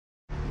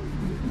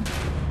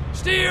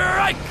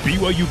Strike!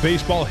 BYU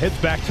baseball heads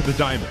back to the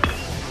diamond.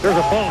 There's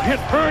a ball hit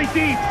very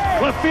deep.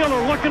 Left fielder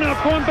looking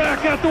up, going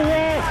back at the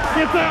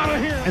wall. It's out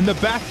of here. And the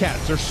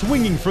Batcats are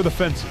swinging for the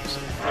fences.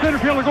 Center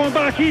fielder going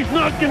back. He's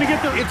not going to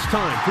get there. It's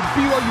time for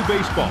BYU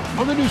baseball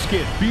on the new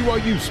skin,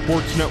 BYU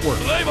Sports Network.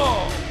 Play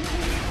ball!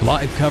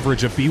 Live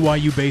coverage of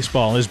BYU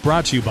baseball is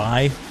brought to you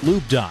by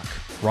Lube Doc,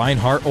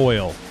 Reinhardt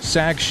Oil,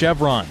 SAG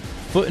Chevron,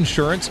 Foot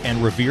Insurance,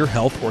 and Revere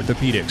Health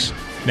Orthopedics.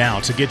 Now,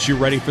 to get you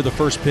ready for the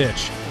first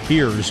pitch,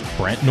 here's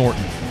Brent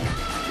Norton.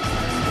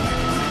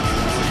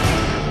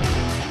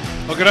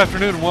 Well, good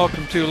afternoon and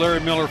welcome to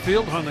Larry Miller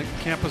Field on the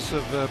campus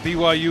of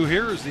BYU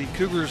here as the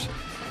Cougars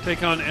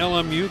take on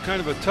LMU. Kind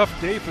of a tough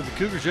day for the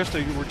Cougars.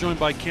 Yesterday we were joined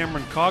by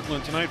Cameron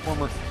Coughlin, tonight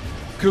former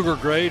Cougar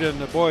great, and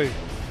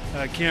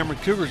Cameron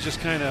Cougars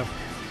just kind of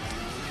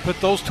put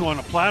those two on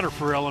a platter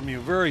for LMU.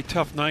 Very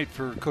tough night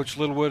for Coach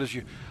Littlewood.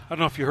 I don't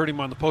know if you heard him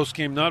on the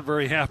postgame, not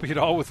very happy at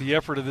all with the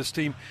effort of this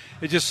team.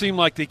 It just seemed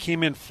like they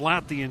came in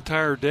flat the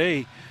entire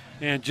day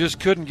and just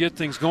couldn't get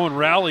things going.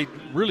 Rallied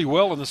really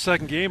well in the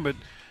second game,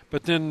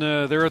 but then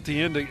they're at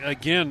the end,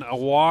 again, a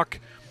walk,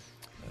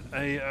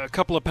 a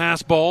couple of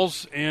pass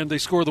balls, and they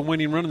score the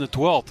winning run in the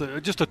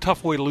 12th. Just a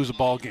tough way to lose a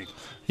ball game.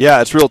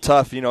 Yeah, it's real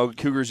tough. You know,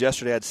 Cougars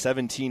yesterday had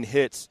 17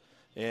 hits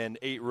and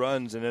 8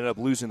 runs and ended up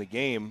losing the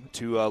game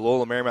to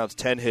Loyola Marymount's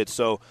 10 hits.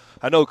 So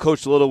I know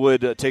Coach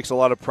Littlewood takes a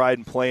lot of pride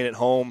in playing at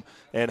home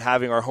and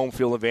having our home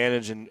field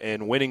advantage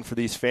and winning for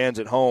these fans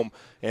at home.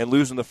 And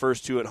losing the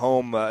first 2 at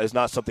home is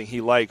not something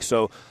he likes.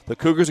 So the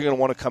Cougars are going to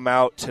want to come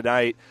out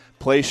tonight,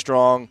 play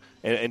strong,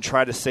 and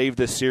try to save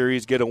this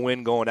series, get a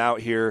win going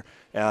out here,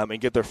 and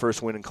get their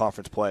first win in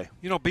conference play.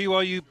 You know,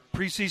 BYU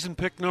preseason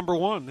pick number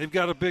 1. They've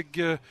got a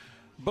big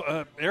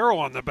arrow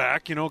on the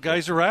back. You know,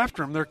 guys are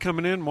after them. They're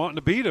coming in wanting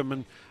to beat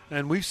them.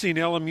 And we've seen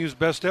LMU's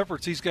best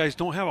efforts. These guys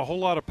don't have a whole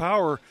lot of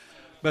power,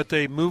 but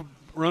they move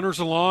runners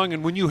along.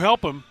 And when you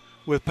help them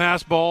with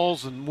pass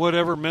balls and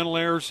whatever, mental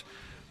errors,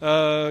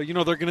 they're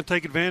going to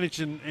take advantage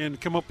and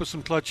come up with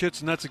some clutch hits,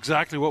 and that's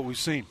exactly what we've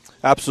seen.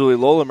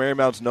 Absolutely. Loyola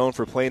Marymount's known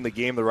for playing the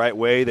game the right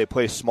way. They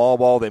play small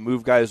ball. They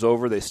move guys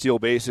over. They steal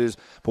bases.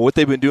 But what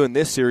they've been doing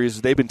this series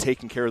is they've been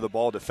taking care of the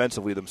ball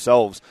defensively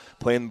themselves,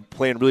 playing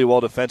really well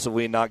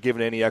defensively, not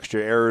giving any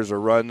extra errors or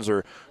runs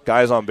or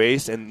guys on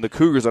base. And the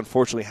Cougars,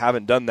 unfortunately,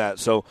 haven't done that.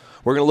 So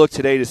we're going to look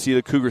today to see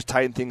the Cougars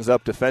tighten things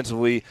up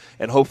defensively,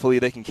 and hopefully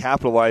they can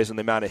capitalize on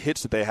the amount of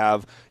hits that they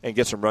have and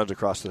get some runs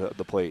across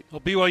the plate.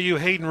 Well, BYU,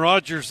 Hayden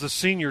Rogers, the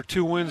senior,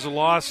 2 wins, a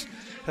loss,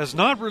 has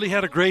not really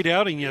had a great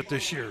outing yet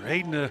this year.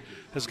 Hayden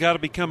has got to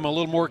become a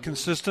little more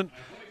consistent,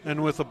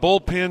 and with the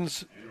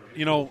bullpens,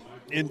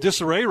 in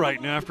disarray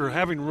right now after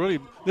having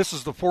this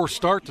is the 4th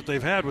start that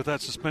they've had with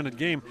that suspended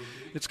game.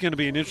 It's going to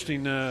be an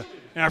interesting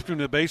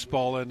afternoon of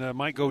baseball, and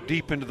might go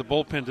deep into the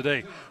bullpen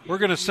today. We're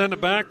going to send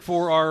it back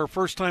for our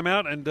first time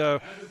out, and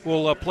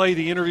we'll play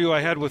the interview I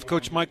had with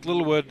Coach Mike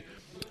Littlewood,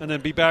 and then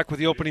be back with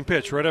the opening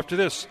pitch right after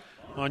this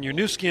on your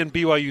new skin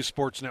BYU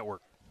Sports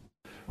Network.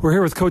 We're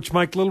here with Coach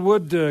Mike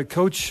Littlewood.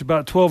 Coach,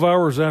 about 12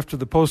 hours after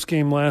the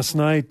postgame last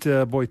night,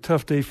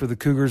 tough day for the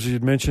Cougars. As you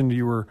mentioned,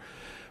 you were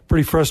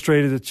pretty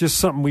frustrated. It's just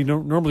something we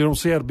normally don't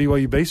see out of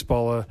BYU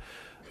baseball,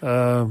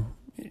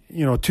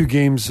 2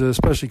 games,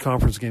 especially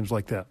conference games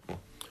like that.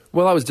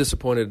 Well, I was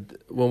disappointed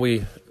when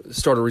we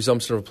started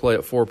resumption of play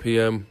at 4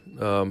 p.m.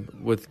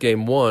 With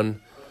Game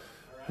 1.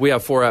 We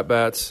have 4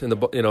 at-bats.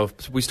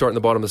 We start in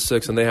the bottom of the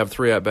 6th, and they have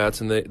 3 at-bats,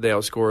 and they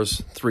outscore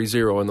us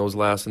 3-0 in those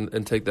last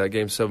and take that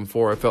game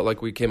 7-4. I felt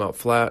like we came out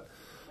flat,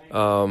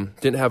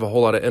 didn't have a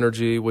whole lot of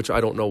energy, which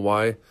I don't know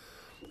why,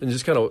 and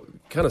just kind of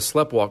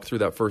sleptwalked through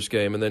that first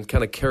game, and then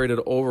kind of carried it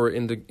over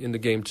into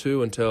Game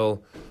 2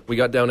 until we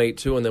got down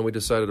 8-2, and then we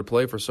decided to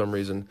play for some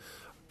reason.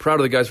 Proud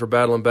of the guys for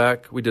battling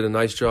back. We did a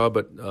nice job,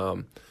 but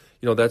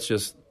that's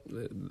just,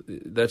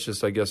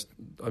 I guess,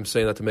 I'm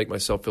saying that to make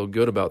myself feel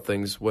good about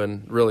things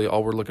when really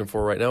all we're looking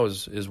for right now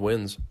is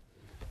wins.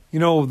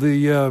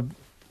 The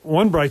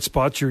one bright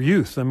spot's your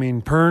youth. I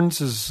mean, Perns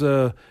has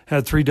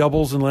had 3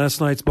 doubles in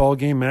last night's ball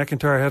game.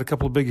 McIntyre had a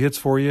couple of big hits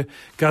for you.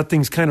 Got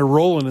things kind of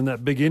rolling in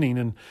that big inning,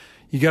 and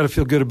you got to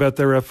feel good about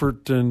their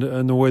effort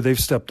and the way they've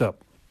stepped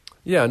up.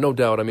 Yeah, no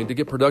doubt. I mean, to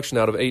get production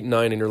out of 8 and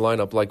 9 in your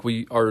lineup like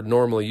we are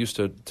normally used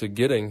to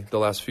getting the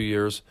last few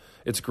years,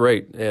 it's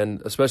great, and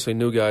especially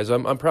new guys.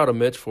 I'm proud of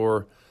Mitch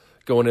for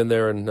going in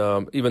there,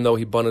 and even though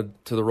he bunted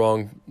to the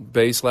wrong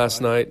base last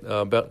night,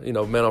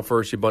 man on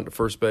first, you bunt to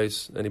first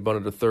base, and he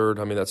bunted to third.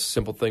 I mean, that's a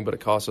simple thing, but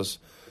it cost us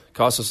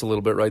a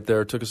little bit right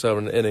there. It took us out of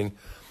an inning.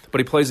 But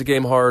he plays the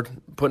game hard,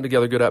 putting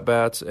together good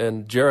at-bats,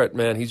 and Jarrett,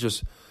 man, he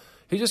just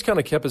kind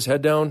of kept his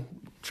head down,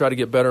 tried to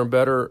get better and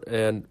better,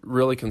 and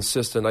really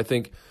consistent. I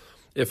think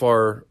if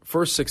our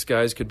first 6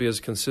 guys could be as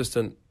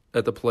consistent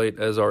at the plate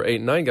as our 8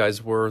 and 9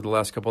 guys were the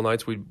last couple of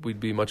nights,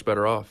 we'd be much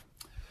better off.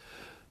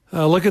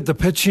 Look at the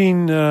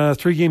pitching.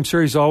 3-game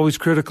series always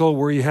critical.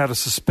 Where you had a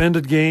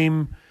suspended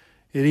game,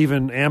 it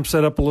even amps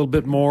that up a little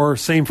bit more.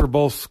 Same for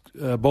both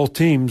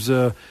teams.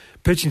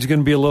 Pitching's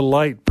going to be a little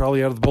light,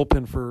 probably out of the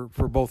bullpen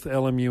for both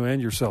LMU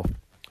and yourself.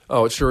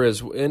 Oh, it sure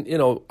is. And,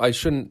 I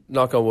shouldn't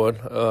knock on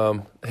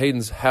wood.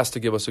 Hayden's has to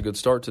give us a good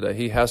start today.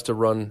 He has to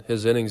run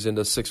his innings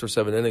into 6 or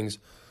 7 innings.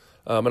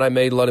 And I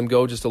may let him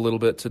go just a little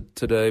bit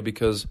today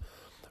because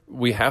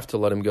we have to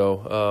let him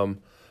go.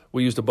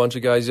 We used a bunch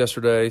of guys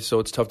yesterday, so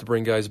it's tough to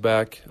bring guys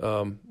back.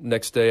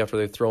 Next day after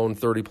they've thrown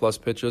 30-plus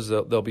pitches,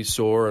 they'll be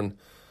sore, and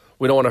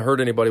we don't want to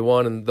hurt anybody,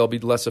 and they'll be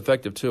less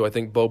effective, too. I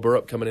think Bo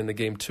Burrup coming into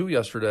Game 2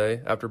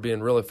 yesterday after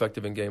being real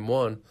effective in Game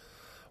 1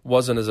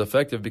 wasn't as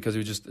effective because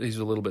he's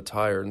a little bit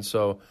tired. And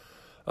so,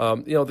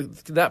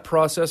 that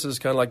process is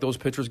kind of like those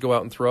pitchers go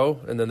out and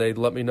throw, and then they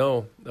let me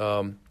know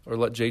or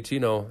let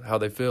JT know how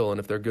they feel, and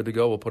if they're good to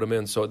go, we'll put them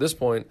in. So at this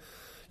point,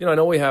 I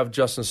know we have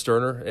Justin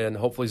Sterner, and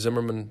hopefully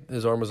Zimmerman,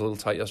 his arm was a little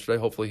tight yesterday.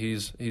 Hopefully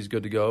he's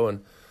good to go,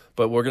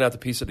 but we're going to have to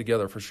piece it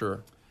together for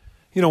sure.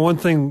 One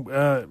thing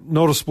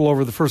noticeable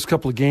over the first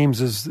couple of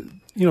games is,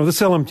 this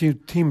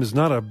LMU team is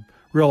not a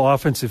real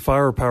offensive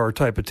firepower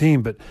type of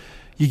team, but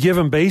you give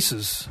them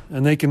bases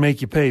and they can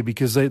make you pay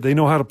because they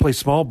know how to play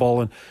small ball,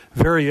 and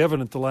very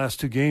evident the last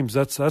 2 games.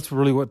 That's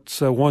really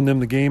what's won them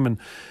the game,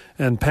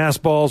 and pass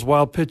balls,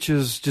 wild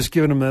pitches, just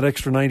giving them that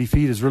extra 90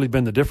 feet has really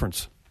been the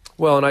difference.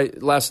 Well,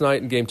 and last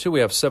night in Game 2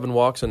 we have 7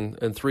 walks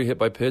and 3 hit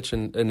by pitch,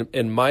 and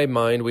in my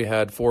mind we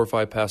had 4 or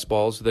 5 pass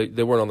balls.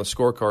 They weren't on the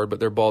scorecard,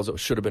 but they're balls that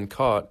should have been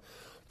caught.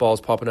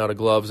 Balls popping out of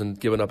gloves and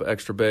giving up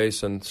extra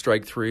base, and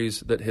strike threes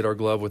that hit our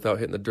glove without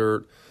hitting the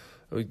dirt.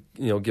 We,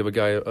 give a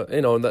guy,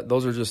 and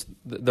those are just,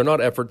 they're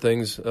not effort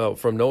things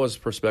from Noah's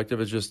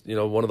perspective. It's just,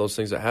 one of those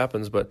things that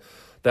happens. But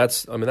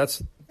that's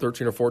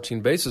 13 or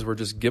 14 bases we're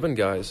just giving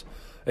guys,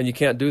 and you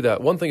can't do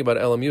that. One thing about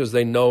LMU is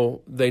they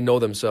know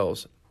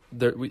themselves.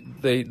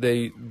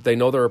 They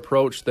know their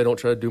approach. They don't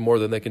try to do more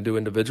than they can do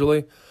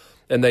individually,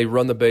 and they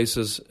run the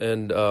bases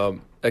and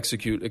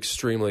execute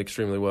extremely,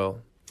 extremely well.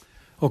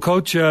 Well,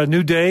 Coach,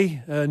 new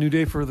day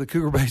for the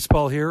Cougar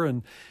baseball here,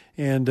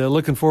 and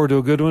looking forward to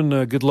a good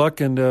one. Good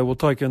luck, and we'll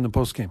talk in the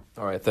postgame.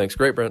 All right, thanks.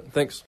 Great, Brent.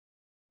 Thanks.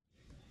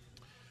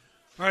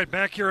 All right,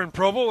 back here in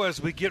Provo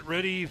as we get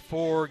ready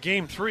for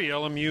Game 3,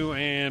 LMU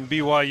and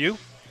BYU.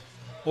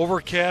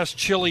 Overcast,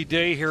 chilly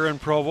day here in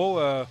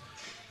Provo.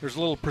 There's a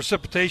little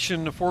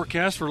precipitation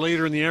forecast for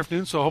later in the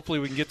afternoon, so hopefully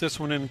we can get this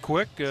one in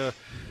quick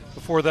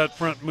before that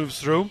front moves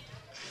through.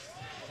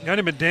 Kind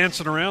of been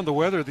dancing around the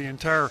weather the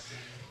entire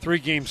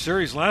 3-game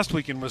series. Last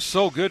weekend was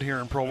so good here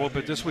in Provo,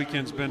 but this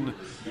weekend's been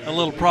a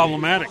little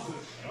problematic.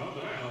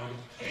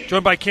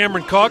 Joined by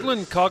Cameron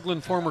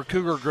Coughlin, former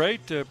Cougar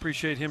great.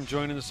 Appreciate him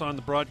joining us on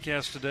the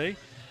broadcast today.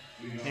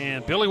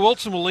 And Billy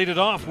Wilson will lead it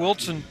off.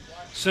 Wilson,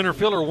 center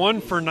fielder, 1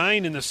 for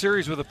 9 in the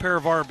series with a pair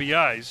of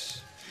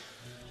RBIs.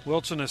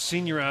 Wilson, a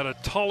senior out of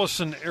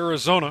Tolleson,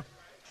 Arizona,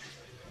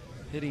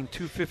 hitting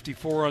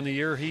 .254 on the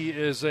year. He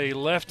is a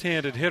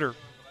left-handed hitter.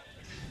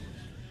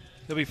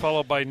 He'll be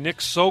followed by Nick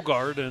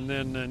Sogard and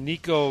then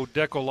Nico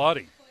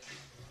Decolati.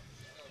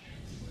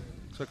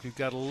 Looks like we've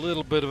got a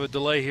little bit of a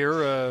delay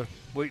here,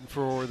 waiting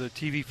for the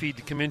TV feed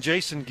to come in.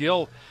 Jason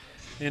Gill,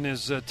 in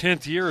his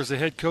 10th year as the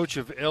head coach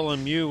of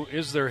LMU,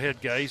 is their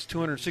head guy. He's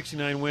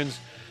 269 wins,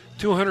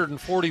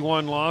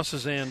 241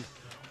 losses, and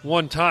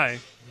 1 tie.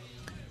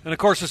 And, of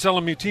course, this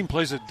LMU team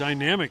plays a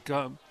dynamic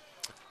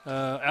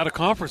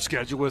out-of-conference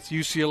schedule with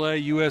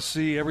UCLA,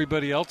 USC,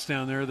 everybody else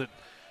down there that,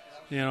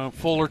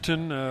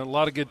 Fullerton, a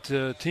lot of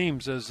good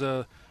teams. As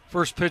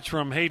first pitch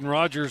from Hayden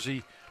Rogers,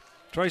 he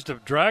tries to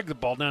drag the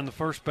ball down the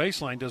first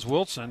baseline, does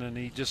Wilson, and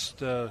he just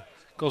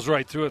goes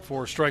right through it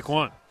for strike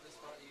 1.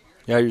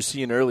 Yeah, you're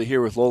seeing early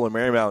here with Loyola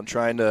Marymount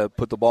trying to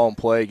put the ball in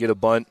play, get a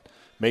bunt,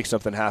 make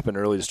something happen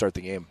early to start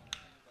the game.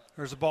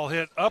 There's a ball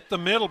hit up the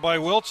middle by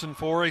Wilson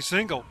for a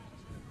single.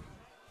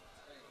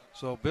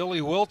 So Billy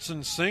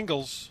Wilson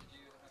singles,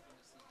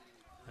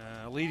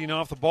 leading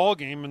off the ball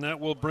game, and that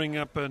will bring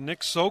up Nick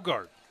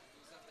Sogard.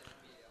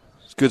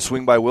 It's a good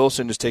swing by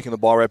Wilson, just taking the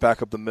ball right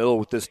back up the middle.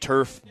 With this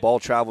turf, ball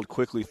traveled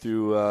quickly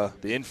through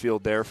the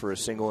infield there for a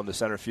single into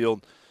center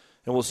field.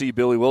 And we'll see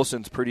Billy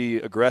Wilson's pretty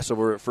aggressive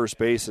over at first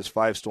base, has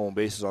 5 stolen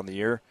bases on the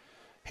year.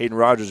 Hayden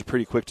Rogers is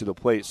pretty quick to the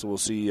plate, so we'll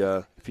see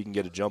if he can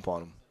get a jump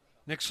on him.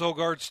 Nick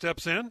Sogard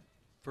steps in.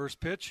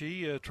 First pitch,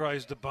 he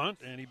tries to bunt,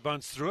 and he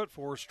bunts through it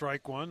for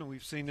strike 1. And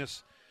we've seen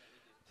this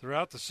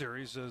throughout the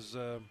series as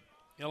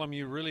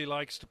LMU really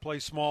likes to play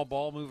small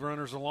ball, move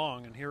runners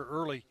along. And here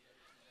early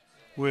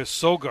with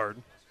Sogard,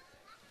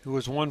 who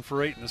was 1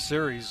 for 8 in the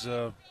series,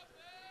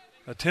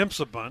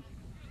 attempts a bunt.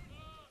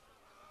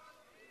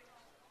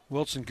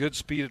 Wilson, good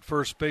speed at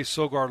first base.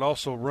 Sogard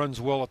also runs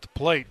well at the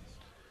plate.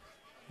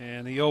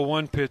 And the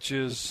 0-1 pitch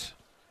is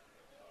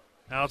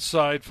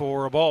outside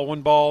for a ball.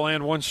 1 ball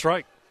and 1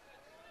 strike.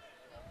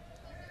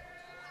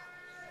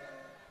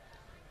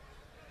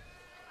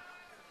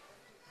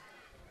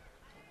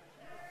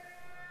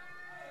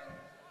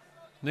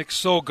 Nick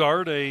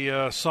Sogard,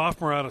 a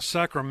sophomore out of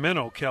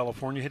Sacramento,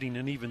 California, hitting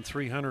an even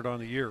 .300 on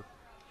the year.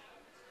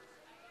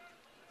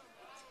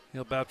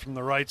 He'll bat from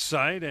the right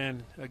side,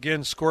 and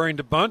again scoring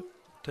to bunt.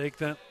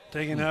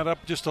 Taking that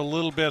up just a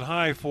little bit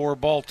high for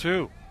ball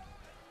 2.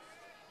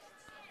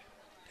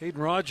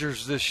 Hayden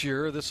Rogers this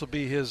year, this will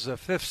be his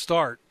 5th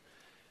start.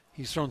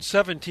 He's thrown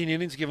 17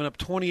 innings, given up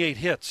 28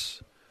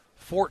 hits,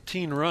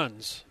 14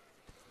 runs,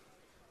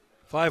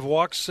 5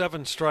 walks,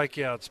 7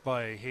 strikeouts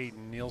by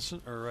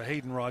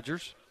Hayden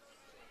Rogers.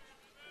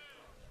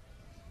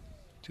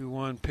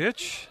 2-1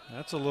 pitch.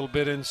 That's a little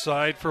bit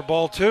inside for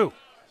ball 2.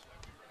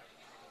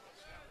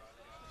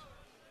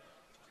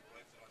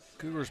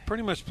 Cougars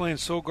pretty much playing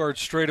Sogard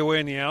straight away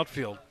in the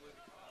outfield.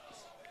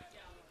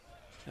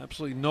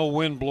 Absolutely no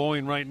wind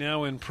blowing right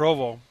now in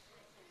Provo.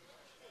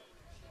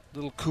 A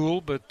little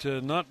cool, but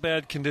not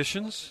bad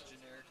conditions.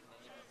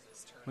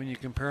 When you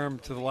compare them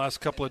to the last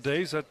couple of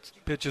days, that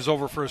pitch is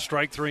over for a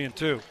strike,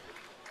 3-2.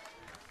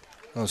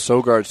 Well,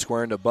 Sogard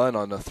squaring a bunt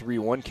on a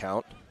 3-1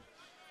 count.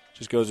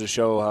 Just goes to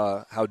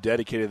show how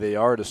dedicated they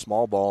are to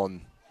small ball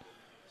and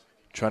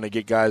trying to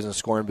get guys in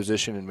scoring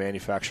position and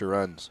manufacture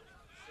runs.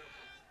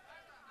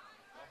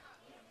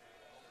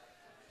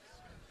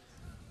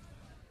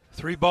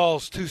 Three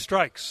balls, 2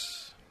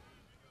 strikes.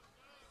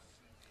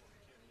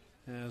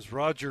 As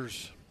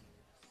Rogers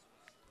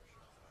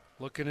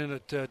looking in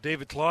at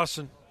David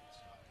Clausen.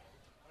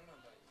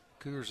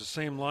 Cougars the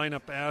same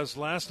lineup as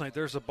last night.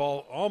 There's a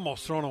ball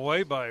almost thrown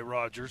away by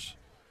Rogers.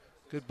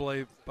 Good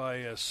play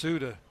by Sue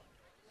to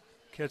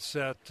catch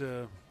that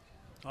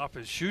off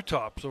his shoe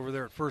tops over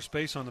there at first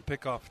base on the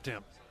pickoff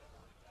attempt.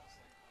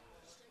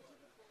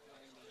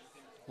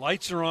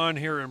 Lights are on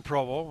here in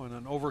Provo on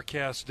an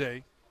overcast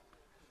day.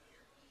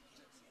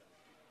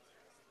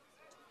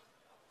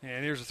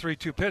 And here's a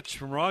 3-2 pitch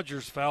from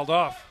Rogers, fouled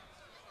off.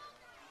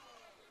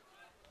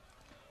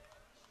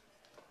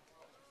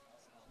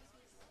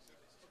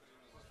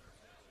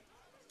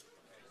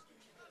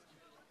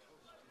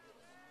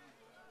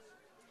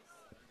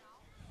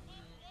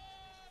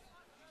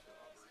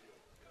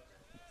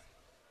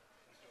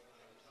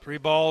 Three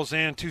balls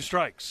and 2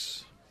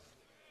 strikes.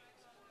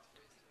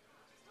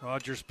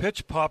 Rogers'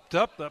 pitch popped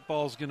up. That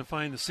ball's going to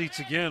find the seats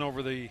again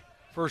over the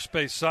first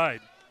base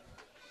side.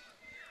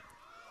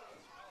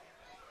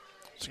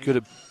 It's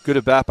good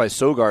at bat by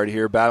Sogard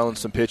here, battling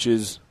some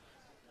pitches,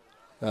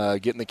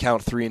 getting the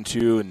count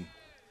 3-2, and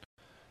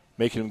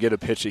making him get a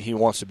pitch that he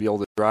wants to be able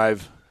to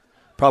drive.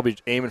 Probably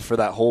aiming for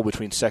that hole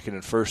between second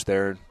and first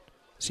there, and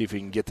see if he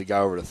can get the guy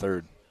over to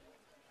third.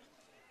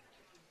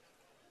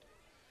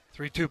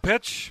 3-2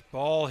 pitch,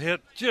 ball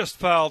hit just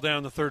foul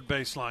down the third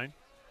baseline.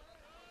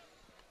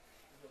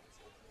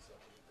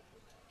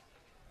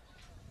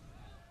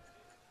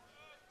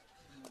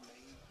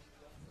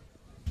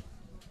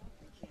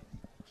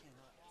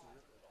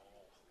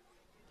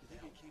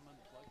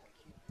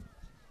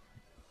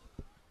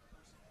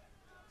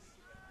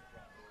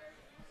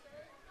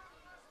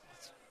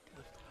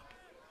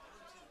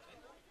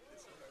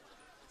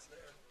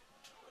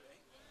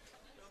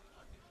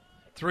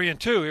 Three and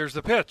 2. Here's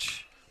the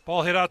pitch.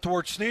 Ball hit out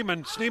towards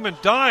Schneemann.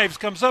 Schneemann dives,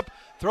 comes up,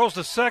 throws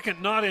to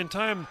second, not in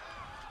time.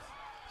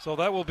 So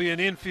that will be an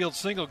infield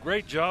single.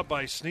 Great job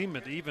by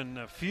Schneemann to even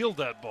field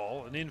that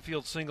ball. An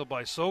infield single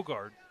by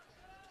Sogard.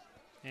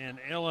 And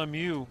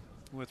LMU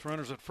with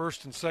runners at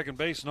first and second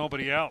base,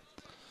 nobody out.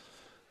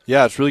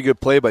 Yeah, it's really good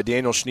play by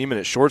Daniel Schneemann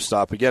at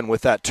shortstop. Again,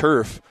 with that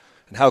turf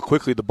and how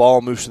quickly the ball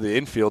moves to the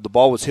infield. The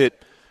ball was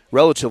hit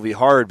relatively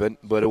hard,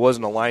 but it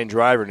wasn't a line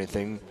drive or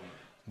anything.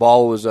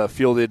 Ball was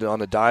fielded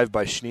on a dive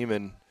by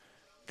Schneemann.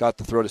 Got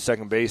the throw to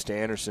second base to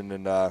Anderson,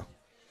 and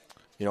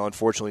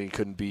unfortunately he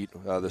couldn't beat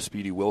the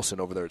speedy Wilson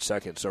over there at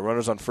second. So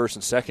runners on first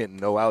and second,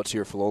 no outs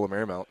here for Loyola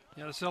Marymount.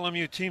 Yeah, this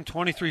LMU team,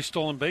 23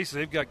 stolen bases.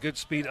 They've got good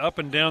speed up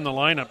and down the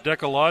lineup.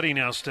 Decolati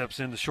now steps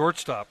in, the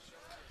shortstop.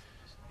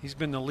 He's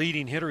been the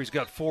leading hitter. He's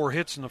got 4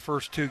 hits in the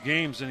first 2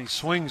 games, and he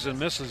swings and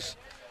misses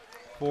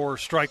for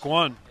strike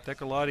 1.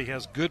 Decolati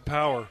has good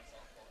power,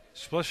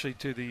 especially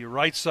to the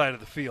right side of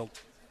the field.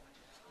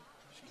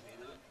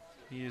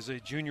 He is a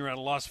junior out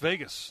of Las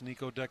Vegas,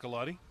 Nico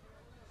Decolati.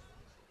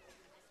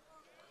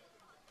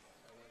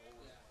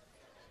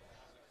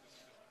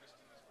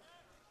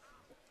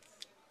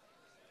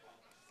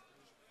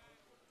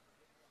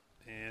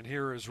 And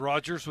here is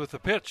Rogers with the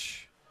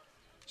pitch.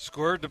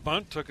 Squared the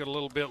bunt, took it a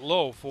little bit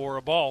low for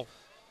a ball.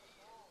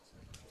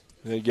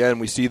 And again,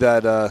 we see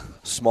that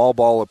small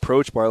ball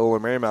approach by Loyola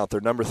Marymount. Their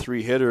number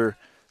 3 hitter,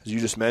 as you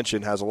just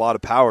mentioned, has a lot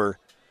of power.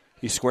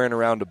 He's squaring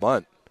around to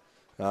bunt.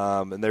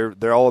 And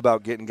they're all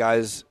about getting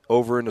guys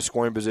over into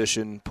scoring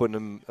position,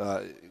 putting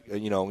them,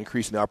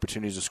 increasing the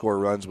opportunities to score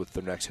runs with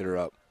their next hitter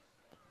up.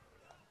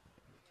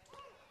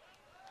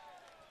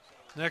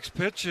 Next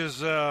pitch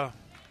is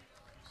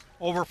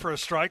over for a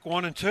strike,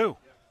 1-2.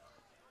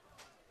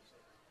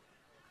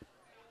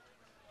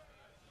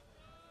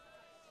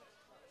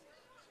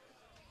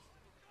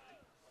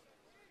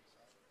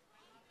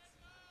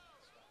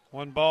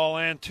 One ball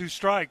and 2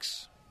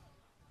 strikes.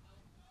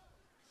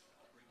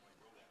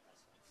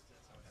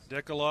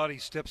 Decolati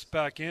steps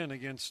back in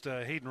against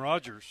Hayden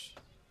Rogers.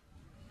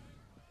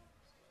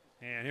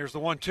 And here's the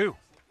 1-2.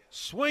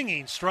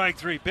 Swinging strike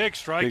 3. Big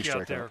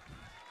strikeout there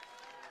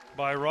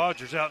by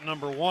Rogers, out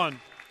number 1.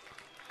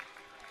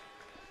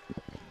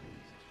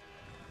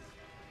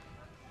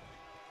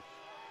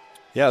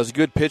 Yeah, it was a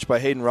good pitch by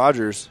Hayden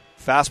Rogers.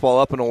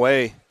 Fastball up and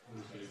away.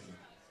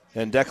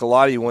 And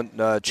Decalotti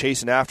went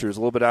chasing after. He was a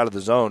little bit out of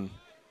the zone.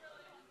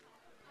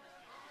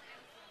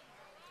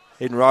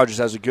 Hayden Rogers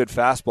has a good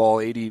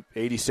fastball,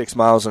 86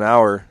 miles an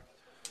hour.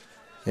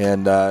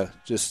 And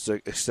just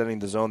extending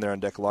the zone there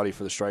on Decalotti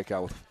for the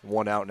strikeout with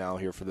 1 out now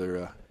here for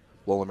the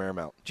Loyola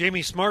Marymount.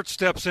 Jamie Smart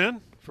steps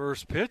in.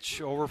 First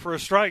pitch, over for a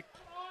strike.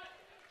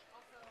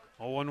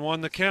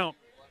 0-1 the count.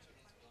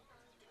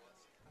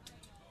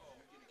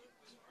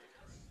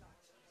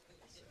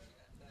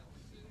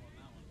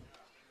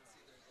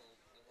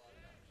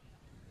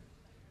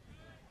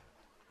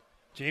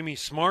 Jamie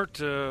Smart,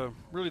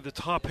 really the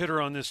top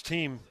hitter on this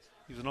team.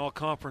 He was an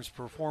all-conference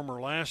performer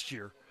last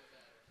year.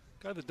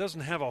 Guy that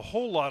doesn't have a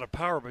whole lot of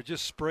power, but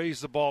just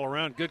sprays the ball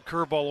around. Good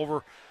curveball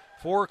over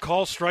for a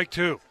call, strike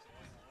 2.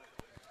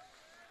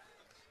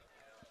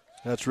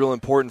 That's real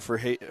important for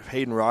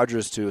Hayden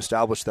Rogers to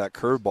establish that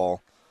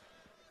curveball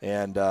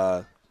and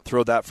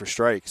throw that for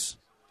strikes,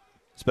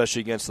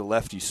 especially against the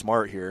lefty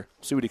Smart here.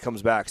 See what he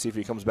comes back. See if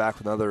he comes back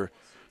with another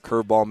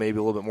curveball, maybe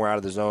a little bit more out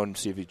of the zone.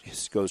 See if he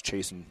goes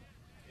chasing.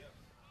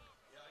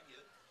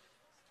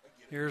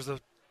 Here's the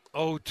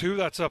 0-2.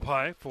 That's up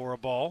high for a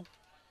ball.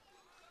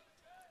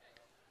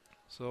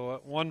 So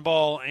 1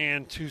 ball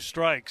and 2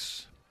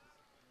 strikes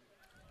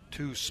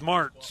to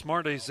Smart.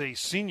 Smart is a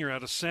senior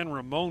out of San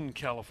Ramon,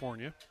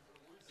 California.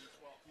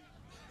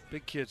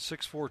 Big kid,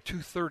 6'4",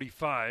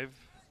 235.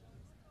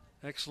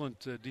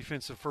 Excellent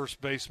defensive first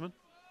baseman.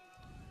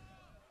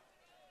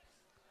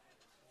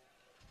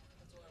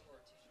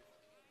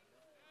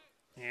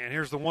 And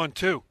here's the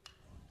 1-2.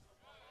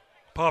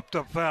 Popped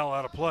up foul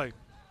out of play.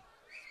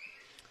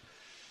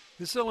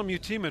 This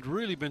LMU team had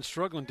really been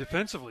struggling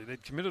defensively.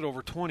 They'd committed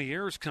over 20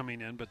 errors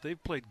coming in, but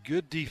they've played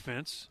good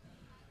defense.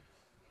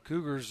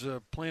 Cougars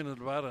playing at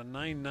about a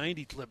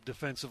 990 clip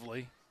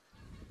defensively.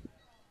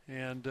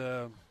 And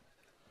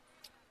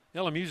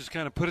LMU just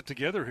kind of put it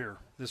together here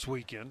this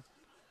weekend.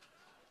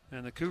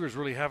 And the Cougars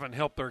really haven't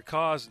helped their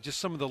cause. Just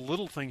some of the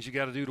little things you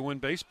got to do to win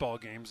baseball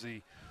games.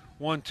 The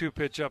 1-2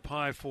 pitch up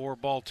high for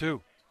ball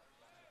 2.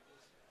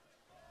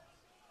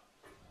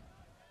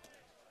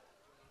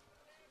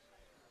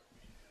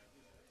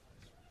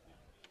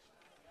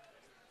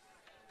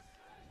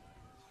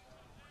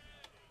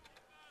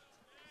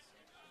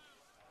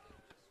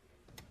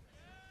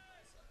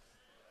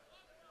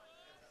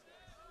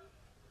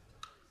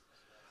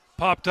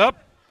 Popped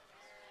up.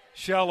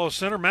 Shallow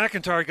center.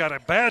 McIntyre got a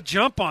bad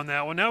jump on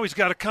that one. Now he's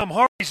got to come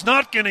hard. He's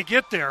not going to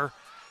get there.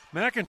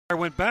 McIntyre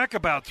went back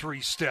about 3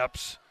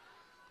 steps.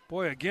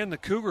 Boy, again, the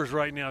Cougars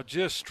right now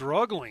just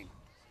struggling.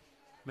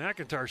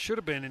 McIntyre should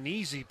have been an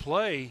easy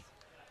play.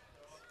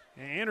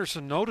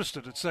 Anderson noticed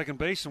it at second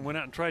base and went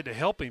out and tried to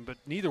help him, but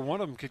neither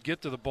one of them could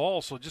get to the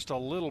ball, so just a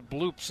little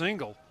bloop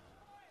single.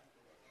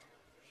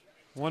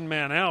 1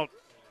 man out.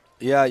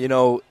 Yeah, you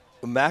know,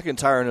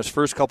 McIntyre in his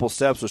first couple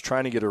steps was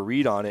trying to get a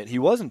read on it. He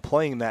wasn't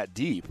playing that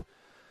deep.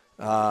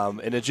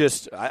 And it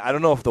just, I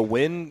don't know if the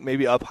wind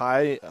maybe up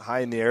high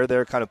in the air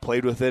there kind of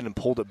played with it and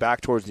pulled it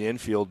back towards the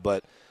infield.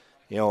 But,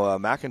 you know,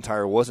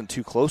 McIntyre wasn't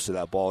too close to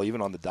that ball,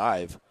 even on the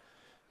dive.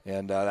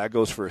 And that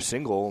goes for a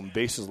single. And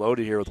bases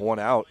loaded here with 1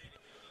 out.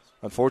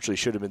 Unfortunately,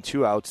 should have been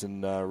 2 outs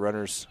and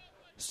runners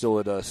still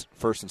at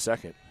first and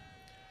second.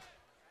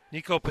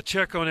 Nico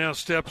Pacheco now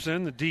steps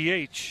in, the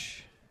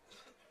DH.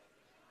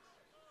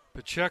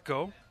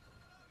 Pacheco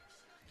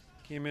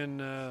came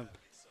in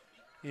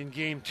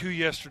game 2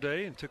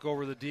 yesterday and took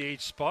over the DH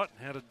spot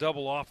and had a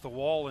double off the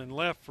wall in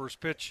left. First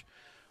pitch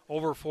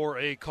over for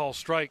a call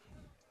strike.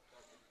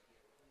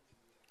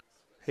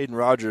 Hayden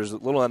Rogers, a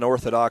little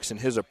unorthodox in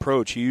his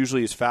approach. He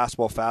usually is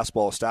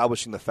fastball,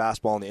 establishing the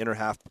fastball in the inner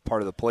half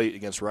part of the plate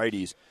against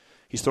righties.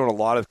 He's thrown a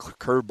lot of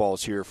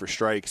curveballs here for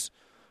strikes,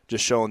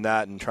 just showing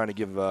that and trying to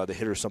give the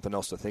hitter something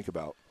else to think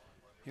about.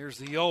 Here's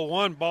the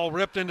 0-1, ball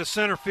ripped into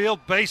center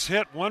field, base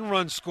hit, 1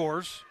 run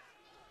scores.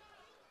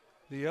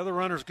 The other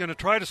runner's going to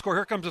try to score.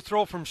 Here comes a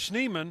throw from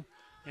Schneemann,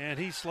 and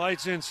he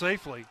slides in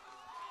safely.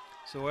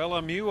 So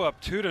LMU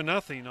up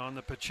 2-0 on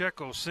the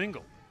Pacheco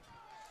single.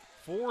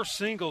 4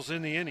 singles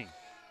in the inning.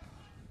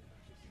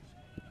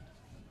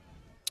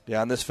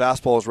 Yeah, and this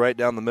fastball is right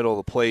down the middle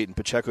of the plate, and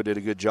Pacheco did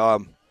a good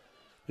job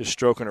just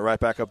stroking it right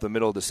back up the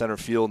middle of the center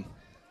field.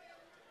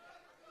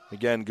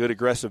 Again, good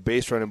aggressive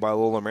base running by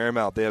Loyola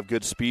Marymount. They have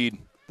good speed.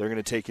 They're going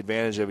to take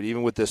advantage of it.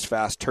 Even with this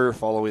fast turf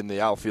following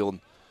the outfield,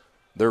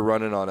 they're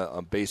running on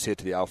a base hit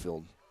to the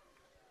outfield.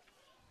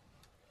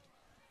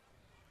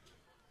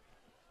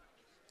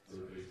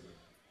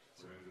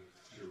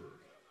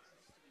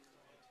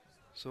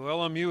 So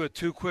LMU had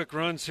 2 quick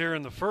runs here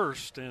in the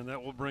first, and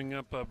that will bring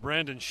up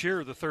Brandon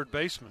Shearer, the third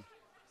baseman.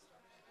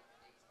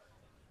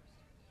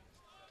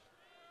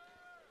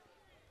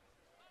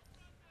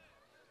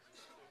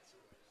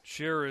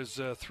 Shearer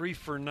is 3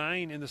 for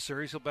 9 in the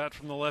series. He'll bat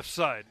from the left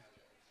side.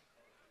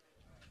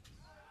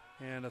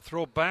 And a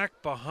throw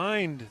back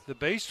behind the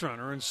base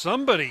runner, and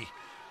somebody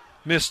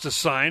missed a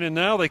sign, and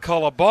now they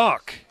call a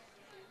balk.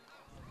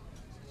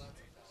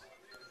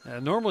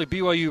 Normally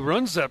BYU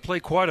runs that play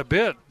quite a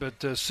bit,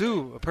 but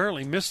Sue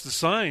apparently missed the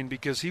sign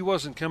because he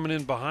wasn't coming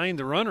in behind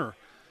the runner.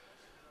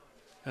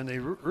 And they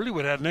really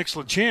would have had an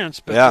excellent chance,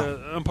 but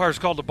umpires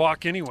called a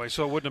balk anyway,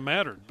 so it wouldn't have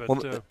mattered.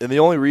 But and the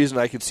only reason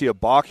I could see a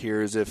balk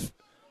here is if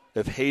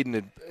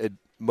Hayden had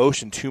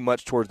motioned too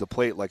much towards the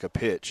plate like a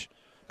pitch,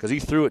 because he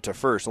threw it to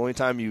first. The only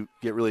time you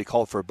get really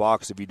called for a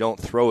balk is if you don't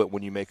throw it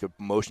when you make a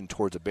motion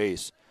towards a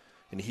base,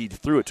 and he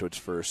threw it towards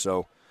first.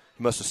 So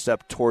he must have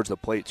stepped towards the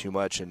plate too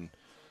much, and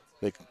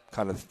they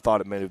kind of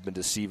thought it may have been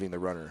deceiving the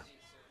runner.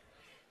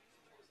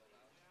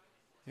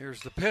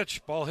 Here's the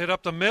pitch. Ball hit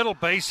up the middle.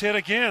 Base hit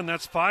again.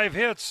 That's 5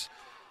 hits.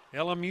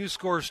 LMU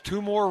scores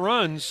 2 more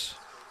runs.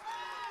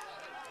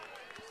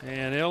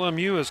 And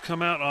LMU has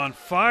come out on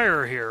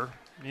fire here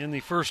in the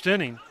first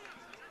inning.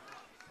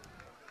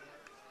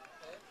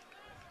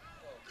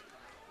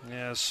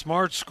 Yeah,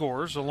 Smart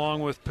scores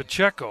along with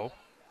Pacheco.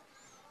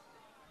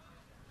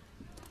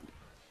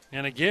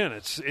 And again,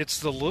 it's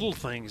the little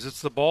things.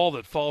 It's the ball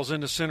that falls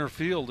into center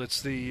field.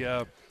 It's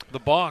the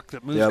balk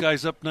that moves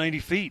guys up 90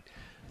 feet.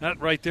 That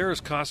right there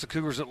has cost the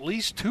Cougars at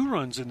least 2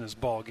 runs in this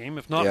ball game,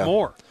 if not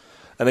more.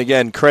 And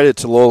again, credit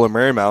to Loyola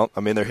Marymount.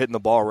 I mean, they're hitting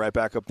the ball right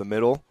back up the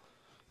middle.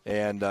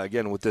 And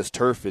again, with this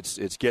turf,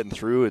 it's getting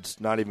through. It's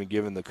not even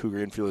giving the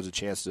Cougar infielders a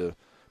chance to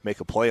make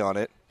a play on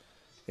it.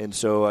 And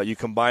so you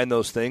combine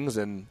those things,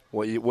 and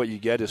what you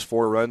get is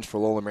 4 runs for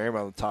Loyola Marymount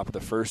on the top of the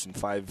first and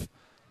 5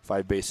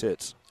 base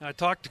hits. I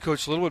talked to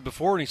Coach Littlewood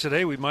before, and he said,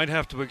 hey, we might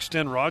have to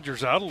extend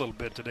Rogers out a little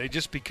bit today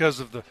just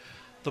because of the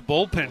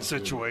bullpen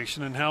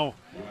situation and how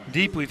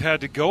deep we've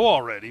had to go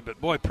already. But,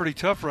 boy, pretty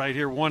tough right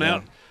here. 1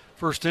 out.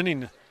 First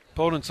inning,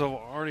 opponents have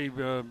already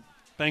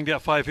banged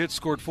out 5 hits,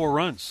 scored 4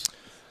 runs.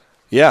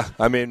 Yeah,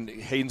 I mean,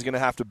 Hayden's going to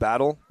have to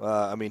battle.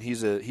 I mean,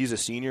 he's a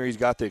senior. He's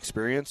got the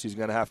experience. He's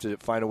going to have to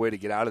find a way to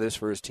get out of this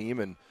for his team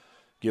and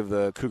give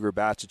the Cougar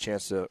bats a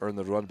chance to earn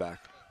the run back.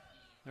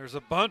 There's a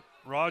bunt.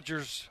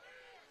 Rogers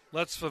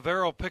lets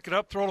Favero pick it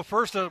up, throw to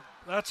first.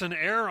 That's an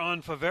error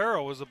on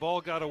Favero as the ball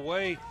got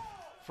away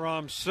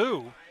from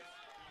Sioux.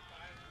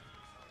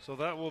 So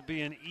that will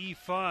be an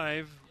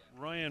E5.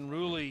 Ryan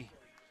Ruley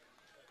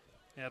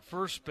at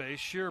first base.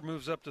 Shearer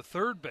moves up to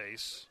third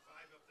base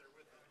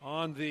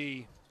on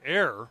the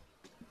error.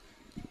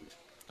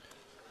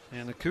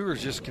 And the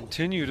Cougars just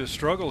continue to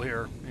struggle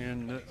here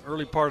in the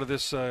early part of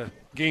this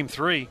Game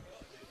 3.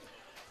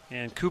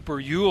 And Cooper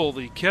Ewell,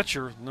 the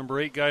catcher, number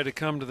 8 guy to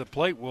come to the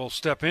plate, will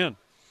step in.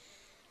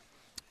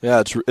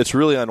 Yeah, it's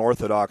really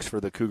unorthodox for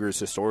the Cougars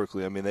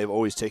historically. I mean, they've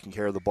always taken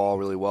care of the ball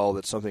really well.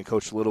 That's something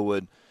Coach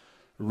Littlewood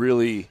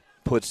really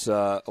puts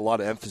a lot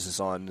of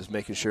emphasis on, is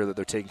making sure that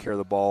they're taking care of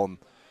the ball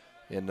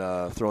and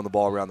throwing the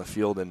ball around the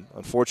field. And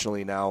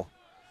unfortunately now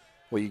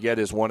what you get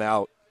is 1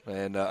 out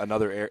and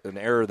an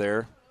error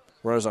there.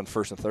 Runners on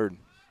first and third.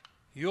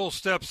 Ewell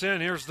steps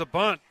in. Here's the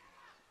bunt.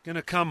 Going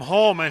to come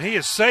home, and he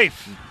is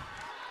safe.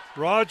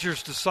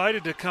 Rogers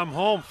decided to come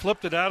home,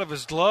 flipped it out of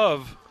his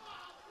glove.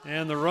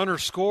 And the runner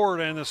scored,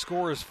 and the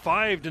score is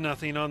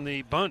 5-0 on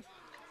the bunt.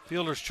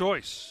 Fielder's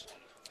choice.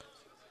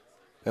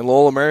 And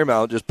Loyola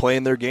Marymount just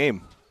playing their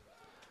game.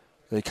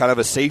 They kind of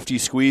a safety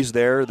squeeze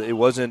there. It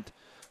wasn't,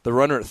 the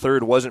runner at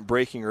third wasn't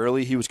breaking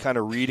early. He was kind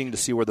of reading to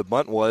see where the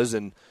bunt was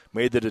and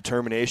made the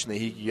determination that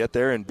he could get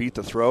there and beat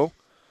the throw.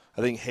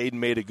 I think Hayden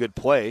made a good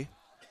play.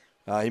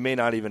 He may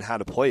not even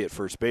had a play at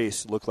first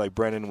base. It looked like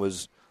Brennan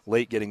was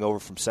late getting over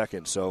from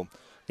second. So,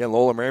 again,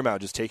 Loyola Marymount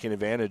just taking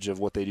advantage of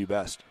what they do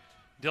best.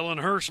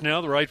 Dylan Hirsch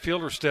now, the right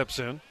fielder, steps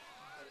in.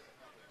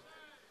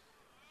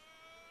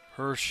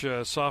 Hirsch,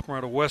 sophomore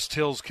out of West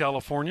Hills,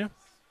 California.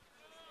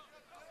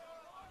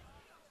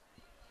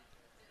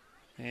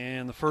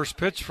 And the first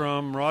pitch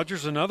from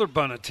Rogers, another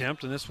bunt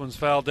attempt, and this one's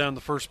fouled down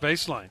the first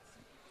baseline.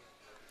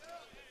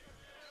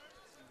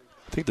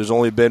 I think there's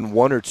only been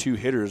 1 or 2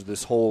 hitters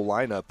this whole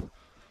lineup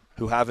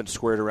who haven't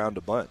squared around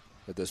a bunt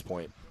at this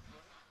point.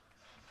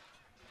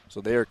 So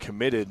they are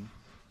committed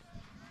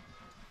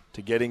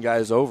to getting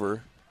guys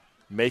over,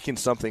 making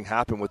something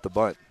happen with the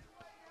bunt.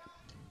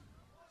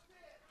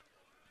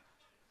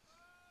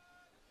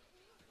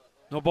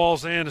 No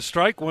balls and a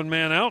strike, 1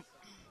 man out.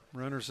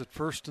 Runners at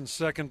first and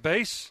second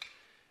base.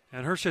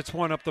 And Hirsch hits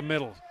 1 up the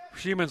middle.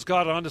 Sheeman's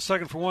got it on to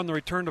second for 1. The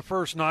return to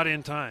first, not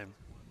in time.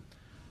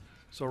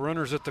 So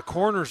runners at the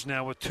corners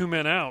now with 2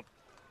 men out.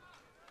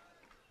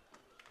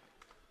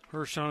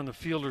 Hirsch on the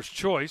fielder's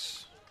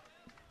choice.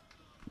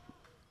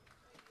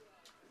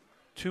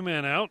 2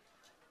 men out.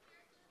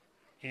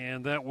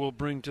 And that will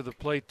bring to the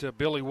plate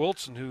Billy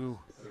Wilson, who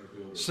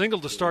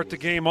singled to start the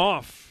game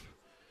off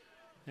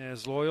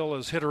as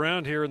Loyola's hit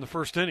around here in the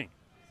first inning.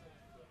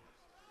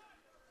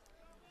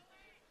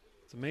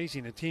 It's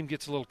amazing. A team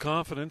gets a little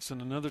confidence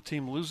and another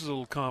team loses a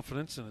little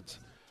confidence, and it's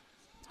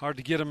hard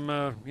to get them,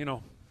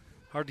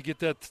 hard to get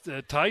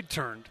that tide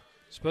turned,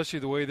 especially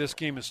the way this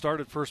game has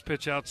started. First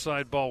pitch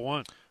outside, ball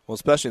 1. Well,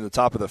 especially in the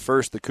top of the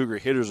first, the Cougar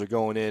hitters are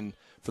going in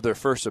for their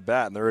first at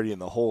bat, and they're already in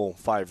the hole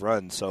 5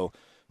 runs, so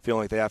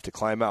feeling like they have to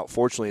climb out.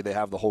 Fortunately, they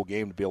have the whole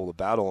game to be able to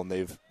battle, and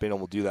they've been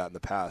able to do that in the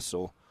past, so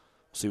we'll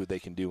see what they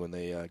can do when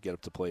they get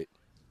up to plate.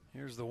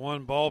 Here's the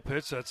 1 ball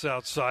pitch. That's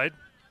outside.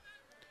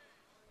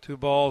 2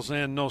 balls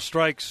and no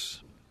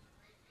strikes.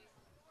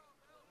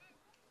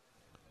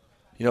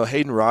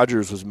 Hayden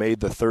Rogers was made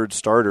the third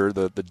starter,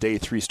 the day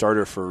 3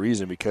 starter for a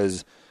reason,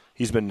 because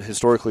he's been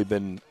historically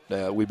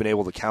we've been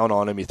able to count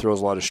on him. He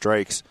throws a lot of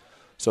strikes.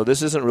 So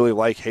this isn't really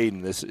like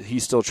Hayden.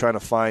 He's still trying to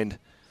find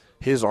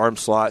his arm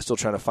slot, still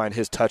trying to find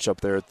his touch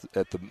up there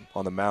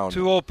on the mound.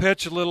 2-0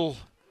 pitch, a little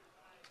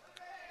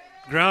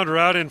grounder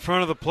out in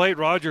front of the plate.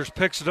 Rogers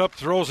picks it up,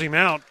 throws him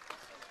out.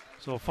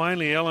 So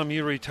finally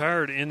LMU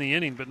retired in the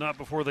inning, but not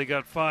before they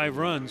got 5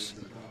 runs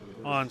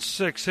on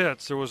 6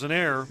 hits. There was an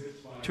error,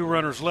 2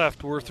 runners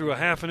left. We're through a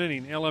half an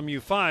inning. LMU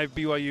 5,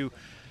 BYU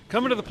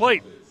coming to the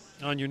plate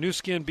on your new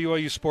skin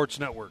BYU Sports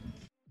Network.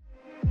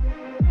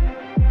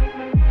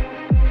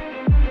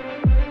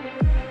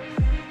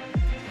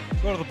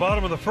 Go to the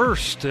bottom of the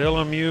first.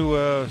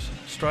 LMU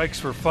strikes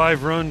for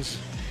 5 runs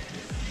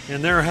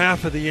in their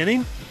half of the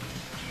inning.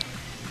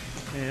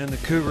 And the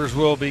Cougars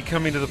will be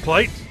coming to the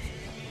plate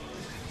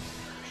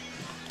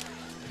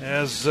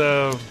as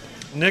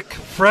Nick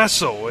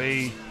Frasso,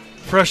 a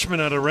freshman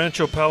out of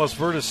Rancho Palos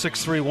Verdes,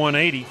 6'3",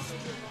 180.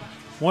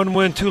 1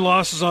 win, 2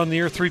 losses on the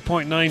year,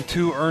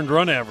 3.92 earned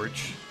run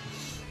average.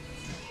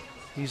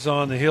 He's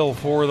on the hill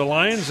for the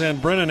Lions,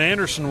 and Brennan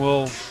Anderson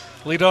will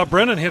lead off.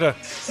 Brennan hit a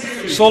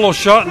solo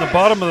shot in the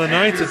bottom of the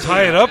 9th to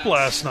tie it up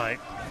last night.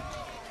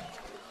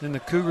 Then the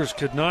Cougars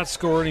could not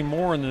score any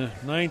more in the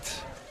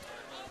 9th,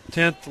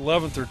 10th,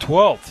 11th, or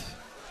 12th.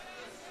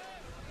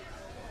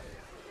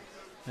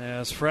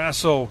 As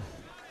Frasso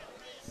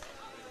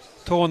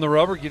toeing the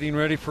rubber, getting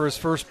ready for his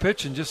first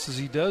pitch, and just as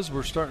he does,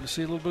 we're starting to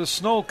see a little bit of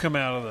snow come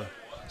out of the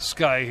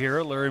sky here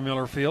at Larry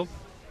Miller Field.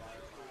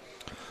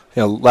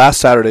 Yeah, last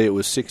Saturday it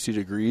was 60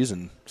 degrees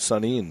and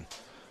sunny and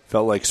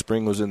felt like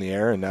spring was in the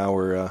air, and now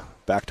we're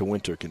back to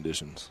winter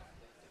conditions.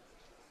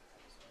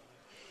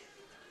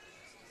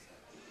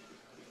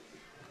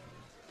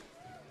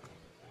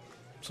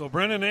 So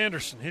Brennan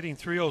Anderson hitting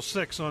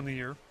 .306 on the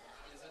year.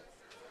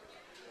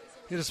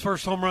 Hit his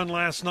first home run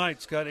last night.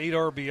 He's got 8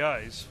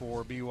 RBIs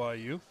for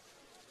BYU.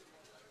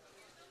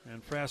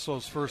 And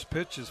Frasso's first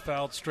pitch is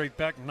fouled straight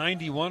back.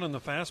 91 on the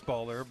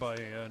fastball there by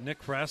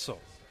Nick Frasso.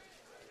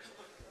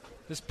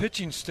 This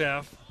pitching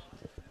staff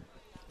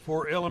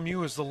for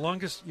LMU is the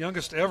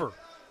youngest ever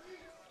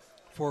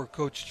for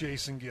Coach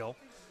Jason Gill.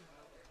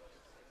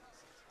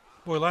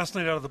 Boy, last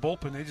night out of the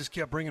bullpen, they just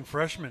kept bringing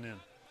freshmen in.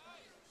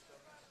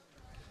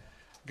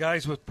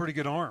 Guys with pretty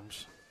good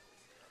arms.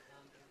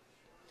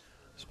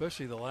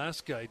 Especially the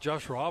last guy,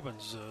 Josh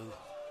Robbins.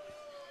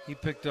 He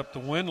picked up the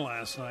win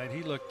last night.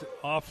 He looked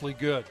awfully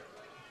good.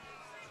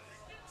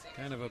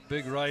 Kind of a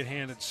big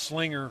right-handed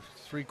slinger,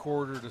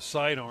 3/4 to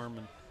sidearm,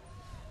 and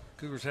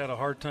Cougars had a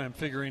hard time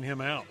figuring him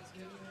out.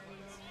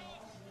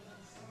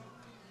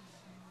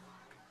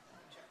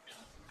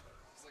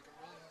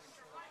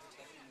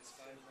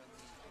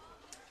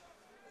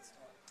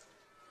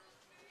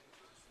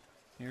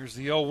 Here's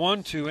the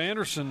 0-1 to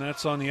Anderson.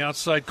 That's on the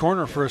outside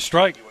corner for a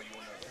strike.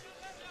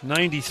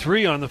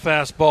 93 on the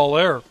fastball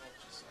there.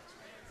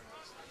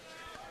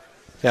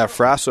 Yeah,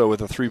 Frasso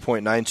with a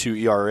 3.92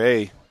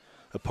 ERA.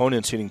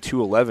 Opponents hitting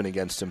 .211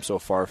 against him so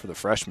far for the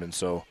freshman,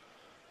 so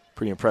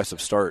pretty impressive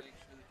start.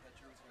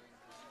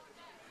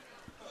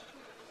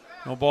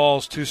 No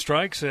balls, 2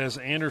 strikes as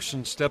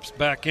Anderson steps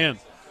back in.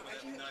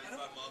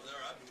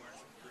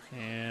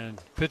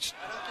 And pitch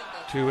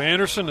to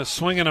Anderson, a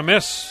swing and a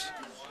miss.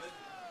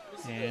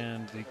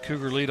 And the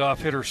Cougar leadoff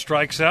hitter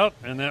strikes out,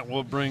 and that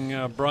will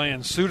bring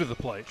Brian Sue to the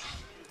plate.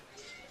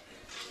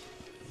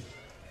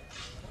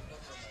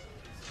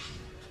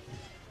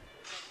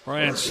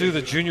 Brian Sue,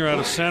 the junior out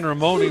of San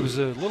Ramon, he was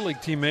a Little League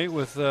teammate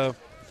with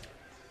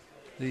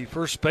the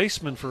first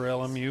baseman for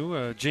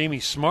LMU,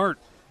 Jamie Smart,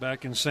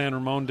 back in San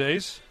Ramon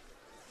days.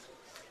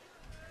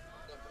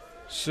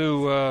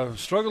 Sue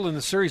struggled in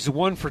the series,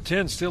 1 for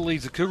 10, still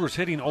leads the Cougars,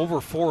 hitting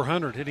over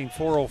 400, hitting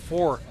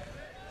 .404.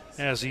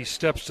 As he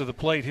steps to the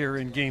plate here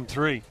in Game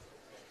 3.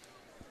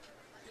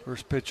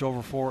 First pitch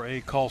over for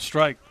a call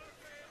strike.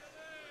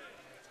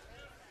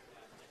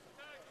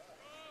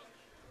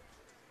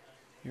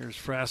 Here's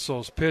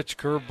Frasso's pitch.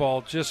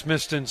 Curveball just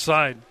missed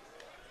inside.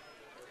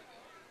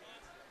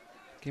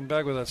 Came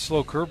back with that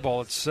slow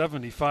curveball at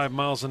 75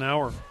 miles an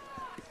hour.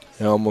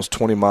 Yeah, almost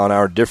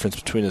 20-mile-an-hour difference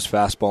between his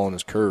fastball and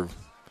his curve.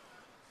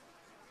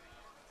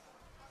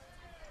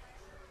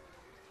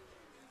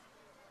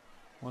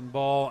 One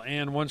ball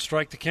and 1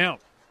 strike to count.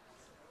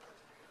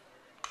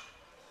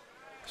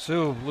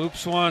 Sue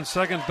loops one,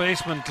 second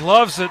baseman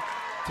gloves it,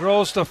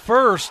 throws to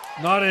first,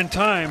 not in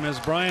time as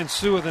Brian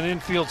Sue with an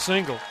infield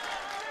single.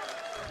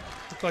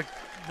 Looked like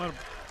the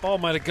ball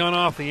might have gone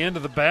off the end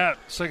of the bat.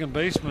 Second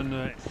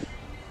baseman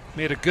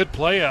made a good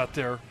play out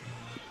there,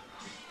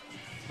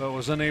 but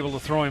was unable to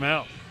throw him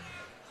out.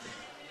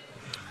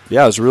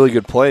 Yeah, it was a really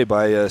good play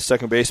by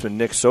second baseman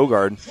Nick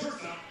Sogard.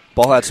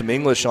 Ball had some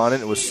English on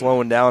it. It was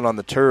slowing down on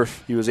the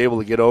turf. He was able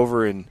to get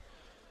over and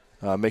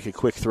make a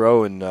quick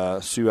throw,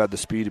 and Sue had the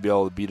speed to be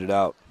able to beat it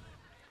out.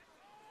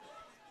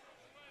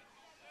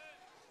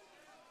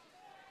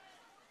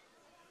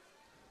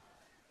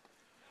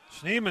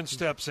 Schneemann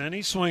steps in.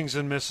 He swings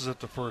and misses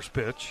at the first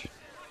pitch.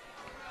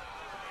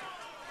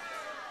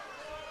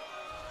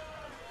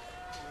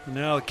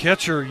 Now the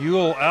catcher,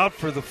 Ewell, out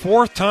for the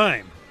fourth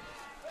time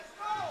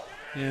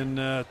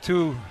in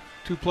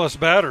two-plus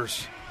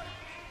batters.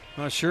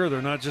 Not sure.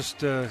 They're not just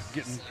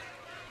getting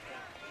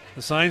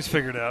the signs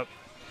figured out.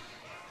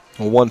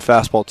 Well, 1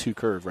 fastball, 2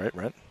 curve, right,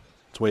 Brent?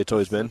 That's the way it's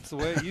always been. That's the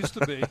way it used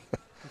to be.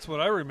 That's what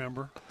I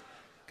remember.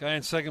 Guy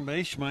in second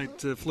base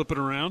might flip it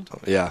around.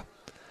 Yeah.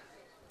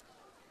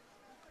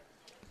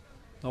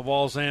 No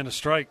balls and a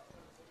strike.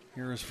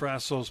 Here is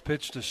Frasso's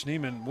pitch to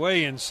Schneemann,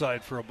 way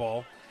inside for a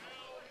ball.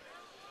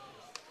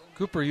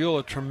 Cooper Ewell,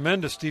 a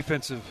tremendous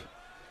defensive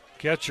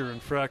catcher. In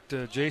fact,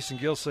 Jason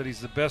Gill said he's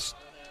the best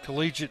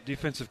collegiate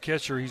defensive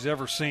catcher he's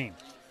ever seen.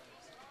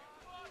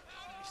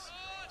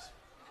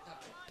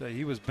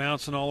 He was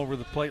bouncing all over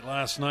the plate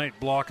last night,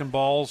 blocking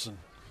balls and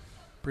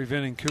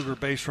preventing Cougar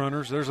base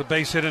runners. There's a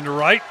base hit into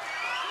right.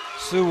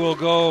 Sue will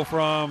go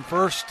from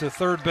first to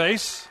third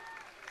base.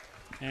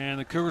 And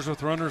the Cougars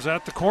with runners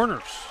at the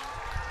corners.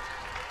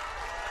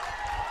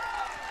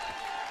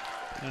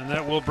 And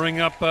that will bring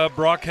up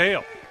Brock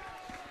Hale.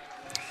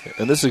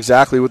 And this is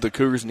exactly what the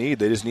Cougars need.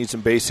 They just need some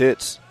base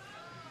hits.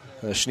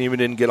 Schneemann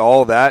didn't get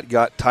all of that,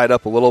 got tied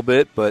up a little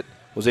bit, but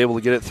was able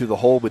to get it through the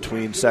hole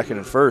between second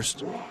and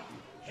first.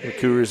 The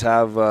Cougars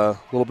have a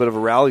little bit of a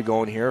rally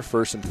going here,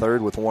 first and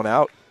third with 1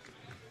 out,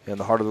 and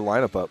the heart of the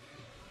lineup up.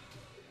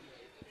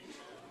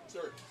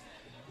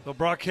 So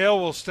Brock Hale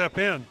will step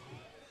in.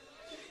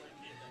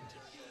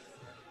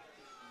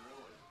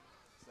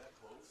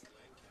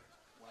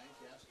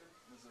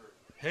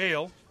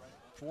 Hale,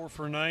 4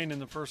 for 9 in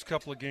the first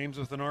couple of games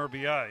with an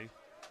RBI.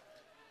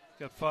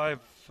 Got 5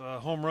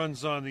 home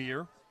runs on the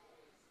year.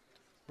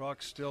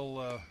 Brock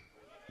still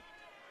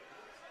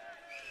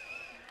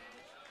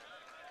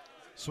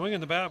swinging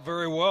the bat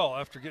very well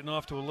after getting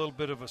off to a little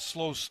bit of a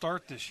slow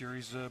start this year.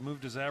 He's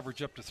moved his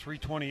average up to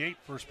 328.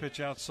 First pitch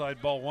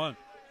outside, ball 1.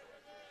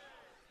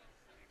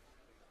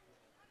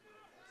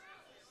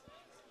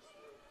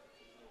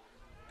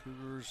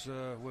 Cougars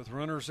with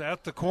runners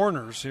at the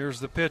corners.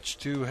 Here's the pitch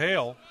to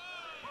Hale,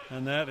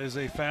 and that is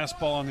a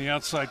fastball on the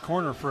outside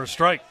corner for a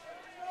strike.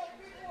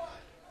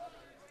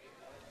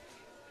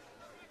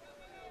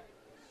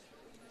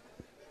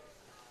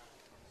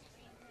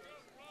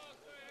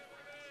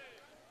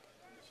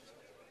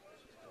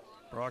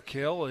 Brock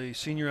Hale, a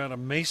senior out of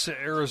Mesa,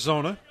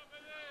 Arizona.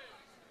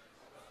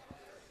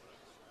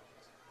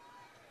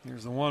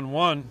 Here's the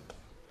 1-1.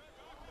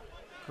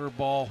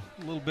 Curveball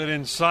a little bit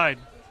inside.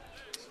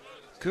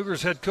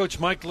 Cougars head coach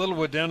Mike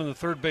Littlewood down in the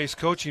third base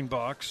coaching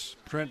box.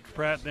 Trent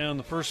Pratt down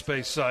the first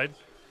base side.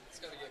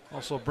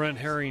 Also Brent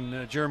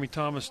Herring, Jeremy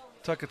Thomas,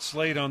 Tuckett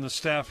Slade on the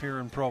staff here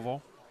in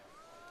Provo.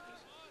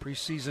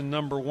 Preseason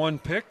number 1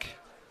 pick.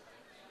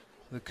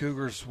 The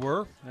Cougars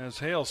were, as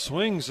Hale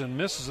swings and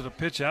misses at a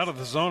pitch out of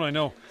the zone. I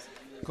know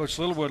Coach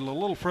Littlewood a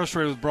little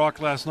frustrated with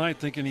Brock last night,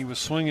 thinking he was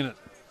swinging it,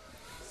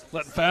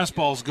 letting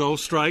fastballs go,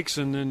 strikes,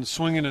 and then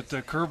swinging at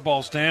the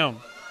curveballs down.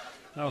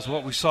 That was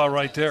what we saw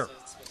right there.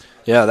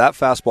 Yeah, that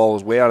fastball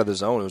was way out of the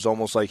zone. It was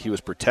almost like he was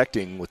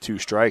protecting with 2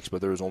 strikes, but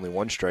there was only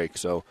 1 strike.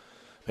 So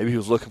maybe he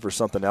was looking for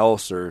something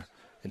else or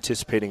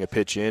anticipating a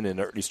pitch in and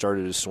already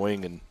started his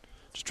swing and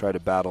just tried to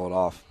battle it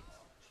off.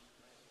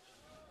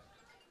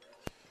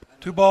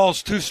 2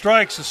 balls, 2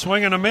 strikes, a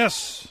swing and a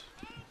miss.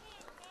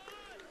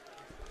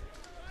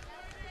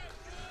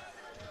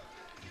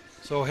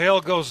 So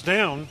Hale goes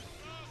down,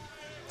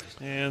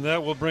 and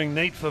that will bring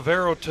Nate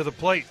Favero to the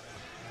plate.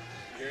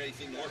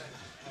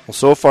 Well,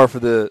 so far for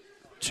the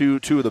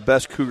two of the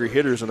best Cougar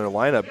hitters in their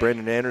lineup,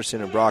 Brandon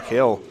Anderson and Brock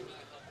Hale,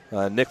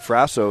 Nick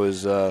Frasso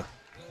has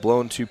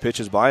blown 2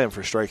 pitches by him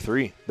for strike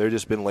 3. They've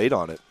just been late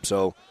on it.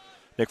 So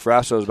Nick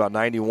Frasso is about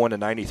 91 to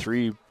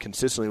 93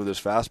 consistently with his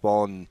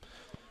fastball and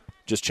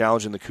just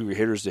challenging the Cougar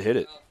hitters to hit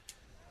it.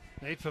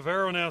 Nate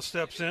Favero now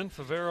steps in.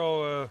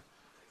 Favero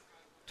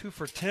 2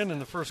 for 10 in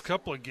the first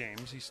couple of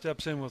games. He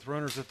steps in with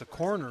runners at the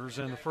corners,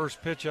 and the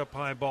first pitch up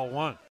high, ball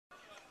 1.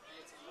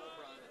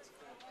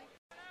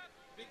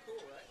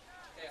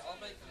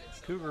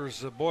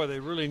 Cougars, boy, they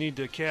really need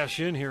to cash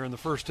in here in the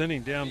first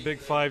inning, down big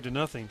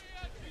 5-0.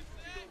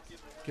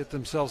 Get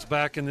themselves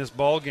back in this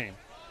ball game.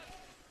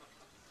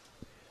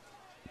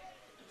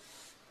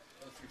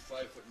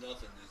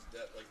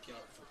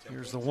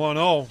 Here's the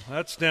 1-0.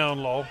 That's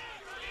down low.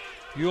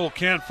 Ewell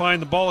can't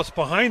find the ball. It's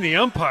behind the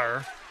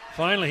umpire.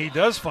 Finally, he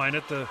does find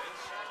it. The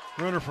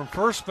runner from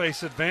first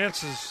base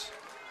advances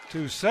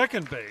to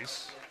second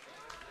base.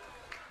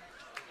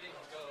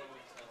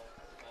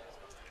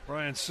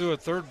 Brian Sue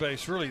at third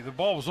base. Really, the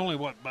ball was only,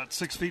 about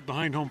 6 feet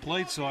behind home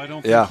plate, so I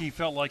don't think he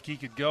felt like he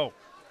could go.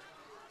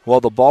 Well,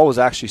 the ball was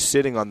actually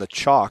sitting on the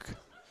chalk,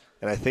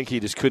 and I think he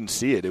just couldn't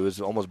see it. It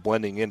was almost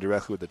blending in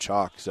directly with the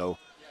chalk, so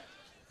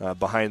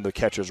behind the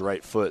catcher's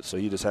right foot, so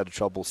he just had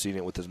trouble seeing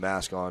it with his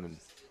mask on, and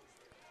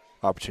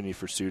opportunity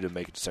for Sue to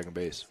make it to second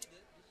base.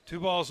 2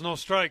 balls, no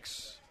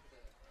strikes.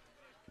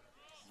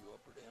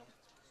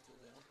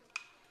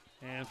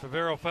 And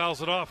Favero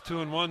fouls it off,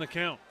 2-1 the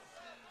count.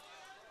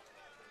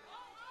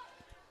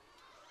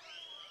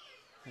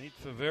 Nate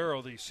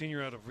Favero, the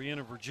senior out of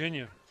Vienna,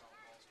 Virginia,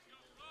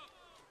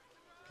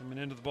 Coming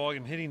into the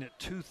ballgame, hitting at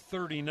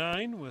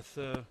 .239 with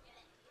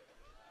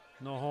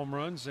no home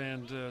runs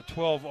and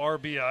 12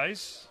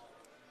 RBIs.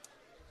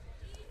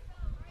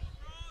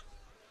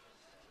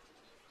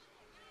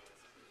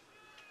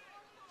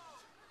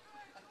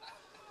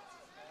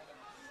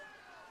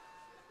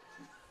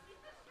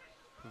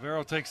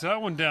 Favero takes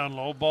that one down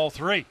low, ball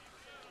 3.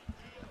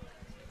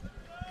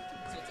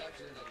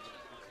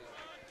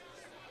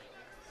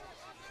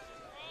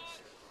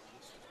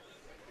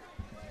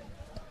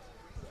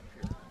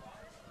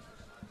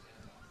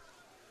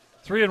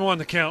 Three and one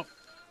the count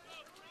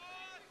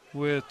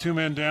with 2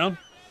 men down.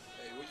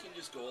 Hey, we can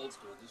just go old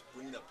school. Just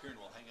bring it up here and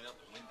we'll hang it out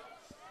the window.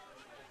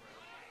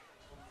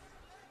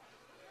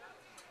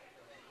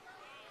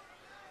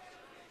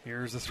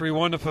 Here's the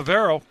 3-1 to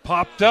Favero.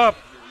 Popped up.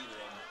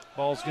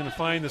 Ball's going to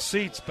find the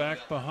seats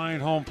back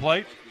behind home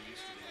plate.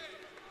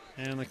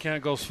 And the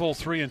count goes full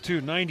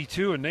 3-2.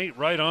 92, and Nate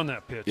right on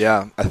that pitch.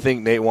 Yeah, I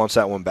think Nate wants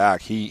that one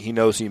back. He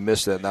knows he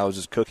missed it, and that was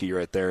his cookie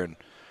right there. And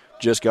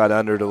just got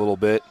under it a little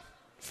bit,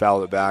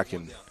 fouled it back,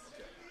 and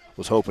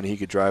was hoping he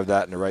could drive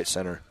that in the right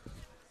center.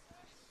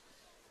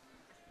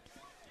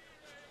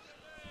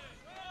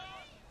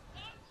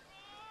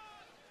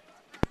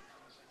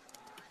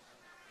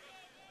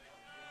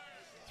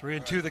 Three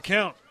and two the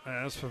count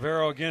as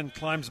Favero again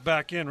climbs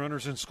back in.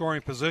 Runners in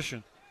scoring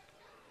position.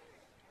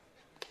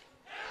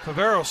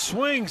 Favero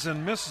swings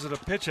and misses at a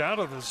pitch out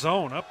of the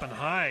zone, up and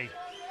high.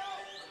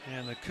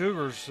 And the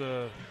Cougars,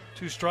 2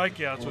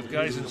 strikeouts with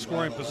guys in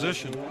scoring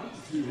position.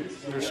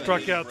 They're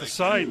struck out the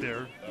side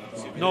there.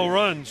 No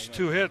runs,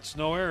 2 hits,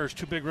 no errors,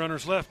 2 big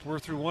runners left. We're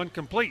through 1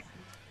 complete.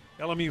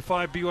 LMU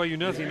 5, BYU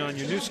nothing on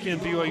your new skin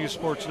BYU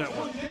Sports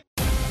Network.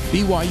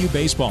 BYU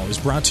Baseball is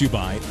brought to you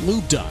by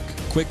Lube Duck.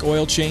 Quick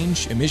oil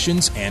change,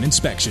 emissions, and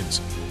inspections.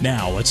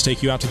 Now let's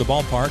take you out to the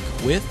ballpark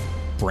with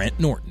Brent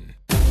Norton.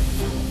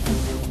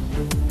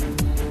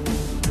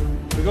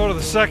 We go to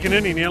the second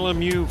inning,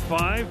 LMU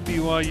 5,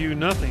 BYU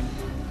nothing.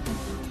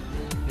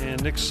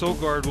 And Nick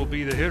Sogard will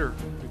be the hitter.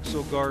 Nick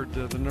Sogard,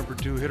 the number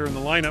 2 hitter in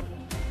the lineup.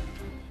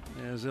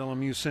 As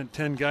LMU sent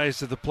 10 guys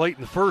to the plate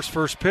in the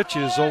first pitch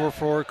is over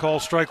for a call,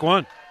 strike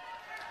 1.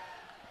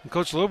 And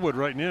Coach Littlewood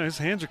right now, his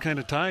hands are kind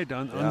of tied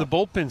on the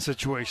bullpen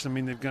situation. I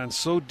mean, they've gone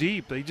so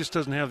deep. He just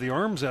doesn't have the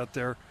arms out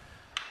there.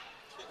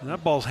 And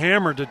that ball's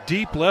hammered to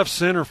deep left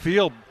center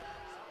field.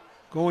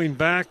 Going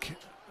back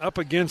up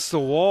against the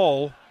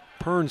wall.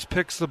 Perns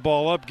picks the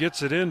ball up,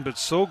 gets it in, but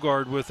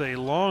Sogard with a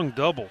long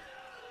double.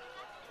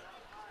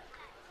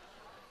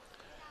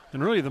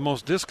 And really the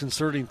most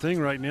disconcerting thing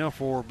right now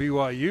for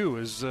BYU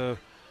is the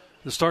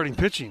starting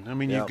pitching. I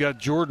mean, You've got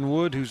Jordan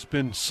Wood, who's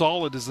been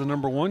solid as the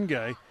number 1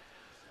 guy.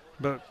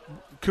 But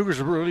Cougars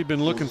have really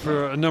been looking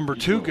for a number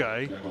 2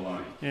 guy,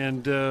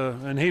 and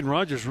Hayden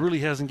Rogers really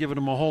hasn't given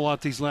him a whole lot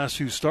these last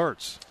few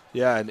starts.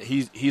 Yeah, and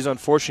he's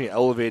unfortunately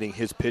elevating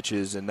his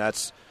pitches, and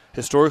that's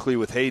historically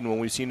with Hayden when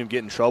we've seen him get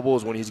in trouble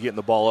is when he's getting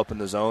the ball up in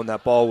the zone.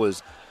 That ball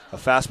was a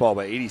fastball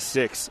by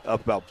 86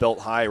 up about belt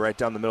high right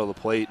down the middle of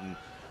the plate, and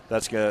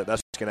that's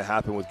gonna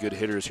happen with good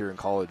hitters here in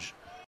college.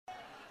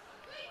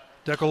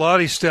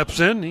 Decolati steps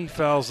in. He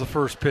fouls the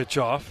first pitch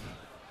off.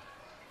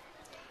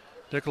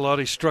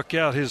 Decolati struck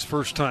out his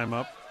first time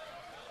up.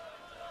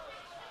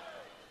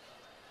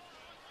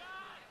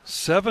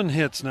 7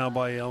 hits now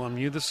by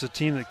LMU. This is a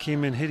team that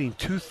came in hitting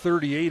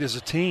 .238 as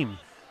a team.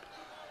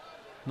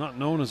 Not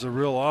known as a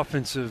real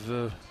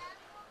offensive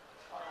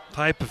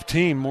type of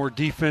team, more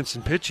defense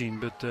and pitching,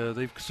 but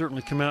they've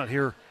certainly come out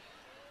here,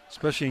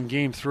 especially in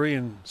Game 3,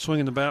 and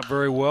swinging the bat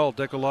very well.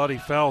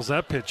 Decolati fouls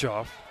that pitch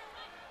off.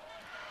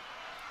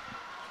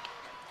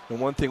 And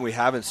one thing we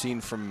haven't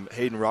seen from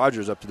Hayden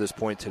Rogers up to this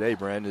point today,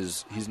 Brent,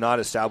 is he's not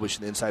established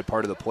the inside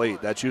part of the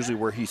plate. That's usually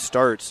where he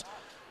starts,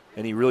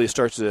 and he really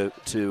starts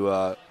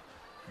to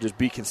just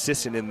be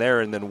consistent in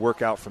there and then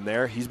work out from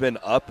there. He's been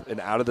up and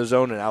out of the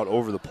zone and out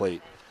over the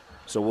plate.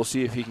 So we'll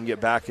see if he can get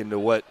back into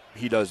what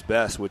he does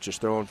best, which is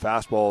throwing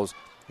fastballs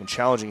and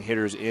challenging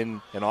hitters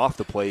in and off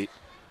the plate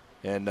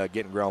and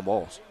getting ground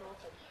balls.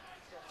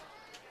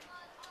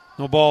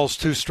 No balls,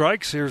 2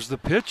 strikes. Here's the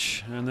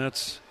pitch, and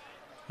that's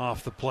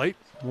off the plate.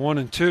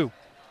 1-2.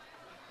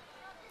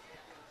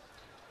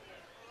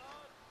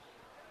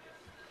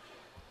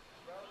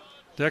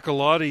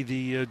 Decolati,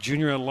 the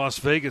junior out of Las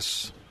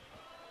Vegas,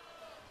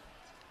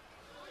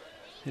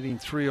 hitting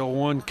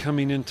 .301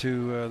 coming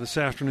into this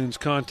afternoon's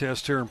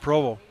contest here in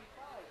Provo.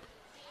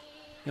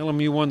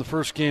 LMU won the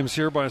first games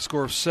here by a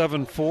score of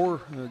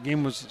 7-4. The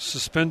game was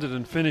suspended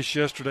and finished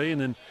yesterday,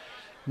 and then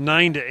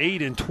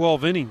 9-8 in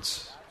 12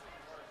 innings.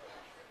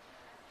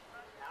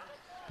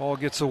 Ball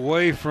gets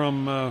away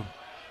from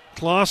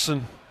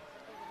Clausen.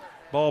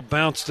 Ball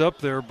bounced up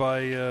there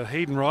by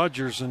Hayden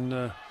Rogers,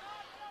 and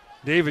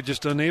David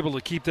just unable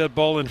to keep that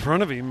ball in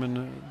front of him,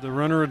 and the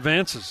runner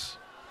advances.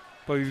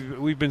 But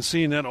we've been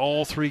seeing that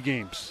all 3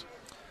 games.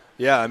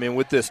 Yeah, I mean,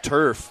 with this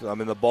turf,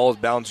 the ball is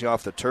bouncing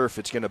off the turf.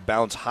 It's going to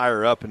bounce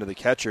higher up into the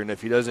catcher, and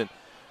if he doesn't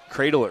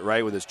cradle it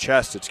right with his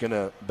chest, it's going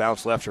to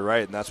bounce left or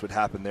right, and that's what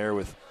happened there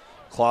with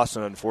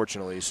Clausen,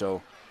 unfortunately.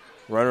 So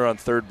runner on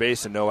third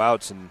base and no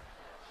outs, and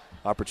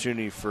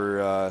opportunity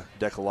for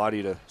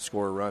Decolati to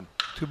score a run.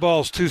 2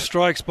 balls, 2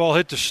 strikes. Ball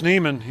hit to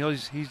Schneeman.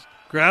 He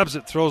grabs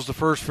it, throws the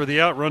first for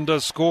the out. Run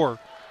does score.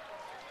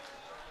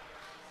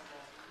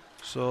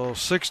 So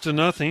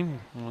 6-0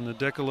 on the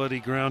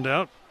Decolati ground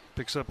out.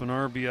 Picks up an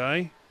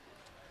RBI.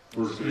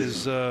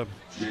 His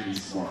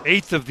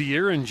 8th of the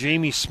year, and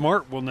Jamie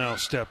Smart will now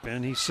step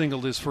in. He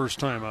singled his first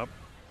time up.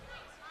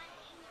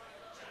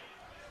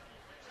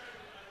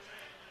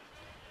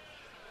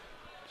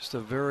 Just a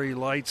very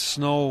light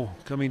snow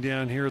coming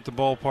down here at the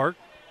ballpark.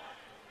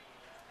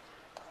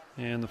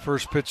 And the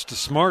first pitch to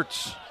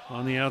Smarts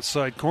on the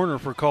outside corner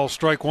for call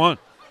strike 1.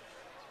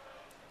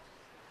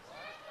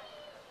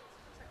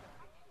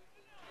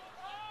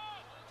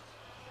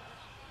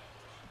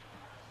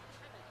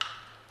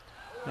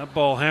 That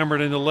ball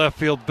hammered into left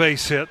field,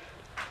 base hit.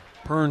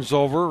 Perns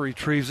over,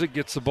 retrieves it,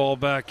 gets the ball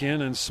back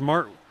in, and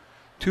Smart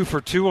 2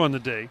 for 2 on the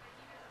day.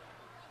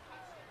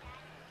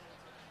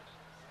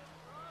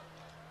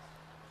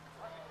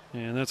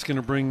 And that's going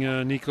to bring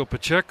Nico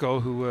Pacheco,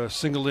 who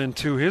singled in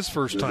 2 his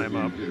first time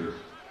up.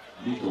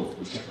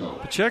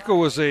 Pacheco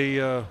was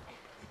a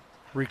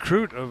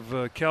recruit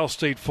of Cal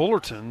State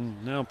Fullerton,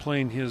 now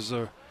playing his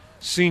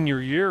senior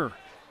year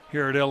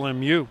here at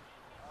LMU.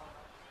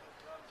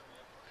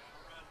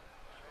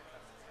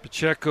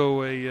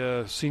 Pacheco,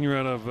 a senior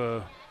out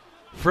of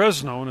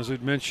Fresno, and as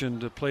we'd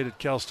mentioned, played at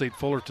Cal State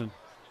Fullerton.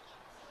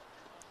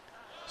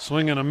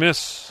 Swing and a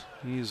miss.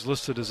 He's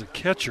listed as a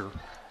catcher.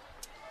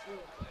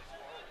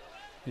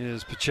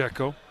 Is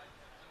Pacheco.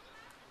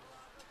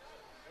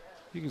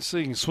 You can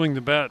see he can swing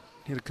the bat.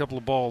 Hit a couple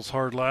of balls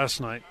hard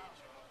last night.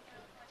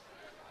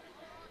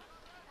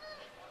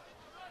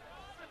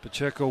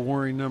 Pacheco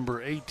wearing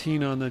number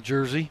 18 on the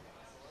jersey.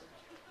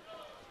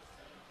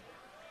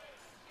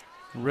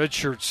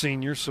 Redshirt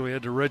senior, so he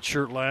had to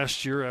redshirt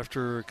last year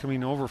after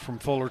coming over from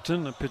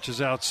Fullerton. The pitch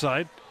is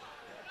outside.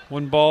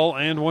 1 ball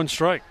and 1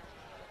 strike.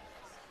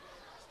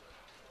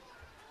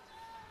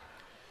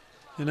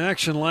 In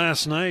action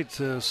last night,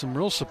 some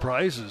real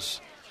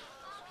surprises.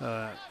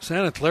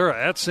 Santa Clara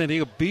at San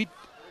Diego beat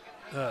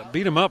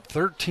them up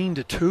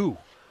 13-2.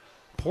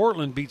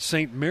 Portland beat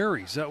St.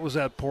 Mary's. That was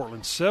at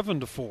Portland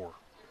 7-4.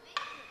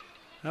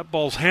 That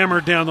ball's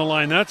hammered down the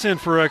line. That's in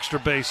for extra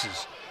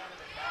bases.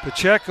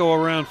 Pacheco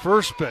around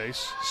first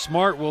base.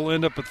 Smart will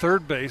end up at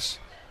third base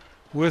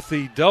with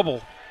the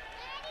double.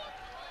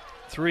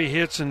 3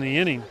 hits in the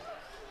inning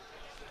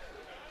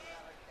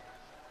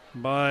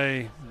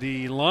by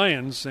the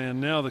Lions,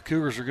 and now the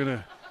Cougars are going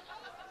to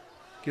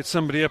get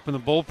somebody up in the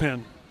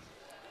bullpen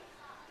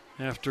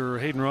after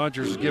Hayden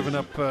Rogers has given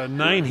up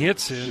 9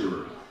 hits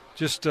in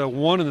just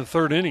 1 in the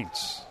 3rd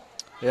innings.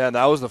 Yeah, and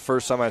that was the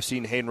first time I've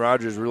seen Hayden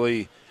Rogers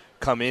really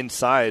come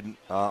inside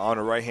on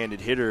a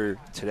right-handed hitter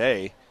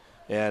today.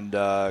 And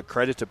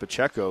credit to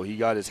Pacheco. He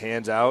got his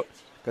hands out,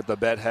 got the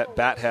bat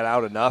head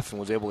out enough, and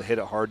was able to hit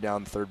it hard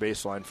down the third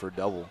baseline for a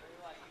double.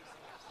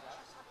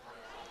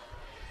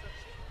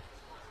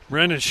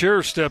 Brandon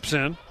Shearer steps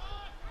in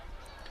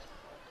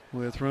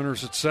with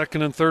runners at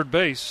second and third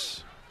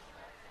base.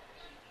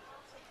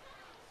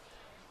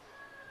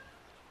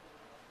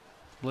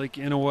 Blake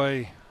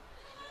Inouye,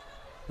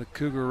 the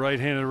Cougar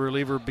right-handed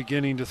reliever,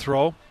 beginning to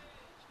throw.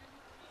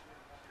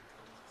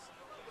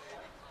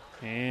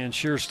 And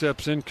Shearer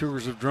steps in.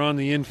 Cougars have drawn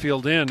the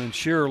infield in. And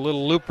Shearer, a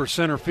little looper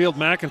center field.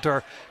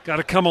 McIntyre got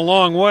to come a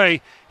long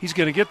way. He's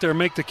going to get there,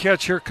 make the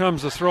catch. Here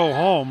comes the throw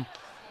home.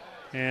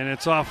 And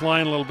it's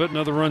offline a little bit.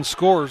 Another run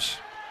scores.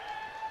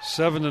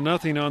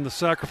 7-0 on the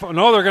sacrifice.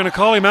 No, they're going to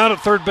call him out at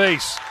third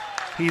base.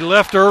 He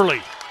left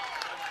early.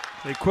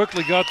 They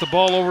quickly got the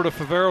ball over to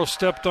Favero,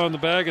 stepped on the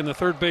bag, and the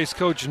third base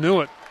coach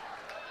knew it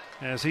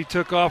as he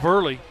took off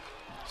early.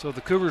 So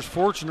the Cougars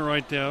fortunate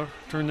right now,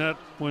 turned that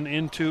one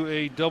into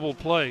a double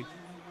play.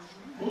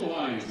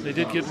 They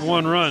did get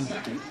 1 run.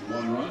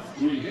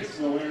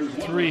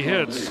 3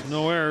 hits,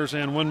 no errors,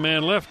 and 1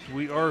 man left.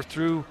 We are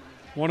through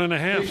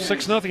 1.5.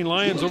 6-0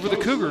 Lions over the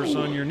Cougars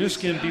on your new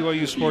skin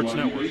BYU Sports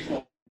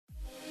Network.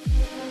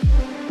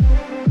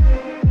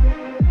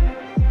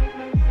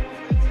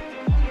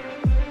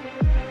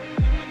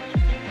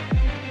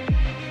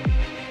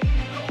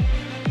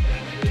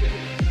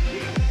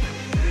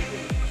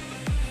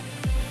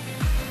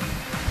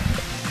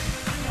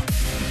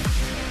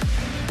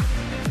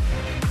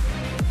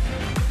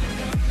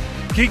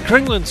 Keaton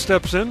Kringland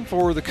steps in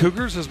for the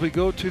Cougars as we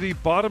go to the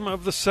bottom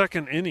of the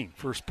 2nd inning.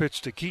 First pitch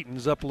to Keaton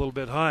is up a little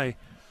bit high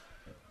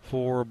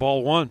for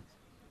ball 1.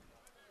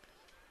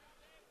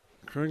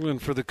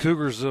 Kringland for the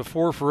Cougars,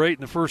 4 for 8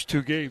 in the first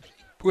 2 games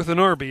with an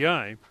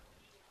RBI.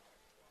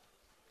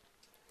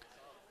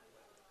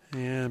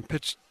 And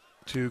pitch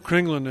to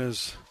Kringland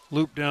is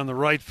looped down the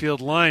right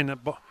field line. That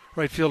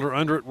right fielder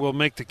under it will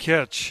make the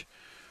catch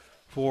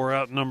for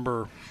out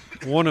number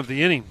 1 of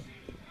the inning.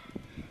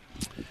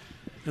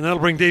 And that'll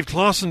bring Dave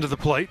Clausen to the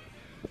plate.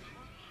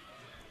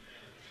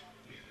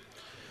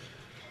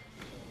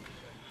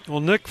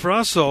 Well, Nick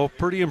Frasso,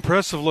 pretty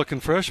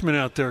impressive-looking freshman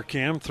out there,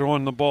 Cam,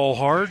 throwing the ball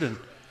hard and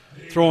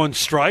throwing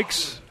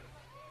strikes.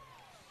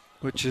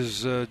 which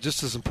is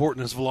just as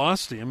important as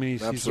velocity. I mean,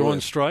 he's Absolutely.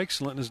 throwing strikes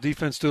and letting his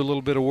defense do a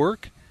little bit of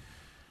work,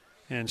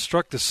 and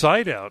struck the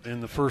side out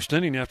in the first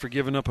inning after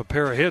giving up a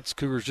pair of hits.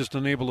 Cougars just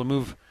unable to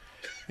move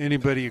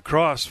anybody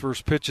across.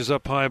 First pitch is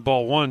up high,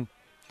 ball one.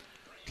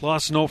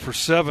 Clausen 0 for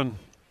 7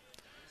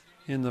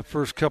 in the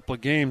first couple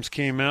of games.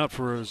 Came out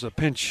for as a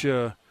pinch,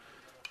 had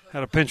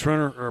a pinch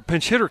runner or a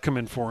pinch hitter come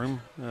in for him.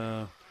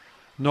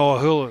 Noah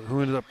Hula, who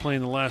ended up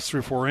playing the last 3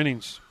 or 4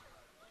 innings.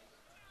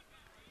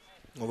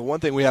 Well, the one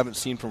thing we haven't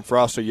seen from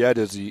Froster yet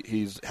is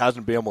he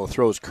hasn't been able to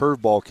throw his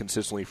curveball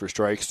consistently for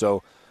strikes.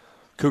 So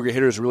Cougar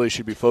hitters really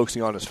should be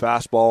focusing on his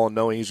fastball and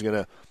knowing he's going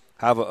to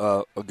have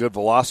a good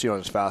velocity on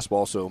his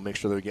fastball, so make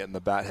sure they're getting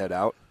the bat head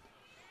out.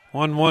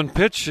 1-1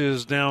 pitch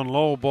is down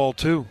low, ball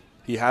 2.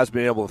 He has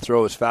been able to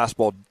throw his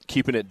fastball,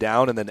 keeping it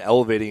down and then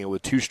elevating it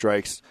with 2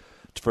 strikes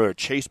for a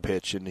chase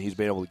pitch, and he's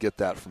been able to get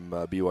that from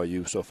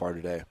BYU so far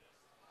today.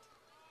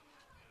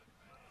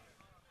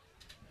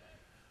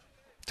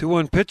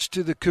 2-1 pitch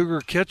to the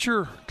Cougar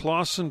catcher.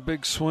 Clausen,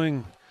 big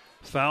swing,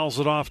 fouls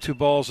it off. 2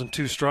 balls and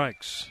 2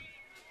 strikes.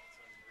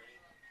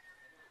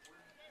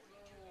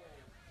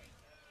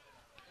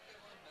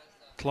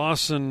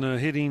 Clausen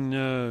hitting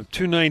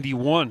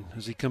 .291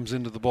 as he comes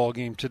into the ball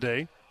game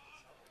today.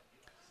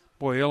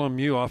 Boy,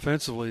 LMU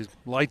offensively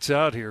lights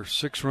out here.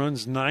 6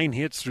 runs, 9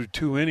 hits through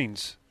 2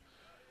 innings.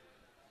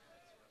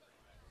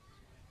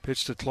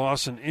 Pitch to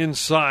Clausen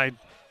inside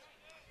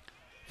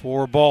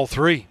for ball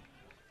 3.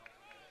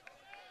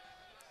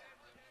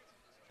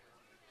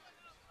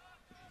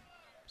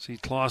 See,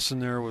 Clausen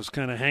there was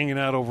kind of hanging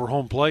out over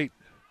home plate.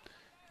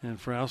 And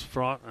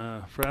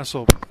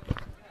Frasso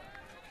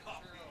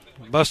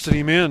busted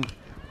him in.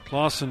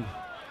 Clausen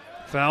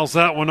fouls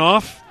that one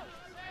off.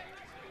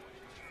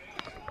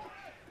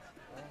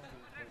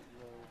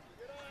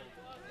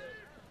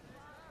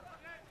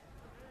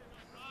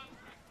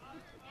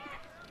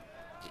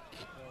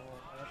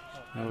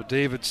 Now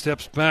David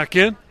steps back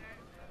in.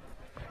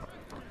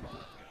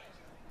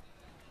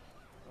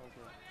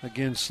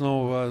 Again,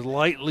 snow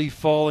lightly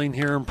falling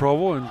here in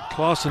Provo, and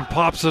Clausen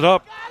pops it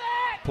up.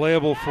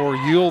 Playable for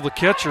Yule, the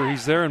catcher.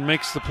 He's there and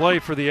makes the play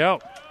for the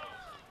out.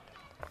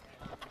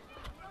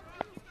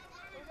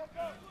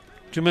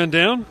 2 men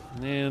down,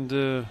 and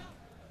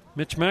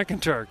Mitch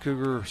McIntyre,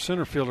 Cougar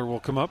center fielder,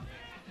 will come up.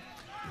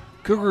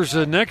 Cougars'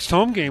 next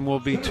home game will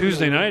be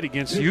Tuesday night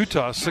against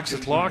Utah, 6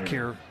 o'clock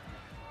here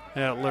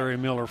at Larry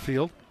Miller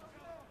Field.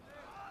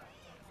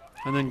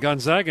 And then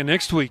Gonzaga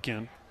next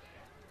weekend.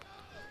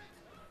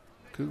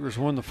 Cougars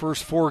won the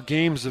first 4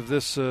 games of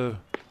this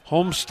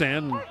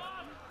homestand. And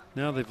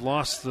now they've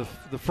lost the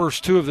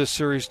first 2 of this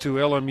series to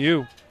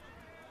LMU.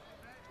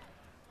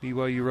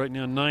 BYU right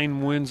now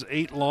 9 wins,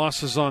 8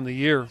 losses on the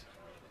year.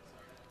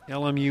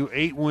 LMU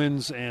 8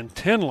 wins and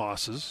 10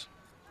 losses.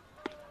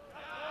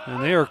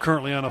 And they are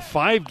currently on a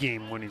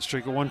 5-game winning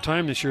streak. At one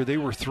time this year they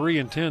were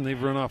 3-10.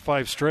 They've run off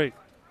 5 straight.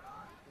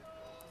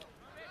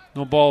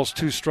 No balls,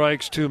 2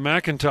 strikes to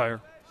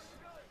McIntyre.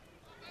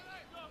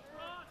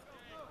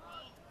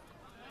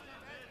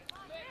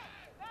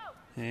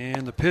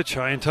 And the pitch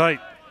high and tight.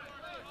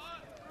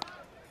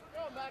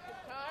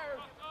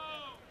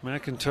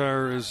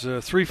 McIntyre is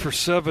 3 for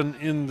 7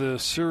 in the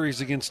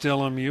series against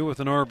LMU with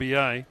an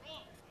RBI.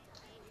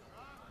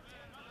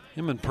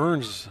 Him and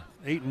Perns,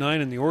 8 and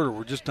 9 in the order,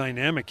 were just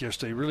dynamic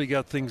yesterday. Really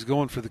got things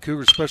going for the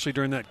Cougars, especially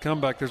during that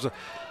comeback. There's a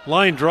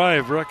line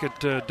drive,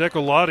 Rekit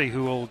Decolati,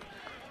 who will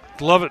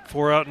glove it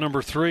for out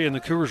number 3, and the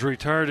Cougars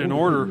retired in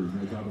order.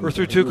 We're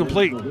through 2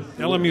 complete.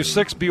 LMU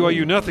 6,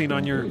 BYU nothing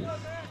on your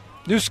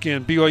new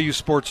skin, BYU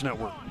Sports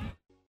Network.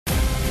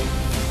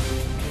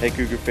 Hey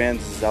Cougar fans,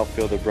 this is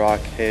outfielder Brock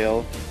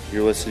Hale.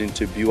 You're listening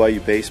to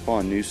BYU Baseball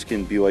on New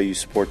Skin BYU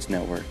Sports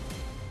Network.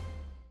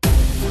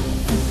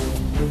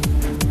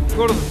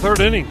 Go to the 3rd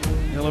inning.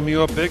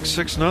 LMU up big,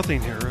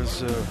 6-0 here.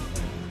 As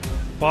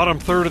bottom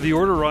third of the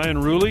order, Ryan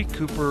Ruley,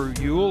 Cooper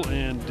Ewell,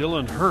 and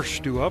Dylan Hirsch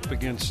do up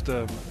against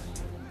the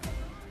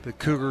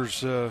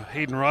Cougars'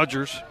 Hayden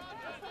Rogers.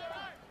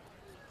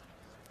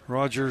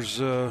 Rogers,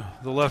 the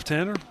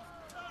left-hander,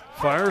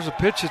 fires a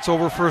pitch. It's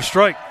over for a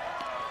strike.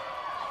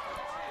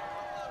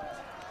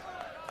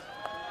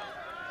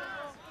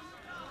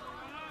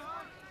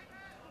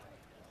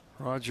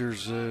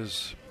 Rogers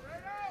has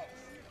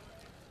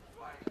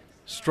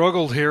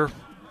struggled here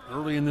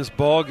early in this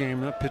ball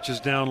game. That pitch is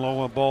down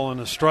low, a ball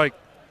and a strike.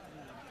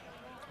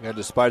 Yeah,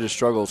 despite his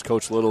struggles,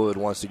 Coach Littlewood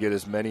wants to get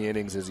as many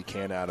innings as he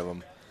can out of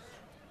him.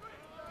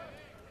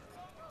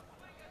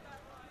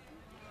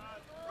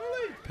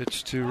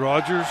 Pitch to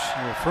Rogers,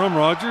 or from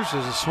Rogers,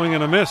 is a swing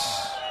and a miss.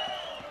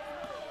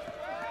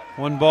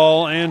 1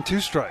 ball and 2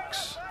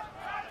 strikes.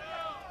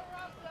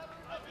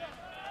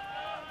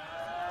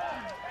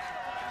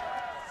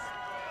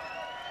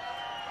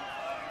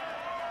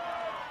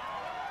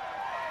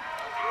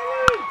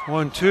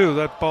 One, 2.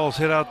 That ball's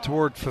hit out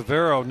toward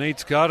Favero.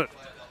 Nate's got it.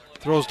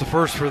 Throws to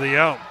first for the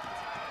out.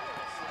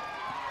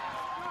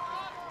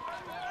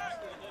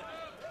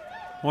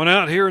 1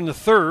 out here in the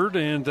 3rd,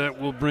 and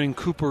that will bring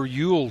Cooper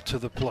Ewell to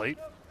the plate.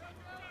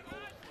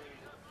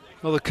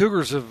 Well, the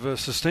Cougars have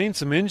sustained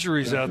some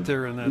injuries out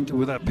there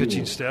with that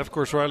pitching staff. Of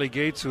course, Riley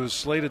Gates, who is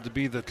slated to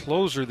be the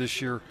closer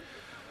this year,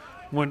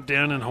 went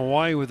down in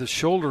Hawaii with a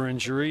shoulder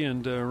injury,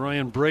 and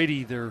Ryan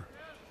Brady, their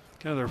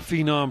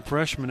phenom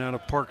freshman out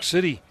of Park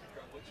City,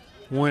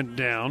 went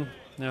down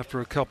after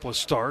a couple of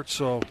starts.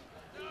 So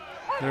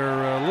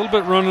they're a little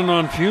bit running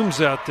on fumes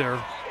out there.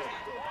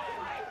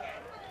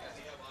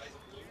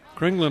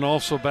 Kringlen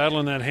also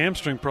battling that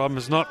hamstring problem,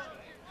 has not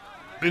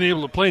been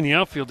able to play in the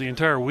outfield the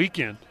entire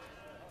weekend.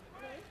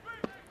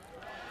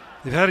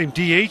 They've had him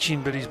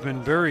DHing, but he's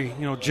been very,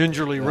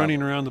 gingerly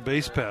running around the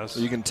base paths.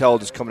 You can tell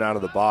just coming out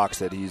of the box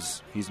that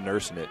he's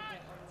nursing it.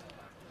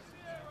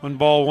 1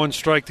 ball, 1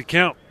 strike to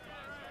count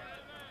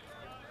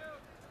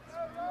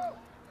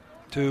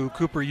to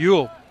Cooper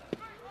Ewell.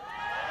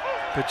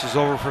 Pitch is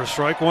over for a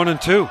strike,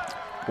 1-2.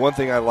 One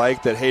thing I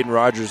like that Hayden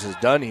Rogers has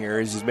done here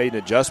is he's made an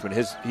adjustment.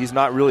 He's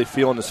not really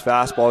feeling his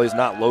fastball. He's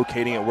not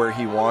locating it where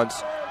he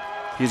wants.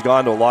 He's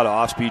gone to a lot of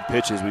off-speed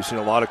pitches. We've seen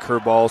a lot of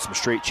curveballs, some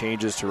straight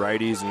changes to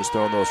righties, and he's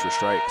throwing those for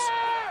strikes.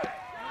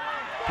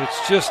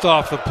 It's just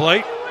off the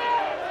plate.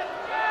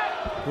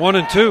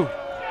 1-2.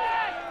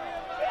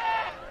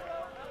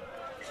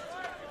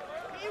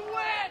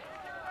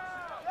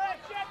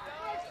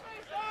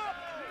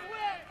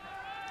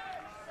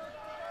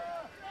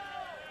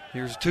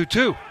 Here's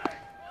 2-2.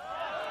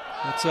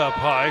 That's up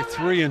high,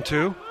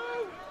 3-2.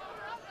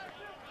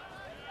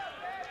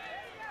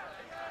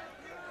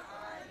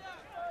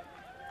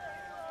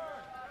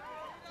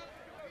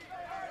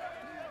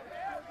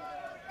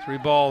 Three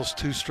balls,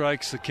 2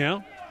 strikes to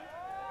count.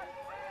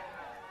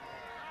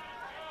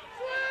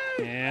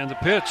 And the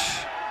pitch.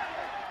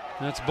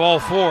 That's ball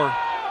 4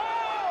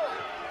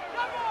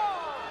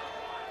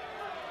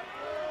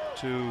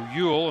 to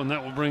Ewell, and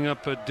that will bring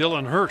up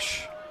Dylan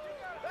Hirsch.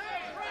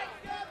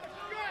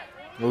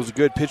 It was a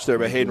good pitch there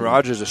by Hayden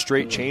Rogers, a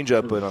straight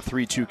changeup and a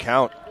 3-2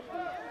 count.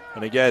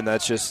 And again,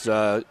 that's just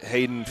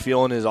Hayden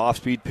feeling his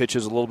off-speed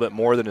pitches a little bit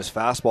more than his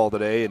fastball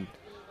today, and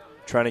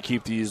trying to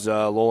keep these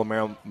Loyola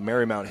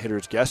Marymount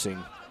hitters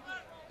guessing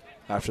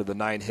after the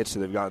 9 hits that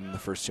they've gotten in the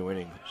first 2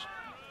 innings.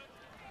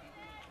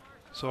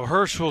 So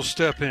Hirsch will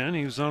step in.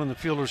 He was on the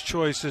fielder's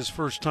choice his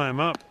first time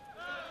up.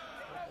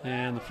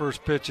 And the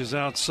first pitch is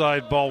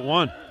outside, ball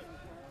 1.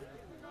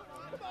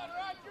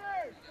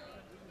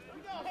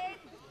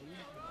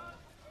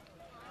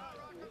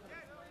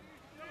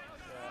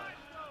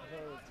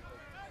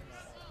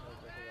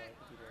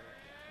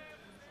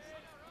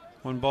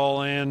 One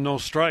ball and no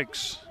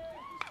strikes.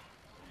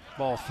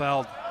 Ball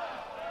fouled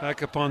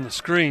back up on the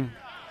screen.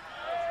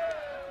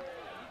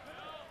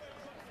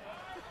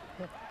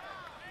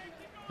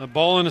 A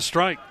ball and a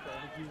strike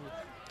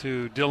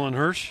to Dylan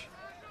Hirsch.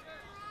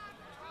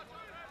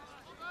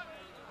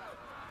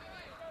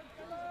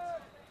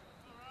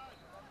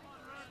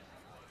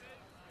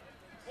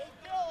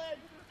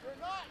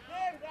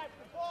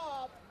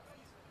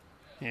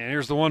 And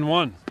here's the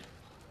 1-1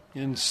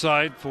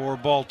 inside for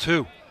ball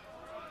 2.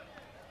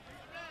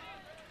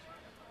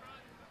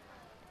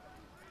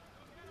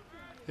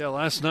 Yeah,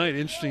 last night,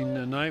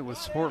 interesting night with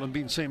Portland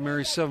beating St.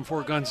 Mary's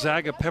 7-4.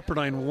 Gonzaga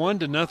Pepperdine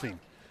 1-0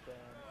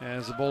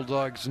 as the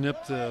Bulldogs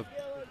nipped and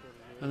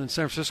then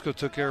San Francisco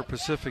took Air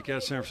Pacific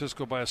at San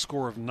Francisco by a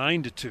score of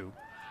 9-2.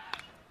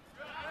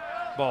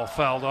 Ball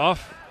fouled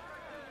off.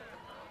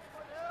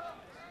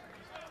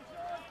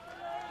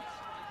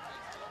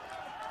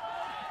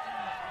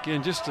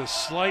 Again, just a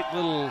slight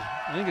little,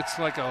 I think it's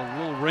like a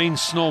little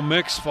rain-snow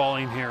mix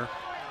falling here.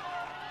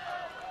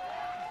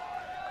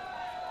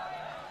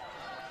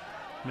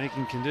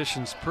 Making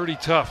conditions pretty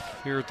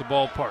tough here at the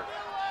ballpark.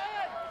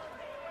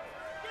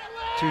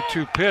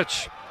 2-2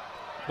 pitch.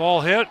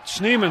 Ball hit.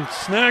 Schneemann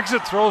snags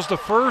it, throws to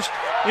first,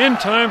 in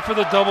time for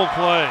the double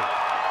play.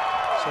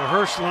 So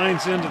Hirsch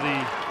lines into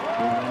the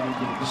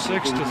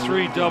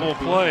 6-3 double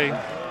play.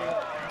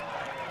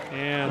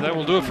 And that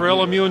will do it for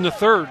LMU in the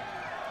third.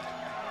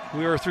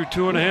 We are through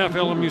 2.5.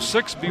 LMU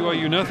 6,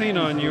 BYU nothing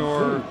on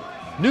your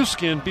new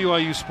skin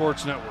BYU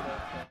Sports Network.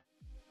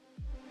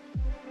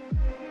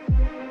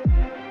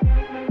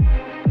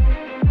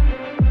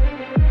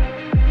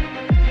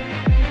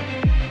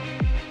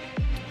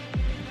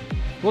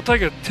 We'll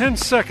take a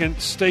 10-second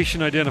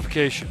station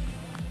identification.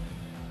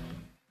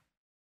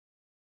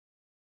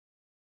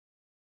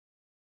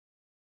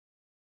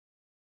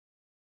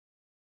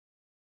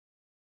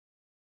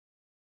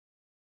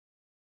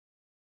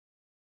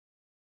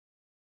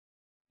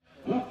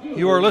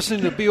 You are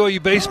listening to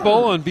BYU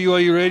Baseball on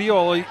BYU Radio,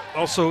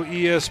 also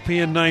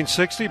ESPN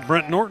 960.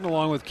 Brent Norton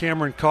along with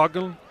Cameron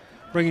Coughlin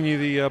bringing you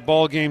the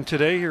ball game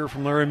today here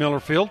from Larry Miller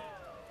Field.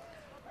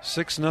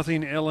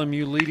 6-0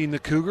 LMU leading the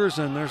Cougars,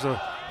 and there's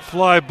a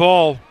fly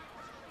ball.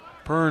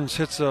 Burns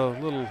hits a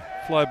little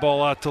fly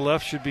ball out to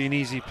left. Should be an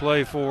easy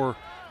play for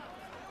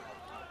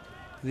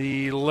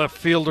the left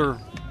fielder,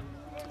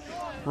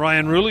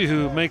 Ryan Ruley,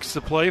 who makes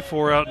the play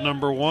for out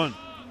number 1.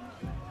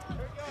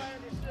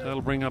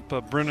 That'll bring up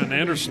Brennan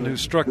Anderson, who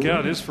struck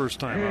out his first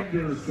time up.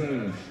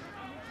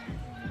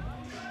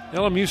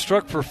 LMU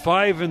struck for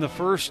 5 in the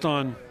first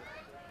on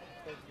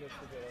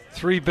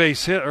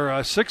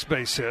 6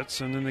 base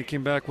hits, and then they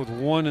came back with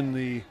one in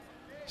the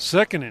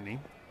second inning.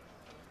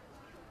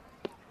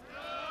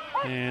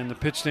 And the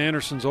pitch to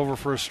Anderson's over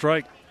for a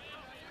strike.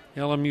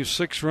 LMU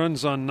 6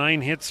 runs on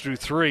 9 hits through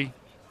 3.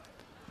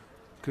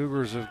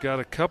 Cougars have got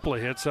a couple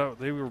of hits.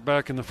 They were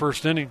back in the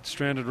first inning,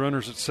 stranded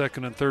runners at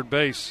second and third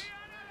base.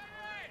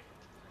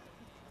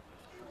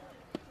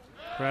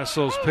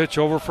 Frasso's pitch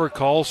over for a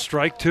call,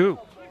 strike 2.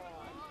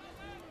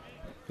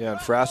 Yeah, and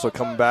Frasso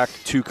coming back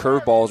 2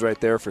 curveballs right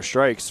there for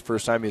strikes.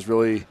 First time he's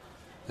really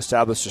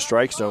established a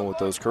strike zone with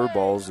those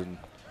curveballs, and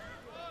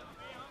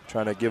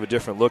trying to give a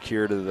different look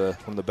here to one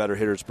of the better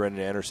hitters,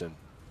 Brendan Anderson.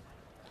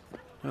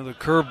 Another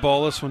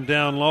curveball, this one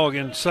down low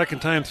again, second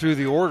time through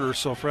the order,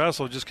 so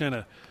Frasso just kind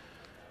of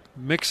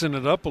mixing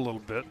it up a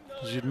little bit.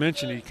 As you'd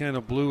mentioned, he kind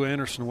of blew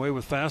Anderson away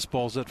with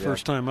fastballs that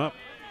first time up.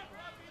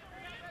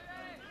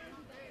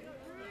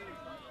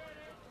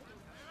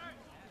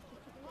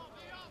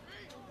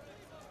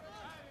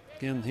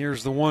 Again,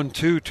 here's the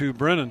 1-2 to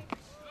Brennan.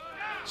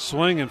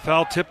 Swing and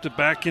foul, tipped it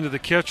back into the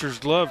catcher's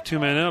glove.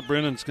 2-man out.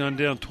 Brennan's gone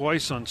down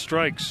twice on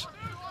strikes.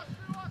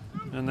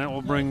 And that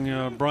will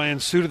bring Brian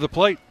Sue to the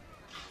plate.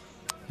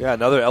 Yeah,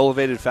 another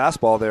elevated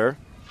fastball there.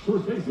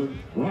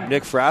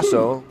 Nick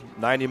Frasso,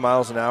 90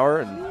 miles an hour,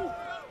 and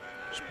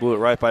just blew it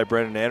right by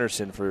Brendan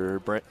Anderson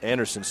for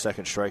Anderson's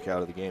second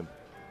strikeout of the game.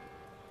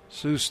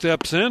 Sue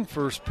steps in.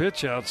 First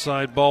pitch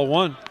outside, ball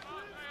 1.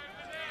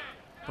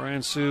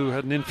 Brian Sue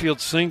had an infield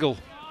single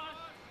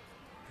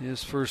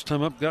his first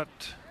time up, got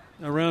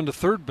around to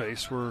third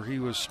base where he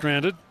was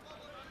stranded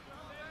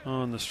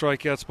on the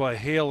strikeouts by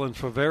Hale and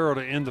Favero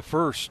to end the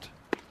first.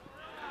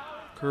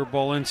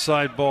 Curveball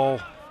inside,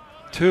 ball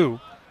 2.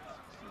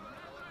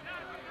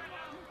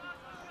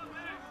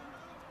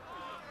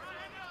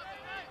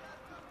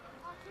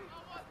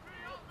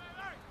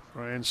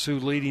 Brian Sue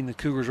leading the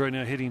Cougars right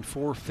now, hitting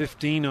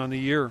 .415 on the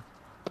year.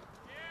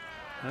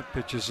 That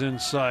pitch is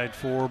inside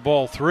for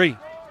ball 3.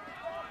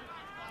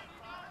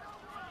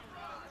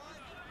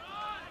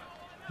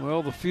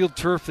 Well, the field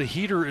turf, the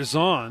heater is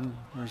on.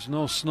 There's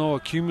no snow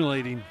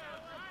accumulating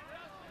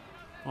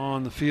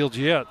on the field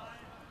yet.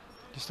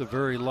 Just a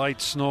very light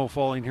snow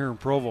falling here in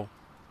Provo.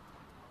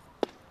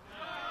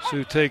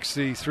 Sue takes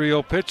the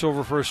 3-0 pitch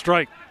over for a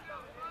strike.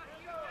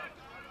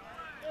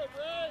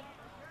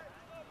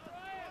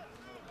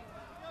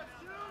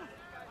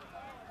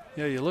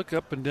 Yeah, you look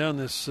up and down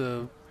this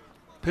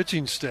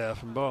pitching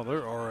staff, and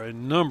there are a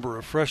number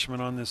of freshmen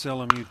on this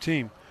LMU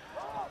team.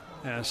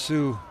 As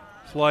Sue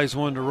flies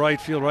one to right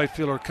field. Right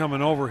fielder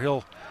coming over.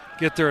 He'll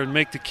get there and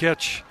make the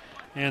catch.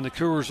 And the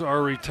Cougars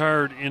are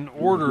retired in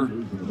order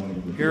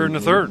here in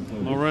the third.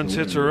 No runs,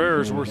 hits, or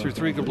errors. We're through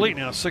 3 complete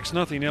now.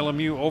 6-0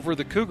 LMU over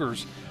the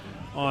Cougars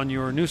on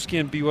your new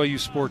skin BYU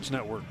Sports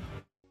Network.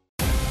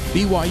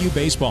 BYU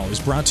Baseball is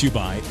brought to you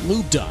by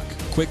Lube Duck.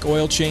 Quick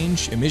oil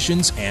change,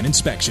 emissions, and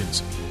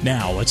inspections.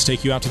 Now let's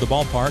take you out to the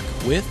ballpark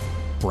with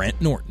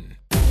Brent Norton.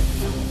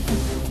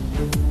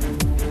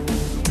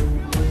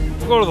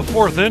 We'll go to the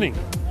 4th inning.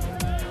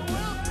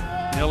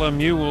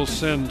 LMU will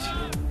send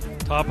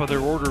top of their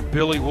order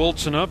Billy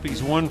Wilson up.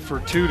 He's 1 for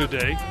 2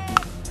 today.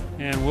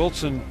 And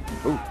Wilson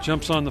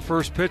jumps on the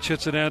first pitch,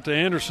 hits it out to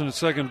Anderson at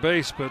second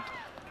base, but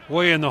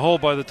way in the hole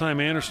by the time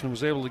Anderson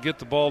was able to get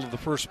the ball to the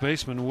first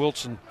baseman.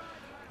 Wilson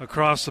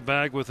across the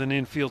bag with an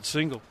infield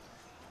single.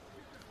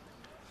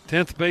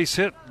 10th base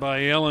hit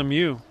by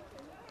LMU.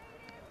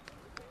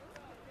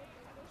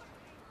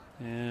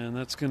 And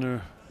that's going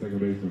to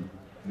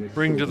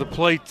bring to the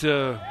plate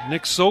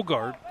Nick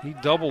Sogard. He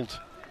doubled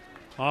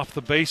off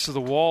the base of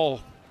the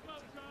wall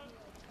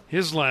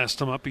his last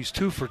time up. He's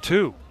 2 for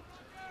 2.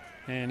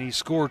 And he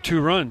scored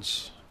 2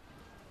 runs.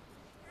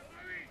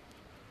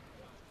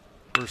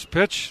 First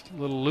pitch,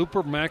 little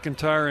looper.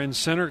 McIntyre in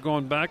center,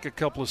 going back a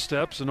couple of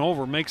steps and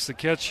over. Makes the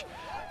catch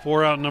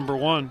for out number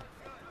 1.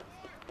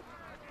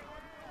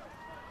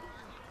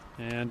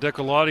 And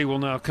Decolati will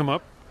now come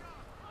up.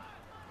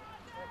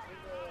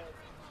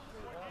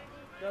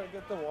 Gotta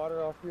get the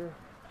water off here.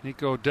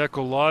 Nico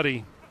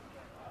Decolati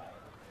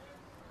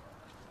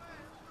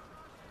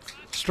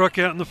struck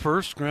out in the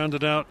first,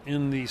 grounded out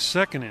in the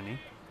second inning.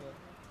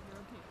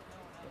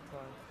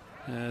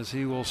 As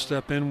he will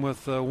step in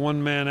with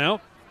 1 man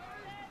out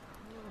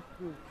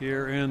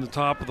here in the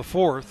top of the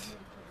 4th.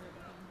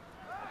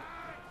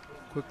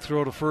 Quick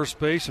throw to first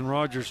base, and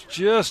Rogers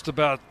just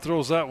about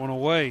throws that one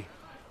away.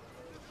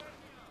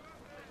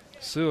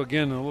 Sue,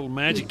 again, a little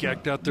magic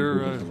act out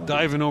there,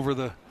 diving over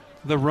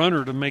the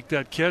runner to make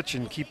that catch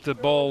and keep the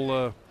ball,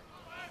 the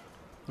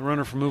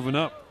runner from moving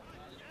up.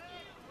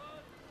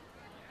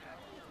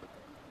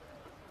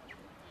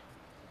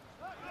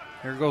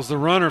 Here goes the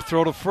runner,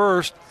 throw to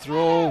first,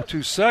 throw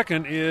to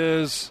second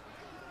is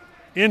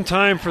in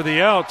time for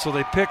the out, so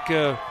they pick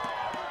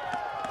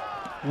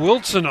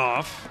Wilson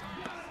off.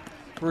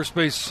 First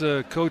base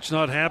coach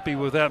not happy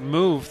with that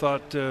move,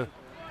 thought,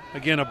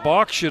 again, a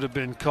balk should have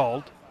been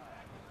called.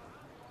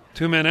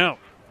 2 men out.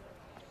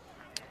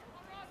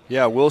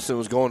 Yeah, Wilson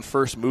was going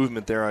first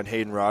movement there on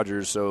Hayden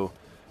Rogers, so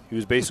he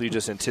was basically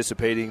just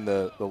anticipating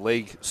the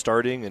leg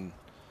starting and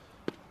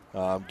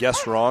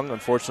guessed wrong,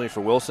 unfortunately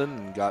for Wilson,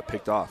 and got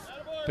picked off.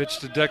 Pitch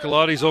to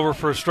Decolati's over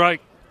for a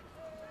strike.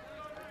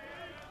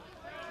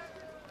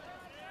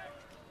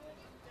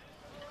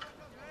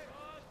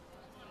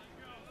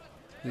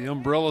 The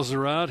umbrellas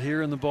are out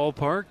here in the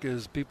ballpark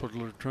as people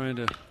are trying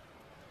to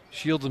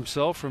shield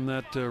themselves from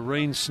that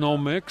rain-snow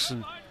mix,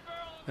 and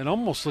it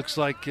almost looks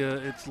like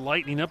it's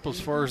lightening up as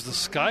far as the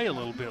sky a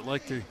little bit,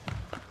 like they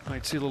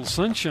might see a little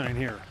sunshine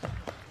here.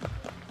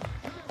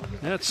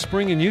 That's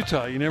spring in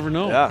Utah. You never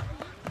know. Yeah.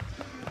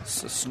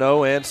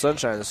 Snow and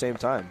sunshine at the same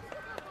time.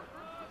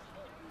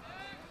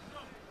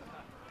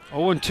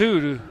 0-2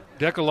 to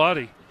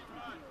Decolati.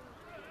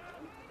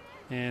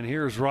 And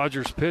here's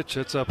Rogers' pitch.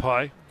 That's up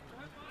high.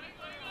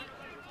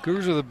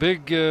 Cougars are the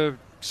big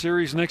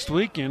series next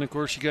weekend. Of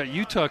course, you got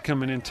Utah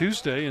coming in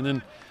Tuesday and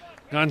then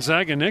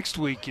Gonzaga next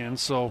weekend.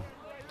 So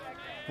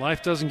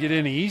life doesn't get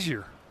any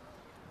easier.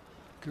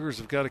 Cougars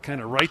have got to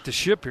kind of right the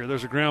ship here.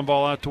 There's a ground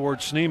ball out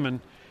towards Schneemann.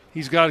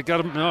 He's got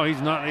him. No,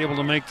 he's not able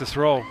to make the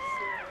throw.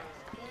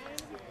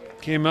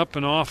 Came up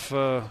and off,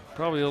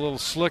 probably a little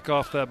slick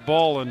off that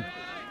ball, and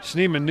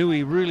Schneemann knew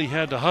he really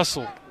had to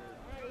hustle.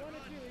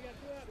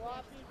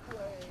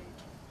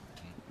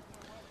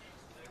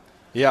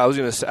 Yeah, I was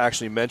going to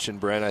actually mention,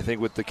 Brent, I think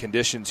with the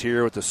conditions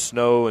here, with the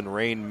snow and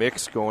rain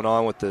mix going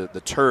on with the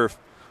turf,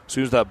 as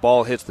soon as that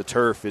ball hits the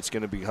turf, it's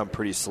going to become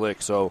pretty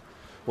slick. So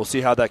we'll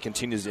see how that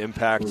continues to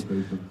impact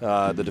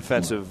the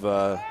defensive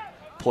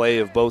play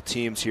of both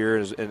teams here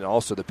and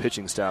also the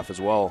pitching staff as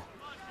well.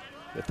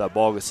 If that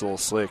ball gets a little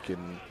slick,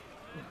 and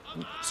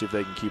see if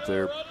they can keep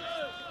their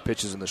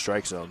pitches in the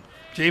strike zone.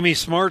 Jamie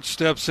Smart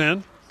steps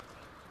in.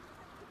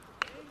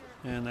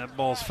 And that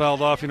ball's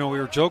fouled off. You know, we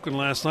were joking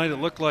last night. It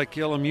looked like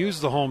LMU's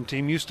the home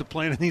team, used to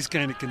playing in these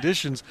kind of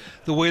conditions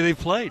the way they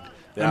played.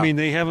 Yeah. I mean,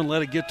 they haven't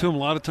let it get to them. A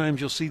lot of times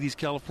you'll see these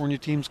California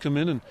teams come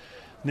in and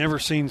never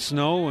seen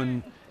snow,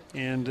 and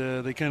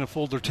they kind of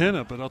fold their tent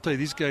up. But I'll tell you,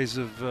 these guys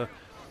have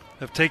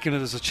taken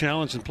it as a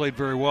challenge and played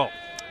very well.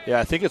 Yeah,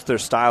 I think it's their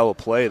style of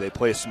play. They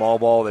play small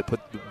ball. They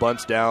put the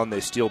bunts down. They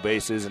steal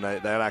bases, and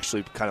that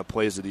actually kind of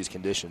plays to these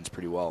conditions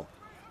pretty well.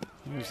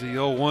 Here's the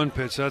 0-1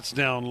 pitch. That's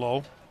down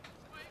low.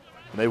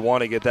 They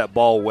want to get that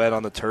ball wet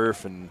on the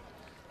turf, and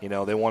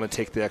they want to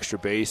take the extra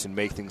base and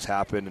make things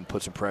happen and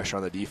put some pressure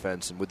on the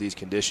defense. And with these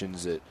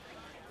conditions, it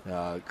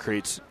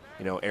creates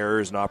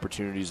errors and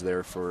opportunities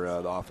there for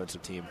the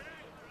offensive team.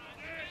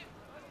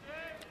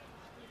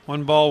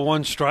 1 ball,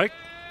 1 strike.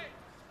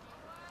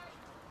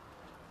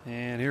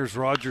 And here's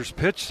Rogers'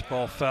 pitch. The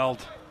ball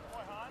fouled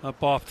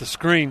up off the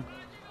screen.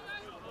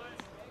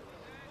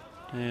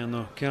 And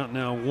the count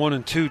now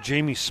 1-2.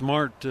 Jamie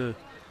Smart,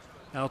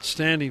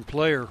 outstanding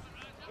player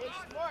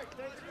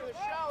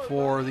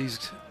for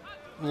these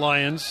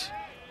Lions.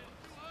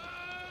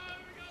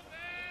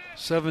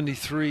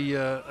 73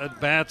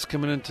 at-bats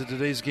coming into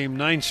today's game.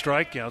 9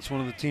 strikeouts, one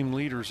of the team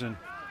leaders. And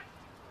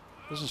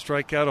doesn't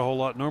strike out a whole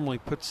lot. Normally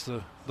puts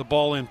the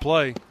ball in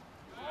play.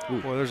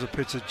 Boy, there's a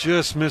pitch that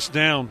just missed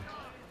down.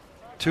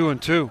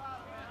 2-2.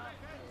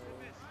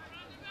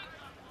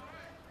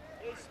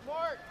 Hey,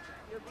 Smart,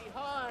 you're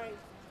behind.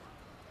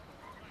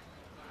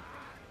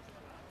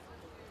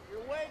 You're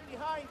way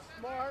behind,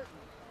 Smart.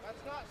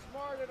 That's not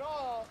smart at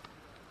all.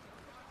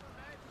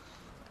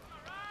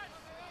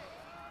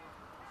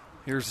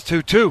 Here's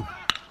the 2-2.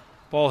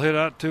 Ball hit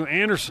out to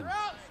Anderson.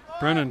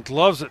 Brennan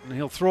gloves it, and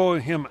he'll throw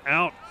him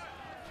out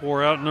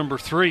for out number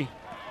 3.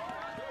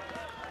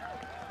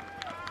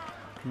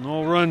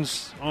 No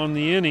runs on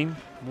the inning.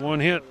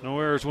 1 hit, no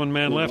errors, 1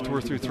 man left. We're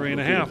through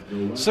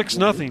 3.5.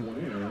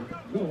 6-0.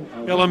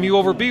 LMU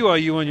over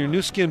BYU on your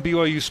new skin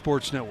BYU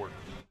Sports Network.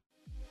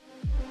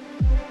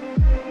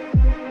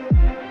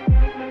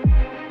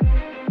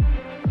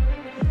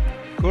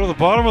 Go to the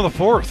bottom of the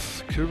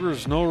 4th.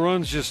 Cougars, no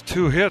runs, just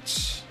 2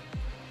 hits.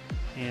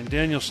 And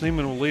Daniel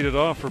Schneemann will lead it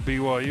off for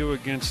BYU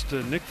against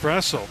Nick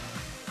Frasso.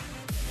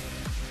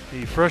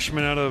 The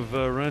freshman out of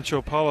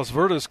Rancho Palos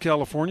Verdes,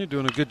 California,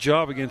 doing a good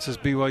job against this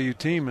BYU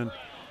team. And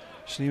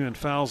Schneemann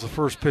fouls the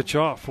first pitch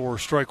off for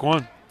strike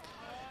 1.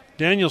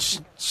 Daniel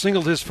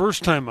singled his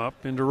first time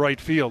up into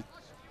right field.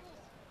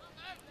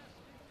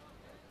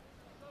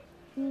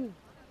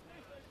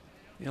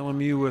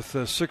 LMU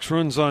with 6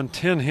 runs on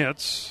 10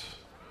 hits.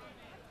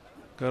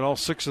 Got all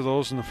 6 of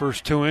those in the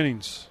first 2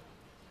 innings.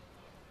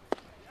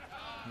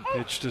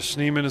 Pitch to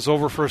Schneemann is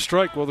over for a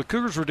strike. Well, the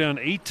Cougars were down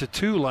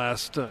 8-2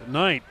 last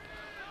night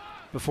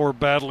before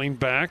battling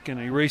back and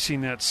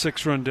erasing that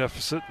 6-run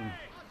deficit and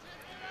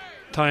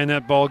tying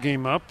that ball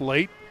game up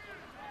late.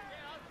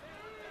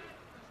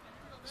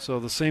 So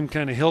the same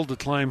kind of hill to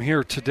climb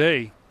here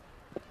today.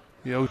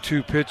 The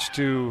 0-2 pitch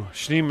to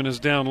Schneemann is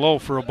down low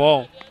for a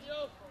ball.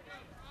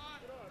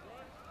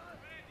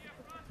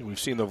 We've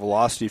seen the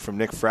velocity from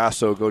Nick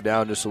Frasso go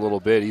down just a little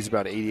bit. He's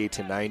about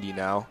 88-90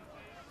 now.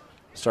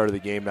 Started the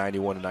game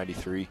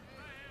 91-93.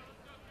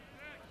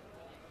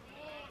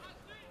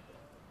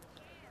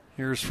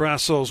 Here's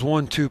Frasso's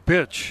 1-2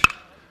 pitch.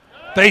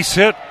 Base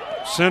hit,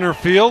 center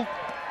field.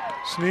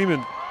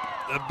 Schneemann,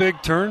 a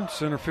big turn.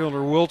 Center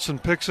fielder Wilson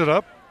picks it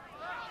up.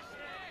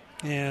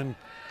 And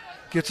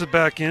gets it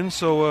back in.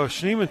 So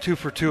Schneeman 2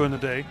 for 2 in the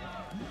day.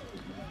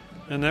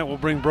 And that will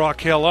bring Brock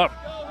Hale up.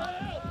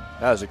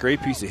 That was a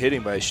great piece of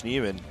hitting by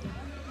Schneeman.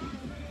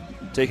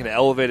 Taking an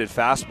elevated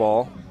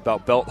fastball,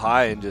 about belt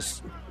high, and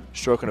just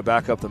stroking it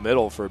back up the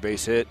middle for a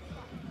base hit.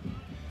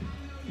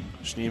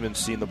 Schneeman's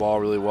seen the ball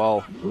really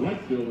well.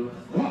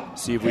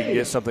 See if we can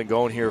get something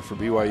going here for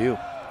BYU.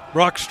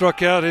 Brock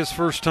struck out his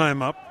first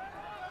time up.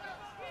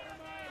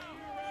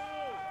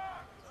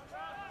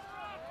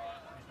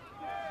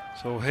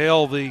 So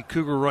Hale, the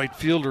Cougar right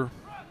fielder,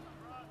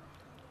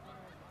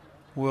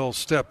 will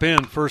step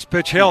in. First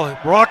pitch, Hale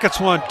rockets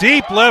one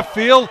deep left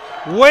field,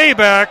 way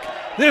back.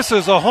 This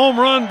is a home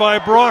run by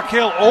Brock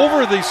Hale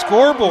over the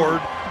scoreboard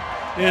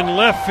in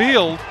left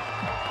field.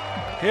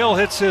 Hale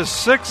hits his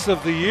 6th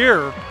of the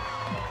year.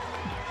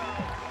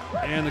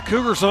 And the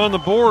Cougars on the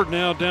board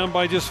now, down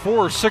by just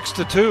 4,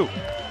 6-2.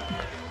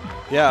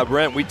 Yeah,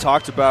 Brent, we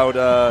talked about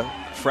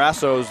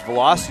Frasso's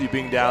velocity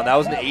being down. That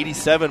was an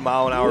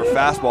 87-mile-an-hour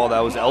fastball that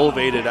was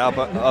elevated up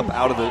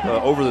out of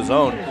the over the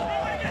zone.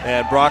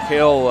 And Brock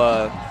Hale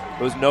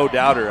was no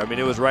doubter. I mean,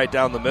 it was right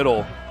down the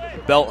middle,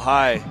 belt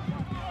high.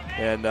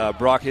 And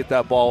Brock hit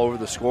that ball over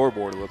the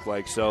scoreboard, it looked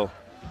like. So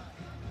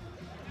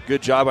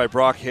good job by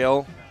Brock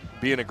Hale,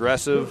 being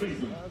aggressive.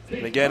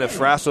 And again, if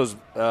Frasso's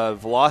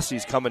velocity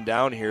is coming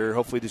down here,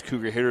 hopefully these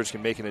Cougar hitters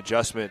can make an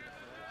adjustment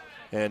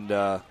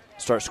and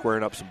start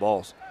squaring up some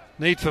balls.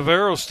 Nate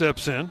Favero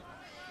steps in.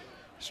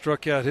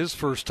 Struck out his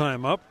first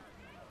time up.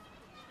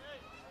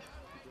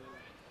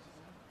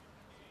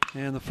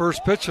 And the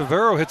first pitch,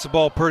 Favero hits the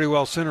ball pretty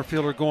well. Center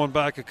fielder going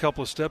back a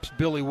couple of steps.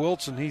 Billy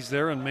Wilson, he's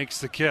there and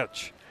makes the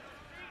catch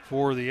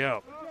for the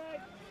out.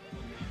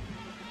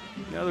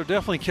 Yeah, they're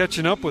definitely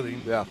catching up with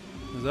him. Yeah.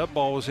 That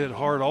ball was hit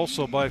hard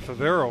also by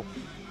Favero.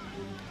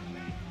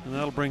 And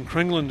that'll bring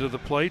Kringlen to the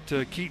plate.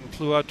 Keaton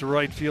flew out to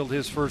right field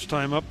his first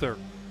time up there.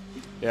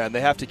 Yeah, and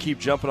they have to keep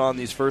jumping on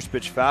these first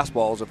pitch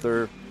fastballs if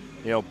they're,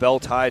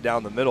 belt high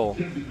down the middle.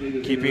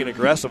 Keep being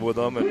aggressive with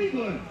them,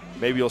 and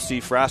maybe you'll see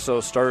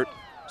Frasso start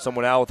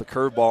someone out with a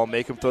curveball and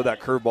make him throw that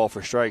curveball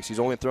for strikes. He's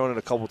only thrown it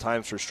a couple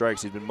times for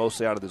strikes. He's been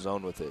mostly out of the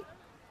zone with it.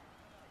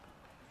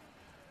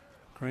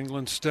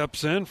 Kringlen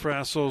steps in.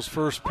 Frasso's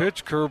first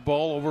pitch,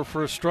 curveball over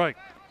for a strike.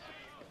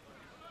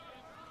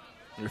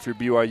 If you're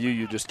BYU,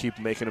 you just keep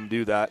making him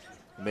do that,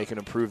 making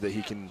him prove that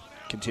he can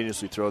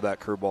continuously throw that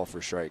curveball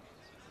for strike.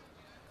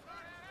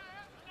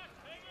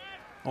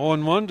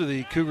 0-1 to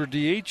the Cougar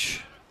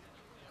DH.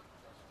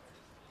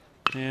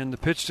 And the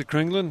pitch to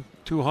Kringlen,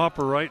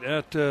 two-hopper right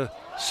at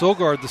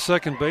Sogard, the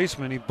second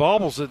baseman. He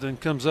bobbles it, then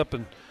comes up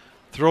and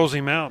throws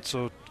him out.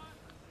 So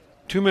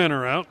 2 men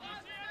are out,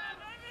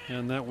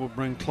 and that will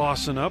bring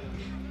Clausen up.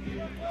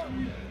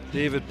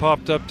 David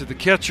popped up to the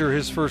catcher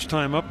his first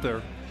time up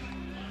there.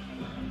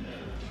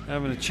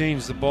 Having to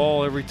change the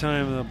ball every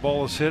time the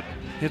ball is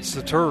hits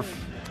the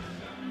turf.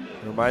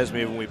 It reminds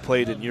me of when we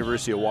played at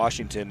University of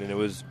Washington, and it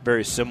was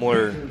very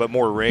similar, but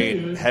more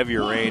rain,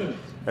 heavier rain.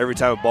 Every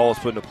time a ball was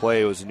put into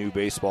play, it was a new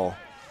baseball.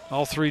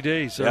 All 3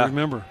 days, yeah. I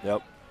remember.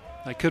 Yep.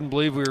 I couldn't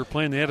believe we were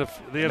playing. They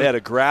had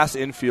a grass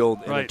infield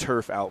and a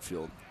turf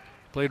outfield.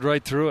 Played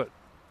right through it.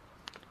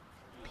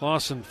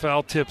 Clausen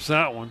foul tips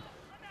that one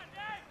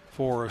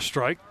for a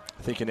strike.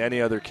 I think in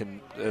any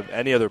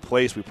other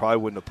place we probably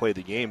wouldn't have played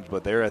the games,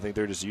 but there I think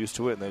they're just used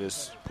to it and they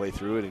just play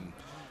through it and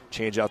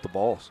change out the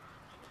balls.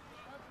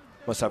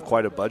 Must have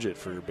quite a budget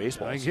for your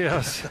baseball. I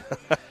guess.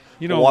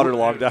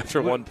 Waterlogged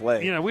after one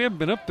play. Yeah, we haven't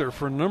been up there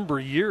for a number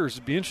of years.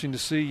 It'd be interesting to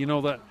see,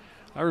 that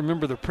I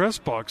remember the press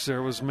box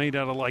there was made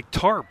out of like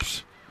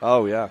tarps.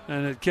 Oh, yeah.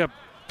 And it kept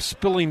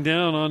spilling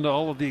down onto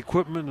all of the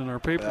equipment and our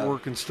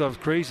paperwork and stuff.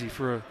 Crazy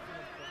for a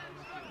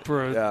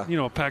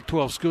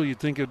Pac-12 school. You'd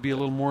think it'd be a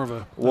little more of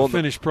a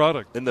finished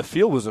product. And the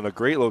field was in a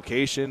great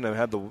location. It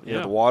had the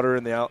water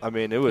in the out. I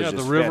mean, it was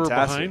just the river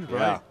fantastic. behind,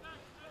 right?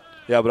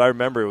 Yeah, but I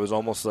remember it was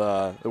almost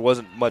there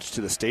wasn't much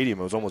to the stadium.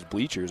 It was almost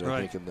bleachers, I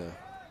think, in the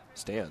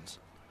stands.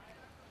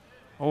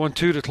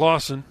 0-2 to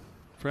Clausen.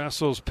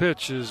 Frasso's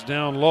pitch is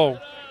down low.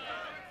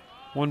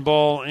 1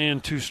 ball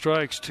and 2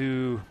 strikes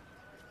to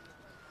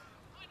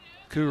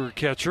Cougar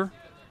catcher.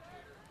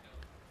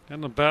 Got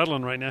him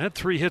battling right now. Had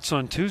 3 hits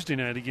on Tuesday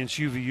night against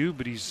UVU,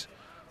 but he's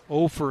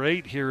 0 for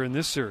 8 here in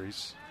this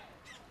series.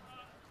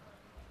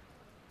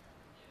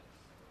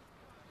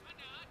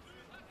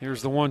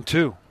 Here's the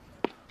 1-2.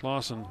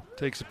 Clausen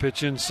takes a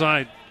pitch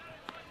inside.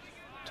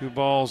 2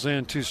 balls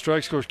and 2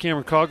 strikes. Of course,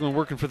 Cameron Coughlin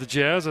working for the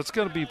Jazz. That's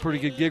got to be a pretty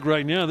good gig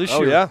right now this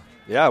year.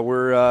 Yeah,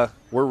 we're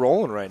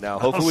rolling right now.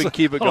 Hopefully we can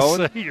keep it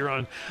going.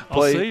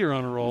 I'll say you're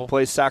on a roll.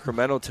 Play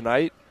Sacramento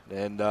tonight,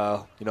 and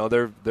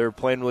they're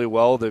playing really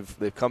well.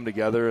 They've come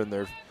together and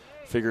they're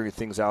figuring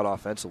things out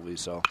offensively.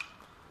 So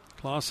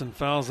Clausen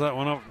fouls that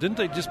one up. Didn't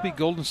they just beat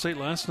Golden State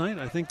last night?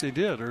 I think they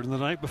did, or the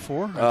night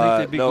before. I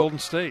think they beat Golden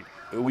State.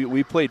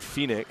 We played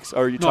Phoenix.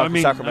 Or are you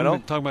talking Sacramento?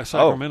 I'm talking about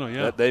Sacramento,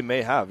 yeah. They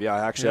may have. Yeah,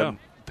 I actually haven't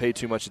paid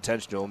too much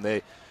attention to them.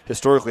 They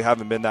historically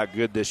haven't been that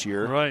good this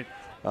year. Right.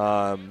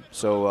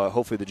 So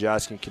hopefully the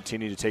Jazz can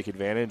continue to take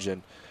advantage.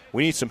 And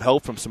we need some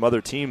help from some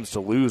other teams to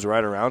lose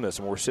right around us.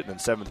 And we're sitting in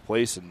 7th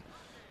place. And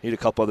need a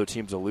couple other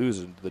teams to lose,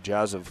 and the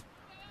Jazz have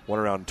won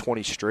around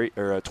 20 straight,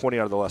 or 20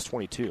 out of the last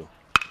 22.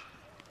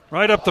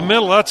 Right up the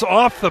middle. That's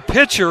off the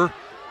pitcher.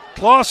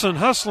 Clausen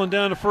hustling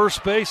down to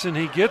first base, and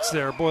he gets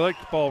there. Boy,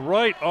 that ball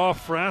right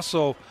off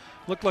Frasso.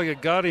 Looked like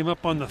it got him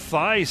up on the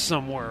thighs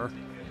somewhere.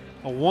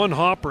 A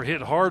one-hopper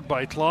hit hard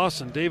by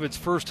Clausen, David's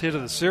first hit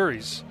of the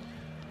series.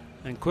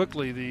 And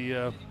quickly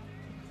the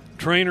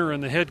trainer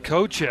and the head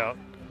coach out.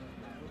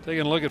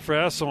 Taking a look at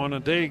Frasso on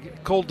a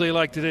cold day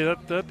like today,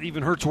 that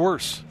even hurts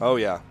worse. Oh,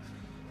 yeah.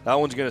 That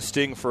one's going to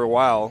sting for a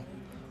while.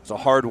 It's a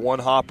hard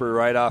one-hopper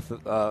right off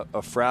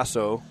of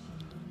Frasso.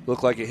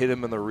 Looked like it hit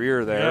him in the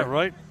rear there. Yeah,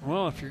 right.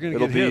 Well, if you're going to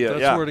get hit,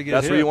 that's where to get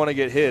hit. That's where you want to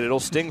get hit. It'll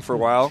sting for a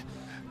while.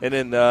 And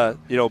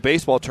in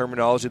baseball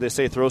terminology, they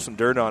say throw some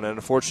dirt on it.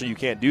 Unfortunately, you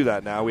can't do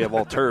that now. We have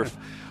all turf.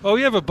 Oh,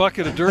 we have a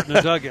bucket of dirt in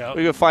the dugout.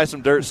 We can find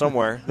some dirt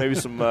somewhere. Maybe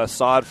some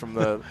sod from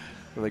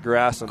the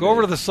grass. Go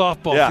over to the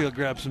softball field,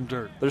 grab some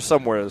dirt. There's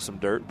somewhere some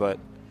dirt, but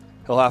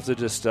he'll have to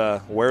just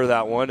wear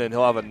that one, and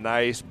he'll have a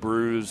nice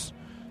bruise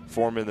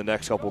form in the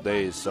next couple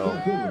days. So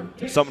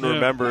something to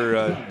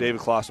remember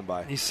David Clausen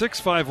by. He's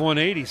 6'5",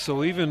 180,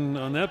 so even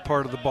on that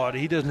part of the body,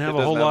 he doesn't have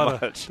a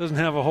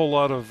whole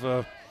lot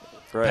of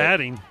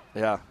padding.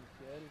 Yeah.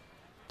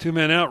 2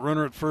 men out,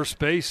 runner at first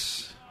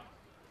base.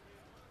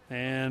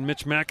 And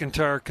Mitch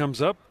McIntyre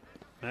comes up.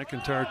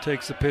 McIntyre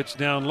takes the pitch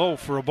down low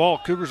for a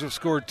ball. Cougars have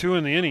scored 2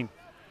 in the inning.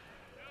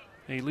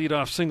 A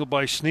leadoff single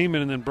by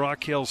Schneemann, and then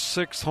Brock Hale's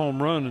 6th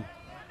home run. And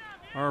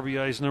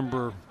RBI's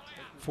number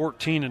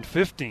 14 and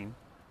 15.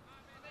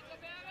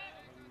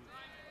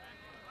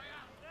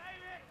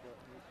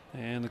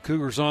 And the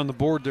Cougars on the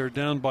board. They're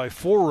down by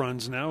 4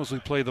 runs now as we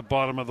play the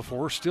bottom of the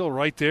 4. Still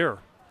right there.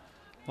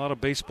 A lot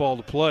of baseball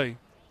to play.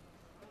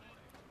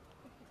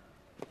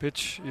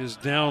 Pitch is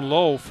down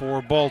low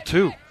for ball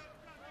 2.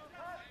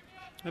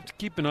 Have to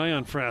keep an eye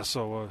on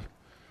Frasso.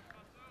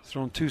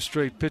 Thrown 2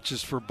 straight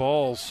pitches for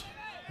balls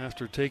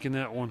after taking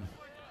that one.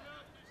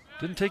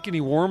 Didn't take any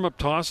warm-up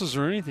tosses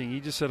or anything. He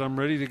just said, I'm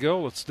ready to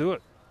go. Let's do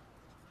it.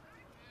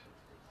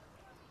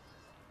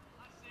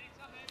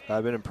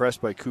 I've been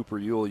impressed by Cooper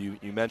Ewell. You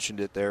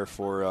mentioned it there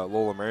for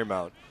Loyola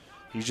Marymount.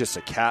 He's just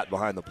a cat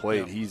behind the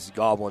plate. Yeah. He's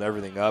gobbling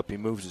everything up. He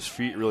moves his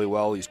feet really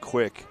well. He's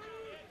quick.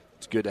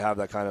 It's good to have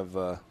that kind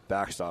of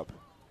backstop.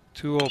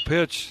 2-0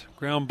 pitch,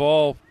 ground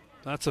ball.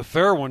 That's a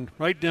fair one.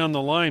 Right down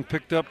the line,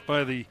 picked up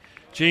by the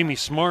Jamie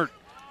Smart.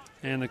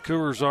 And the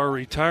Cougars are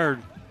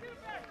retired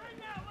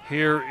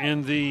here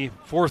in the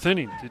 4th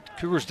inning. The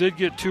Cougars did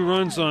get 2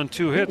 runs on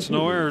 2 hits,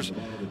 no errors.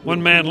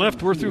 1 man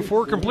left. We're through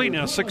 4 complete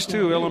now.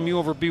 6-2 LMU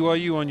over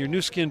BYU on your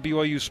new skin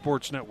BYU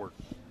Sports Network.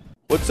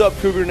 What's up,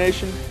 Cougar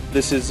Nation?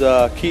 This is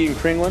Keaton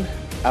Kringland,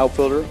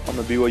 outfielder on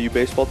the BYU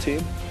baseball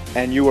team,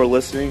 and you are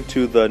listening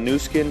to the new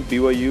skin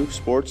BYU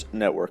Sports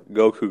Network.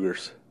 Go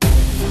Cougars.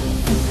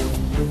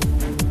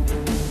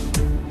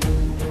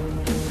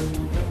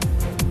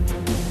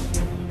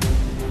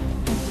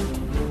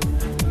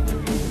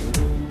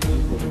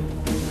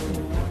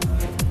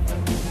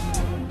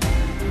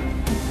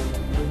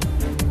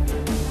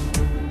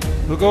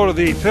 We'll go to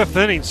the 5th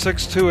inning,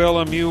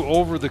 6-2 LMU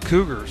over the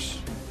Cougars.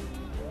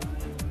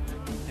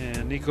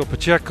 And Nico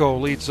Pacheco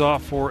leads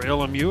off for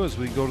LMU as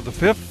we go to the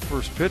 5th.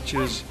 First pitch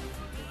is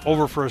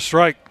over for a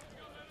strike.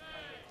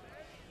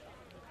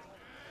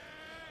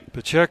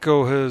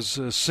 Pacheco has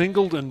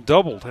singled and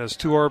doubled, has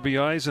 2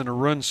 RBIs and a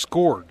run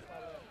scored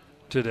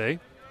today.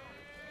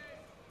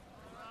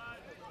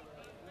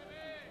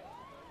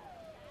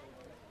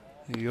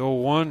 The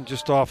 0-1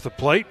 just off the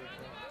plate.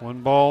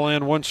 1 ball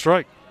and 1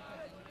 strike.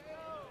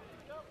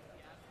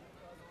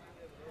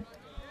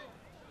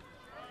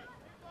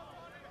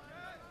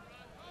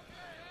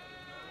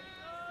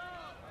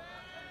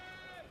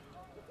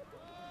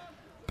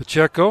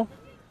 Pacheco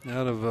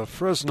out of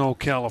Fresno,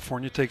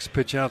 California, takes a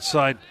pitch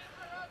outside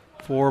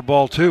for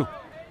ball 2.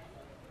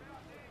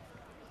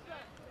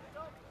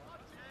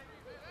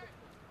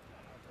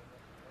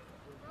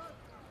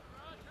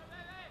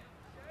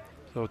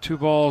 So 2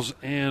 balls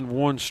and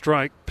 1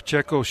 strike.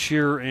 Pacheco,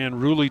 Shearer,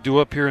 and Rulli do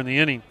up here in the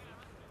inning.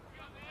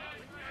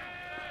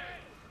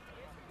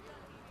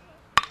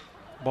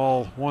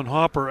 Ball 1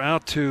 hopper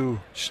out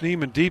to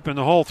Schneemann deep in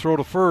the hole. Throw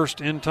to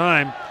first in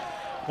time.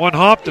 1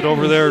 hopped it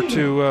over there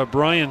to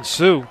Brian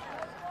Sue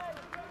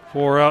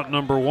for out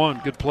number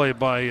 1. Good play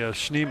by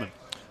Schneemann.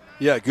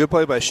 Yeah, good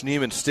play by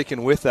Schneemann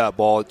sticking with that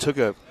ball. It took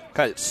a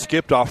kind of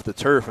skipped off the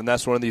turf, and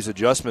that's one of these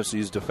adjustments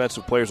these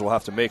defensive players will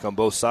have to make on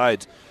both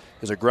sides.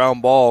 Is a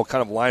ground ball,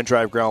 kind of line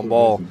drive ground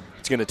ball.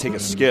 It's going to take a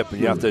skip,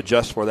 and you have to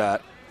adjust for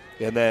that.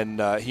 And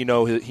then he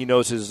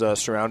knows his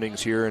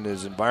surroundings here and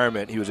his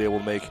environment. He was able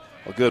to make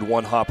a good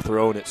 1 hop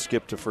throw, and it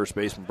skipped to first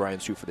baseman Brian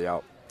Sue for the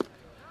out.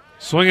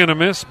 Swing and a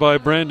miss by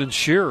Brandon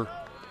Shearer.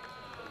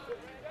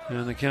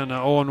 And the count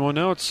now 0-1.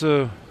 Now it's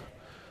no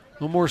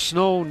more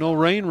snow, no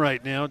rain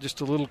right now,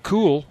 just a little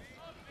cool.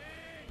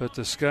 But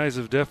the skies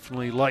have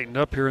definitely lightened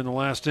up here in the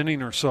last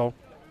inning or so.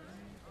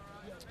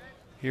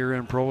 Here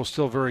in Provo,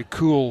 still very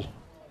cool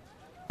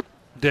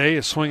day.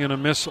 A swing and a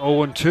miss,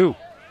 0-2.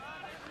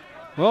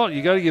 Well,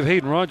 you got to give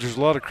Hayden Rogers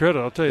a lot of credit.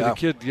 I'll tell you, the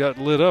kid got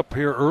lit up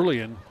here early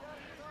and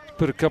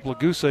put a couple of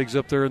goose eggs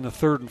up there in the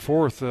third and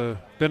fourth.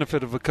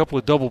 Benefit of a couple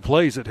of double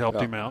plays that helped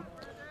him out.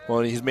 Well,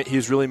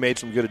 he's really made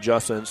some good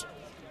adjustments.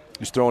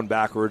 He's throwing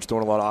backwards,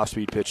 throwing a lot of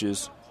off-speed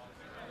pitches.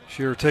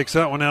 Shearer takes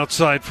that one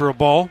outside for a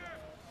ball.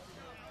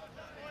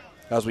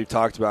 As we've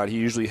talked about, he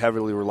usually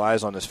heavily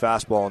relies on his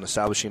fastball and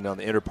establishing on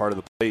the inner part of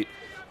the plate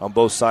on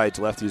both sides,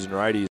 lefties and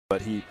righties,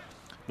 but he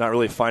not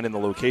really finding the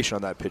location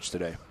on that pitch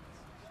today.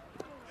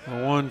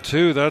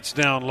 1-2, that's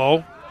down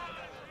low.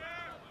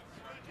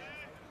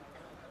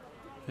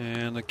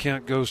 And the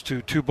count goes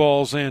to 2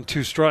 balls and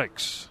 2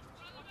 strikes.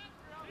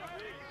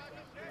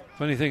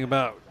 Funny thing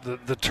about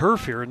the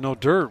turf here, no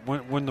dirt.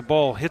 When the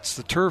ball hits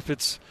the turf,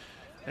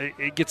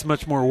 it gets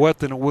much more wet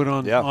than it would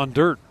on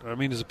dirt. I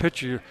mean, as a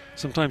pitcher,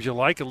 sometimes you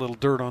like a little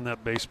dirt on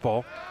that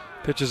baseball.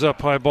 Pitches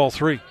up high, ball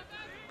 3.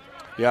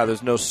 Yeah,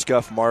 there's no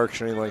scuff marks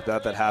or anything like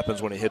that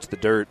happens when it hits the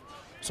dirt.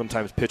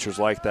 Sometimes pitchers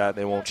like that,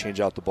 they won't change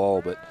out the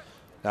ball, but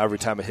now every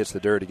time it hits the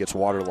dirt, it gets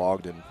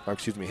waterlogged,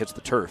 hits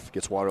the turf, it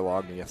gets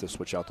waterlogged, and you have to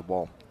switch out the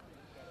ball.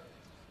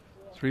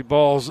 3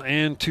 balls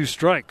and 2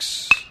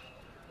 strikes.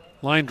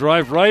 Line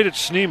drive right at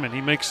Schneemann.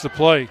 He makes the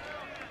play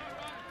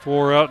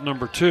for out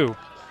number 2.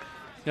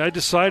 Yeah, I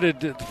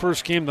decided at the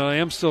first game that I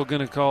am still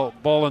going to call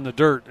ball in the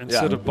dirt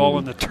instead of ball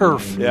in the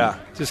turf. Yeah.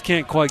 Just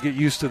can't quite get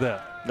used to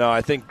that. No,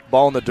 I think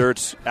ball in the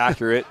dirt's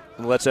accurate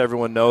and lets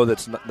everyone know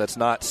that's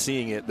not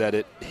seeing it, that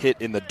it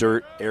hit in the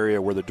dirt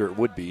area where the dirt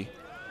would be.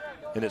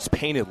 And it's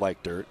painted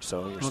like dirt,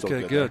 so you're still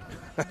good. Okay, good.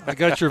 I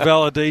got your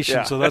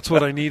validation, so that's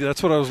what I need.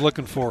 That's what I was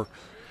looking for.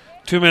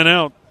 2 men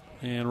out,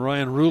 and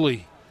Ryan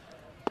Ruley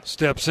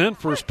steps in.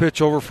 First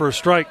pitch over for a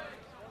strike.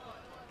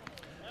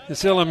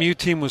 This LMU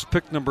team was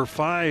picked number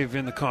 5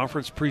 in the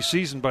conference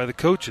preseason by the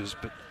coaches,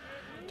 but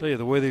I'll tell you,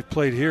 the way they've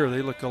played here,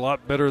 they look a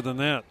lot better than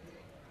that.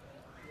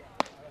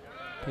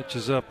 Pitch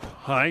is up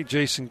high.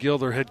 Jason Gill,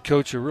 their head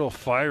coach, a real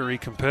fiery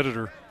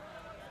competitor,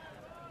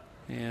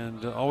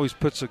 and always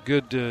puts a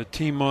good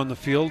team on the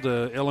field.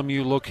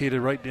 LMU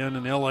located right down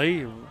in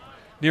L.A.,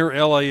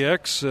 near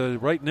LAX,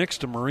 right next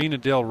to Marina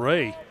del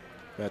Rey.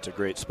 That's a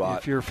great spot.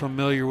 If you're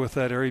familiar with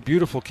that area.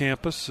 Beautiful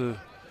campus.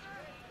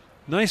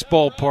 Nice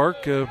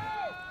ballpark.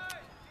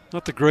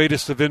 Not the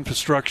greatest of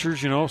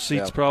infrastructures,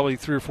 seats probably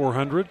 300 or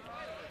 400.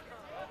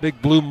 Big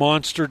blue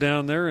monster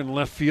down there in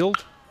left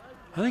field.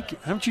 I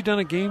think, haven't you done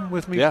a game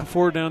with me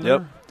before down there?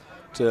 Yep.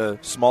 It's a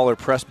smaller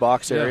press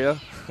box area.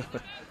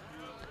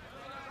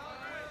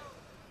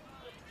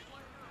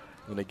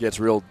 And it gets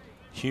real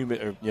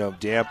humid,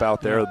 damp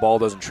out there. The ball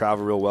doesn't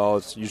travel real well.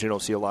 It's usually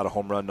don't see a lot of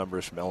home run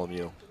numbers from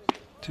LMU.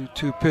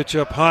 2-2 pitch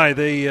up high.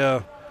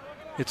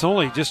 It's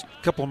only just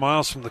a couple of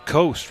miles from the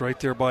coast, right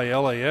there by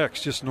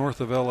LAX, just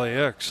north of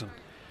LAX,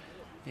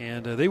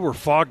 and they were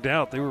fogged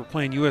out. They were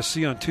playing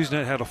USC on Tuesday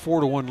night, had a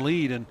 4-1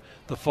 lead, and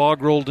the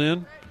fog rolled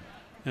in,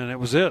 and it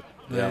was it.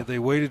 They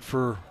waited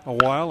for a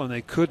while, and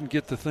they couldn't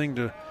get the thing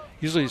to.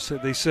 Usually,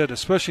 they said,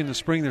 especially in the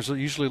spring, there's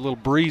usually a little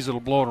breeze that'll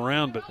blow it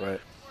around,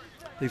 but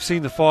they've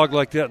seen the fog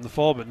like that in the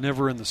fall, but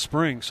never in the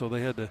spring, so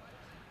they had to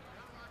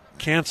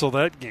cancel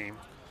that game.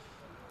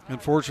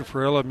 Unfortunate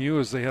for LMU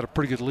is they had a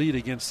pretty good lead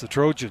against the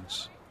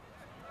Trojans.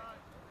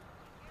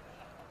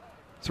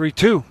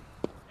 3-2.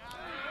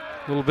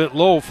 A little bit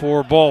low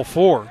for ball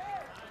 4.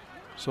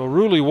 So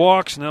Ruley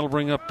walks, and that'll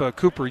bring up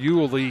Cooper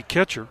Ewell, the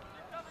catcher.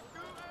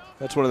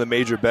 That's one of the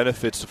major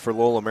benefits for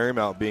Loyola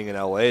Marymount being in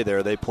L.A.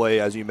 there. They play,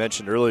 as you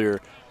mentioned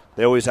earlier,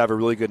 they always have a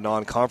really good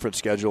non-conference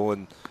schedule,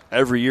 and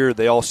every year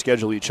they all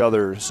schedule each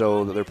other.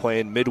 So they're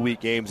playing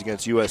midweek games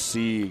against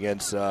USC,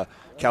 against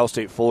Cal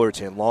State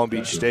Fullerton, Long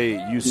Beach State,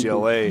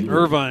 UCLA.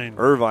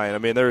 Irvine. I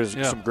mean, there's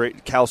some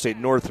great Cal State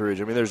Northridge.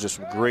 I mean, there's just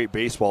some great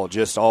baseball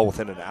just all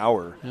within an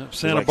hour. Yep.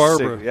 Santa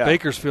Barbara,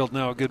 Bakersfield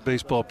now a good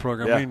baseball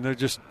program. Yeah. I mean, they're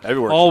just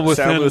everywhere. All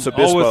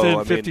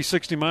within 50,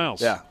 60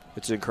 miles. Yeah,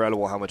 it's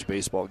incredible how much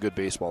good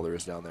baseball there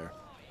is down there.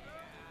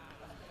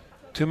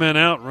 2 men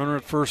out, runner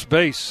at first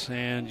base,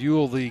 and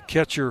Ewell, the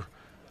catcher,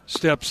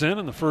 steps in,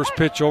 and the first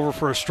pitch over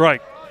for a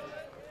strike.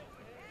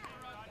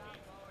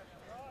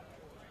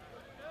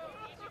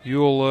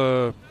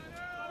 Ewell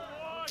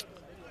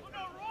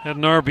had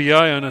an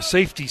RBI on a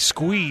safety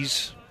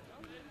squeeze.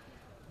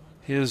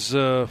 His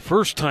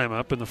first time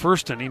up in the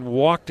first inning,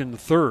 walked in the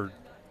third.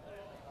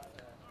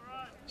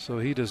 So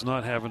he does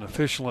not have an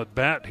official at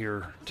bat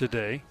here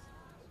today.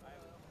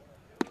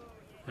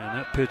 And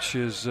that pitch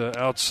is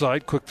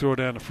outside. Quick throw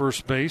down to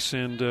first base,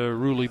 and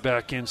Ruley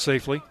back in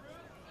safely.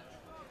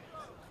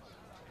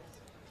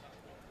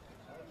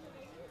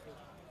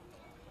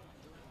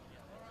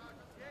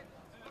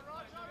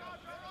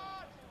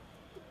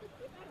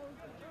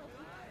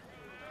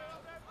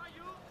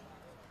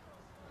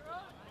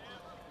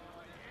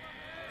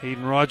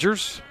 Hayden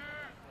Rogers.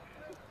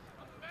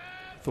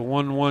 The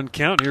 1-1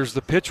 count. Here's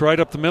the pitch right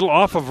up the middle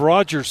off of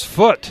Rogers'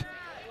 foot.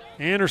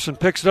 Anderson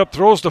picks it up,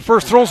 throws to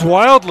first, throws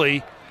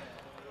wildly.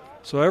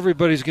 So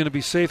everybody's going to be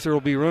safe. There will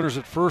be runners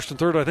at first and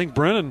third. I think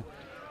Brennan,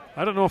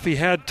 I don't know if he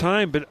had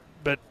time, but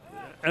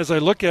as I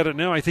look at it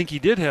now, I think he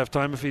did have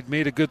time if he'd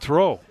made a good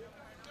throw.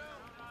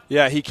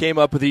 Yeah, he came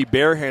up with, he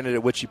barehanded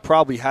it, which he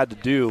probably had to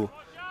do,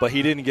 but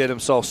he didn't get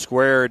himself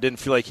square. Didn't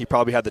feel like he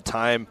probably had the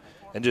time,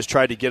 and just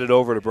tried to get it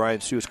over to Brian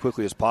Sue as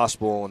quickly as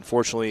possible.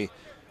 Unfortunately,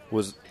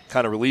 was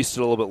kind of released it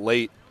a little bit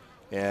late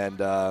and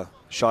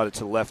shot it to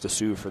the left of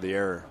Sue for the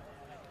error.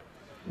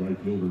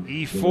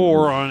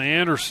 E4 on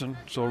Anderson,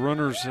 so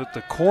runners at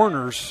the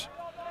corners,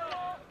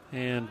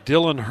 and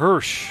Dylan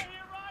Hirsch,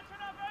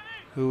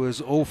 who is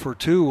 0 for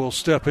 2, will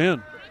step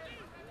in.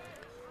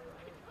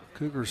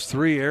 Cougars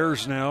 3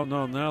 errors now.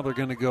 No, now they're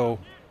going to go.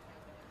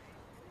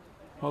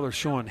 Well, they're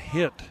showing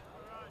hit.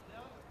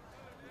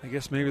 I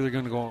guess maybe they're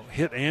going to go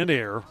hit and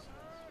error.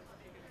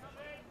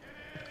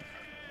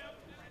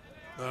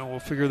 We'll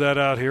figure that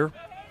out here.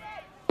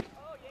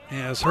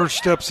 As Hirsch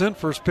steps in,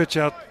 first pitch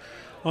out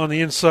on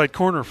the inside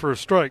corner for a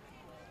strike.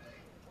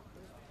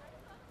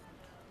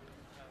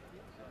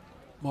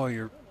 Well,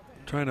 you're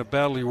trying to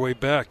battle your way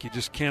back. You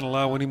just can't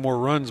allow any more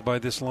runs by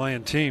this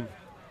Lion team.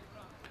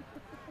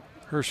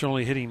 Hirsch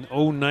only hitting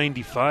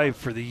 .095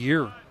 for the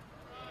year.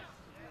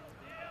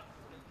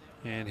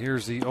 And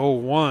here's the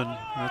 0-1.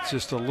 That's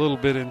just a little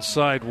bit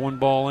inside, 1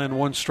 ball and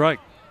 1 strike.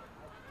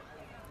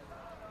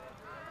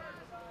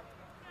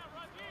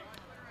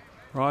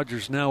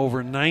 Rogers now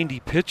over 90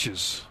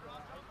 pitches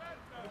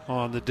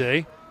on the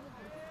day,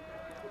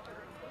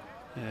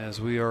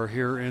 as we are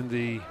here in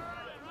the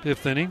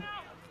 5th inning.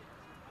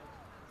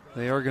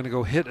 They are going to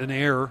go hit an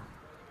error.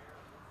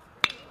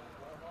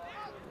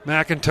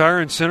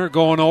 McIntyre in center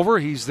going over.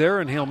 He's there,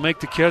 and he'll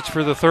make the catch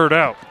for the 3rd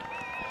out.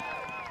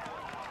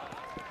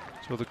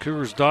 So the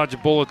Cougars dodge a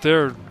bullet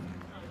there.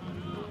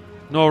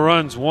 No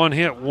runs, 1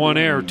 hit, 1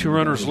 error, 2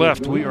 runners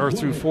left. We are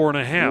through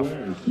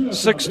 4.5. 6-2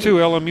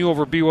 LMU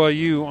over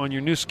BYU on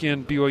your new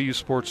skin BYU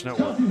Sports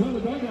Network.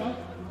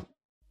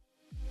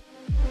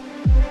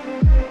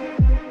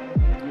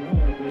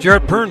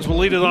 Jarrett Perns will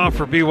lead it off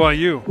for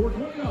BYU.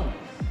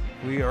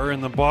 We are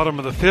in the bottom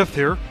of the 5th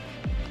here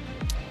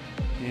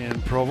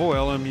in Provo.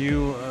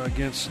 LMU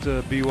against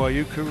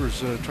BYU. Cougars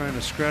trying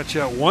to scratch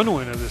out 1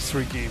 win of this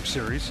 3-game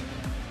series,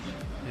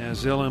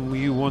 as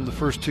LMU won the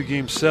first 2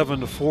 games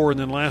 7-4, and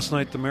then last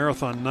night the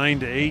Marathon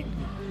 9-8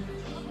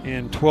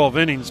 in 12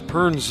 innings.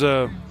 Perns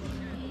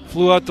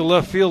flew out to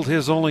left field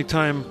his only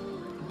time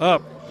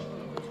up,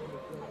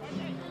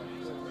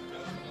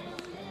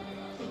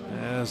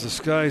 as the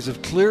skies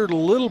have cleared a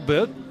little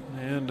bit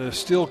and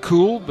still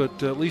cool,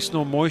 but at least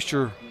no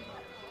moisture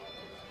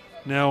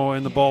now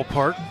in the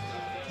ballpark.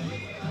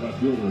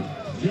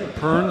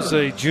 Perns,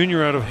 a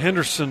junior out of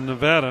Henderson,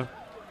 Nevada,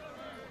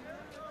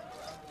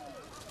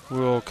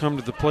 will come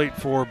to the plate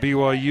for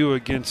BYU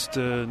against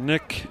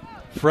Nick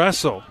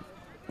Frasso.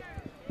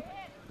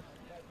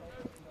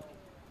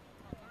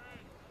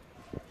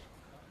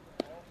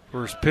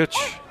 First pitch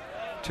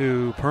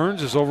to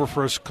Perns is over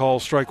for a call,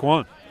 strike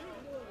 1.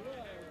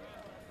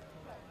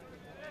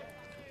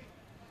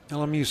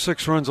 LMU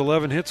 6 runs,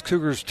 11 hits.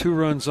 Cougars 2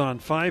 runs on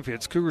 5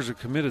 hits. Cougars have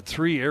committed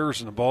 3 errors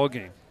in the ball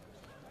game.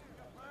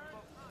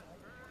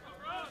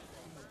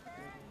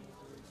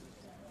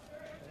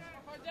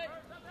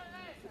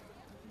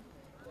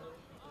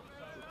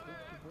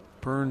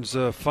 Burns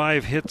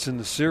 5 hits in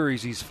the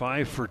series. He's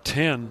 5 for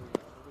 10.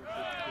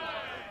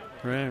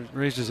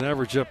 Raised his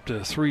average up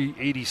to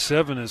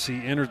 387 as he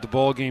entered the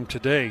ball game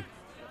today.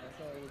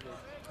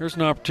 There's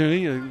an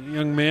opportunity. A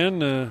young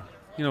man,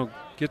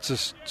 gets a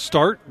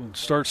start and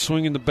starts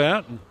swinging the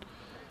bat, and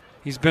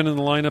he's been in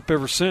the lineup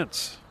ever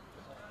since.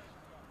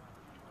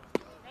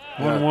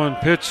 1-1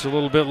 pitch, a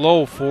little bit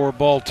low for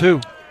ball 2.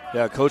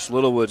 Yeah, Coach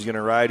Littlewood's going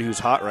to ride who's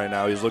hot right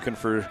now. He's looking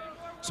for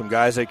some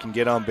guys that can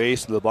get on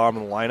base to the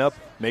bottom of the lineup,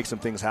 make some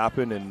things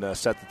happen, and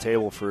set the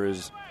table for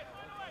his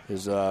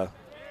middle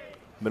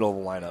of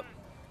the lineup.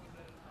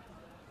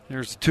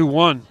 There's the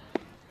 2-1.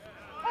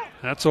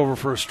 That's over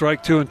for a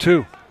strike,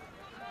 2-2.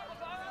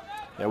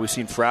 Yeah, we've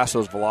seen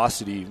Frasso's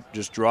velocity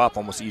just drop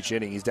almost each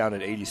inning. He's down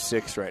at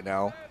 86 right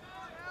now.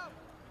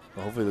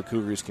 Well, hopefully the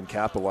Cougars can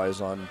capitalize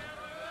on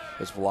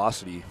his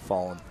velocity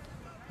falling.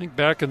 I think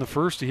back in the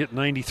first he hit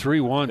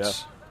 93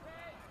 once.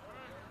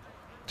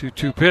 Yeah.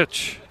 2-2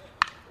 pitch.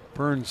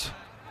 Burns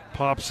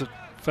pops it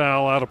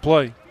foul out of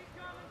play.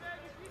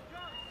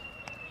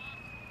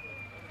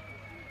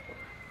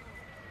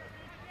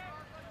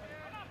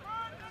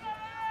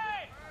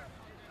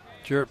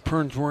 Jarrett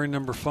Perns wearing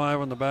number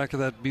 5 on the back of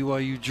that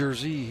BYU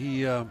jersey.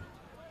 He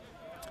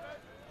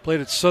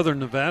played at Southern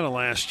Nevada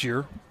last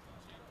year,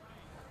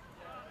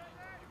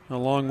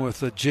 along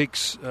with not Jake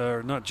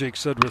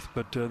Sudworth,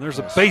 but there's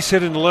a base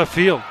hit into left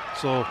field.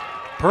 So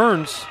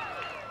Perns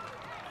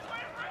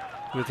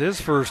with his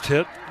first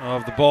hit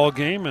of the ball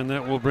game, and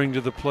that will bring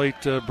to the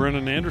plate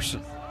Brennan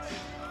Anderson.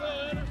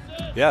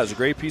 Yeah, it was a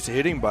great piece of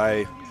hitting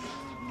by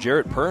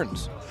Jarrett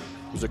Perns.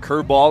 It was a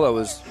curveball that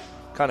was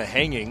kind of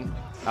hanging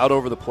out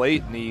over the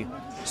plate, and he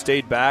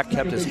stayed back,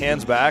 kept his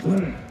hands back,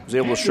 was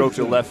able to stroke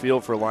to the left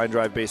field for a line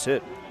drive base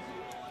hit.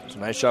 It's a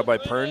nice shot by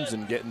Perns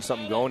and getting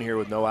something going here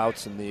with no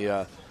outs in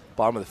the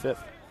bottom of the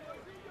 5th.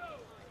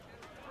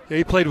 Yeah,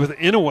 he played with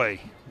Inouye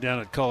down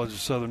at College of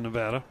Southern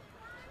Nevada,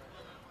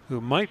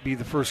 who might be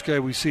the first guy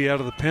we see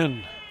out of the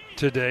pen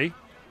today.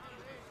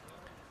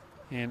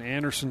 And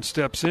Anderson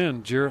steps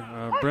in.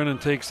 Brennan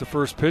takes the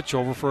first pitch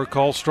over for a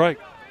call strike.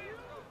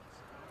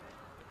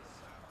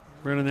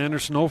 Brennan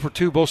Anderson 0 for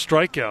 2, both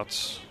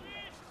strikeouts.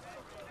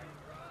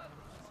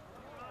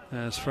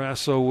 As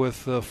Frasso with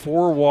 4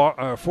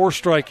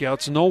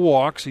 strikeouts, no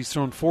walks. He's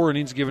thrown 4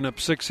 innings, given up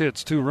 6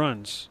 hits, 2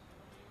 runs.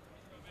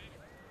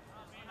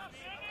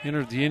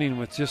 Entered the inning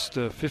with just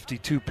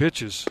 52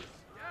 pitches.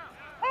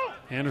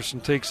 Anderson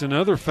takes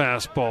another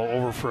fastball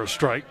over for a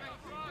strike.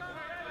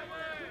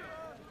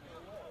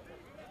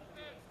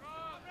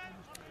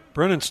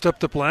 Brennan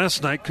stepped up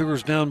last night.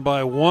 Cougars down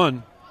by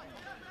 1.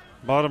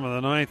 Bottom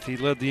of the 9th, he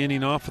led the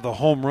inning off with a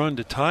home run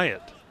to tie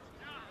it.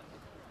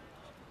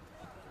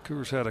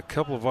 Cougars had a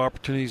couple of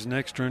opportunities in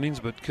extra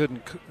innings, but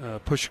couldn't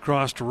push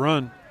across to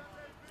run.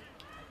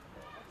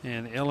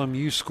 And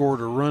LMU scored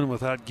a run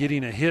without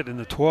getting a hit in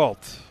the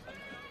 12th.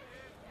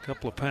 A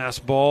couple of pass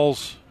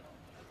balls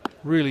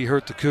really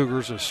hurt the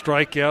Cougars. A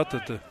strikeout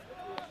that the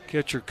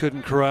catcher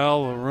couldn't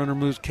corral. A runner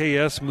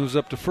moves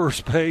up to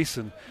first base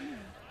and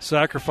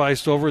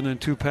sacrificed over, and then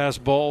 2 pass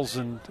balls,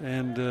 and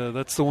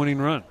that's the winning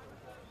run.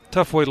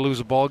 Tough way to lose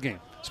a ball game,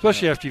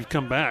 especially after you've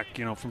come back,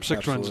 from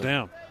 6 runs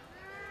down.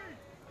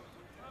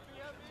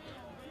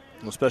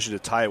 Well, especially to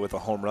tie it with a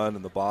home run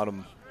in the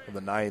bottom of the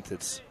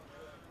 9th,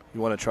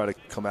 you want to try to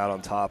come out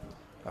on top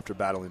after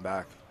battling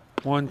back.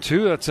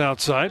 1-2, that's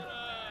outside.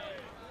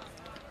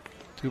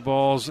 2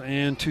 balls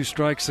and 2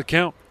 strikes the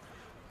count.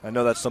 I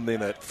know that's something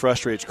that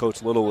frustrates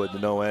Coach Littlewood to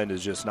no end,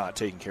 is just not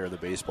taking care of the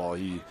baseball.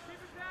 He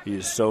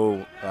is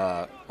so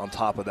on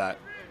top of that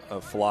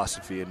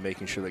philosophy and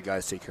making sure that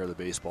guys take care of the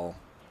baseball.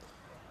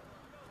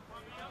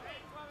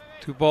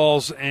 2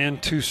 balls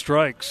and 2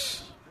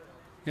 strikes.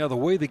 Yeah, the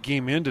way the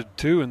game ended,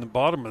 too, in the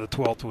bottom of the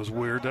 12th was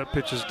weird. That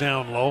pitch is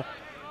down low.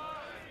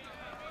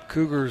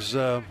 Cougars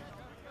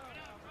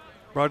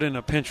brought in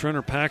a pinch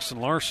runner, Paxton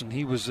Larson.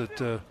 He was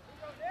at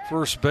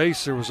first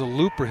base. There was a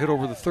looper hit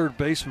over the third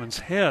baseman's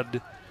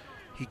head.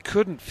 He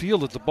couldn't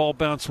field it. The ball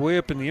bounced way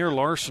up in the air.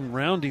 Larson,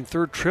 rounding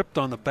third, tripped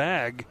on the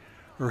bag,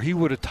 or he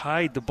would have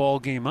tied the ball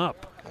game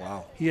up.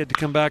 Wow. He had to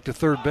come back to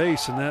third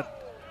base, and then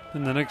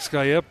the next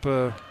guy up,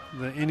 the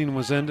inning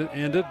was ended,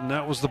 and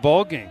that was the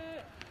ball game.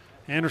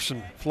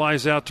 Anderson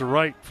flies out to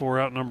right for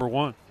out number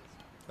 1.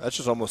 That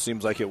just almost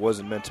seems like it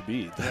wasn't meant to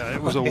be. Yeah,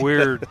 it was a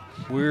weird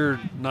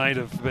night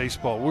of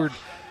baseball. Weird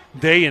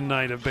day and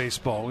night of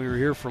baseball. We were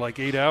here for like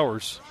 8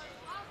 hours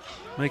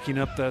making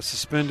up that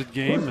suspended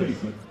game.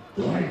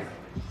 And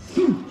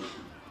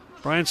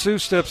Brian Sue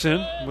steps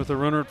in with a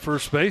runner at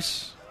first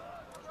base.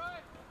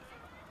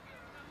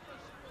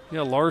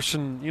 Yeah,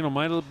 Larson,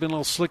 might have been a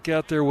little slick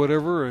out there,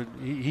 whatever.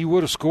 He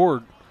would have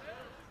scored.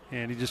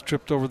 And he just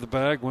tripped over the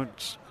bag,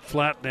 went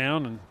flat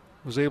down, and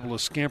was able to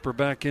scamper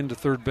back into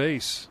third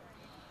base.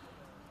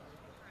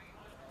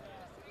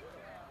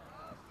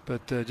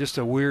 But just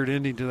a weird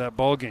ending to that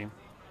ball game.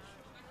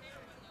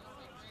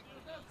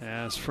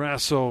 As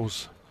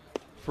Frasso's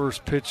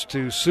first pitch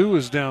to Sue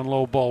is down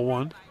low, ball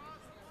 1.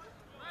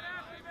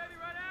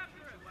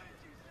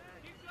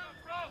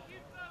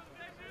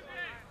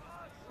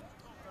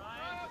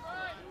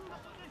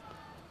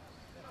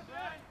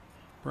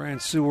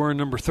 Brian Sue wearing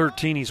number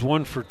 13. He's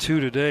 1 for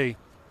 2 today.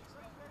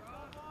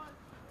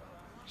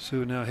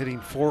 Sue now hitting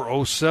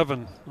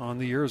 .407 on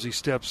the year as he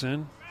steps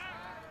in.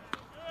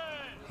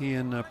 He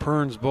and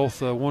Perns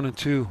both 1 and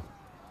 2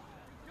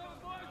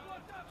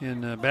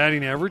 in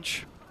batting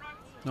average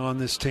on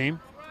this team.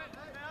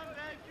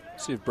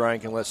 See if Brian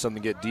can let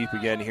something get deep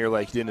again here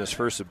like he did in his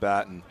first at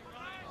bat and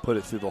put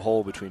it through the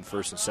hole between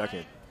first and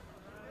second.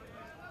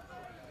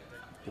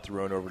 Get the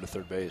run over to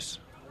third base.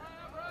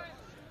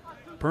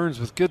 Burns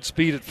with good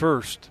speed at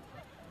first.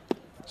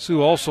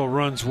 Sue also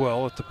runs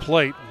well at the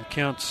plate. The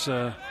count's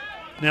now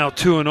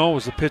 2-0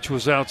 as the pitch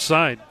was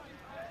outside.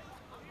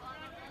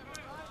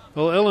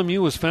 Well, LMU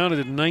was founded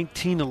in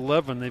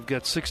 1911. They've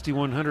got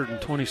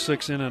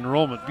 6,126 in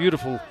enrollment.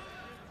 Beautiful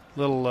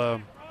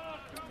little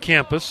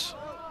campus.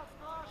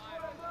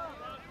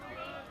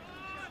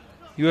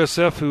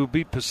 USF, who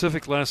beat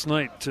Pacific last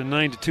night to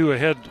 9-2,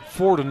 ahead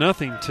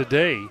 4-0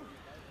 today.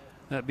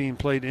 That being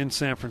played in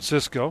San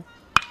Francisco.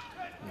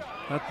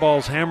 That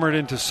ball's hammered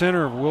into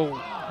center.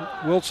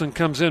 Wilson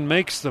comes in,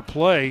 makes the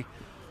play,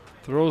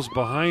 throws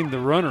behind the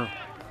runner.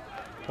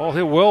 Ball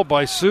hit well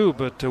by Sue,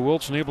 but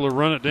Wilson able to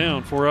run it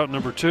down for out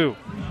number 2.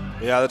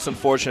 Yeah, that's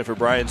unfortunate for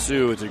Brian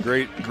Sue. It's a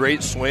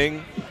great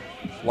swing.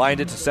 Lined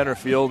it to center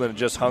field, and it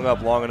just hung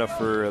up long enough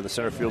for the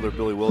center fielder,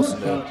 Billy Wilson,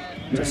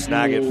 to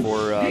snag it for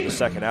the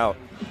second out.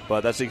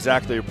 But that's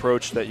exactly the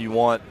approach that you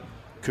want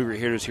Cougar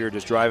hitters here,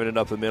 just driving it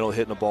up the middle,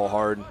 hitting the ball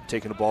hard,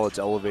 taking a ball that's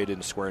elevated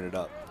and squaring it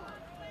up.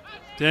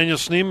 Daniel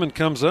Schneemann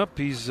comes up.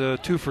 He's 2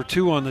 for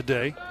 2 on the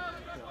day.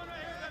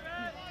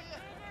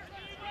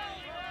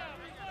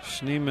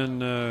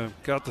 Schneemann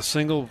got the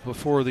single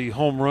before the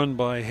home run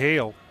by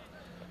Hale.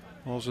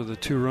 Those are the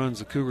 2 runs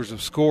the Cougars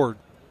have scored.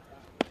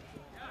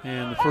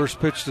 And the first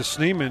pitch to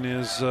Schneemann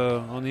is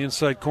on the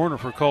inside corner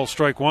for call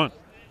strike 1.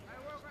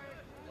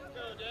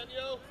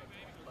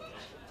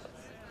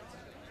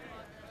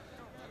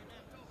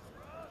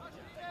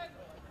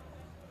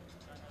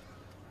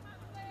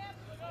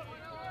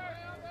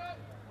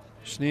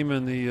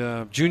 Schneemann,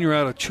 the junior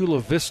out of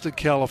Chula Vista,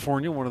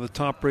 California, one of the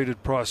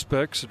top-rated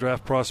prospects,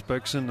 draft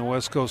prospects in the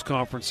West Coast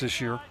Conference this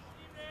year.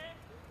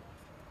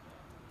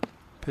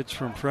 Pitch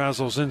from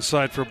Frazzles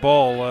inside for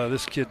ball.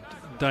 This kid,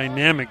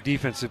 dynamic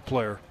defensive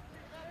player.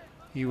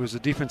 He was the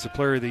defensive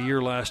player of the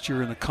year last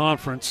year in the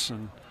conference,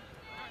 and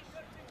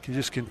he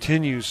just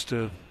continues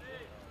to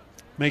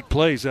make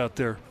plays out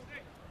there.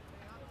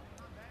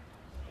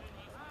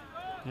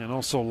 And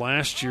also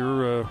last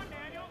year,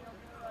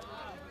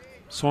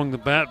 swung the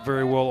bat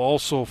very well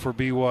also for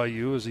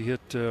BYU as he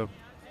hit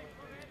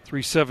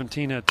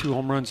 .317, had 2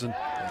 home runs and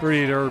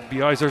 38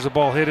 RBIs. There's a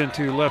ball hit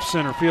into left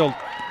center field.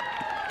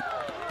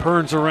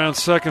 Perns around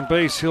second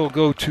base. He'll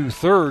go to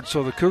third,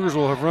 so the Cougars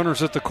will have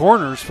runners at the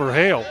corners for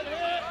Hale,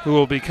 who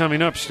will be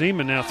coming up.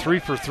 Schneemann now 3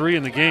 for 3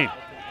 in the game.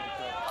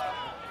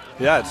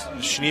 Yeah, it's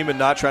Schneemann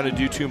not trying to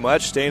do too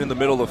much, staying in the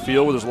middle of the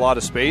field where there's a lot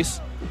of space.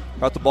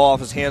 Got the ball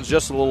off his hands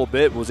just a little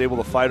bit, was able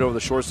to fight over the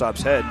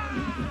shortstop's head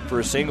for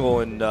a single,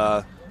 and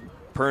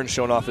Perns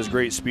showing off his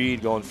great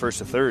speed going first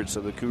to third.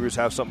 So the Cougars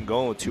have something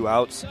going with 2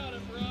 outs.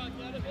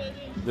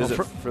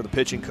 Visit for the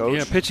pitching coach.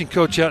 Yeah, pitching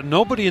coach out.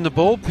 Nobody in the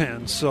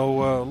bullpen,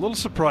 so a little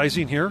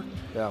surprising here.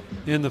 Yeah.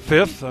 In the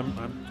 5th,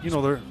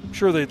 they're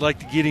sure they'd like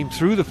to get him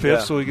through the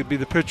 5th so he could be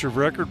the pitcher of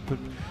record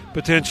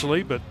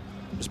potentially, but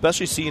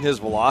especially seeing his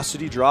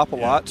velocity drop a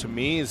lot, to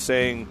me, is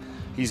saying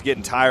he's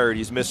getting tired,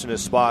 he's missing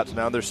his spots.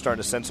 Now they're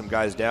starting to send some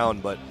guys down,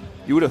 but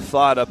you would have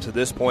thought up to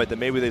this point that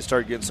maybe they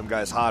start getting some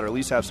guys hot or at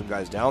least have some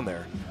guys down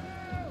there.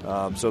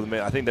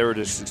 I think they were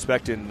just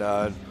expecting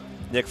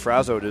Nick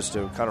Frazzo just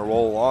to kind of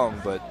roll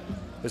along, but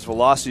his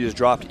velocity has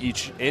dropped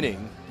each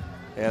inning,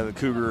 and the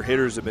Cougar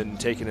hitters have been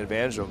taking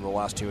advantage of him the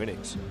last 2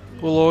 innings.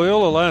 Well,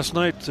 Loyola last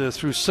night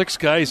threw 6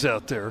 guys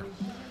out there.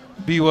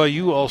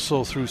 BYU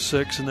also threw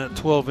 6 in that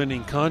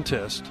 12-inning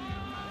contest.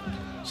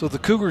 So the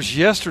Cougars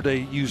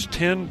yesterday used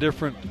 10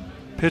 different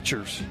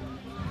pitchers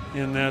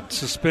in that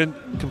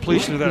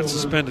completion of that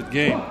suspended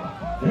game.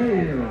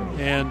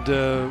 And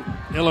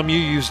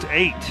LMU used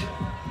 8.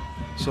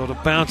 So to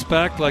bounce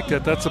back like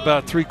that, that's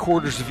about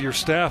 3/4 of your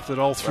staff that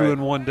all threw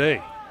in one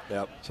day.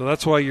 Yep. So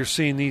that's why you're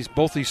seeing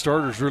both these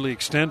starters really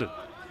extended.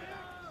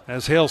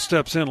 As Hale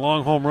steps in,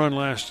 long home run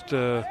last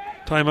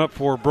time up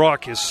for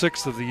Brock, his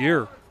 6th of the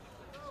year.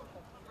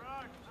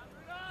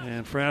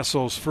 And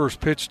Frasso's first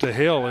pitch to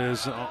Hale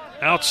is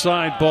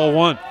outside, ball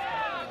 1.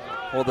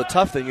 Well, the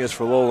tough thing is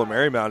for Loyola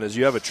Marymount is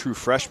you have a true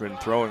freshman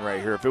throwing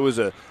right here. If it was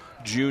a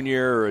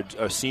junior or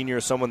a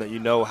senior, someone that you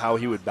know how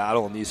he would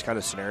battle in these kind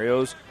of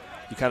scenarios,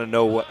 you kind of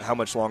know how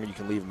much longer you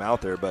can leave him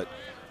out there. But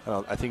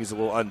I think he's a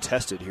little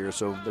untested here,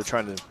 so they're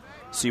trying to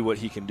see what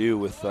he can do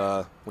with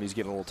when he's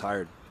getting a little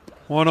tired.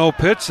 1-0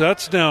 pitch,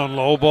 that's down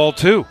low, ball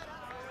 2.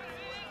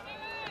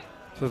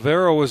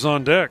 Favero is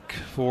on deck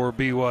for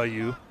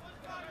BYU.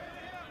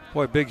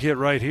 Boy, big hit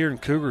right here,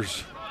 and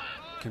Cougars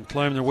can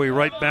climb their way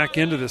right back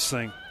into this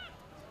thing.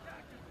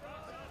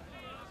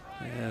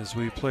 As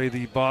we play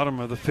the bottom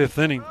of the 5th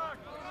inning,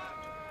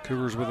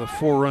 Cougars with a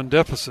 4-run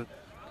deficit.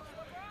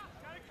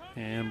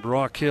 And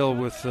Brock Hill,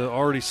 with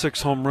already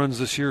 6 home runs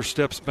this year,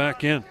 steps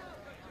back in.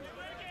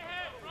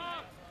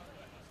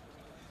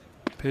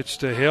 Pitch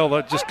to Hill,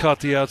 that just caught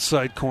the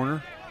outside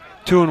corner.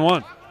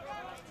 2-1.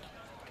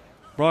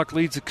 Brock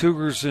leads the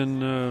Cougars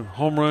in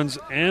home runs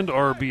and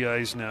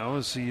RBIs now,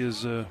 as he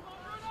is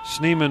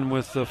Schneemann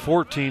with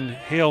 14,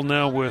 Hale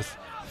now with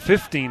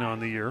 15 on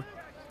the year.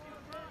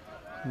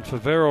 And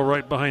Favero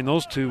right behind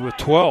those two with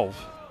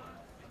 12.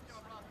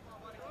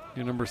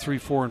 Your number 3,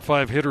 4, and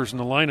 5 hitters in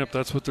the lineup,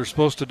 that's what they're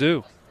supposed to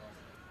do.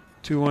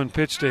 2-1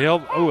 pitch to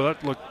Hale. Oh,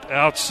 that looked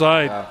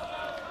outside.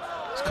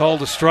 It's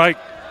called a strike.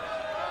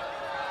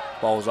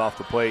 Ball was off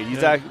the plate.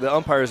 The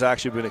umpire has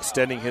actually been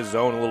extending his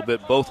zone a little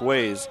bit both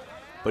ways,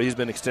 but he's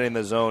been extending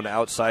the zone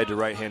outside to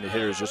right-handed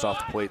hitters just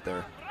off the plate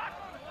there.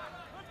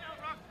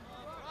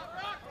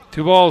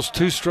 2 balls,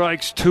 2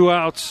 strikes, 2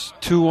 outs,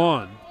 2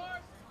 on.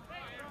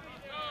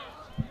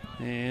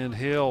 And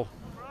Hale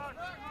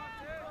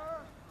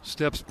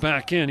steps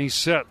back in. He's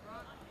set.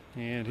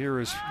 And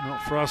here is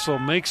Frasso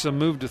makes a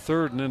move to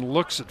third and then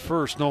looks at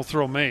first. No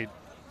throw made.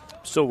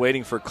 Still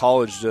waiting for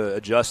college to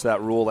adjust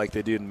that rule like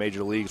they did in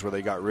major leagues, where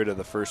they got rid of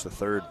the first to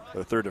third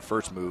or third to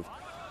first move,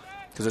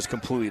 because it's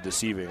completely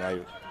deceiving. I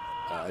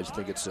just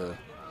think it's a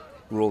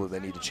rule that they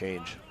need to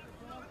change.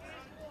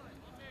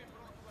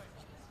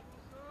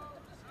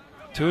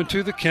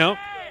 2-2 the count.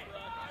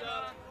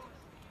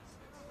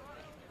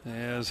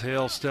 As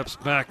Hale steps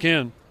back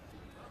in.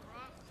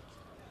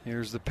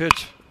 Here's the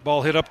pitch.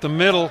 Ball hit up the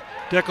middle.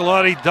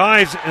 Decolati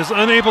dives, is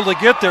unable to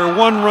get there.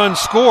 1 run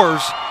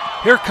scores.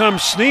 Here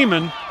comes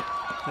Schneemann.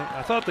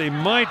 I thought they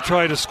might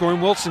try to score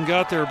him. Wilson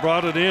got there,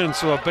 brought it in.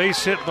 So a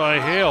base hit by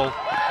Hale.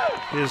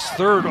 His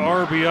 3rd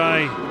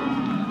RBI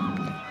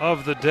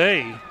of the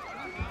day.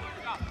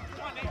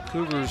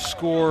 Cougars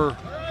score.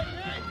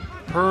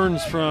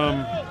 Perns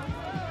from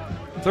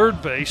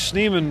third base.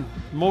 Schneemann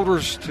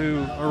motors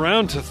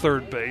around to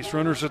third base.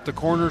 Runners at the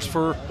corners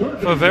for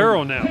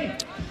Favero now.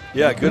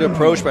 Yeah, good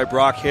approach by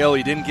Brock Hale.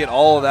 He didn't get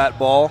all of that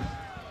ball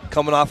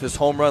coming off his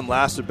home run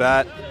last at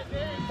bat.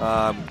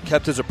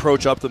 kept his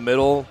approach up the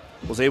middle,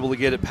 was able to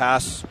get it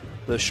past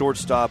the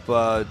shortstop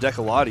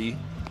Decalotti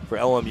for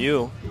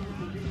LMU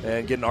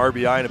and get an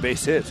RBI and a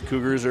base hit.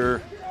 Cougars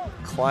are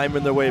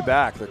climbing their way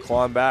back. They're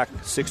clawing back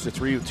 6-3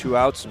 with 2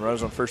 outs and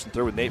runners on first and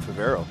third with Nate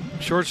Favero.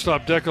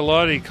 Shortstop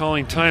Decalotti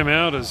calling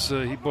timeout as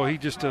he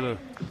just did a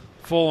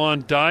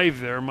full-on dive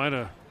there. Might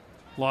have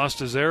lost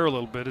his air a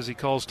little bit as he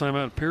calls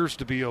timeout. Appears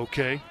to be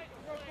okay.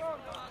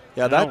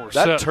 Yeah,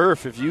 that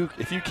turf, if you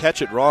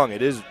catch it wrong,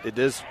 it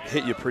does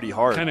hit you pretty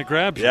hard. Kind of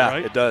grabs you, yeah,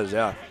 right? It does,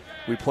 yeah.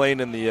 We played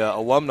in the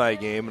alumni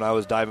game, and I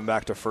was diving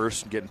back to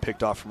first and getting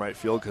picked off from right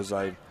field because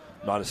I'm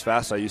not as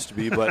fast as I used to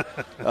be. But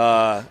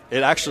I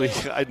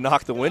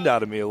knocked the wind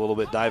out of me a little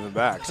bit diving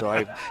back. So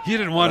you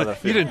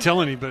didn't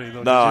tell anybody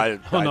though.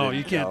 No,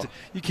 you can't.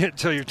 You can't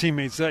tell your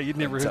teammates that. You'd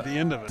never heard the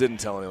end of it. Didn't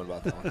tell anyone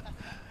about that one.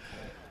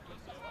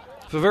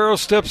 Favero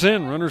steps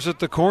in, runners at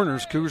the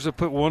corners. Cougars have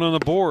put 1 on the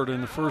board,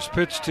 and the first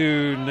pitch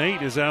to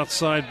Nate is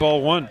outside,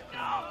 ball 1.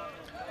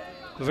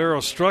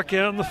 Favero struck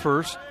out in the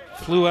first,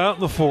 flew out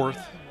in the fourth.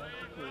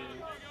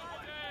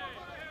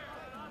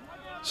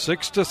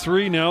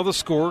 6-3 now the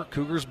score.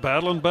 Cougars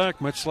battling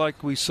back, much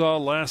like we saw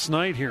last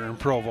night here in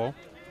Provo.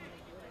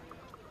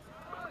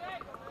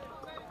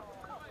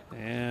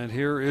 And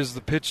here is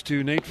the pitch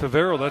to Nate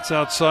Favero. That's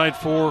outside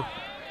for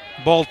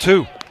ball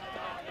 2.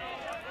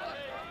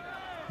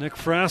 Nick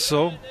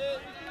Frasso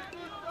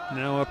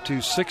now up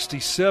to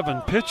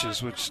 67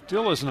 pitches, which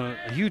still isn't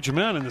a huge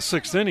amount in the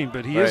 6th inning,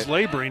 but he is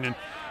laboring, and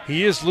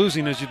he is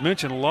losing, as you'd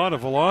mentioned, a lot of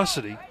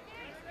velocity.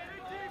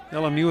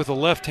 LMU with a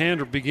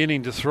left-hander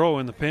beginning to throw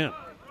in the pen.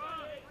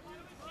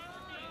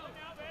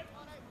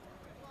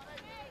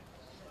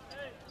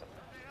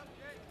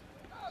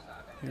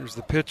 Here's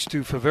the pitch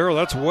to Favero.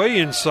 That's way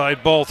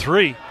inside, ball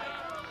 3.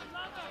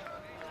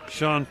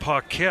 Sean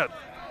Paquette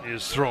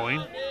is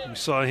throwing. We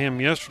saw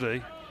him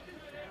yesterday.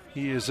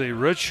 He is a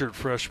redshirt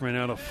freshman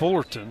out of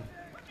Fullerton,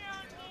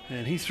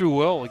 and he threw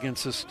well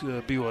against this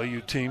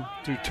BYU team.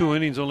 Through 2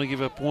 innings, only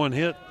gave up 1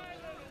 hit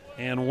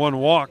and 1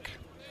 walk.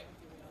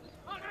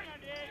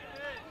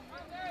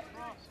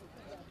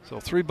 So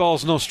 3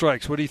 balls, no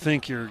strikes. What do you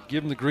think? You're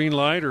give him the green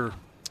light or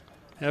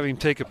have him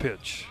take a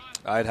pitch?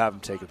 I'd have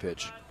him take a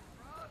pitch.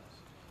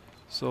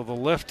 So the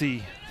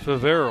lefty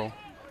Favero,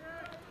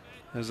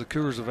 as the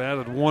Cougars have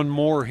added 1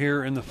 more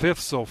here in the 5th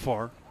so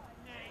far.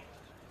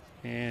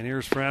 And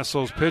here's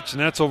Frasso's pitch,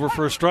 and that's over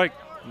for a strike.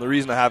 And the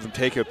reason I have him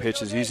take a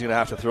pitch is he's going to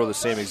have to throw the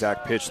same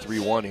exact pitch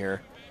 3-1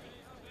 here.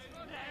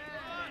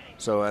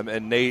 So,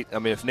 and Nate,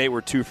 if Nate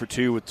were 2 for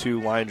 2 with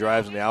 2 line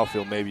drives in the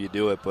outfield, maybe you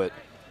do it, but.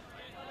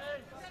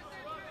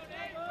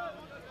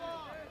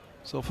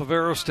 So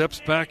Favero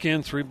steps back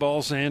in, 3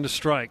 balls and a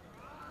strike.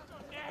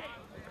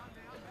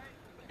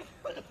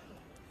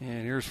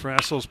 And here's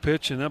Frasso's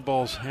pitch, and that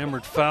ball's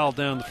hammered foul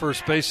down the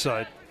first base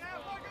side.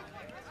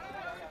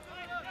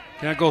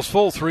 Count goes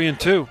full,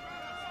 3-2.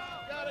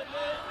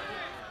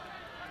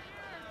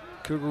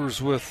 Cougars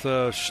with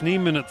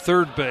Schneeman at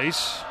third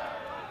base.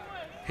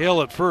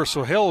 Hale at first,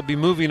 so Hale will be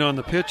moving on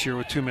the pitch here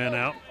with 2 men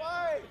out.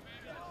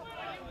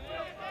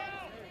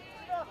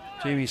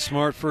 Jamie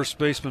Smart, first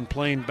baseman,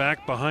 playing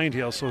back behind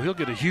Hale, so he'll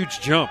get a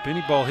huge jump.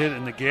 Any ball hit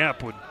in the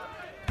gap would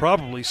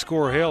probably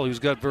score Hale, who's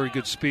got very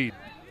good speed.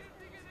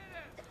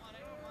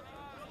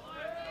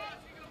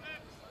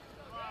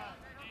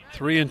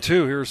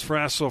 3-2. Here's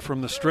Frasso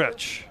from the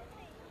stretch.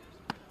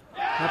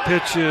 That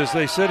pitch is,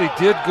 they said he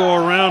did go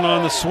around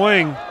on the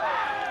swing.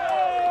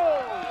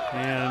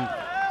 And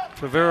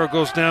Favero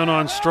goes down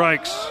on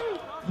strikes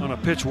on a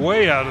pitch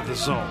way out of the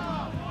zone.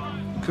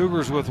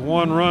 Cougars with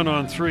 1 run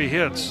on 3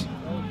 hits.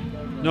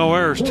 No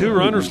errors, 2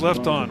 runners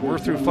left on. We're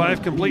through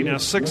 5 complete now.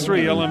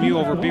 6-3 LMU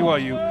over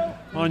BYU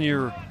on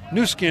your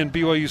new skin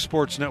BYU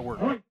Sports Network.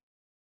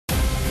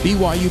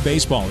 BYU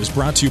Baseball is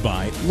brought to you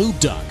by Lube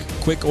Duck.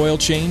 Quick oil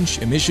change,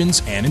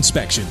 emissions, and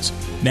inspections.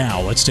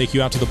 Now let's take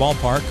you out to the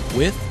ballpark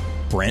with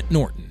Brent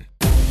Norton.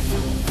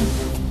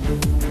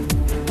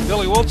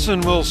 Billy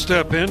Wilson will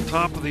step in,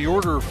 top of the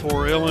order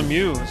for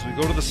LMU as we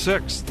go to the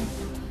 6th.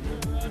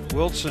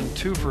 Wilson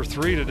 2 for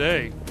 3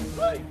 today.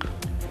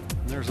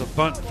 And there's a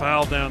bunt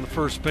foul down the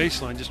first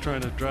baseline, just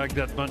trying to drag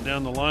that bunt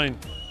down the line.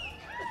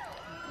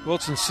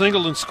 Wilson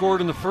singled and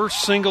scored in the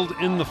first, singled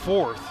in the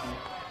 4th.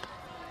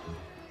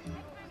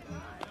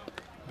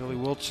 Billy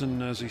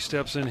Wilson, as he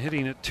steps in,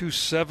 hitting at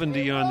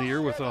 .270 on the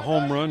year with a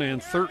home run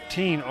and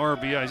 13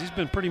 RBIs. He's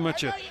been pretty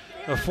much a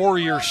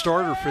 4-year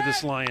starter for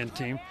this Lion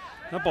team.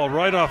 That ball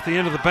right off the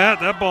end of the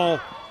bat. That ball,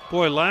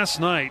 boy, last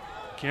night,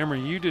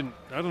 Cameron,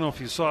 I don't know if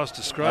you saw us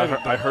describe it.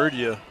 I heard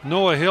you.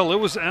 Noah Hill, it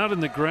was out in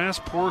the grass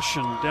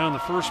portion down the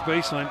first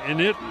baseline, and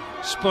it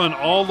spun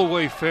all the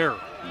way fair.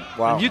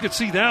 Wow. And you could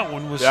see that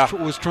one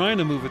was trying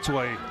to move its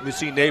way. You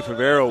see Nate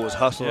Favero was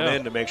hustling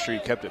in to make sure he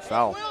kept it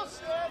foul.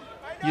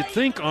 You'd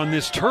think on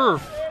this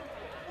turf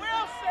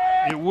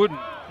it wouldn't,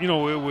 it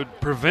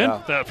would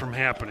prevent that from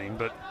happening,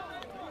 but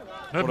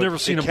I've never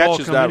seen a ball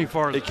come any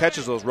farther. It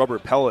catches those rubber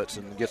pellets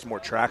and gets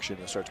more traction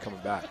and starts coming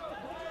back.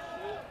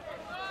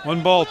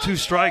 1 ball, 2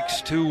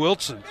 strikes to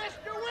Wilson.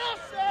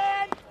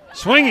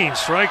 Swinging,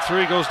 strike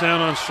three, goes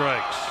down on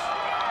strikes.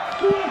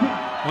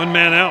 1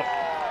 man out.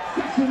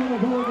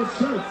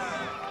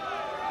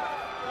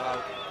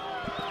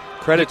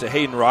 Credit to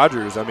Hayden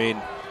Rogers. I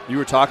mean, you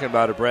were talking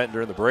about it, Brent,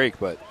 during the break,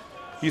 but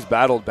he's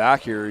battled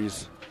back here.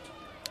 He's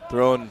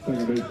thrown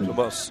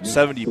almost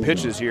 70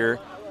 pitches here,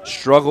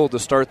 struggled to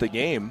start the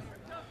game,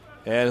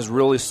 and has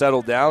really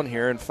settled down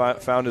here and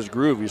found his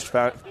groove. He's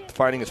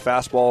finding his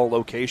fastball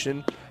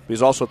location, but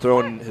he's also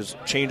throwing his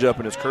changeup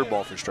and his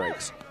curveball for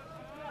strikes.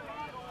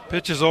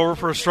 Pitch is over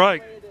for a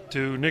strike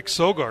to Nick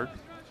Sogard.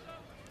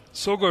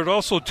 Sogard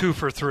also 2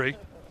 for 3.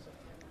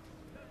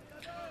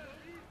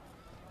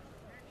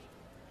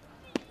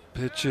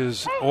 Pitch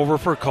is over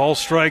for call,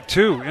 strike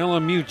 2.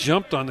 LMU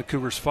jumped on the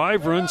Cougars.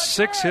 5 runs,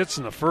 6 hits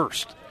in the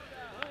first.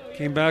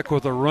 Came back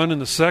with a run in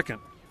the second.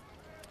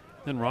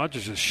 Then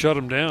Rogers just shut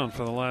him down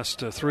for the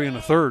last 3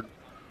 1/3.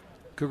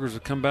 Cougars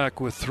have come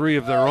back with 3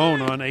 of their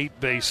own on 8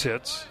 base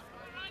hits.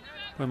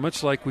 But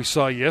much like we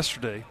saw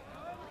yesterday,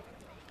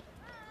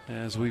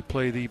 as we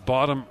play the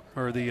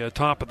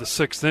top of the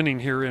 6th inning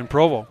here in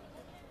Provo.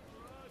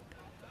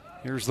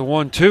 Here's the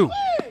 1-2.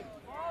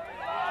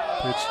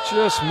 It's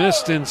just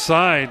missed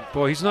inside.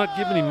 Boy, he's not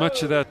giving him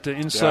much of that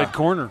inside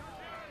corner.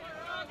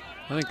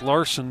 I think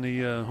Larson,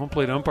 the home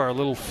plate umpire, a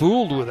little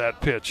fooled with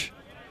that pitch.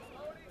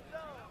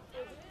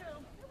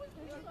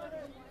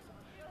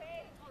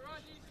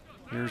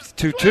 Here's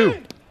the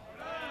 2-2.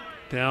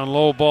 Down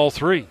low, ball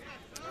 3.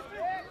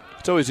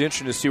 It's always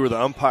interesting to see where the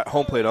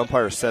home plate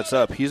umpire sets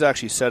up. He's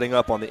actually setting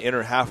up on the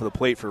inner half of the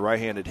plate for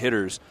right-handed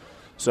hitters,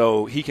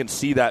 so he can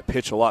see that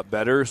pitch a lot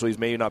better, so he's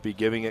maybe not be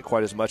giving it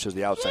quite as much as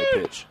the outside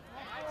pitch.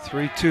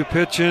 3-2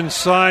 pitch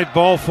inside,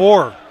 ball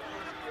 4.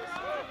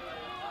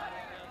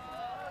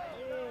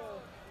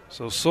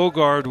 So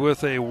Sogard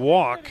with a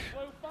walk,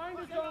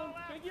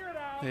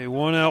 a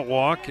 1-out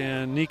walk,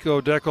 and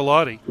Nico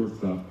Decolati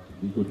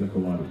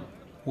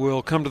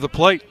will come to the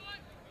plate.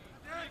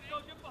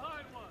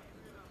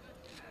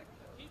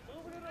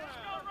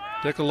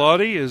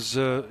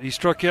 Decolati he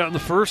struck out in the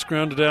first,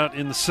 grounded out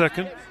in the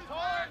second,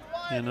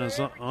 and is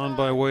on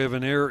by way of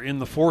an error in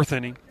the 4th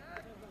inning.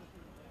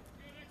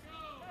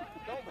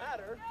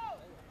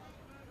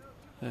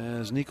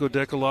 As Nico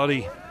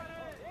Decolati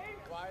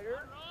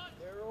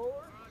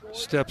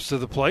steps to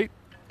the plate.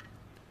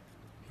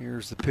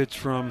 Here's the pitch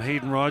from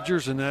Hayden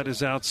Rogers, and that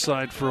is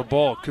outside for a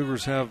ball.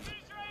 Cougars have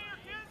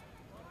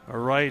a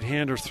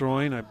right-hander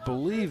throwing. I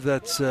believe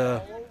that's,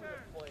 can't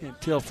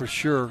tell for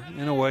sure.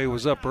 In a way,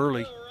 was up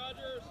early.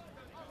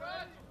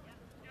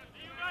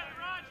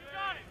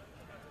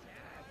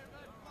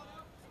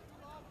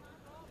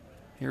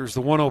 Here's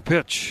the 1-0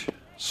 pitch.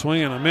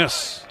 Swing and a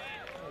miss.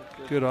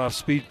 Good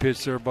off-speed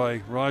pitch there by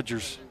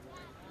Rogers.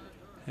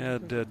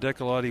 Had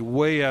Decolati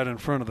way out in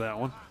front of that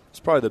one. It's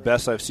probably the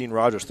best I've seen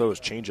Rogers throw his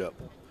changeup.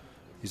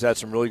 He's had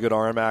some really good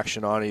arm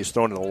action on it. He's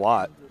thrown it a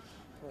lot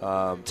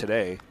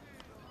today.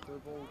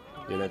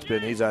 And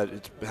it's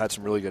had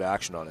some really good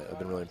action on it. I've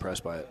been really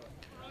impressed by it.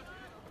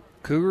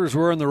 Cougars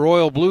wearing the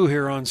royal blue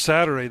here on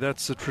Saturday.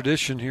 That's the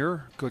tradition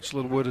here. Coach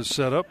Littlewood has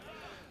set up.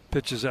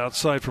 Pitch is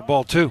outside for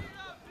ball 2.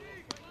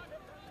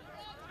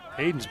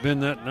 Hayden's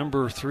been that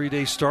number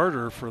 3-day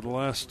starter for the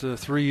last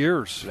 3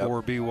 years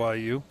for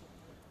BYU.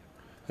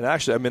 And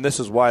actually, I mean, this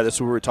is what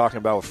we were talking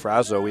about with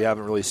Frazzo. We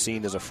haven't really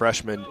seen as a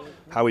freshman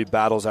how he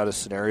battles out of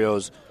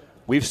scenarios.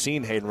 We've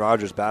seen Hayden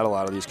Rogers battle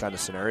out of these kind of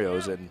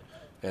scenarios and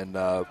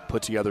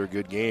put together a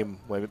good game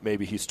when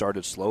maybe he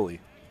started slowly.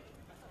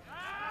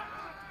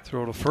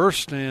 Throw to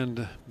first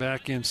and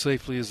back in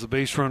safely as the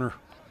base runner.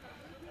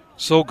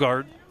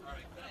 Sogard.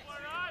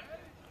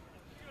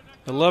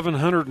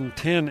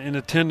 1,110 in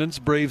attendance.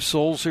 Brave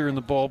souls here in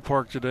the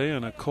ballpark today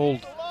on a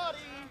cold,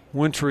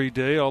 wintry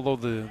day, although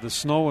the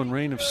snow and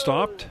rain have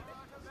stopped.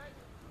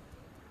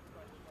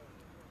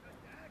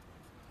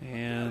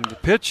 And the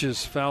pitch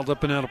is fouled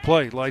up and out of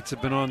play. Lights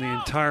have been on the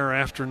entire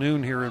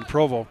afternoon here in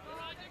Provo.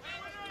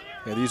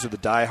 Yeah, these are the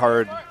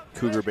diehard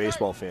Cougar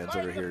baseball fans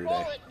that are here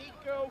today.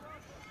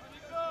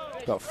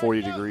 It's about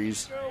 40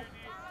 degrees.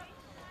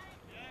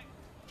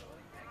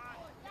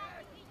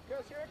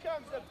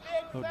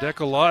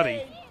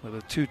 Decolati with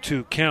a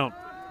 2-2 count.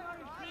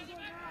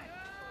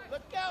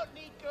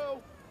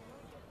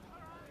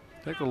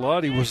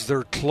 Decolati was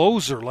their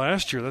closer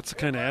last year. That's the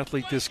kind of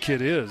athlete this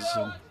kid is.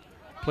 And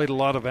played a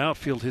lot of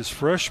outfield his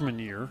freshman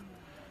year.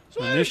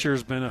 And this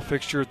year's been a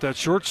fixture at that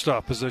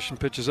shortstop position.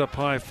 Pitches up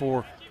high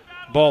for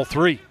ball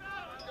 3.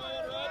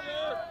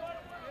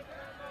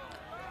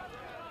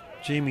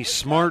 Jamie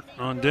Smart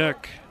on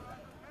deck.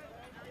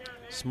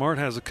 Smart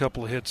has a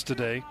couple of hits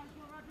today.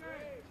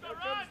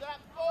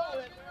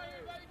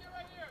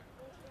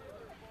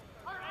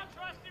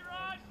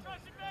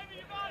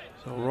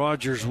 So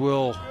Rogers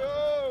will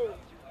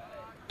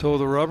toe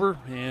the rubber,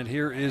 and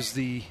here is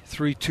the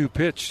 3-2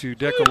 pitch to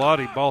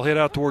Decolati. Ball hit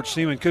out towards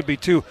Seaman. Could be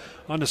 2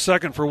 on to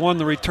second for 1.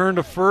 The return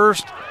to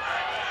first.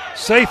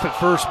 Safe at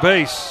first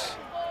base.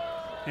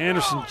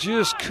 Anderson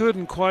just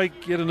couldn't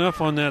quite get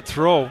enough on that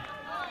throw.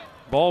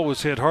 Ball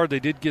was hit hard. They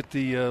did get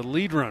the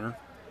lead runner.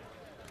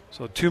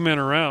 So 2 men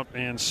are out,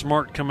 and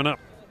Smart coming up.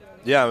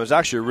 Yeah, it was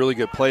actually a really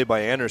good play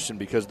by Anderson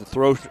because the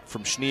throw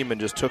from Schneemann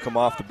just took him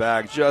off the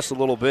bag just a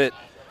little bit.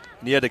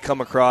 And he had to come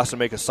across and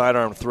make a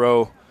sidearm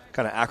throw,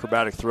 kind of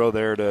acrobatic throw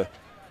there to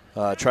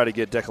try to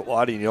get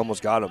Decolati, and he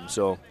almost got him.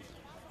 So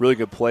really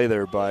good play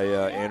there by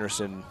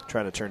Anderson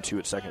trying to turn 2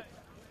 at second.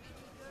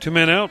 2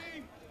 men out,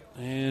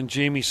 and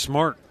Jamie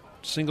Smart,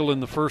 single in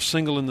the first,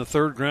 single in the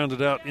third,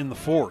 grounded out in the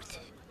fourth.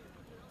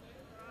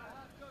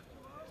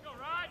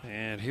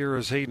 And here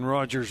is Hayden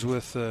Rogers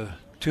with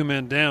 2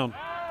 men down.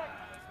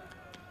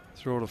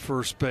 Throw to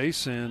first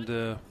base,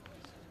 and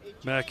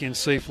back in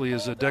safely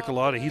is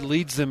Decolati. He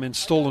leads them in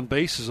stolen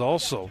bases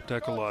also,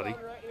 Decolati.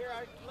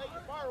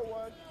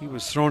 He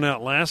was thrown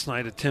out last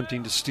night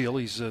attempting to steal.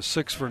 He's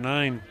 6 for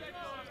 9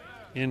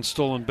 in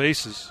stolen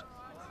bases.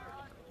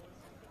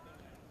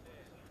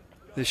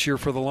 This year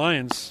for the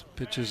Lions,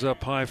 pitches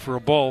up high for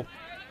a ball.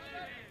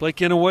 Blake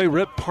Inouye,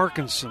 Rhett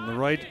Parkinson, the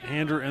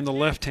right-hander and the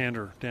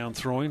left-hander down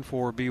throwing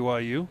for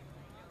BYU.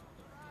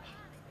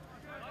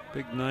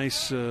 Big,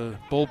 nice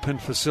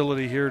bullpen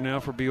facility here now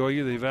for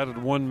BYU. They've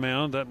added 1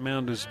 mound. That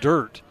mound is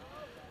dirt.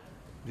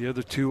 The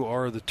other 2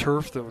 are the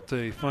turf that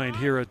they find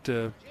here at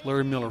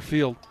Larry Miller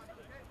Field.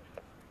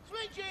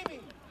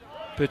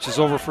 Pitch is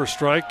over for a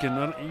strike,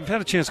 and you've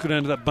had a chance to go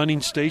down to that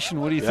bunning station.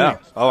 What do you think?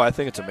 Oh, I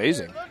think it's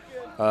amazing.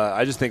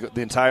 I just think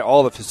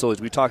all the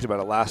facilities, we talked about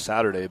it last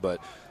Saturday,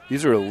 but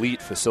these are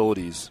elite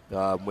facilities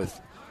with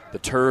the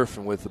turf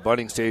and with the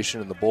bunning station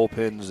and the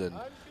bullpens and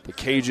the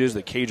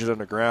cages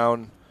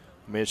underground.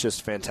 I mean, it's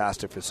just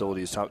fantastic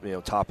facilities, top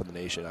of the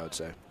nation, I would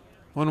say.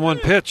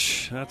 1-1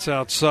 pitch. That's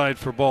outside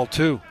for ball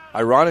 2.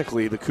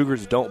 Ironically, the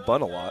Cougars don't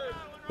bunt a lot.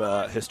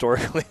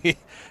 Historically,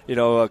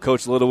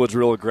 Coach Littlewood's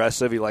real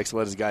aggressive. He likes to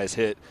let his guys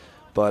hit.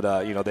 But,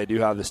 they do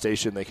have the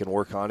station. They can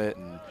work on it.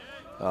 And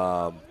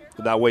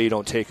that way you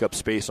don't take up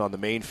space on the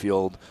main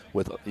field.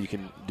 You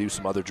can do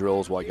some other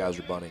drills while guys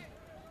are bunting.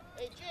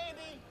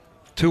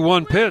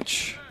 2-1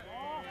 pitch.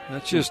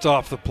 That's just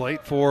off the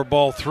plate for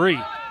ball 3.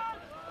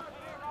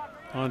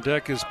 On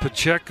deck is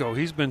Pacheco.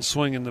 He's been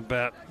swinging the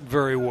bat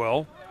very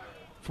well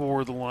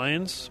for the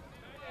Lions.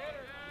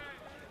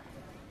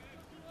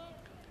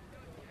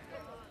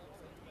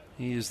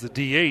 He is the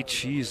DH.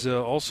 He's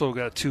also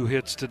got 2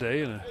 hits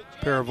today and a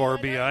pair of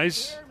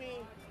RBIs.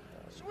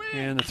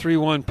 And the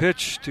 3-1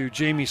 pitch to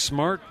Jamie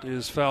Smart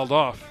is fouled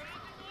off.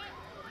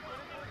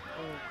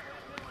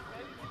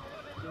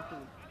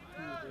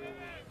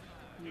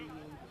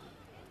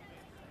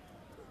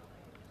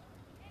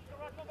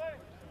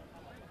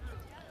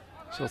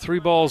 So 3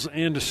 balls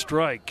and a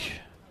strike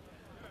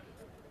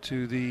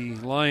to the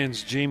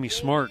Lions' Jamie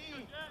Smart.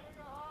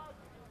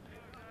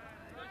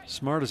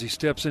 Smart, as he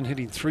steps in,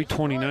 hitting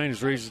 .329,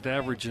 has raised his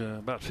average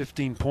about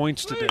 15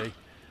 points today.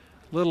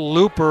 Little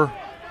looper,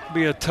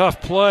 be a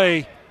tough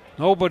play.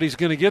 Nobody's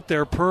going to get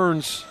there.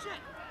 Perns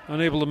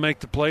unable to make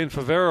the play, and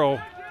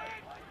Favero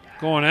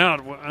going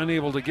out,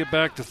 unable to get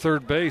back to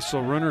third base. So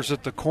runners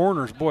at the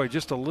corners. Boy,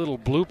 just a little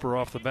blooper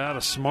off the bat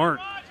of Smart.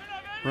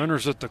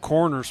 Runners at the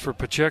corners for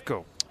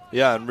Pacheco.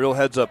 Yeah, and real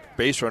heads-up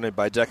base running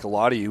by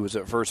Decolati, who was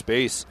at first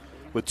base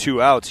with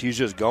 2 outs. He's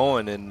just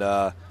going,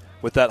 and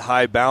with that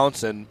high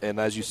bounce, and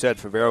as you said,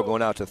 Favero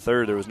going out to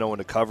third, there was no one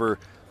to cover.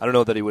 I don't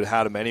know that he would have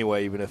had him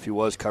anyway, even if he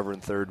was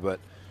covering third,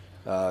 but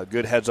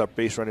good heads-up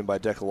base running by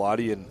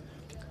Decolati, and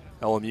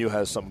LMU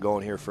has something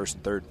going here first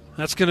and third.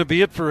 That's going to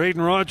be it for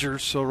Hayden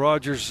Rogers. So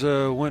Rogers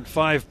went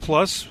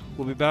 5+.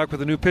 We'll be back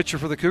with a new pitcher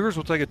for the Cougars.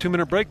 We'll take a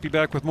 2-minute break, be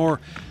back with more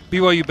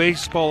BYU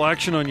baseball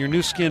action on your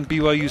new skin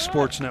BYU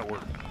Sports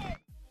Network.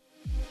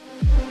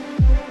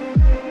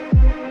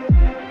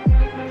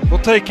 We'll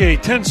take a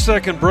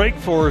 10-second break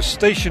for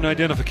station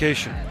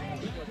identification.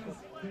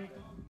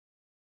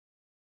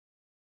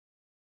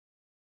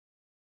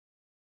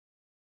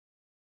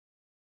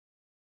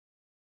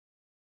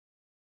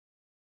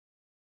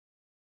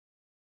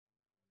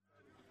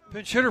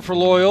 Pinch hitter for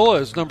Loyola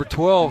is number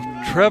 12,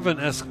 Trevin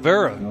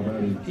Esquivera.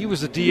 He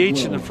was a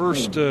DH in the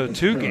first 2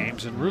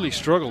 games and really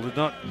struggled.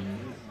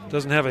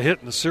 Doesn't have a hit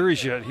in the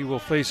series yet. He will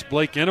face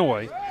Blake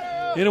Inouye.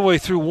 Inouye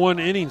through 1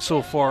 inning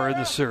so far in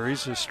the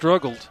series has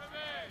struggled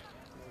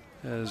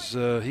as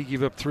he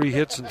gave up 3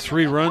 hits and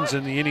 3 runs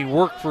in the inning.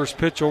 Worked first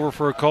pitch over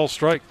for a call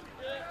strike.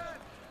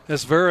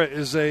 Esquivera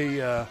is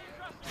a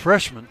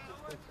freshman.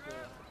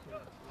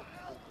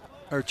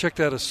 Or check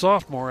that, a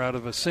sophomore out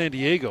of San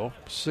Diego,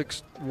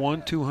 6'1",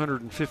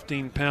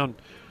 215-pound,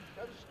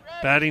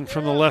 batting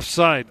from the left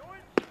side.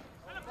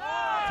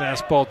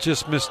 Fastball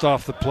just missed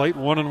off the plate,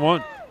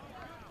 1-1.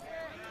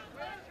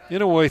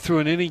 Inouye through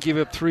an inning, gave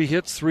up 3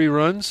 hits, 3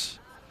 runs,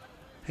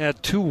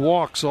 had 2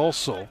 walks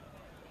also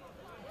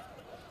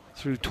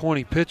through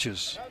 20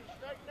 pitches.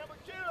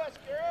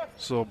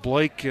 So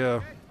Blake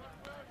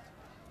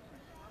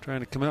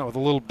trying to come out with a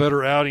little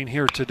better outing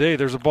here today.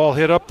 There's a ball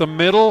hit up the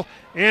middle.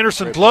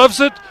 Anderson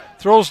gloves it,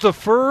 throws to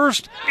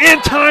first,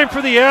 in time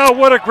for the out.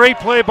 What a great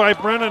play by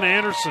Brennan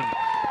Anderson.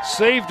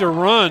 Saved a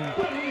run,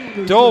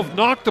 dove,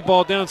 knocked the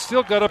ball down,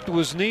 still got up to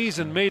his knees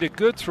and made a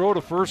good throw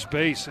to first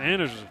base.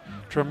 Anderson,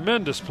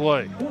 tremendous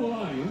play.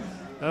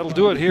 That'll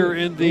do it here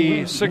in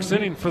the 6th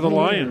inning for the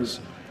Lions.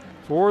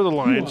 for the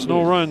Lions.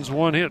 No runs,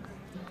 1 hit,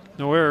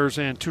 no errors,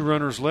 and 2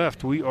 runners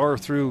left. We are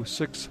through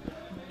 5.5,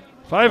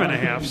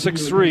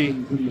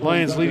 6-3.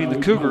 Lions leading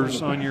the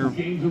Cougars on your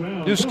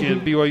new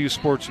skin, BYU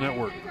Sports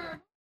Network.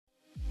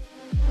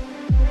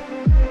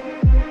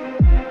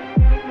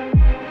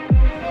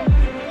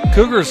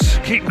 Cougars,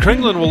 Keaton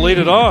Kringlen will lead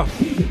it off.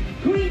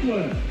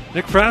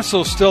 Nick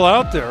Frasso's still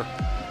out there.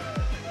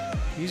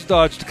 He's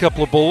dodged a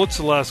couple of bullets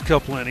the last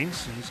couple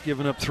innings. He's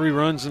given up 3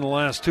 runs in the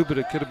last 2, but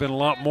it could have been a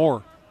lot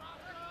more.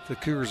 The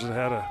Cougars had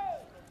had a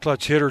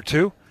clutch hit or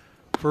 2.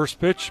 First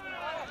pitch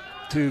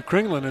to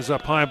Kringlen is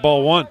up high,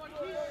 ball 1.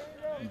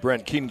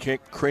 Brent, Keaton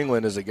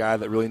Kringlen is a guy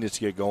that really needs to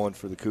get going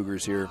for the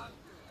Cougars here.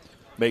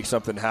 Make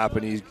something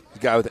happen. He's a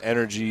guy with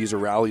energy. He's a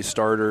rally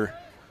starter.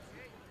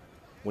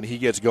 When he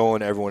gets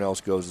going, everyone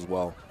else goes as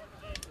well.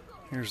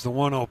 Here's the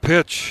 1-0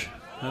 pitch.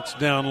 That's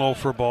down low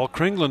for a ball.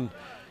 Kringlen,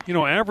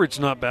 average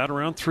not bad,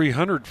 around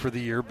 300 for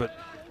the year, but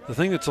the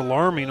thing that's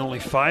alarming, only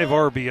 5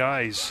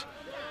 RBIs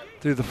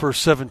through the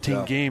first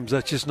 17 games.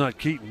 That's just not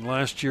Keaton.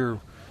 Last year,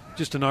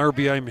 just an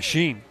RBI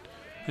machine.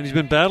 And he's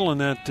been battling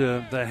that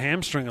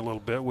hamstring a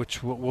little bit,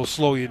 which will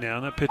slow you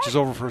down. That pitch is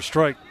over for a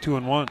strike,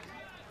 2-1.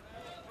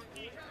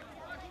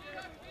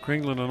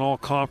 Kringlen, an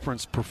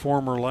all-conference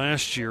performer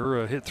last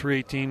year, hit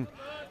 .318,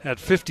 had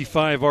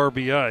 55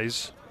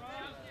 RBIs,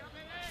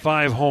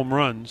 5 home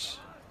runs.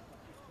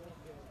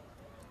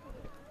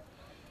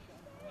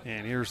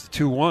 And here's the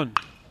 2-1.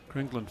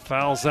 Kringlen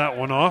fouls that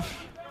one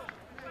off.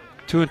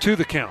 2-2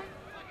 the count.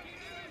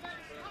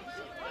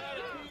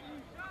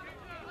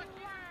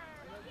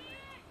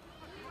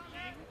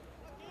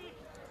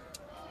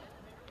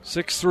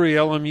 (6-3)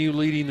 LMU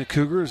leading the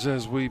Cougars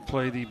as we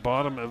play the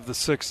bottom of the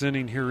 6th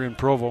inning here in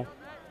Provo.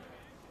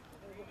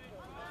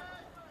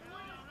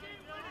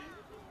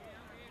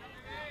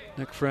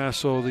 Nick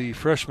Frasso, the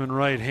freshman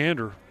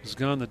right-hander, has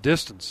gone the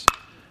distance.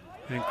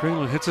 And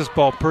Kringlen hits this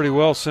ball pretty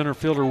well. Center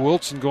fielder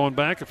Wilson going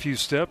back a few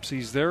steps.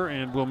 He's there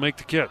and will make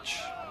the catch.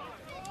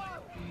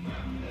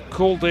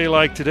 Cool day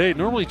like today. It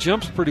normally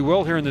jumps pretty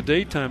well here in the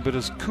daytime, but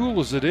as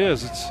cool as it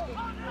is,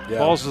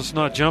 ball's just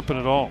not jumping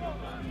at all.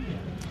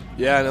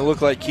 Yeah, and it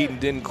looked like Keaton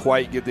didn't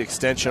quite get the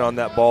extension on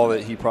that ball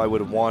that he probably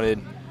would have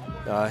wanted.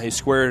 He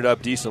squared it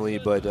up decently,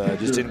 but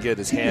just didn't get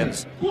his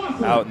hands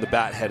out and the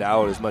bat head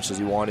out as much as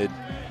he wanted.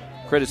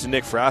 Credit to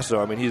Nick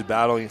Frasso. I mean, he's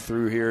battling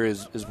through here.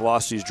 His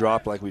velocity's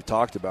dropped like we've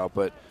talked about,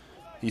 but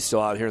he's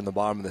still out here in the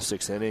bottom of the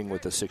 6th inning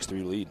with a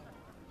 6-3 lead.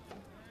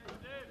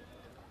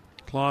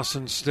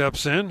 Clausen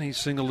steps in. He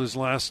singled his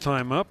last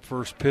time up.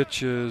 First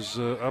pitch is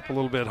up a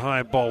little bit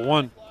high, ball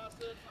 1.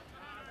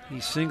 He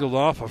singled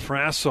off a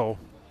Frasso.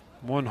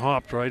 One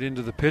hopped right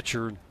into the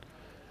pitcher and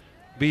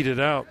beat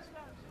it out.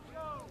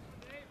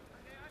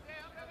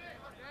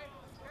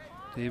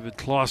 David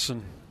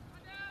Clausen.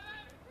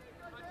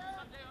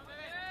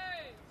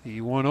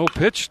 The 1-0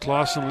 pitch.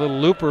 Clausen, little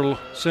looper,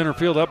 center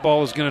field. That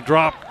ball is going to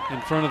drop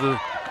in front of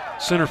the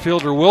center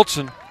fielder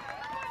Wilson.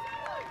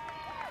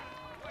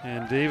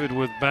 And David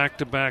with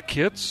back-to-back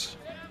hits.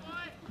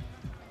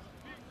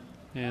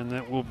 And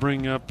that will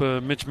bring up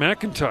Mitch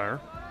McIntyre.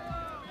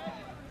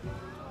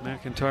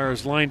 McIntyre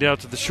is lined out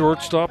to the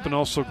shortstop and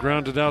also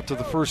grounded out to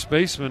the first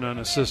baseman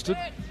unassisted.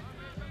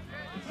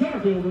 Center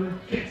fielder,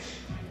 Mitch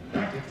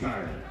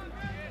McIntyre.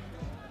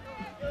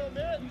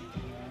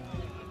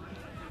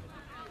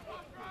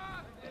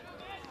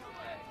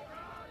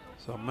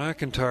 So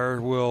McIntyre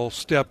will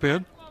step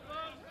in.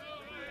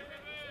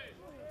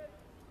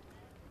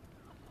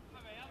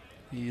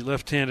 The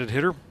left-handed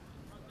hitter.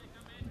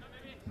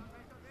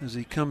 As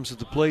he comes to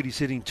the plate, he's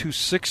hitting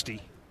 .260.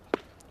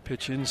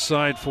 Pitch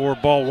inside for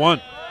ball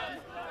 1.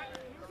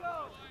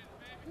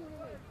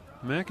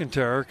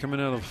 McIntyre, coming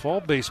out of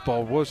fall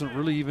baseball, wasn't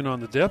really even on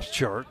the depth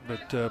chart,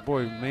 but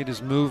boy, made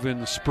his move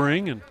in the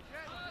spring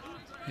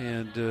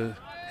and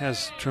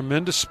has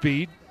tremendous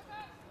speed.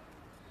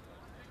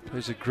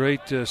 Plays a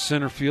great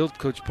center field.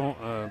 Coach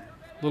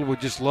Littlewood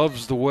just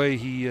loves the way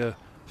he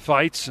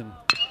fights, and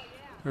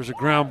there's a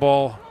ground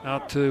ball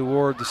out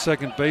toward the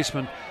second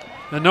baseman.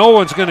 And no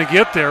one's going to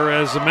get there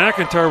as the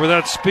McIntyre with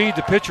that speed.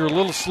 The pitcher a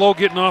little slow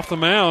getting off the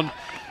mound.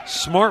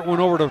 Smart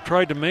went over to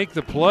try to make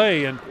the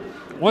play, and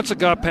once it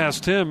got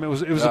past him, it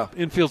was an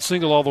infield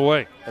single all the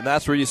way. And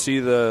that's where you see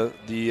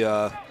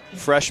the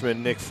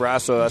freshman, Nick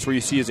Frasso, that's where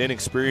you see his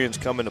inexperience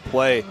come into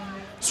play.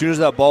 As soon as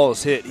that ball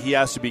is hit, he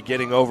has to be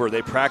getting over.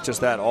 They practice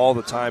that all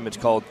the time. It's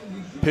called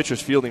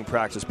pitcher's fielding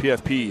practice,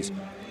 PFPs.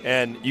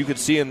 And you can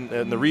see in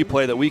the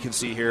replay that we can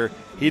see here,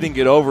 he didn't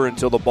get over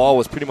until the ball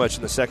was pretty much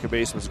in the second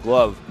baseman's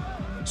glove.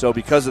 So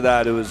because of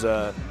that, it was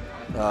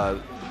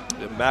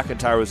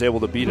McIntyre was able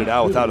to beat it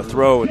out without a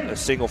throw and a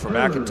single for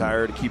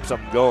McIntyre to keep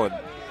something going.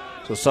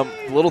 So some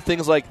little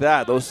things like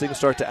that, those things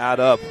start to add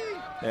up.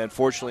 And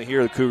fortunately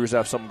here, the Cougars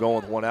have something going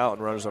with 1 out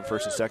and runners on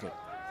first and second.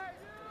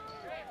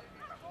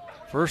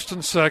 First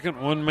and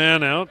second, 1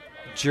 man out.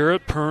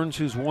 Jarrett Perns,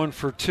 who's 1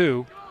 for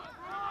 2,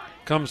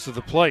 comes to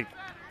the plate.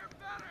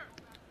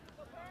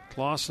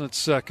 Clausen at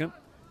second,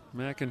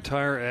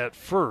 McIntyre at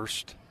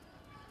first.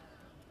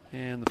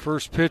 And the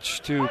first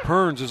pitch to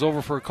Perns is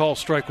over for a call,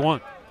 strike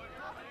 1.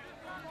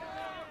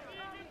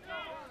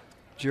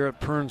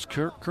 Jarrett Perns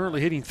currently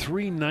hitting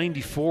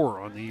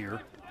 .394 on the year.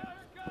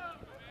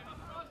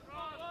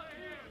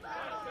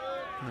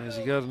 As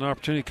he got an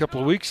opportunity a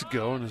couple of weeks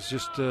ago and has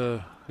just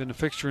been a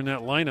fixture in that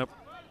lineup.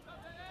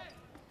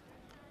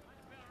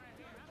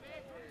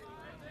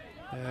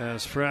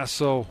 As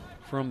Frasso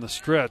from the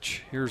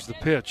stretch, here's the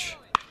pitch.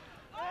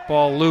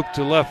 Ball looped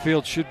to left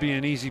field, should be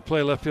an easy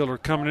play. Left fielder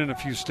coming in a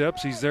few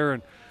steps. He's there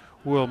and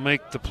will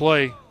make the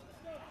play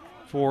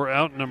for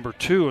out number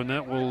 2, and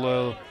that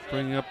will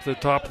bring up the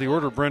top of the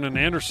order, Brennan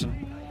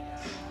Anderson.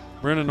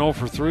 Brennan 0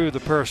 for 3 with a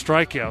pair of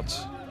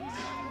strikeouts.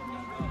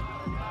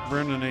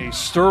 Brennan, a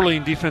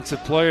sterling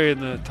defensive player in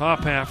the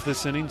top half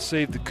this inning,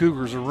 saved the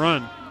Cougars a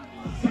run.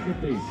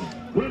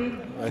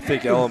 I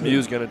think LMU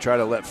is going to try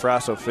to let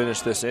Frasso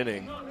finish this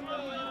inning.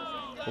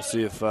 We'll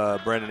see if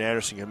Brendan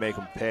Anderson can make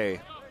him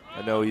pay.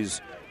 I know he's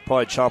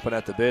probably chomping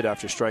at the bit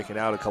after striking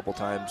out a couple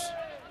times.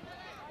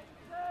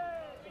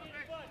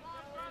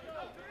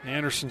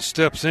 Anderson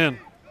steps in.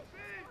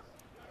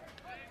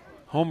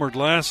 Homered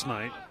last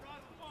night.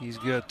 He's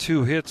got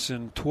 2 hits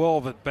and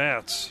 12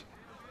 at-bats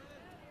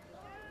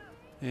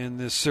in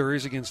this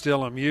series against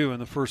LMU,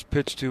 and the first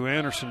pitch to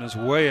Anderson is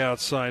way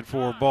outside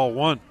for ball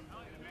 1.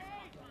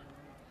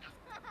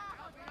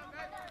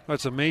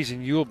 That's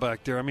amazing Ewell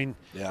back there. I mean,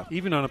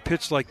 even on a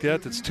pitch like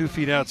that that's 2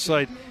 feet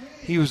outside,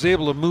 he was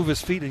able to move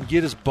his feet and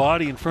get his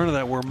body in front of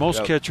that, where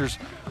most catchers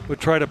would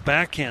try to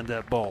backhand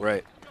that ball.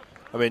 Right.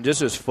 I mean, just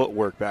his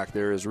footwork back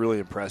there is really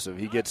impressive.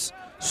 He gets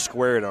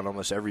squared on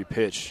almost every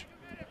pitch.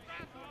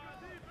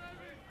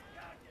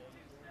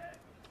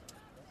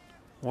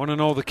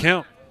 1-0 the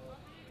count.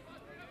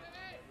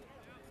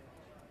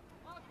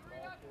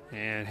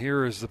 And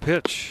here is the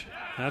pitch.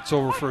 That's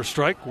over for a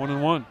strike,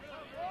 1-1.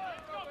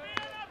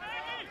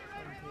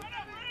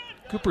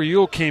 Cooper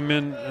Ewell came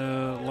in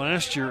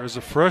last year as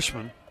a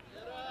freshman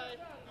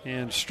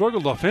and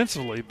struggled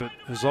offensively, but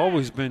has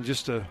always been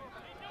just a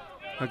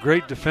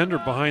great defender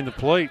behind the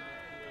plate.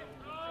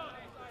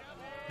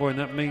 Boy, and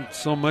that means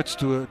so much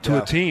to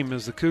a team,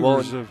 as the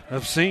Cougars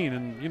have seen,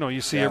 and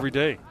you see every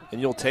day.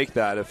 And you'll take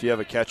that if you have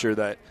a catcher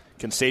that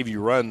can save you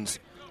runs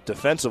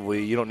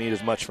defensively. You don't need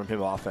as much from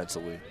him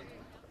offensively.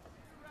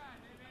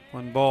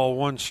 1 ball,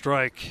 1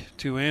 strike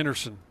to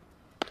Anderson.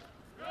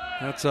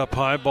 That's up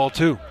high, ball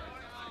 2.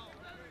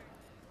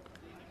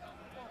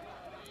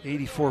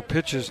 84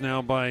 pitches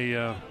now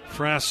by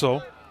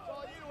Frasso.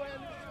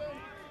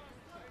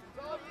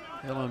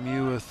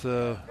 LMU with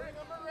the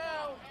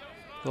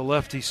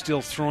lefty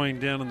still throwing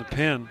down in the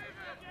pen.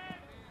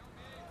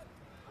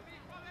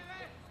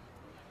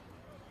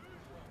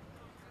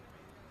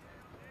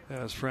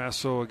 As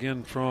Frasso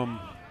again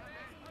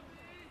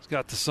he's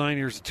got the sign.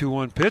 Here's a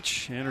 2-1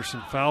 pitch.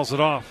 Anderson fouls it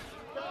off.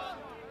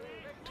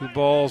 2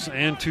 balls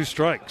and 2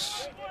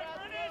 strikes.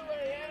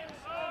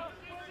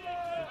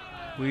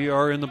 We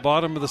are in the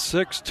bottom of the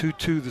 6th,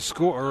 2-2 the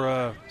score,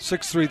 or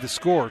 6-3 the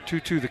score,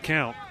 2-2 the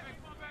count.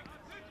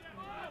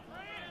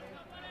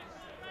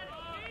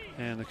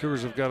 And the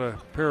Cougars have got a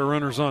pair of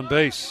runners on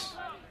base.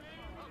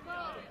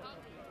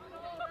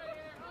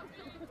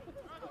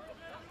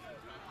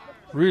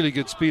 Really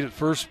good speed at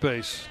first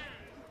base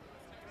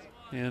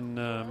in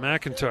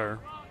McIntyre.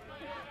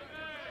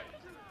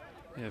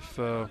 If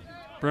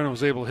Brennan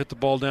was able to hit the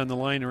ball down the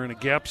line or in a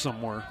gap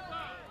somewhere.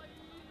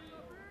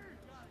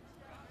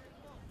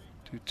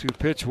 2-2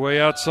 pitch way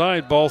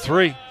outside, ball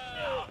 3.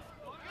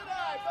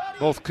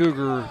 Both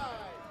Cougar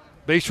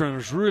base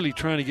runners really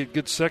trying to get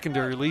good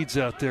secondary leads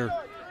out there.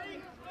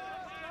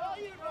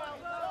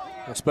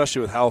 Especially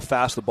with how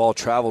fast the ball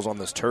travels on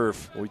this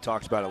turf. We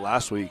talked about it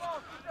last week.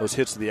 Those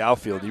hits to the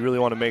outfield, you really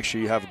want to make sure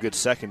you have a good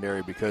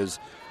secondary, because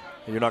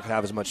you're not going to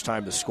have as much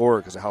time to score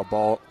because of how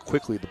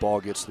quickly the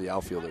ball gets to the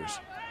outfielders.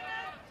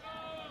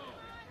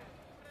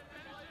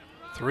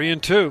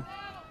 3-2.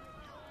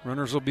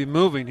 Runners will be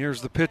moving.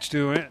 Here's the pitch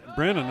to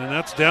Brennan, and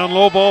that's down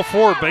low, ball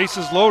 4.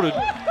 Bases loaded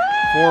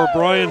for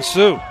Brian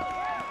Sue.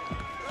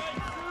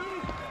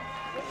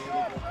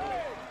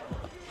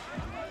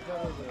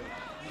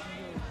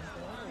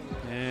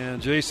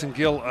 And Jason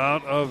Gill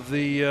out of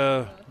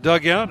the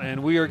dugout,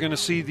 and we are going to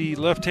see the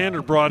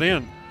left-hander brought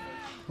in.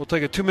 We'll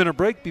take a 2-minute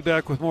break, be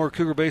back with more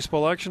Cougar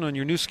baseball action on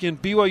your new skin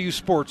BYU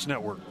Sports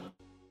Network.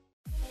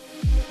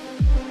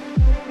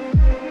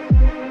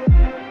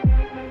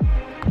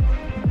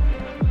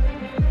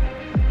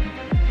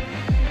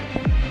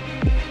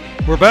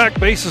 We're back,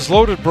 bases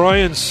loaded.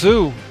 Brian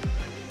Sue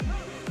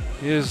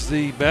is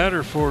the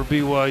batter for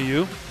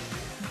BYU,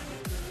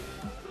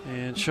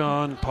 and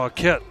Sean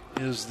Paquette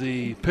is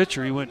the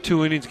pitcher. He went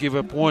 2 innings, gave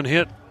up 1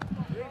 hit.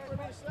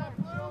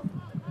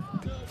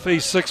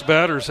 Faced 6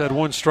 batters, had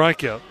 1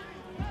 strikeout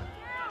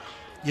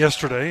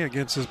yesterday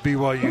against his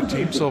BYU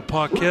team. So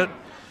Paquette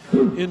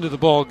into the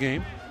ball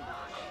game.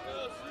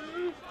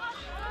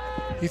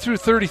 He threw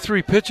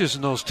 33 pitches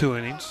in those 2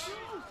 innings.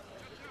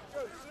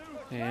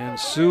 And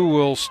Sue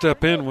will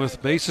step in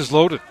with bases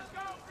loaded.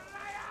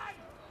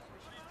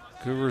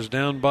 Cougars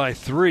down by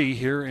 3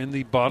 here in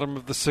the bottom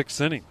of the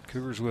 6th inning.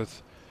 Cougars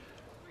with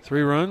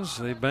 3 runs.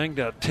 They banged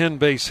out 10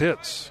 base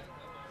hits.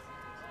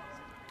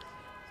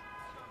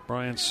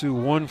 Brian Sue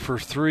 1 for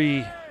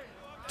 3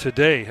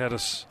 today. Had a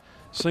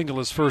single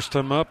his first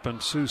time up,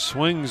 and Sue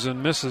swings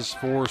and misses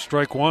for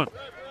strike one.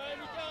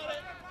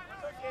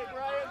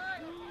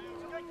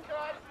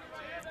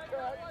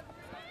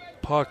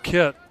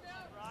 Paquette,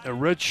 a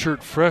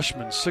redshirt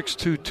freshman,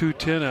 6'2",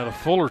 210 out of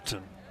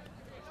Fullerton.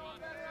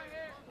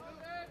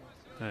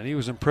 And he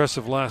was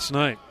impressive last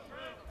night.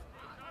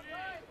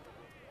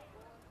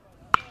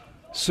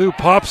 Sue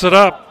pops it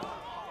up.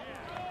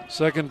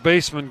 Second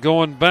baseman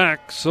going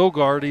back.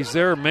 Sogard, he's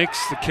there,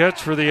 makes the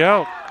catch for the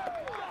out.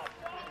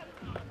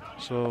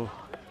 So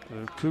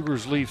the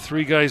Cougars leave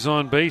 3 guys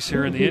on base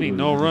here in the inning.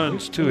 No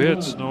runs, 2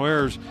 hits, no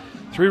errors.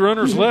 3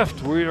 runners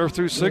left. We are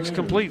through 6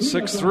 complete,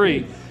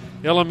 6-3.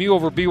 LMU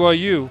over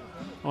BYU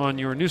on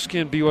your Nu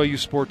Skin BYU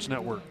Sports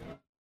Network.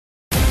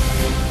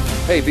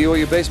 Hey,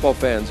 BYU baseball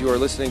fans, you are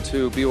listening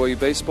to BYU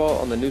Baseball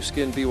on the Nu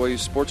Skin BYU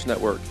Sports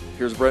Network.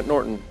 Here's Brent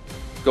Norton.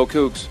 Go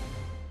Cougs.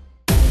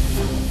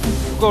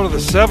 We'll go to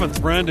the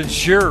 7th. Brandon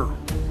Shearer,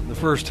 the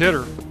first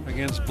hitter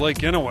against Blake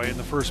Inouye, and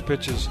the first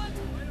pitch is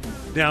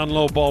down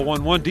low, ball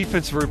 1-1.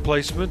 Defensive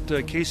replacement,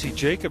 Casey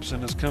Jacobson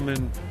has come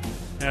in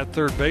at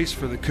third base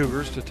for the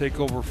Cougars to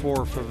take over for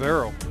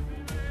Favero.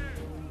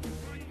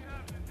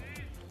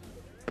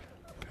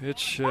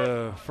 Pitch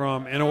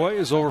from Inouye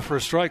is over for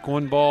a strike.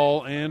 1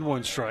 ball and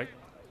 1 strike.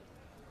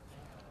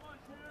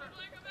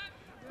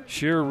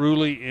 Shearer,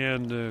 Ruley,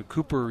 and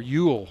Cooper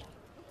Ewell,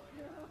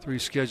 3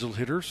 scheduled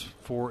hitters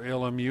for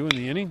LMU in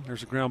the inning.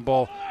 There's a ground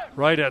ball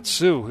right at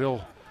Sue.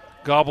 He'll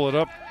gobble it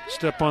up,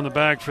 step on the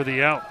bag for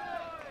the out.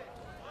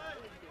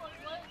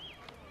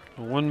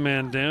 1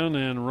 man down,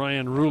 and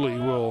Ryan Ruley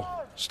will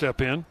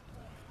step in.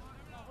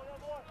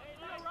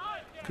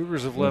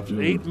 Cougars have left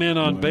 8 men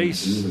on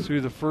base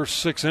through the first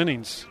 6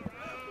 innings.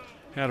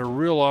 Had a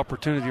real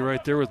opportunity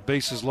right there with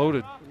bases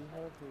loaded,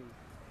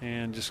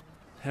 and just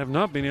have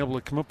not been able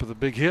to come up with a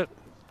big hit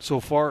so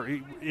far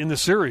in the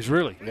series,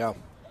 really. Yeah.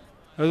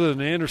 Other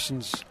than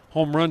Anderson's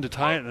home run to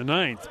tie it in the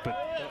 9th,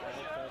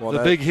 but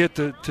the big hit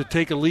to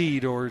take a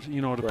lead or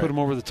to put him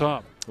over the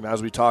top. And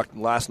as we talked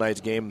in last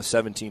night's game, the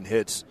 17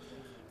 hits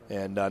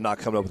and not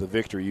coming up with a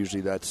victory,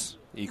 usually that's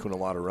equaling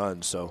a lot of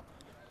runs. So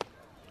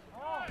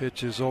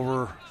pitch is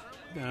over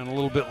and a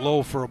little bit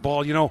low for a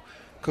ball.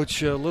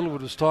 Coach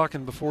Littlewood was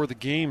talking before the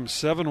game,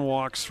 7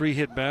 walks, 3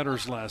 hit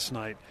batters last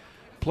night,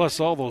 plus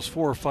all those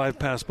 4 or 5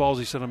 pass balls.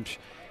 He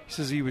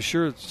says he was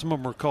sure some of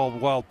them were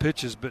called wild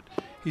pitches, but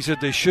he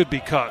said they should be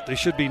caught. They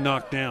should be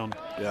knocked down.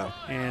 Yeah.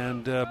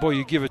 And,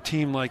 you give a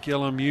team like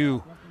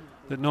LMU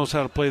that knows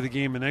how to play the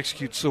game and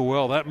execute so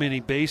well, that many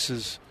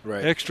bases,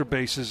 extra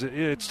bases,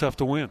 it's tough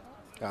to win.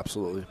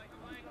 Absolutely.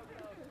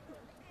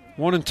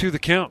 1-2 the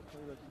count.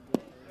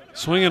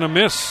 Swing and a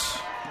miss.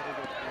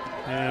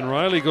 And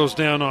Riley goes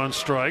down on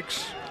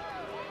strikes.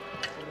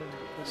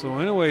 So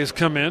Inouye has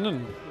come in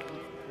and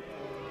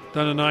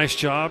done a nice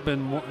job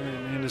in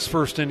his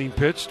first inning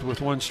pitched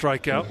with 1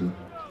 strikeout.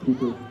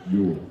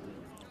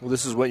 Well,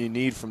 this is what you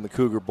need from the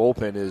Cougar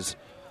bullpen is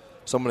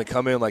someone to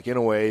come in like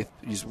Inouye.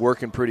 He's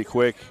working pretty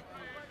quick.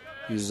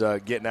 He's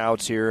getting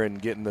outs here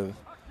and getting the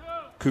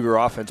Cougar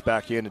offense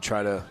back in to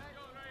try to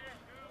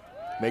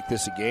make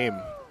this a game.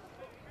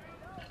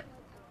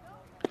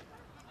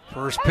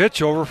 First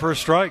pitch over for a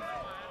strike.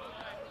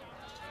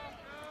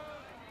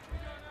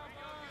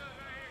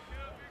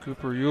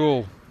 Cooper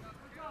Ewell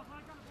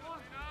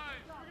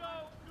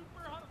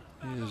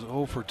is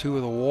 0 for 2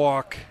 with a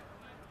walk.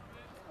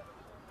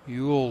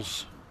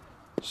 Ewell's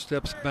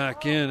steps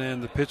back in,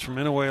 and the pitch from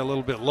Inouye a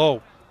little bit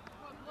low.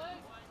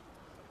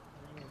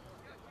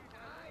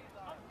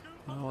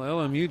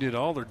 Well, LMU did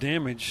all their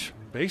damage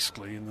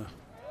basically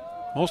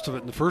most of it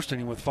in the first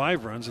inning with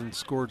 5 runs and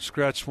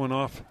scratched one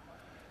off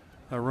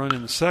a run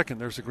in the second.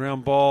 There's a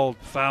ground ball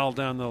foul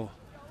down the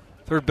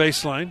third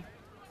baseline.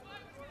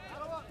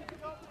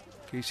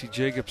 Casey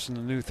Jacobson,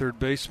 the new third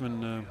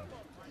baseman,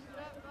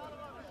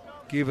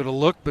 gave it a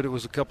look, but it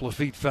was a couple of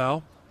feet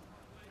foul.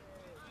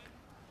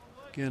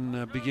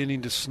 Again,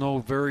 beginning to snow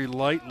very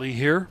lightly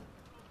here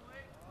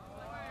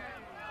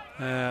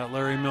at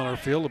Larry Miller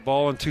Field. A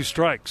ball and 2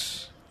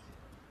 strikes.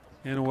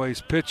 Inouye's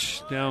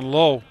pitch down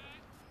low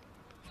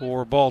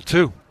for ball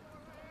 2.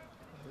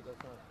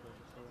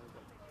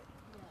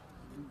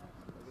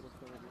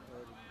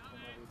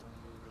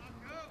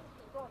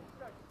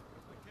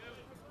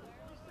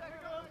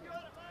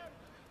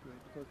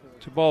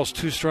 Two balls,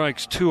 2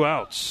 strikes, 2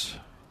 outs.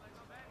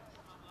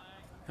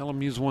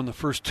 LMU's won the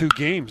first 2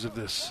 games of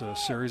this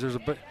series. There's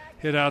a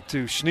hit out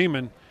to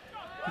Schneemann.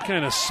 He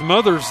kind of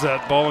smothers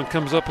that ball and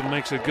comes up and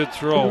makes a good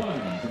throw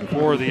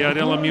for the out.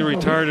 LMU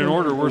retired in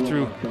order. We're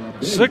through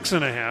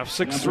 6.5,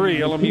 6-3.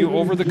 LMU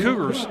over the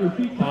Cougars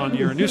on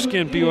your Nu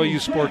Skin BYU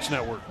Sports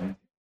Network.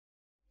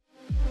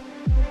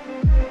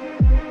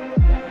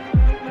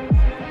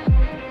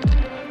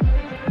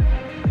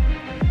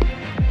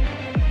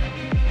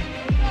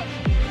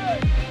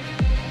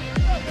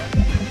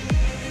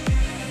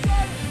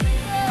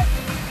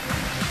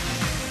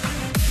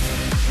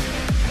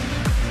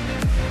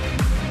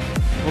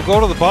 We'll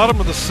go to the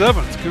bottom of the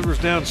 7th. Cougars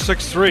down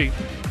 6-3.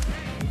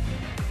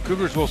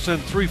 Cougars will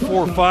send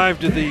 3-4-5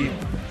 to the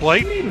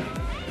plate.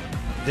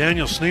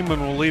 Daniel Schneemann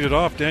will lead it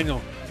off.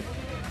 Daniel,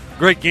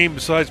 great game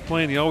besides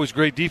playing the always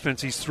great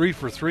defense. He's 3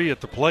 for 3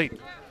 at the plate.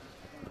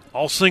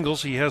 All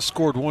singles. He has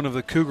scored one of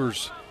the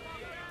Cougars'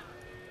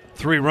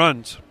 3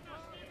 runs.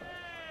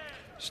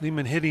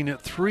 Schneemann hitting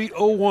at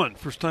 .301.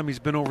 First time he's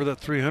been over that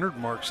 300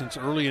 mark since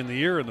early in the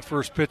year, and the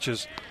first pitch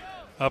is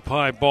up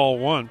high, ball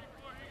 1.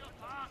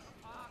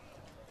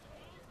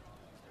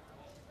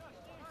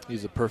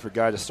 He's the perfect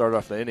guy to start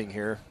off the inning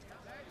here.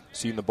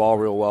 Seeing the ball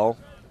real well.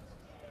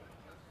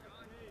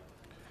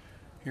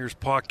 Here's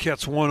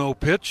Paquette's 1-0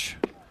 pitch.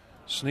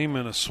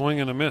 Schneemann a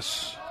swing and a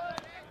miss.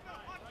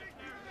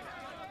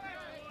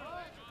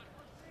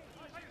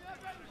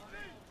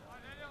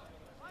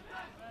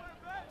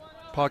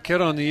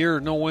 Paquette on the year,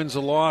 no wins,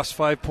 a loss,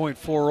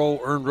 5.40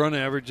 earned run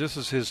average. This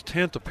is his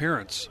 10th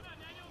appearance.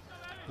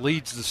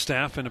 Leads the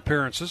staff in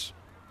appearances.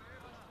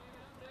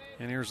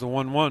 And here's the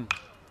 1-1.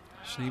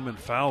 Schneemann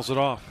fouls it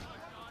off.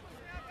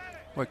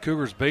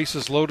 Cougars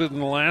bases loaded in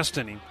the last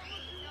inning.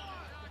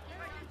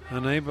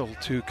 Unable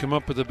to come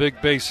up with a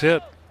big base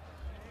hit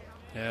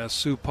as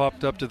Sue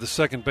popped up to the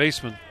second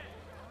baseman.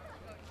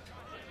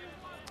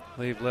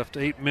 They've left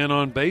 8 men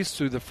on base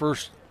through the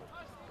first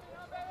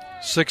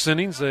 6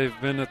 innings. They've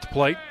been at the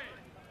plate.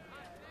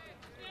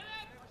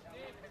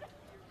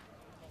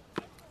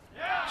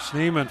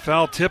 Schneemann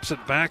foul tips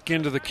it back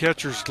into the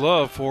catcher's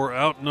glove for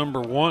out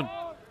number 1.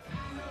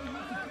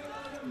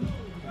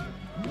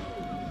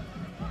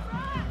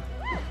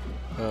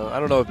 I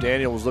don't know if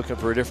Daniel was looking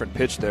for a different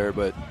pitch there,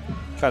 but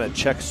kind of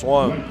check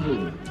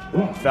swung,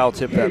 foul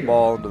tipped that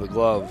ball into the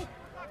glove.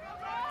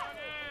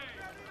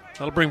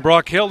 That'll bring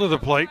Brock Hill to the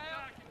plate.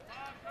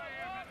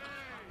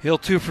 Hill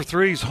 2 for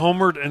 3. He's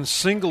homered and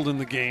singled in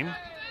the game.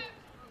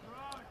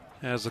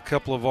 Has a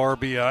couple of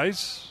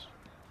RBIs.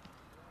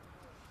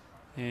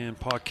 And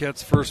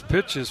Paquette's first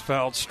pitch is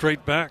fouled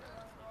straight back.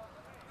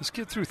 Let's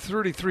get through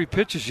 33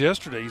 pitches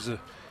yesterday. He's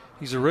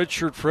a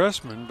redshirt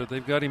freshman, but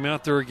they've got him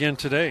out there again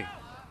today.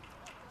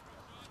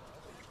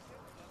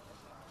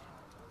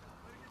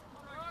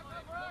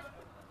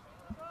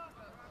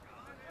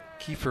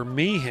 Kiefer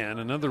Meehan,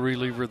 another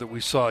reliever that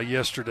we saw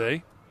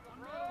yesterday.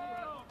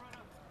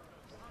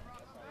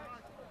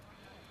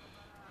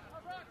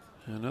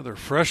 Another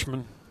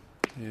freshman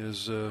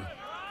is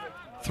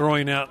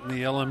throwing out in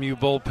the LMU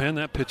bullpen.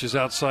 That pitch is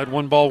outside,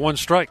 1 ball, 1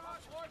 strike.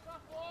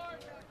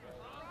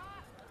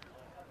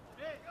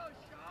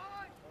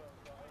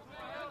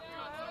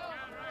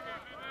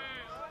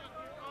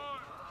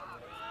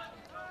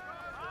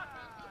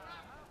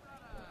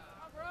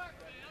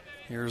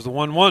 Here's the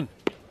 1-1.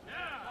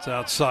 It's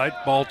outside,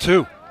 ball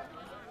 2.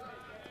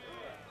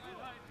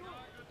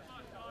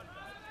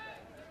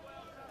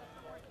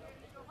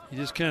 You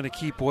just kind of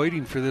keep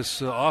waiting for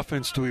this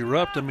offense to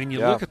erupt. I mean, you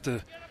look at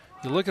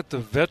the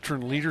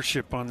veteran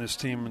leadership on this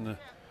team and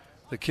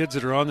the kids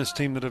that are on this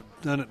team that have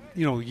done it,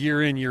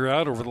 year in, year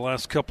out over the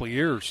last couple of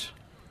years.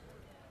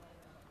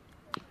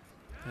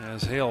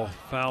 As Hale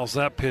fouls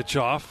that pitch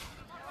off.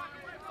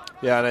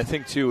 Yeah, and I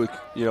think too,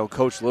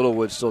 Coach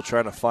Littlewood's still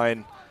trying to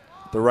find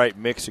the right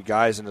mix of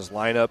guys in his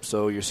lineup.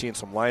 So you're seeing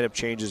some lineup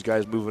changes,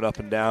 guys moving up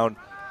and down.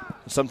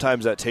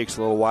 Sometimes that takes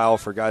a little while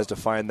for guys to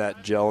find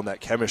that gel and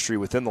that chemistry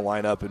within the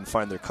lineup and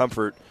find their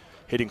comfort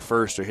hitting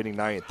first or hitting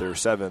ninth or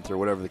seventh or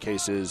whatever the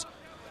case is.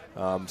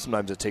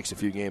 Sometimes it takes a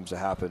few games to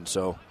happen.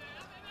 So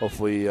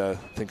hopefully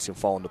things can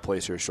fall into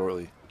place here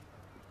shortly.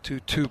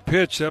 2-2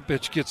 pitch. That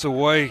pitch gets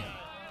away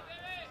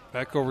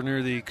back over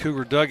near the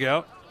Cougar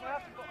dugout.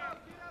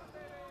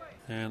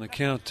 And the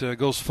count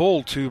goes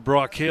full to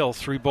Brock Hale,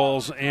 3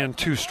 balls and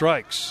 2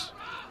 strikes.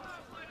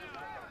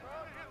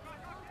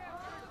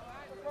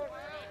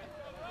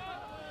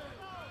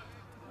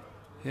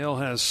 Hale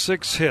has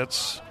 6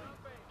 hits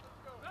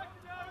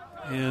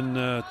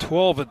in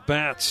 12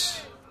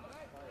 at-bats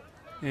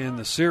in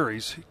the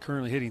series. He's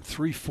currently hitting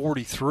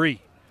 .343.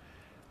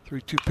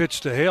 3-2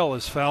 pitch to Hale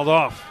is fouled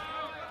off.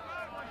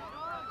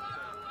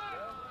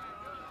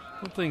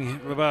 One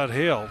thing about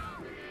Hale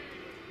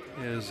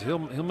is he'll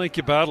make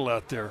you battle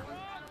out there.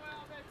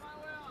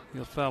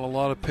 He'll foul a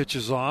lot of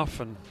pitches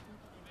off, and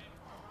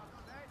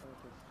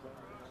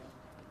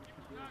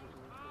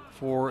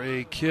for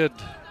a kid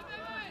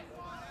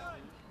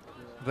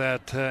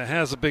that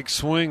has a big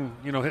swing,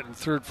 hitting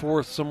third,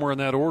 fourth, somewhere in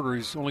that order,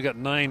 he's only got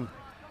 9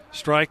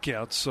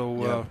 strikeouts,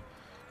 so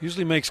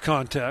usually makes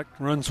contact,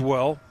 runs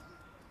well.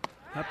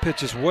 That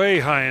pitch is way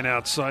high and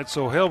outside,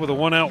 so Hale with a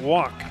 1-out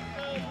walk.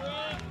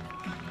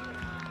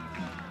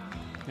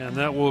 And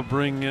that will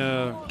bring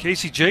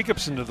Casey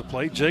Jacobson to the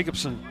plate.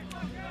 Jacobson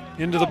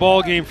into the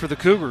ball game for the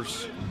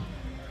Cougars.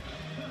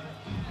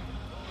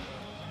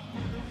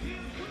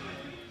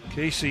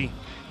 Casey,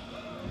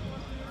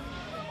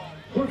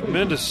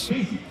 tremendous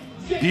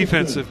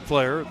defensive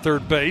player at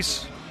third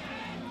base.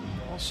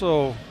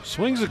 Also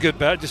swings a good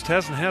bat, just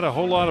hasn't had a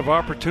whole lot of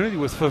opportunity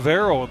with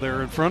Favero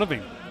there in front of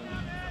him.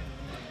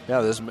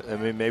 Yeah,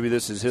 maybe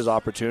this is his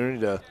opportunity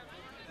to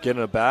get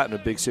in a bat in a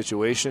big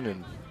situation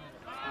and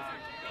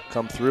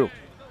come through.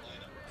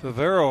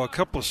 Favero, a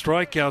couple of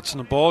strikeouts in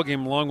the ball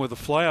game along with a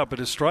flyout, but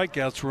his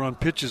strikeouts were on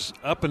pitches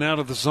up and out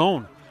of the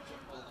zone.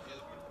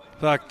 In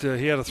fact,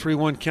 he had a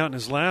 3-1 count in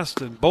his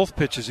last, and both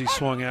pitches he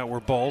swung at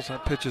were balls.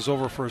 That pitch is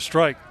over for a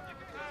strike.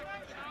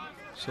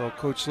 So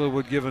Coach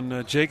Littlewood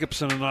giving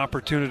Jacobson an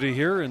opportunity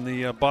here in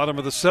the bottom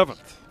of the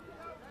 7th.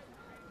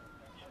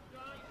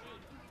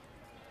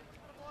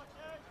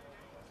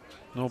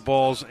 No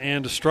balls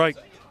and a strike.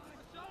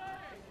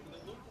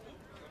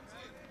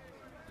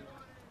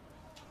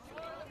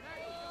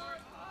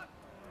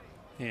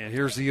 And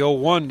here's the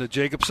 0-1 to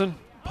Jacobson.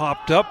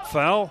 Popped up,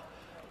 foul.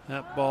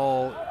 That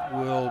ball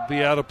will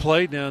be out of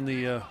play down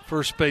the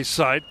first base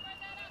side.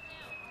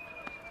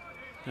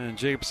 And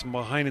Jacobson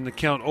behind in the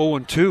count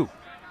 0-2.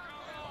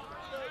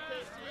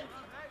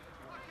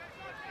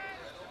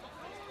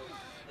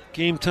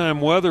 Game time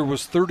weather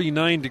was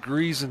 39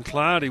 degrees and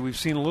cloudy. We've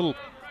seen a little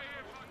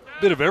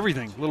bit of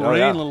everything. A little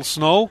rain, a little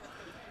snow.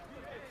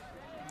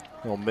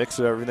 A little mix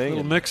of everything. A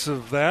little mix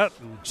of that.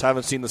 Just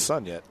haven't seen the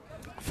sun yet.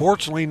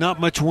 Fortunately, not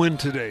much wind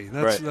today.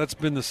 Right. That's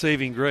been the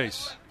saving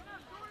grace.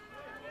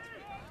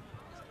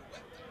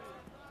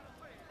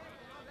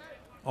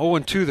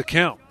 0-2 the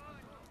count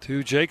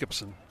to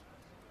Jacobson.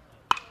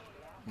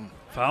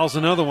 Fouls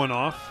another one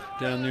off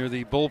down near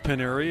the bullpen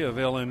area of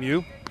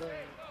LMU.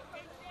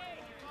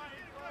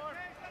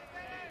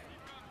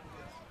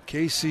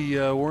 Casey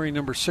wearing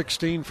number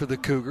 16 for the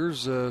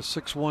Cougars,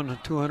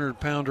 6'1",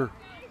 200-pounder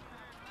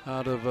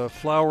out of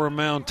Flower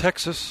Mound,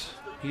 Texas.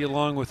 He,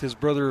 along with his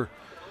brother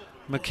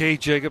McKay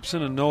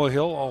Jacobson and Noah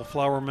Hill, all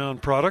Flower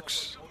Mound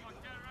products.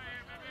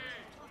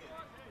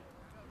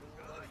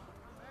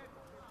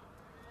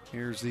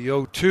 Here's the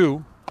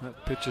 0-2.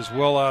 That pitch is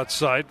well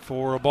outside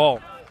for a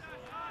ball.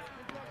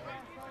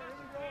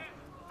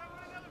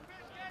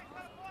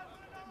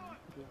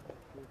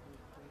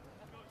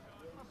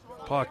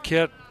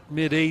 Paquette,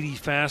 mid-80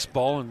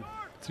 fastball, and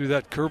threw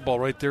that curveball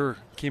right there.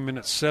 Came in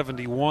at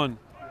 71.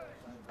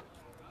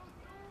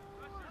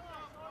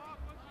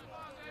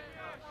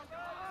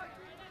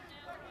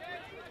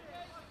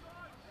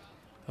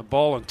 A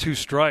ball and 2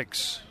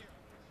 strikes.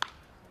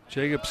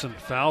 Jacobson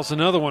fouls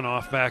another one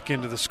off back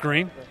into the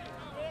screen.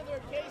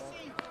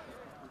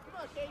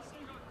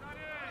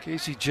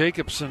 Casey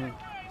Jacobson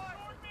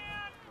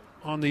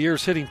on the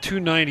year's hitting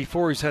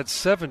 .294. He's had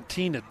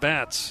 17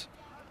 at-bats.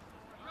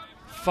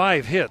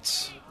 5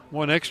 hits,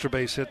 1 extra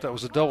base hit. That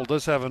was a double.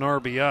 Does have an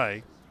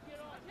RBI.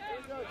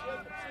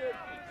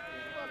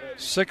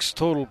 6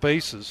 total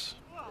bases.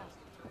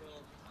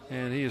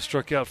 And he has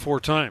struck out 4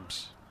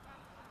 times.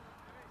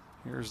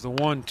 Here's the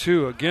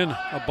 1-2. Again,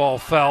 a ball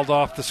fouled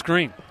off the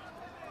screen.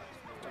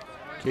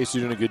 Casey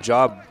doing a good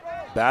job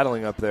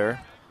battling up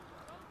there.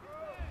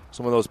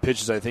 Some of those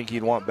pitches I think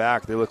he'd want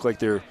back. They look like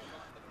they're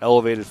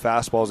elevated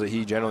fastballs that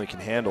he generally can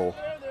handle.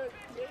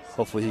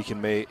 Hopefully he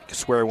can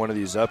square one of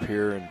these up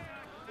here and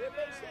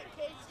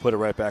put it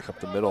right back up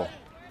the middle.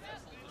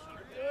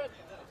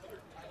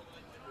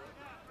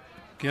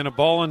 Again, a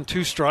ball and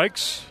 2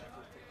 strikes.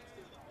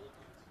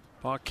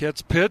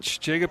 Paquette's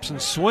pitch. Jacobson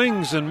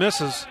swings and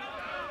misses.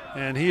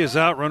 And he is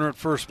out, runner at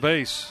first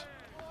base.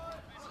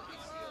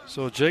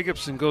 So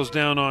Jacobson goes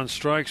down on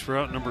strikes for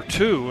out number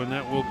 2, and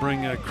that will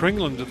bring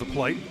Kringlen to the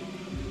plate.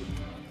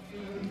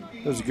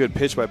 It was a good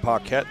pitch by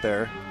Paquette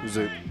there. It was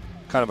a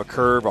kind of a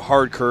curve, a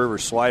hard curve or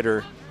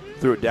slider.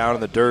 Threw it down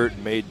in the dirt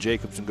and made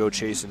Jacobson go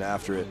chasing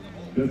after it.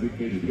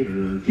 Designated hitter,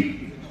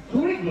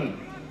 Kringlen.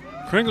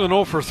 Kringlen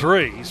 0 for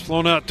 3. He's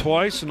flown out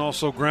twice and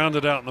also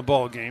grounded out in the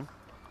ball game.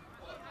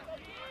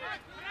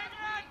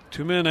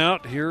 2 men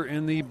out here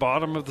in the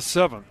bottom of the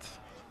 7th.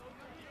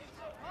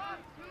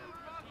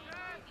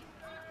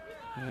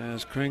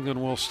 As Kringlen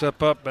will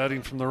step up,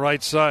 batting from the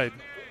right side.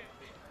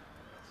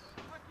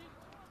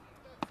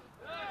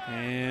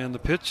 And the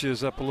pitch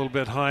is up a little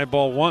bit high,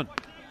 ball 1.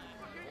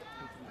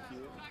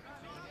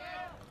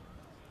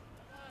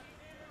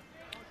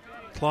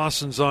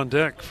 Clausen's on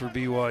deck for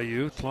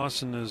BYU.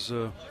 Clausen is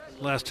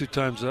last 2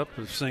 times up,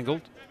 has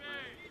singled.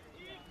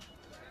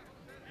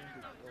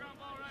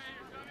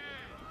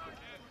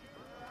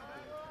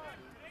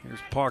 Here's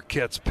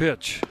Paquette's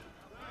pitch.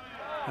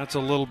 That's a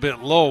little bit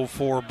low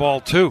for ball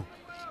 2.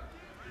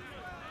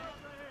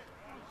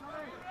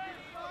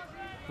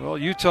 Well,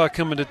 Utah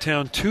coming to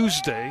town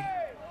Tuesday.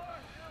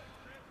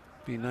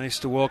 Be nice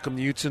to welcome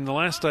the Utes in. The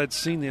last I'd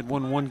seen, they had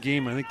won 1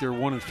 game. I think they were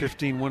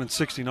 1-15,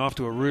 1-16, off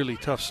to a really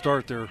tough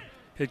start. Their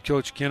head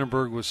coach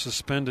Kenneberg was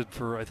suspended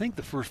for, I think,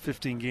 the first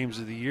 15 games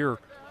of the year.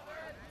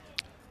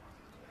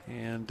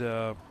 And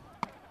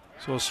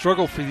so a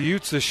struggle for the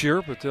Utes this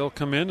year, but they'll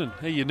come in, and,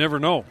 hey, you never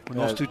know when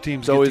those 2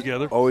 teams get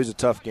together. Always a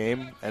tough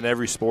game, and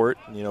every sport,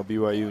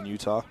 BYU and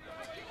Utah.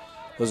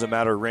 Doesn't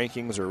matter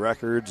rankings or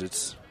records,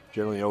 it's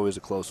generally always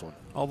a close one.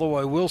 Although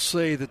I will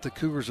say that the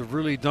Cougars have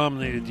really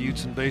dominated the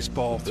Utes in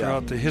baseball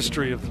throughout the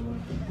history of.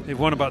 They've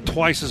won about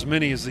twice as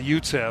many as the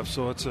Utes have,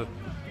 so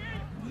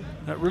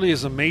that really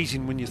is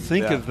amazing when you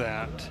think of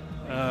that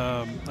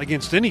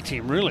against any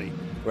team, really.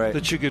 Right.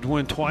 That you could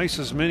win twice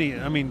as many.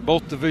 I mean,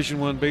 both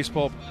Division I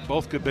baseball,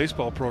 both good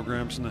baseball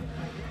programs, and the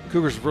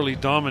Cougars have really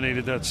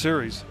dominated that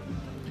series.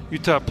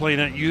 Utah playing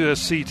at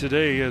USC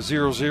today,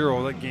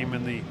 0-0, that game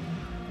in the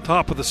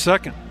top of the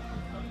second.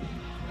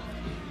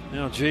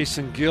 Now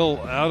Jason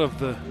Gill out of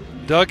the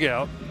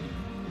dugout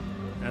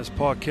as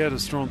Paquette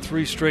has thrown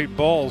 3 straight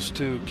balls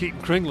to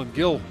Keaton Kringland.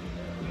 Gill,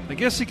 I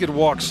guess he could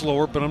walk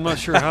slower, but I'm not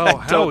sure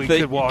how he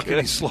could walk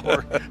any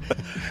slower.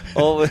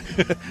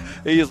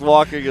 He's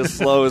walking as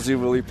slow as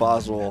humanly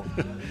possible.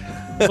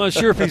 I'm not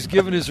sure if he's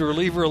giving his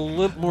reliever a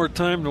little more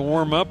time to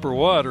warm up or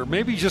what, or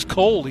maybe he's just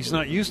cold. He's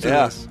not used to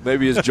this.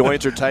 Maybe his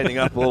joints are tightening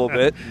up a little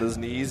bit, his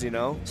knees,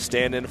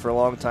 standing for a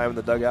long time in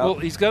the dugout. Well,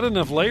 he's got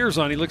enough layers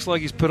on. He looks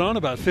like he's put on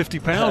about 50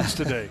 pounds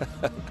today.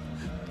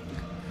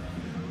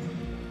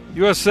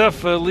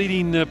 USF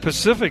leading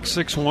Pacific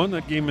 6-1.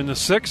 That game in the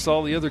 6th.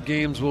 All the other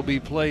games will be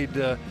played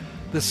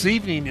this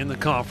evening in the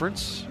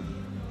conference.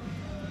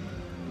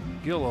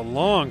 Gill, a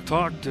long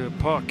talk to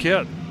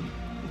Paquette.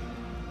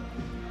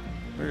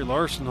 Barry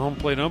Larson, home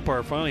plate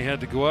umpire, finally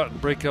had to go out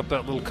and break up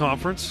that little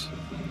conference.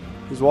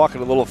 He's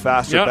walking a little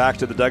faster back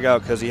to the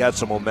dugout because he had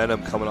some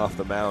momentum coming off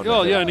the mound.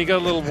 Oh, yeah, and he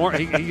got a little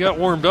he got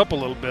warmed up a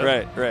little bit.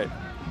 Right.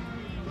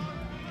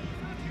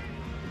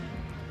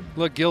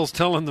 Look, Gill's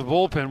telling the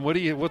bullpen,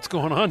 what's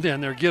going on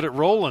down there? Get it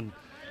rolling.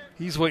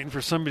 He's waiting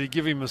for somebody to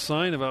give him a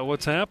sign about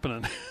what's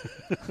happening.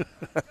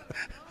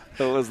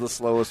 That was the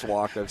slowest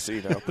walk I've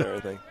seen out there, I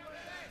think.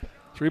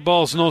 3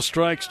 balls, no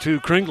strikes to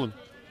Kringland.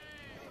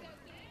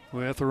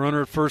 With the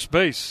runner at first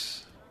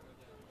base.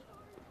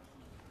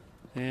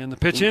 And the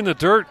pitch in the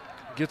dirt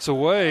gets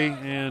away,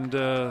 and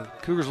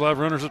Cougars will have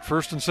runners at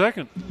first and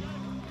second.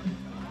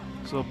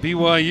 So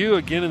BYU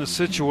again in a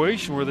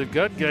situation where they've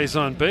got guys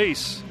on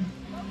base.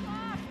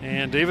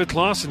 And David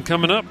Clausen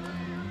coming up.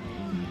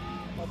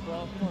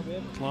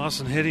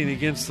 Clausen hitting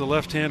against the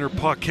left-hander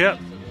Paquette.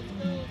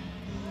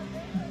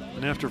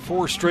 And after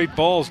 4 straight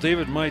balls,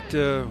 David might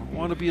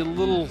want to be a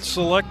little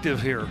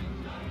selective here.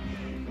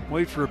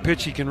 Wait for a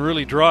pitch he can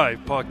really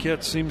drive.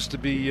 Paquette seems to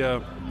be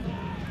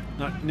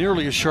not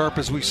nearly as sharp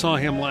as we saw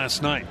him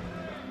last night.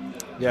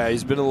 Yeah,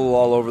 he's been a little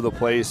all over the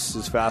place.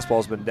 His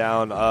fastball's been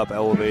down, up,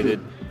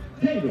 elevated.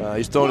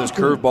 He's thrown his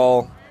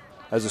curveball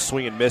as a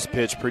swing and miss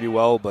pitch pretty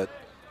well, but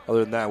other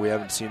than that, we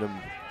haven't seen him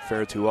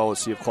fare too well.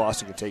 Let's see if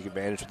Clausen can take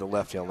advantage of the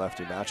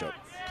lefty-on-lefty matchup.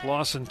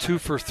 Clausen 2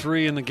 for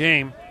 3 in the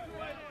game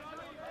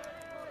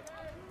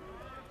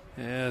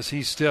as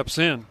he steps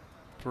in.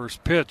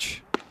 First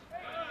pitch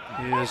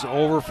is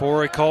over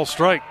for a call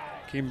strike.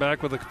 Came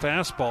back with a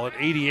fastball at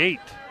 88.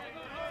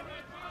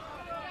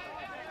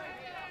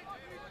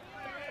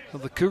 So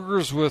the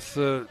Cougars with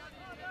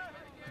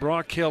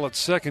Brock Hale at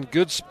second,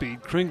 good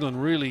speed.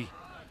 Kringland really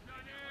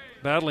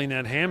battling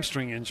that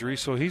hamstring injury,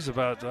 so he's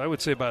about, I would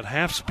say, about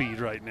half speed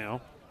right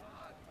now.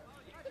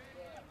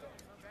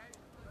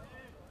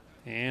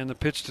 And the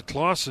pitch to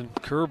Clausen,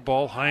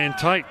 curveball high and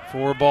tight,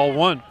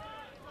 4-1.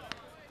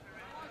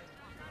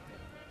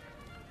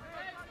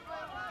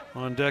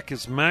 On deck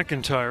is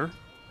McIntyre,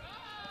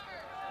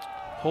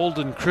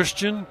 Holden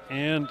Christian,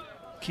 and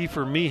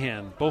Kiefer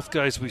Meehan. Both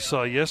guys we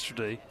saw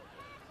yesterday,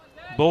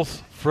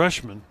 both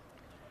freshmen,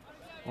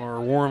 are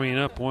warming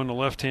up. One a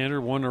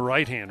left-hander, one a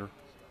right-hander.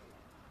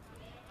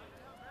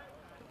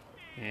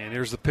 And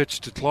here's the pitch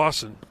to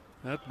Clausen.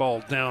 That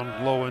ball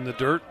down low in the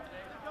dirt.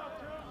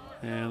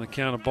 And the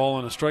count of ball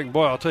and a strike.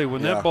 Boy, I'll tell you,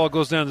 when that ball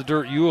goes down the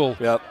dirt, Ewell,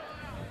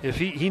 if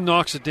he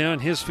knocks it down,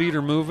 his feet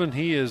are moving.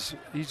 He's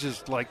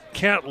just like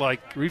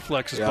cat-like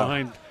reflexes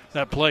behind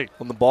that plate.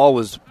 When the ball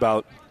was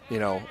about,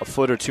 a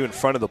foot or two in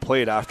front of the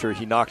plate after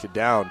he knocked it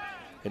down,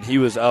 and he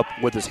was up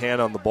with his hand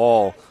on the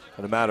ball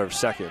in a matter of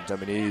seconds. I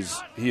mean,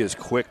 he is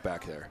quick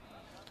back there.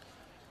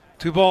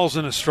 2 balls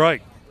and a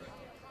strike.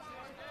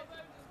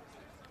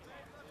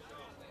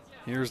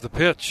 Here's the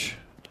pitch.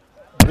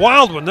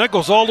 Wild one. That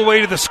goes all the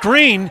way to the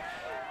screen.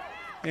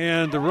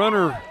 And the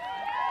runner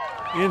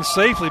in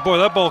safely. Boy,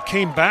 that ball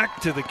came back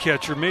to the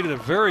catcher. Made it a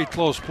very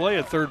close play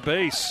at third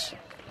base.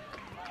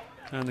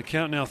 And the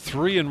count now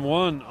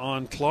 3-1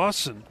 on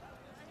Clausen.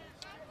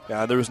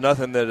 Yeah, there was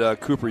nothing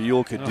that Cooper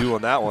Ewell could do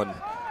on that one.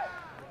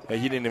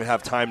 He didn't even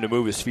have time to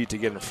move his feet to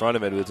get in front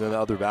of it. It was in the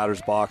other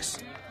batter's box.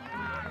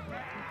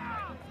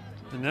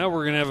 And now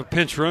we're going to have a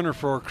pinch runner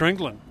for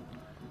Kringland.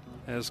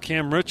 As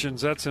Cam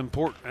Richens, that's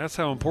important. That's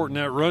how important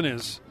that run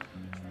is.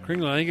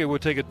 Kringland, I think it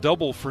would take a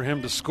double for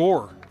him to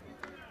score.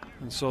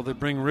 And so they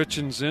bring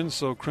Richens in,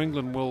 so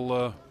Kringland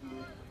will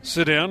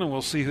sit down, and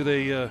we'll see who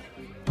they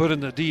put in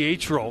the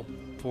DH role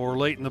for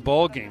late in the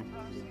ball game.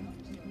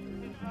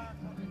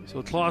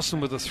 So Clausen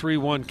with a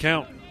 3-1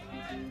 count.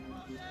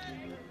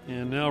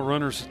 And now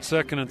runners at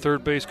second and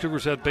third base.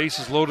 Cougars had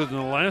bases loaded in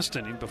the last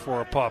inning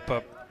before a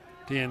pop-up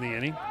to end the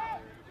inning.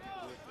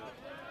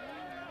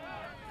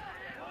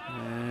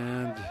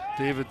 And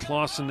David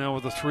Clausen now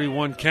with a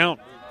 3-1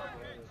 count.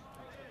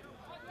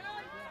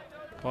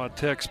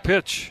 Potek's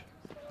pitch.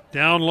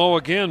 Down low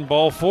again,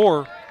 ball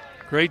 4.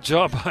 Great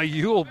job by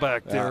Ewell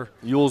back there.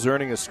 Ewell's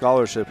earning a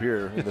scholarship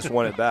here in this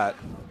one at bat.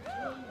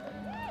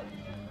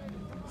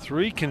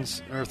 3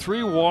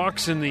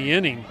 walks in the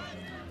inning,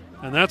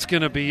 and that's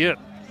going to be it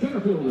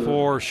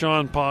for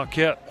Sean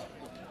Paquette.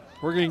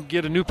 We're going to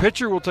get a new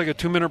pitcher. We'll take a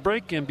 2-minute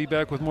break and be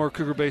back with more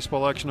Cougar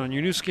baseball action on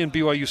your new skin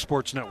BYU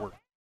Sports Network.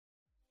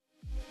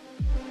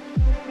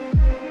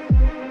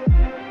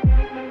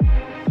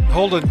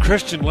 Holden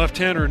Christian,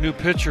 left-hander, new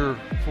pitcher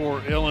for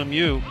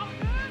LMU.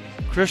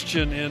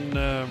 Christian in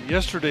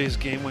yesterday's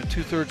game went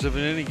 2/3 of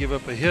an inning, gave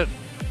up a hit.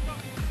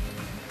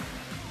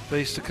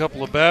 Faced a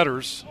couple of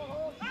batters.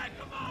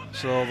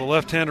 So the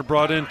left-hander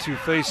brought in to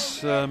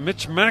face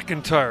Mitch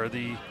McIntyre,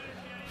 the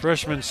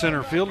freshman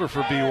center fielder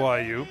for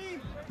BYU.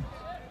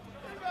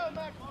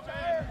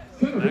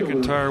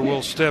 McIntyre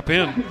will step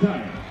in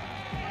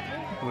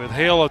with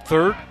Hale at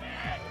third.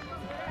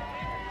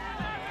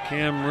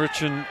 Cam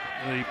Richin,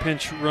 the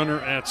pinch runner,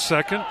 at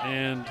second,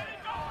 and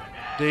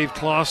Dave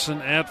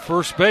Clausen at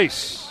first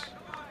base.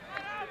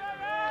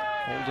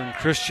 Holden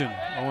Christian,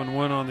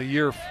 0-1 on the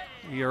year,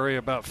 ERA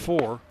about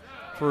 4.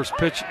 First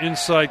pitch,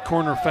 inside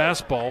corner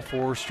fastball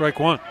for strike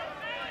one.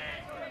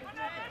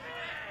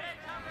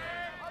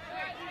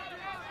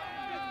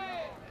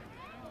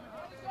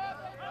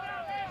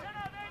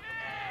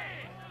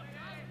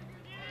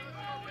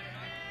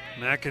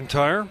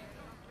 McIntyre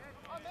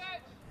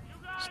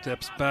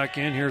steps back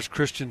in. Here's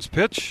Christian's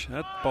pitch.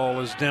 That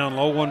ball is down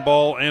low. 1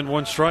 ball and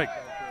 1 strike.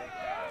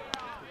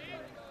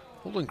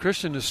 Holden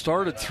Christian has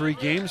started 3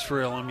 games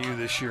for LMU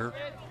this year.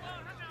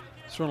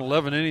 He's thrown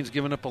 11 innings,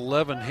 given up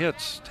 11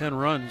 hits, 10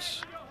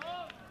 runs.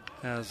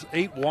 Has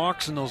 8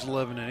 walks in those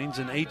 11 innings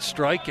and 8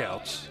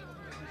 strikeouts.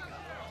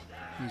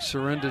 He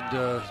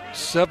surrendered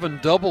 7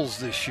 doubles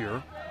this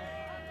year.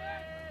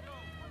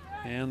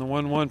 And the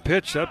 1-1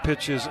 pitch, that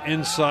pitch is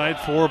inside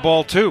for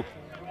ball 2.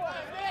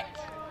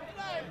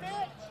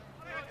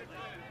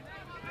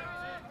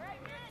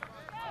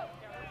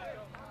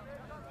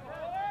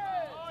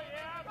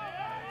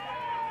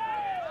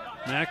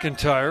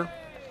 McIntyre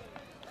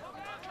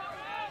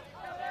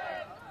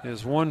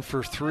is 1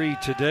 for 3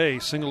 today,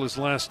 single his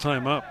last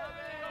time up.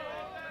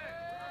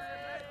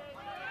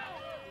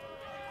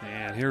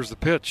 And here's the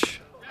pitch.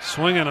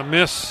 Swing and a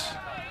miss.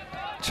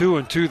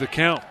 2-2 the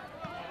count.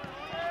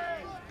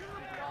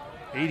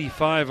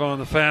 85 on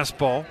the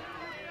fastball.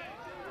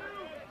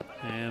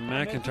 And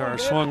McIntyre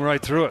swung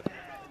right through it.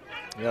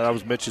 Yeah, that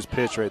was Mitch's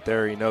pitch right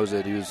there. He knows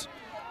it. He was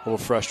a little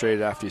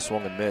frustrated after he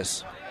swung and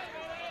missed.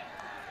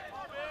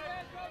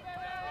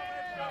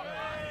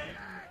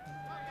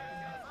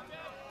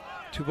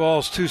 Two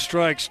balls, 2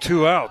 strikes,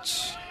 2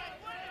 outs.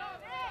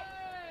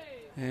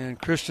 And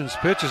Christian's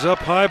pitch is up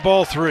high,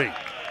 ball 3.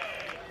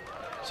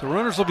 So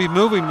runners will be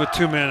moving with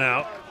 2 men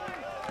out.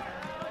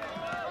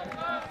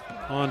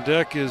 On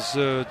deck is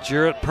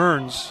Jarrett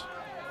Perns.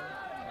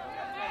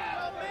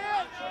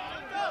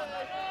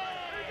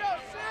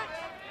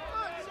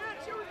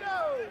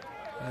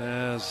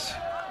 As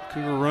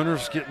Cougar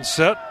runners getting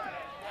set.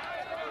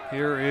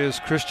 Here is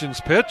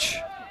Christian's pitch.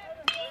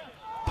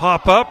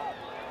 Pop up.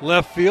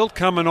 Left field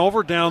coming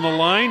over down the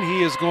line.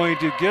 He is going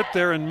to get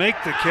there and make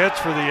the catch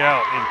for the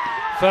out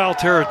in foul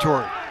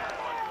territory.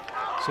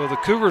 So the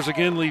Cougars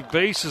again leave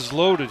bases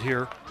loaded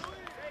here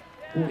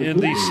in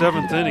the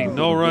 7th inning.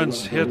 No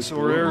runs, hits,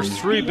 or errors.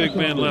 3 big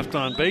men left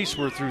on base.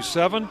 We're through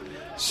 7.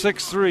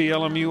 6-3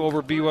 LMU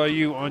over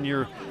BYU on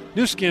your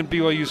new skin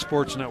BYU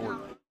Sports Network.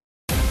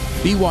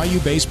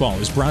 BYU Baseball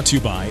is brought to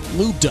you by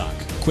Lube Duck.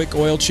 Quick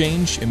oil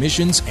change,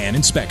 emissions, and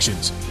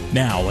inspections.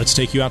 Now let's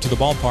take you out to the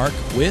ballpark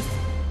with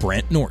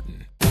Brent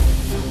Norton.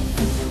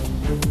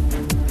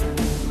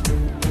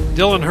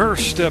 Dylan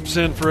Hirsch steps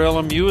in for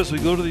LMU as we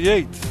go to the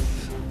 8th.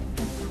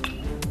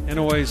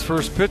 Inoue's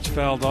first pitch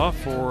fouled off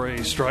for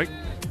a strike.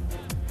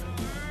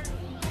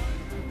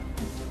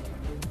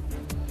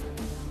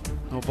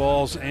 No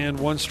balls and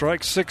 1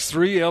 strike.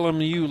 6-3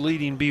 LMU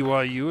leading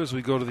BYU as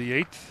we go to the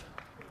 8th.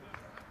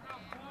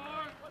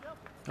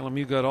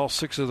 LMU got all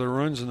 6 of their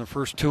runs in the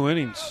first 2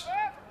 innings.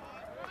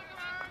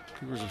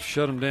 Cougars have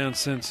shut them down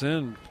since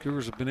then.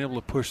 Cougars have been able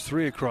to push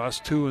 3 across,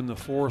 2 in the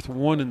 4th,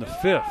 1 in the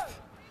 5th.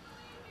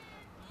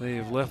 They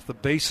have left the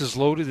bases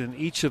loaded in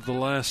each of the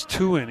last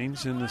 2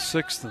 innings in the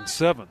 6th and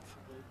 7th.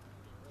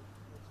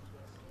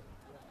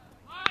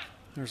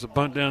 There's a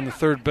bunt down the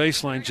third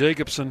baseline.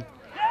 Jacobson.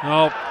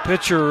 Now,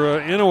 pitcher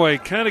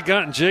Inoue kind of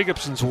got in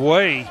Jacobson's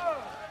way.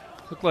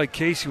 Looked like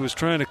Casey was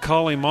trying to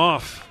call him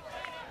off.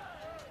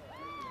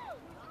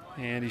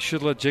 And he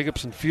should let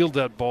Jacobson field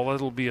that ball.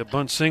 That'll be a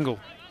bunt single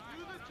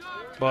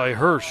by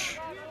Hirsch.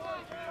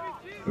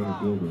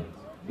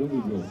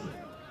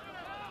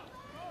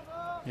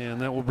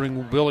 And that will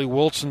bring Billy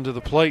Wilson to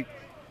the plate.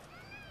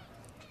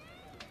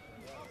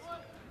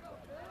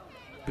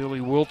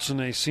 Billy Wilson,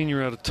 a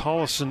senior out of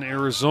Tolleson,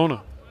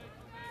 Arizona,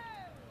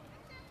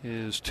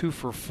 is 2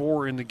 for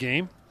 4 in the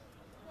game.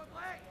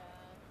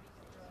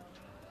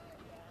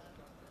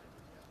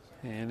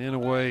 And in a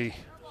way,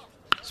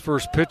 his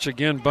first pitch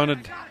again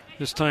bunted.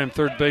 This time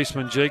third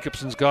baseman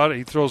Jacobson's got it.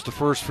 He throws to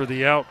first for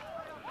the out.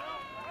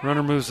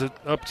 Runner moves it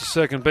up to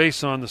second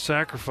base on the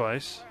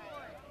sacrifice.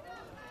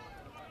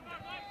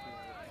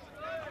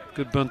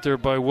 Good bunt there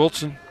by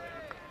Wilson.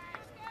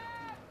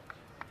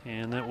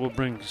 And that will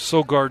bring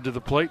Sogard to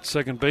the plate,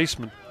 second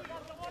baseman.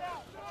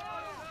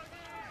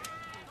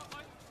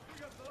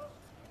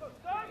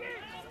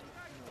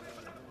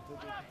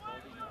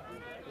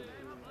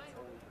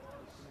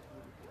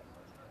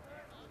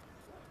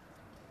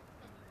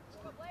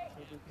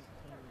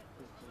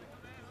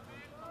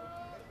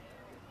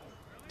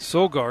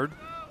 Sogard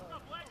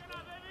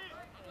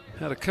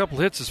had a couple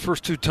hits his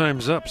first 2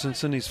 times up.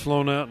 Since then he's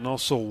flown out and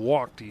also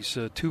walked. He's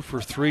 2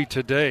 for 3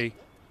 today.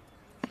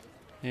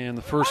 And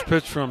the first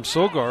pitch from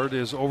Sogard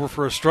is over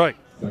for a strike.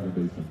 Second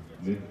baseman,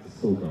 Nick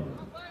Sogard.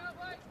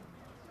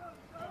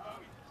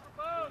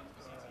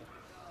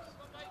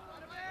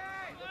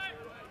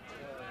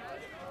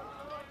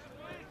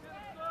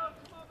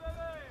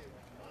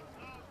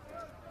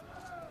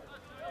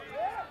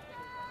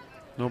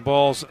 No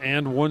balls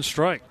and 1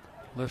 strike.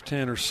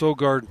 Left-hander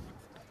Sogard.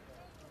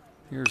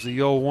 Here's the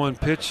 0-1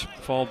 pitch,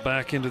 fouled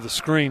back into the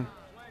screen.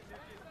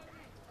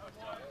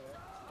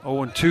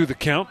 0-2 the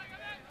count.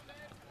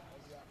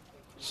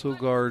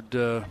 Sogard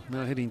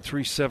now hitting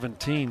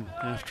 .317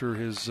 after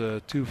his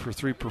 2 for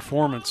 3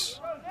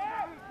 performance.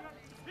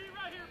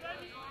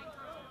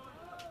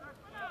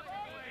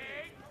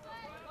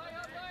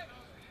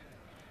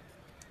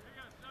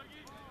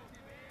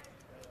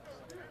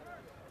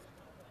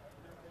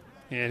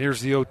 And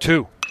here's the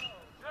 0-2.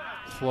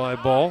 Fly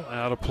ball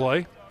out of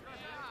play.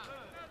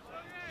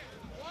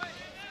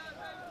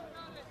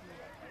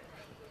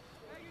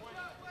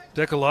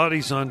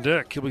 Decolati's on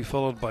deck. He'll be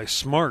followed by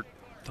Smart.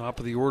 Top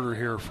of the order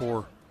here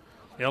for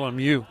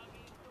LMU.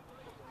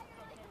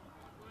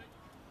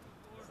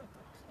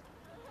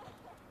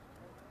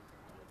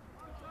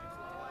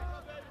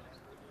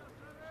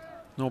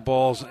 No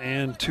balls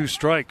and 2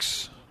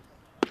 strikes.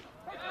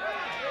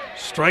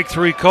 Strike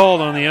 3 called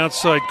on the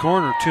outside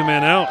corner. 2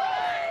 men out.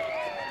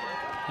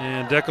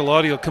 And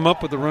Decolati will come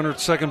up with the runner at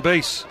second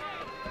base.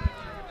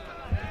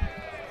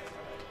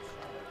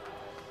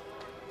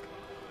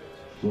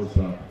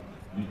 Shortstop,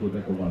 Nico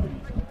Decolati.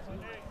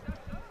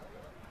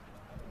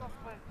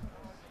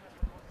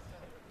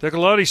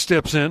 Decolati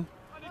steps in.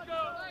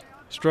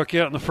 Struck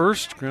out in the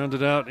first,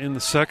 grounded out in the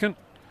second.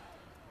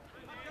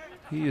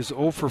 He is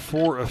 0 for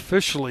 4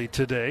 officially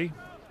today.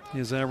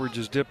 His average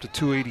is dipped to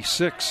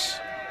 .286.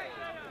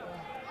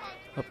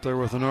 Up there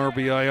with an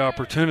RBI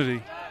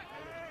opportunity.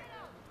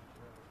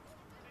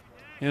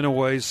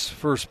 Inouye's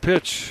first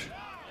pitch.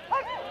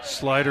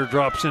 Slider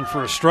drops in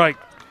for a strike.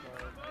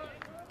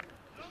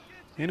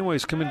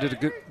 Inouye's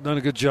done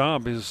a good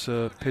job. He's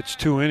pitched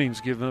 2 innings,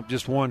 given up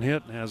just 1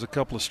 hit, and has a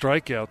couple of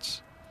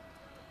strikeouts.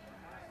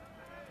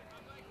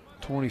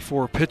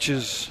 24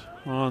 pitches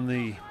on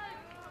the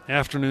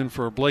afternoon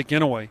for Blake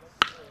Inouye.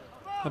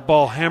 The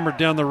ball hammered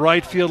down the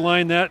right field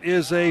line. That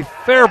is a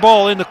fair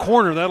ball in the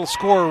corner. That'll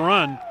score a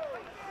run.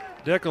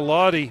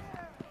 Decolati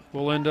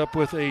will end up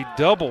with a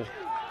double.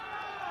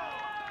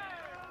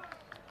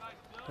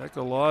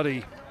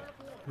 Decolati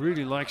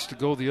really likes to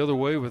go the other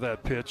way with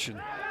that pitch and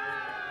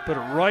put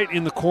it right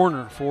in the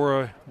corner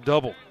for a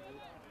double.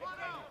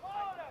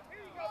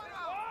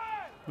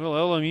 Well,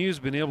 LMU's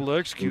been able to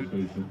execute,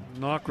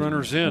 knock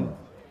runners in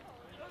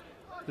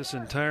this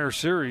entire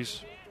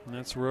series, and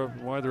that's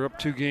why they're up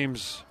 2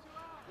 games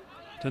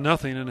to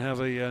nothing and have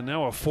a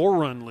now a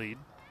 4-run lead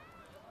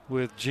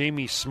with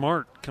Jamie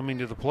Smart coming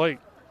to the plate.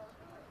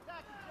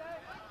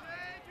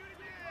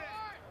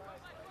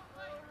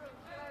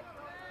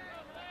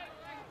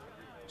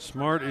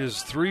 Smart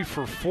is 3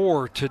 for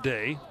 4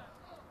 today.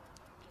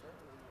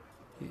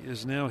 He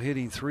is now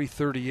hitting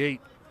 .338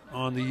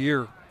 on the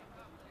year.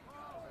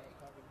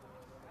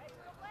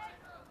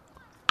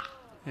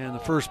 And the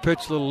first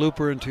pitch, little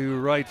looper into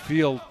right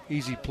field.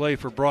 Easy play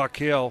for Brock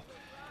Hale.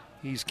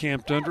 He's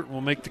camped under it,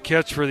 will make the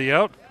catch for the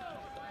out.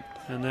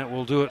 And that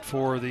will do it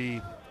for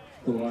the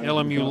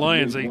LMU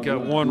Lions. They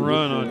got 1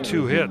 run on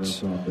 2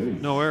 hits.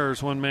 No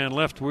errors, 1 man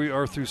left. We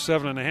are through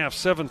 7.5.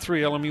 7-3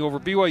 LMU over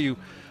BYU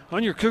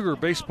on your Cougar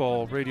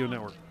Baseball Radio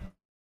Network.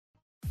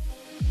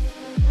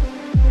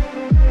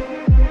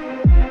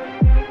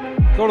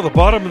 Go to the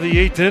bottom of the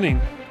 8th inning.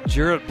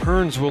 Jarrett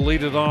Perns will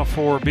lead it off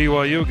for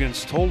BYU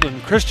against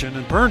Holden Christian.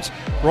 And Perns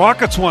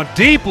rockets one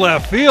deep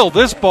left field.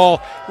 This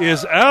ball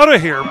is out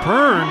of here.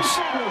 Perns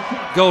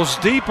goes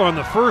deep on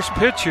the first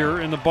pitch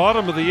here in the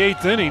bottom of the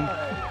 8th inning.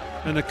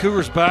 And the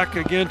Cougars back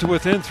again to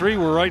within 3.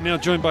 We're right now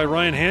joined by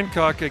Ryan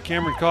Hancock.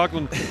 Cameron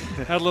Coughlin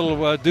had a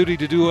little duty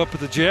to do up at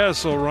the Jazz.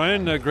 So,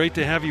 Ryan, great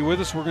to have you with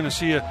us. We're going to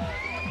see you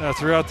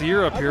throughout the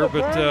year up here.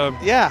 But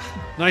yeah,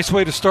 nice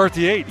way to start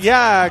the 8th.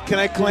 Yeah, can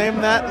I claim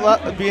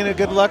that being a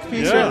good luck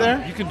piece right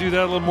there? You can do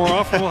that a little more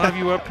often. We'll have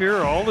you up here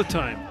all the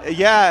time.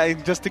 Yeah,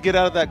 just to get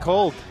out of that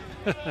cold.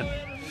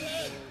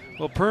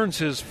 Well, Perns,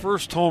 his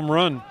first home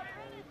run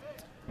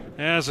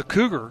as a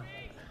Cougar.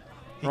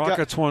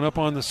 Rockets one up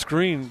on the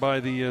screen by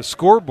the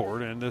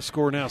scoreboard, and the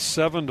score now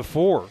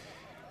 7-4.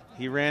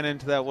 He ran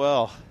into that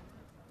well.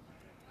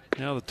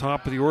 Now the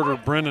top of the order,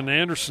 Brennan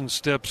Anderson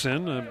steps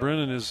in.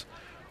 Brennan is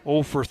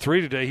 0 for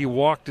 3 today. He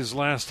walked his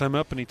last time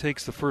up, and he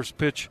takes the first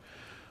pitch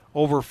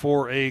over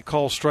for a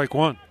call strike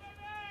 1.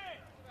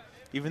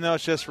 Even though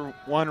it's just for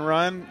 1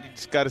 run, you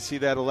just got to see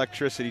that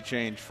electricity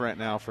change right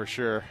now for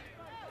sure.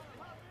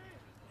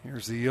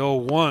 Here's the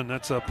 0-1.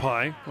 That's up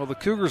high. Well, the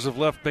Cougars have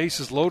left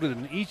bases loaded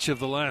in each of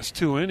the last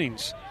 2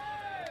 innings.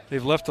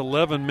 They've left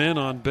 11 men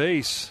on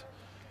base.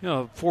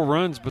 4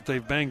 runs, but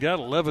they've banged out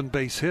 11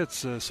 base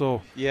hits.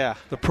 So yeah,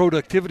 the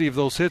productivity of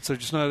those hits, they're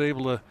just not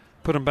able to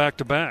put them back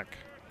to back.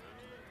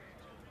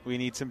 We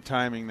need some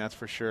timing, that's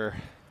for sure.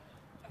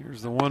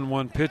 Here's the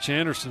 1-1 pitch.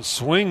 Anderson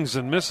swings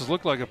and misses.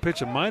 Looked like a pitch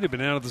that might have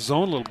been out of the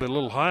zone a little bit, a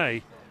little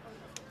high.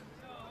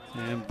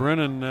 And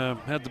Brennan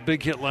had the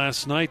big hit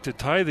last night to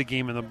tie the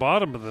game in the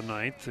bottom of the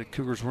ninth. The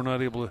Cougars were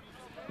not able to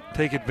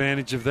take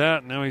advantage of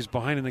that. Now he's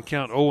behind in the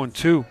count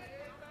 0-2.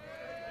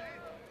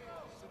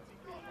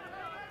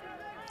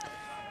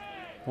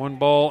 1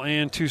 ball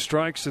and 2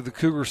 strikes to the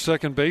Cougars'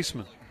 second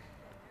baseman.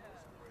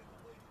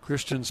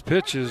 Christian's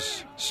pitch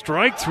is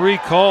strike 3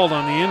 called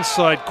on the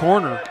inside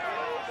corner.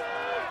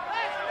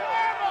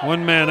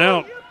 1 man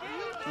out.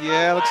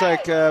 Yeah, it looks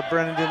like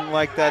Brennan didn't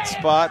like that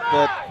spot,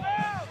 but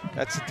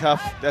that's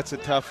a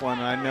tough one.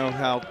 I know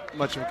how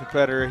much of a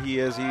competitor he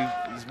is.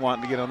 He's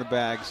wanting to get on the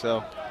bag,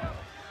 so.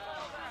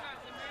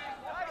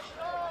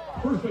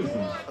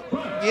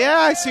 Yeah,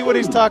 I see what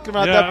he's talking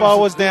about. Yeah, that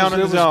ball was down in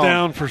the zone. It was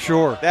down for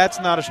sure. That's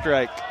not a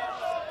strike.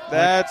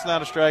 That's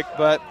not a strike,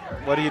 but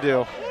what do you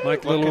do?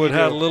 Mike Littlewood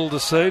had a little to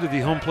say to the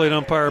home plate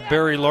umpire,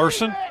 Barry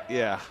Larson.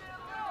 Yeah.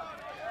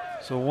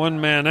 So 1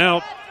 man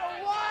out,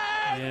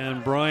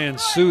 and Brian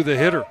Sue, the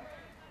hitter.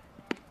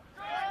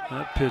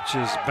 That pitch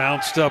is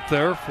bounced up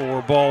there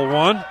for ball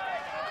 1.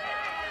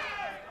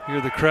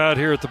 Hear the crowd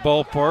here at the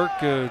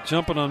ballpark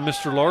jumping on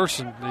Mr.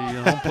 Larson,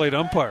 the home plate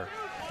umpire.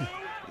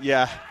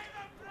 Yeah.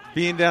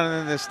 Being down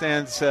in the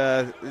stands,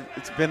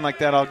 it's been like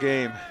that all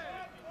game.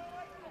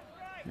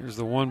 Here's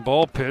the 1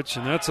 ball pitch,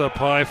 and that's up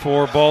high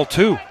for ball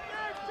 2.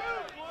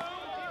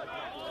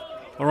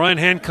 Ryan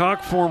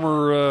Hancock,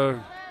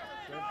 former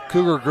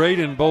Cougar great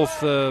in both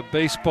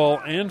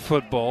baseball and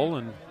football,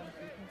 and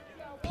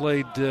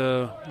played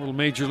a little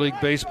Major League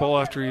Baseball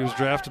after he was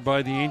drafted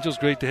by the Angels.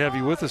 Great to have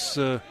you with us.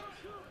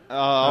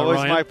 Always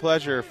Ryan. my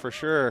pleasure, for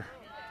sure.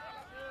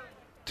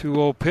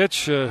 2-0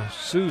 pitch.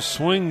 Sue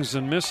swings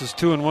and misses.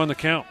 2-1 the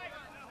count.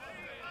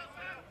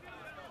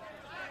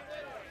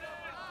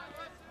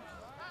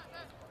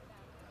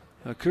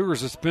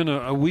 Cougars, it's been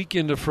a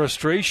weekend of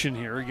frustration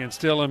here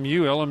against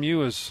LMU.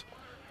 LMU has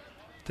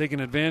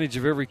taken advantage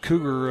of every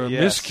Cougar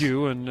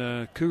miscue,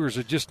 and Cougars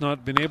have just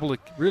not been able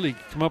to really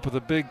come up with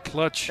a big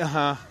clutch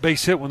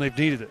base hit when they've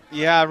needed it.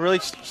 Yeah, really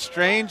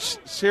strange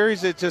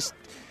series. It just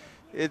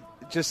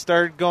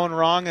started going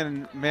wrong,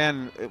 and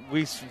man,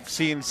 we've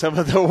seen some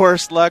of the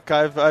worst luck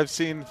I've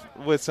seen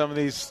with some of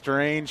these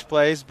strange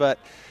plays. But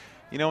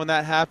when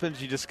that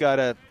happens, you just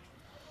gotta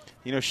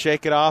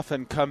shake it off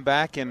and come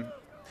back. And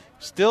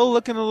still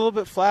looking a little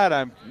bit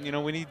flat.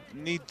 We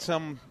need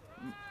some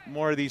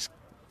more of these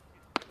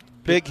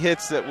big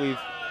hits that we've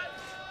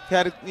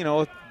had.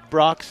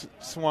 Brock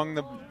swung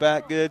the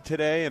bat good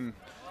today, and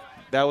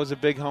that was a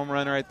big home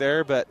run right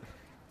there. But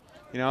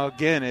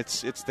again,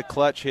 it's the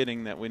clutch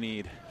hitting that we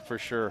need for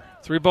sure.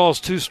 3 balls,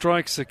 2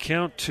 strikes. The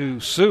count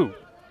to Sue.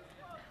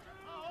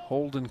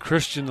 Holden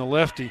Christian, the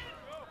lefty,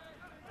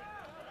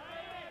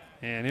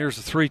 and here's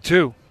the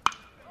 3-2.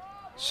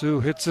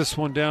 Sue hits this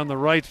one down the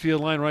right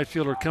field line. Right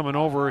fielder coming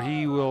over.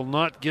 He will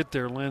not get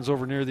there. Lands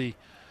over near the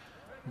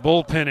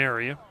bullpen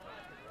area.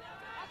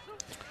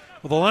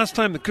 Well, the last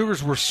time the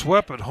Cougars were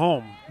swept at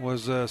home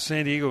was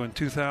San Diego in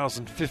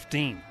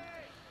 2015.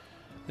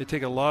 They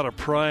take a lot of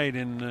pride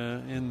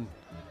in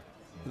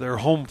their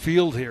home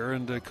field here,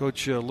 and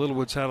Coach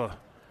Littlewood's had a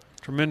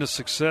tremendous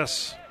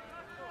success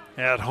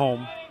at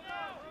home.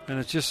 And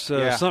it's just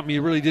something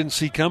you really didn't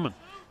see coming.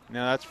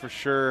 No, that's for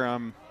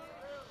sure.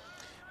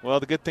 Well,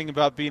 the good thing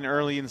about being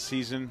early in the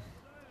season.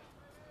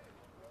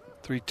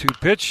 3-2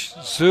 pitch.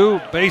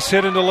 Sue, base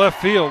hit into left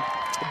field.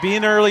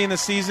 Being early in the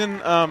season,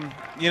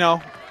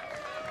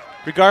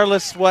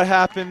 regardless what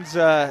happens,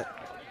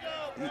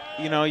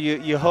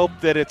 you hope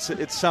that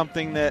it's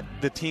something that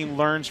the team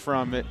learns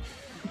from.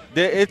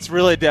 It's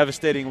really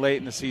devastating late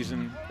in the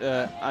season.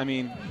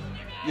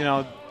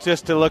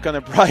 Just to look on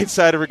the bright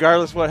side of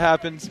regardless what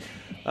happens,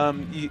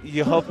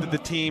 you hope that the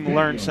team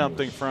learns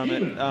something from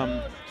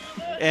it.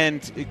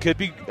 And it could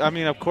be.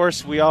 Of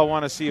course, we all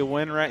want to see a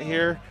win right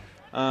here.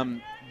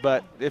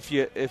 But if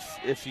you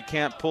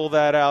can't pull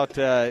that out,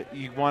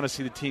 you want to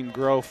see the team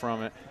grow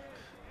from it.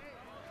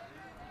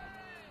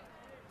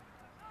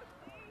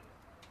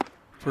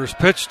 First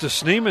pitch to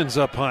Schneeman's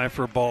up high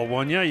for ball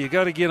 1. Yeah, you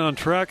got to get on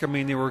track.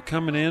 They were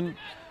coming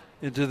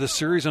into the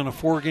series on a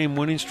 4-game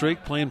winning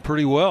streak, playing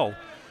pretty well.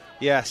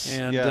 Yes,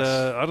 and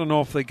I don't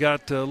know if they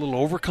got a little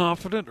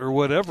overconfident or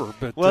whatever,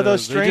 but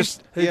those it's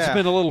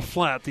been a little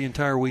flat the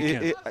entire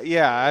weekend.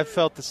 I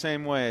felt the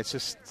same way. It's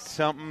just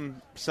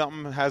something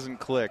hasn't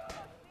clicked.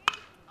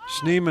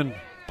 Schneeman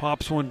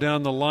pops one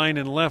down the line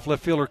and left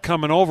fielder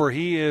coming over.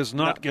 He is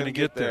not going to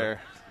get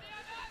there.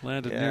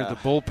 Landed near the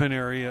bullpen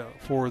area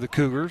for the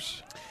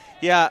Cougars.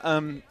 Yeah,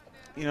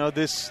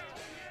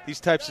 these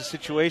types of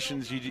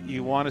situations,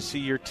 you want to see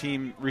your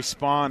team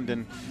respond,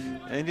 and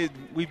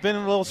we've been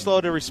a little slow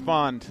to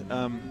respond,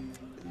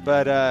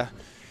 but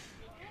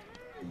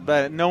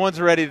no one's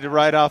ready to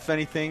write off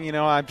anything.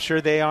 I'm sure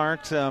they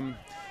aren't, and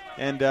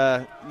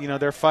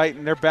they're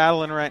fighting, they're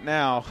battling right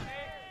now.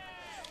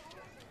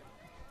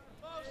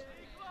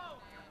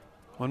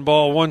 1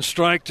 ball, 1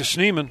 strike to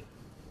Schneeman.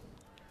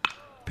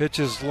 Pitch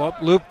is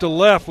looped to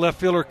left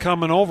fielder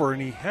coming over,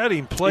 and he had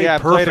him played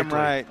perfectly. Played him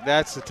right.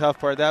 That's the tough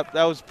part. That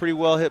was a pretty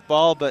well hit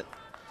ball, but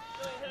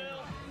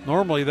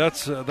normally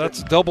that's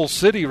double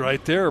city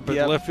right there, but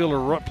Yep. left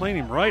fielder playing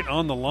him right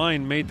on the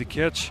line made the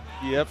catch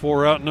Yep.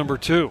 for out number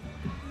 2.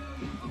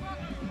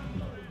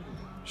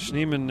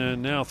 Schneemann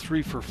now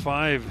 3 for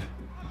 5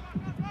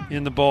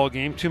 in the ball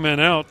game. 2 men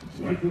out,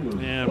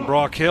 and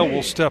Brock Hale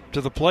will step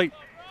to the plate.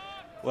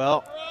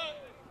 Well,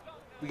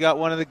 we got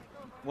one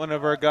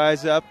of our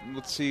guys up.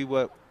 Let's see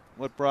what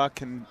Brock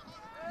can,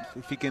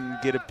 if he can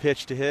get a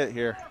pitch to hit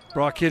here.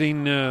 Brock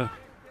hitting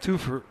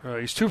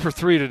he's 2 for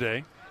 3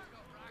 today.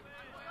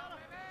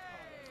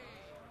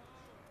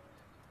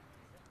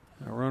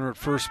 A runner at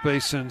first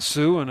base in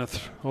Sue, and a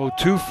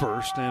 0-2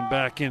 first, and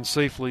back in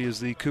safely is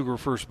the Cougar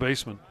first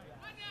baseman.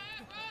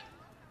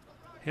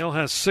 Hale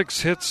has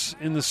 6 hits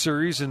in the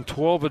series and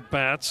 12 at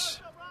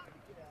bats.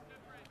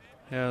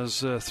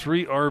 Has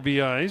 3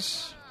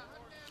 RBIs.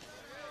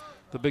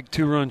 The big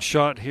 2-run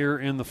shot here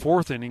in the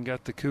 4th inning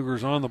got the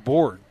Cougars on the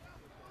board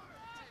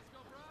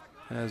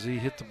as he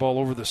hit the ball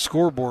over the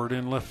scoreboard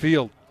in left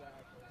field.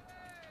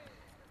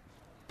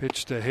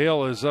 Pitch to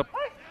Hale is up,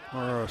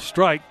 or a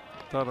strike.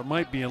 Thought it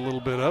might be a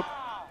little bit up.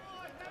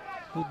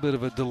 A little bit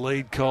of a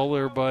delayed call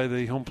there by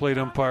the home plate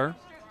umpire.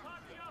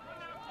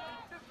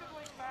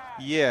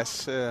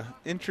 Yes,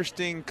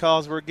 interesting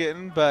calls we're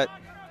getting, but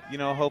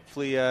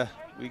hopefully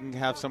we can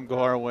have some go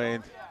our way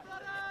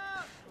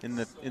in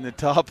the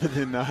top of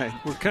the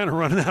 9th. We're kind of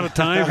running out of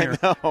time here.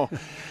 I know.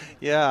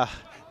 Yeah,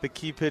 the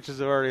key pitches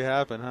have already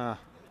happened, huh?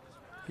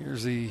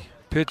 Here's the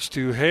pitch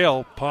to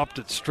Hale, popped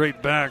it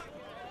straight back,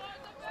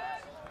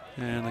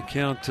 and the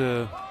count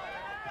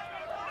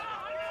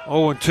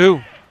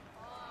 0-2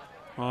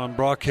 on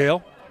Brock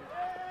Hale.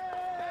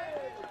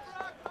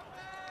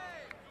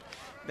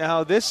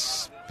 Now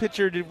this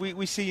pitcher, did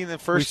we see in the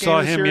first we game saw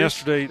of the him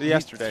series?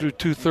 yesterday. Through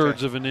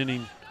 2/3 of an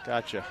inning.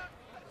 Gotcha.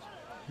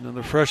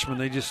 Another freshman.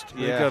 They've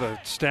got a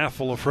staff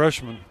full of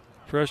freshmen.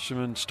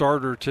 Freshman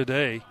starter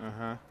today.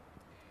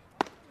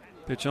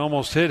 Pitch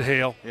almost hit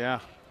Hale. Yeah.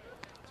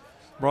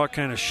 Brock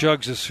kind of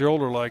shrugs his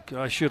shoulder like,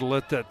 I should have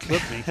let that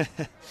clip me.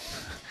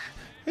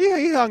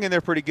 He hung in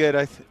there pretty good.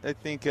 I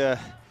think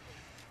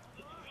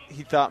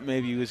he thought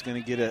maybe he was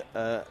going to get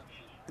a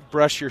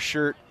brush your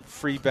shirt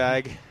free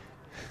bag.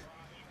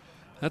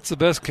 That's the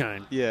best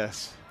kind.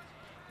 Yes.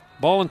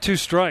 Ball and 2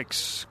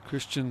 strikes.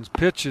 Christian's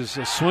pitch is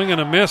a swing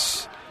and a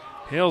miss.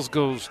 Hales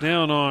goes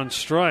down on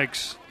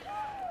strikes.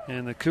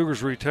 And the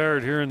Cougars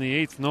retired here in the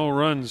 8th. No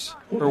runs,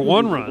 or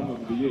 1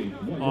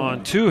 run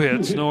on 2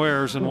 hits, no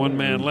errors, and 1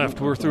 man left.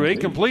 We're through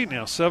 8 complete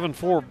now.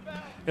 7-4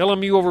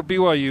 LMU over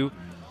BYU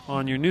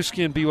on your new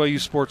skin BYU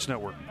Sports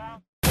Network.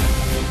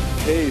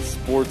 Hey,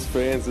 sports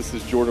fans. This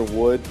is Jordan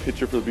Wood,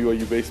 pitcher for the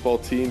BYU baseball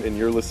team, and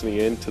you're listening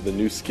in to the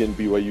new skin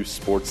BYU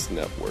Sports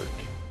Network.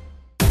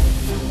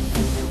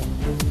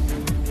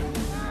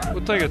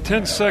 We'll take a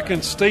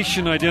 10-second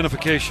station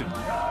identification.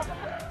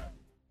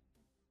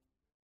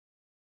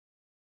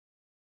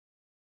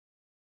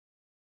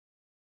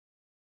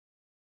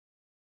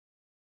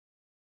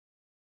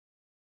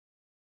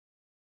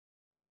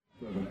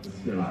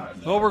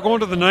 Well, we're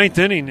going to the 9th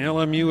inning.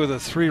 LMU with a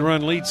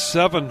 3-run lead,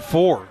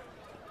 7-4.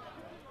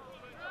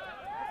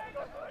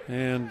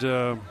 And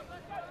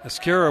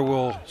Esquera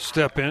will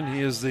step in.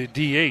 He is the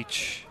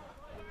DH.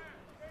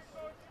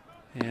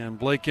 And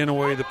Blake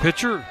Inouye, the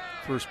pitcher.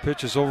 First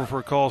pitch is over for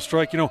a call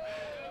strike.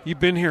 You've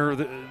been here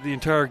the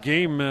entire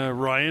game,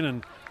 Ryan,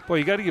 and boy,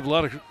 you got to give a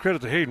lot of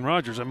credit to Hayden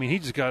Rogers. I mean, he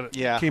just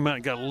came out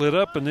and got lit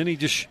up, and then he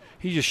just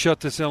shut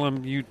this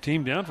LMU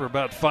team down for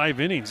about 5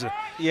 innings.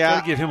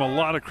 Got to give him a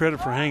lot of credit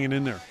for hanging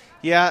in there.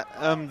 Yeah,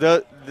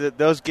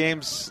 those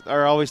games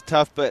are always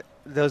tough, but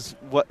that's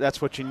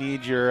what you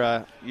need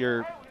your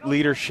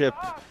leadership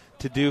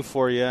to do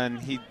for you, and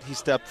he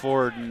stepped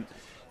forward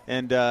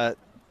and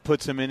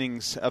put some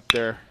innings up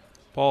there.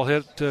 Ball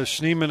hit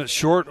Schneemann at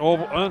short,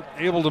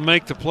 unable to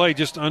make the play,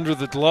 just under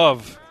the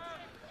glove.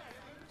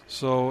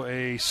 So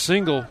a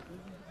single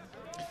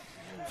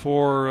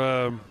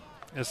for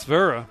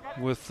Esquera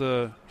with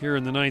here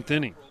in the 9th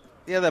inning.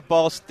 Yeah, that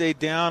ball stayed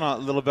down a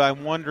little bit.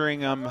 I'm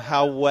wondering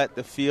how wet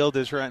the field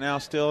is right now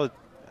still.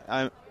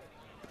 I'm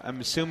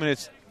assuming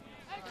it's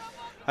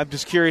 – I'm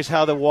just curious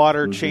how the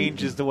water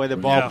changes the way the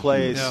ball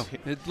plays. Yeah.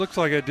 It looks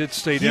like it did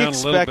stay down a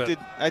little bit.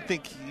 I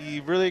think he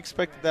really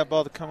expected that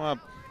ball to come up.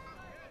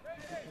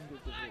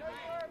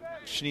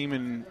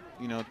 Schneemann,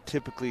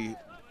 typically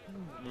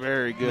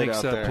very good makes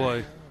out that there.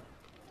 Play.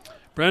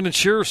 Brandon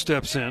Shearer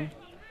steps in.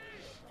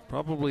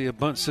 Probably a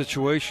bunt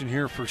situation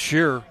here for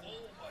Shearer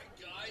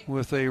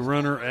with a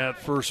runner at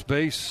first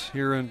base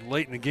here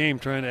late in the game,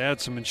 trying to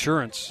add some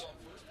insurance.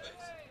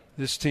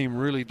 This team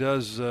really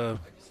does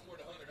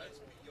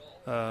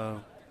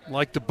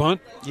like to bunt,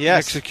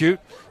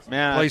 execute,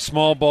 play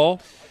small ball.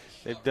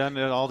 They've done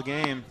it all the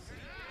game.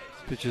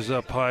 Pitches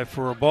up high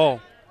for a ball.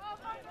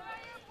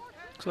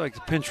 Looks like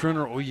the pinch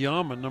runner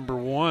Oyama, number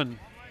 1,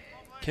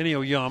 Kenny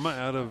Oyama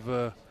out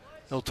of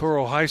El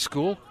Toro High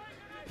School,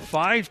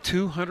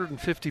 5'2",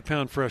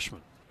 150-pound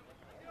freshman.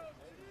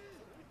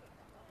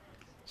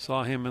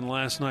 Saw him in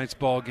last night's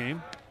ball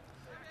game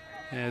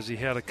as he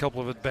had a couple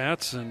of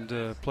at-bats and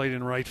played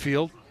in right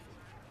field.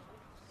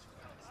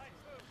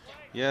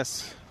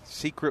 Yes,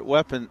 secret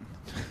weapon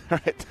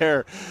right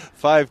there,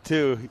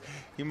 5'2".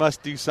 He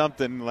must do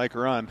something like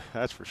run,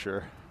 that's for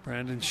sure.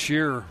 Brandon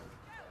Shearer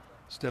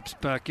steps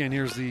back in.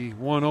 Here's the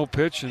 1-0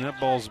 pitch, and that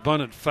ball's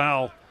bunted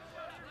foul.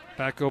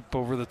 Back up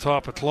over the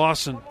top of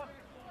Clausen.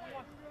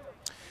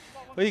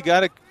 Well, you got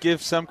to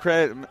give some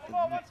credit.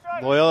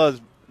 Loyola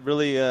has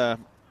really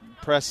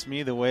impressed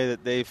me the way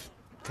that they've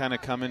kind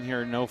of come in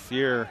here, no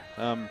fear.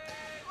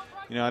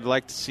 I'd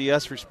like to see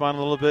us respond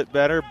a little bit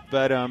better,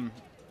 but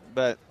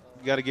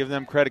you got to give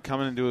them credit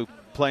coming into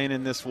playing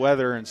in this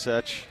weather and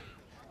such,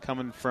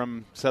 coming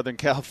from Southern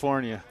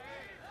California.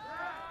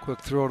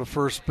 Quick throw to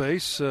first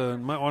base.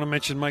 Might want to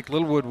mention Mike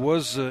Littlewood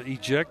was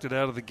ejected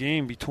out of the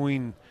game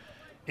between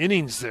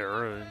innings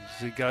there as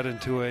he got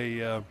into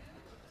a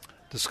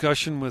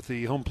discussion with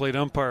the home plate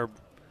umpire,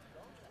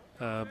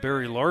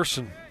 Barry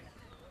Larson,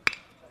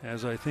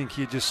 as I think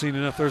he had just seen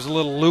enough. There's a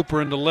little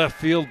looper into left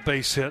field,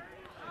 base hit.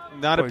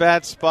 Not a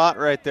bad spot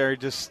right there. He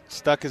just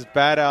stuck his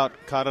bat out,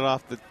 caught it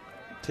off the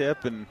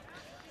tip,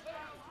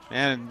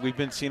 and we've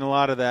been seeing a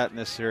lot of that in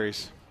this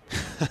series.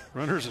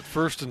 Runners at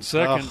first and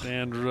second,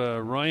 and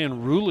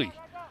Ryan Ruley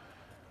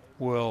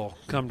will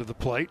come to the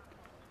plate.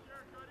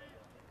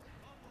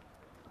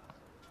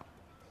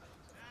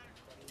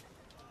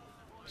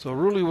 So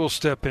Ruley will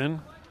step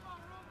in.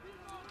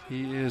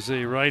 He is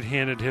a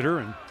right-handed hitter,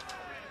 and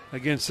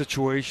again,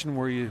 situation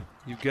where you've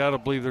got to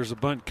believe there's a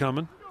bunt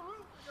coming.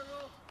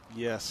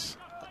 Yes.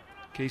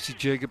 Casey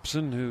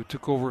Jacobson, who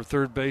took over at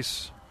third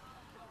base,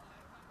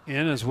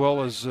 in as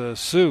well as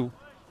Sue.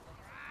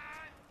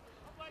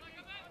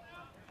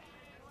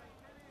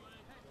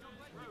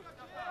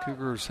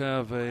 Cougars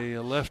have a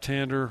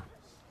left-hander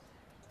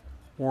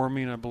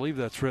warming. I believe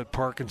that's Rhett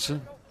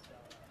Parkinson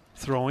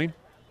throwing.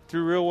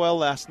 Threw real well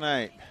last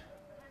night.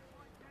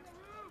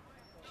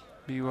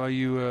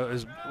 BYU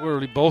is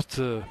really both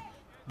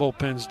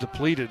bullpens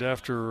depleted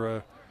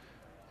after,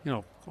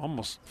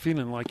 almost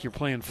feeling like you're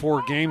playing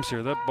 4 games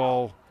here. That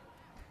ball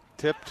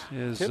tipped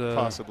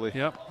possibly.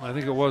 Yep, I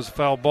think it was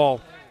foul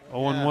ball.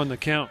 0-1 the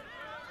count.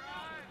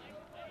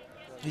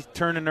 He's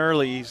turning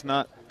early. He's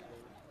not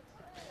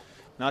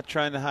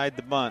trying to hide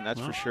the bunt,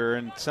 that's for sure.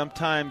 And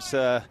sometimes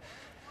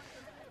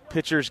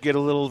pitchers get a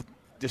little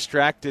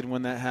distracted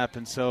when that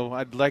happens. So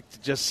I'd like to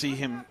just see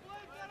him,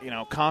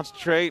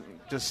 concentrate,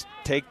 just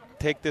take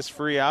this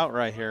free out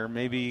right here.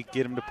 Maybe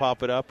get him to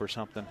pop it up or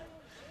something.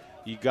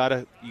 You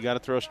gotta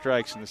throw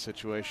strikes in this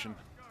situation.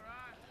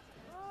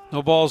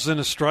 No balls in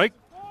a strike.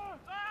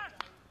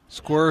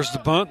 Squares the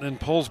bunt, then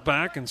pulls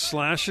back and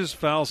slashes,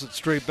 fouls it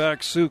straight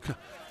back. Sue,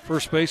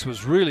 first base,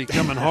 was really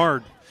coming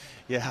hard.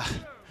 Yeah.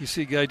 You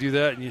see a guy do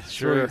that, and you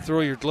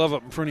throw your glove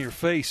up in front of your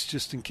face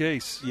just in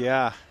case.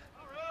 Yeah.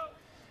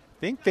 I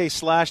think they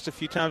slashed a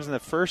few times in the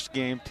first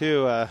game,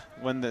 too,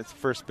 when the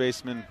first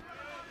baseman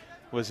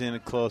was in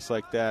close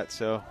like that.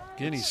 So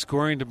again, he's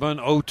scoring to bunt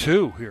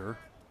 0-2 here.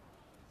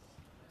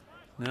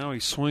 Now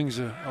he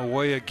swings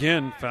away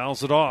again,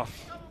 fouls it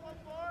off.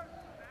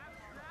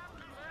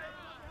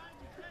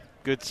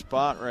 Good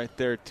spot right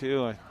there,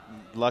 too.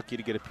 Lucky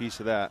to get a piece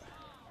of that.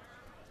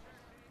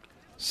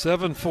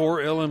 7-4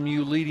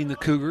 LMU leading the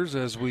Cougars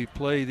as we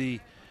play the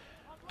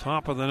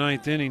top of the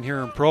 9th inning here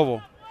in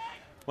Provo.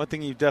 One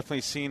thing you've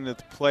definitely seen with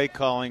the play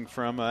calling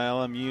from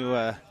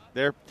LMU,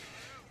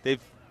 they've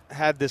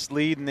had this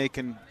lead and they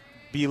can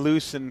be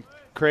loose and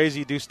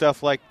crazy, do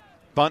stuff like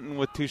bunting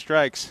with 2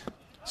 strikes.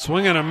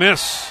 Swing and a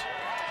miss.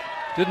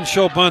 Didn't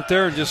show bunt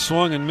there and just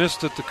swung and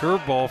missed at the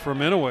curveball from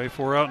Inouye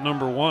for out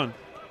number 1.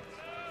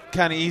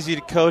 Kind of easy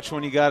to coach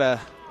when you got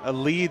a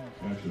lead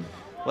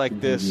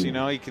like this. You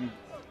can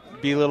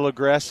be a little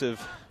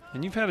aggressive.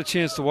 And you've had a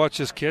chance to watch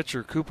this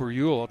catcher, Cooper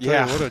Ewell. I'll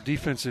tell you what a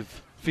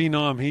defensive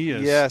phenom he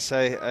is. Yes,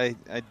 I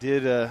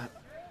did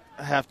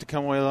have to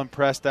come away a little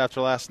impressed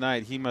after last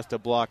night. He must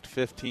have blocked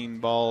 15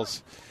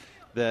 balls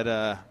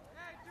that,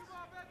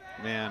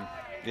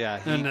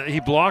 he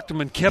blocked them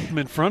and kept them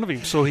in front of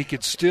him so he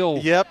could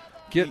still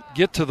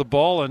get to the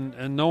ball,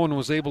 and no one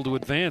was able to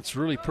advance.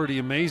 Really pretty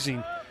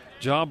amazing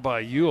job by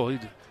Ewell.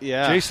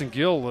 Jason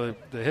Gill,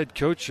 the head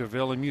coach of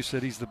LMU,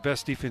 said he's the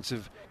best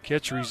defensive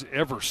catcher he's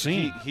ever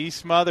seen. He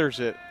smothers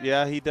it.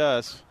 Yeah, he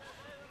does.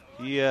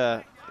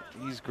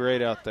 He's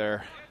great out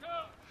there.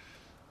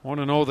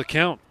 1-0 the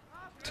count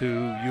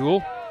to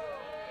Ewell.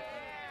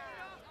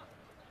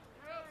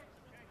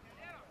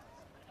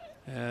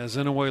 As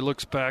Inouye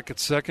looks back at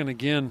second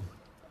again,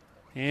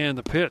 and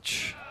the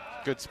pitch.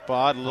 Good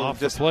spot. A little off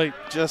the plate.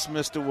 Just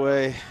missed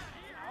away.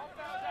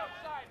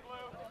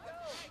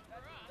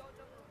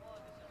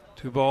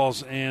 2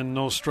 balls and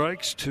no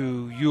strikes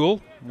to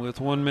Ewell with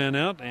 1 man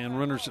out and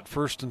runners at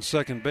first and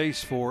second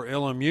base for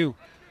LMU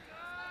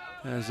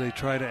as they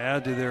try to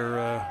add to their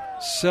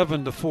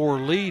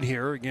 7-4 lead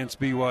here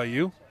against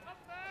BYU.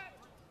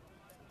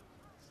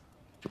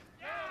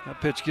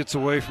 That pitch gets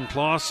away from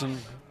Clausen.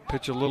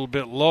 Pitch a little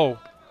bit low.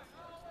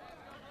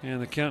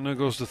 And the count now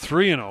goes to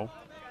 3-0.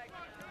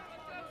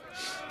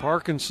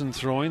 Parkinson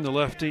throwing, the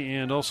lefty,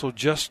 and also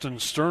Justin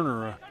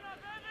Sterner, a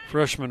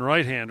freshman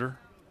right-hander.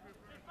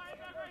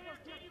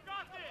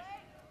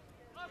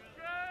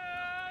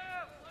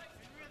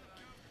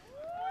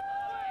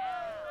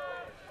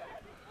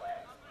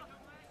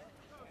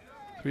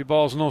 Three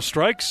balls, no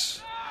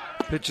strikes.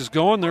 Pitch is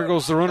going. There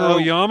goes the runner,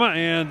 Oyama,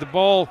 and the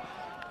ball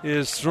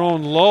is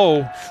thrown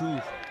low.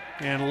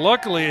 And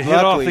luckily it hit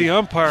off the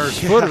umpire's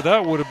footer.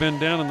 That would have been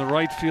down in the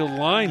right field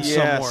line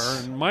somewhere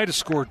and might have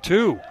scored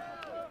two.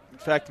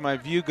 In fact, my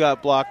view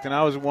got blocked, and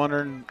I was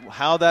wondering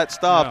how that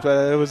stopped.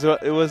 But it was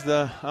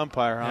the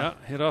umpire, huh?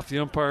 Yeah, hit off the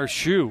umpire's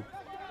shoe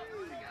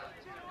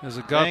as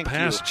it got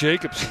past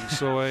Jacobson.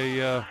 So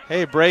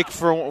a break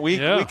for we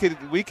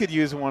could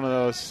use one of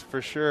those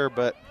for sure,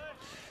 but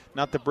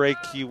not the break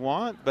you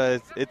want,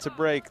 but it's a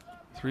break.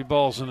 3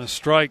 balls and a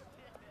strike.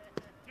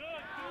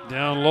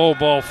 Down low,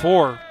 ball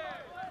 4.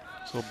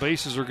 So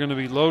bases are going to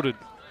be loaded.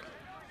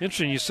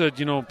 Interesting, you said,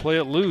 play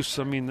it loose.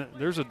 I mean,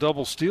 there's a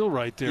double steal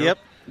right there. Yep.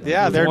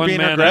 Yeah, they're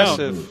being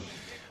aggressive. Out.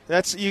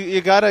 That's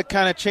you got to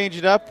kind of change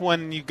it up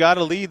when you got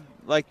a lead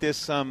like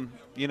this.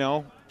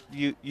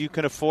 You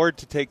can afford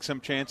to take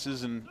some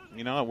chances, and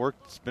it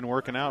worked. It's been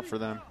working out for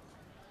them.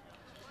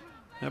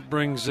 That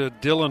brings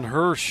Dylan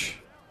Hirsch.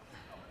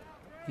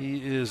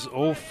 He is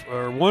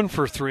 1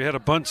 for 3. Had a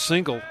bunt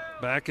single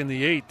back in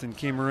the 8th and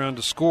came around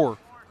to score.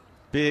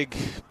 Big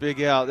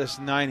out. This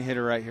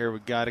 9-hitter right here. We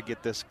got to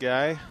get this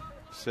guy.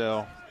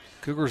 So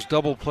Cougars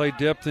double play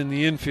depth in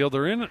the infield.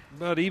 They're in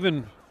about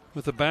even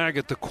with the bag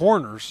at the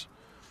corners.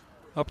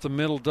 Up the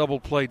middle, double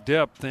play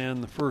depth,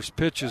 and the first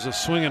pitch is a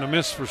swing and a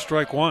miss for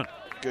strike 1.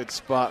 Good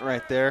spot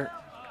right there.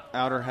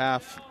 Outer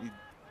half,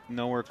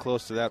 nowhere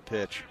close to that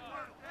pitch.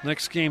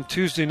 Next game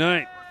Tuesday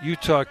night,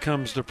 Utah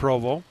comes to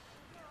Provo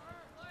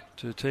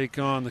to take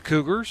on the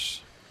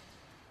Cougars.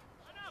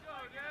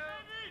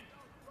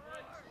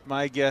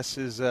 My guess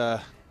is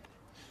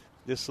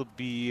this will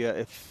be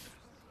if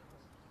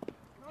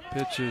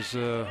pitch is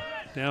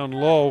down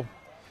low.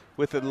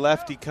 With a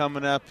lefty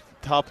coming up,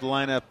 top of the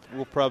lineup,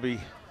 we'll probably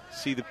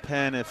see the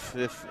pen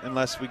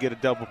unless we get a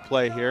double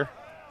play here.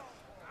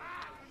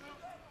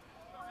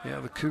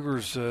 Yeah, the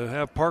Cougars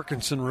have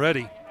Parkinson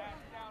ready.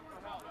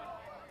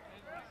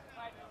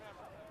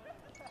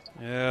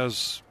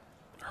 As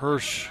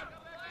Hirsch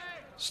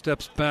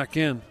steps back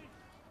in.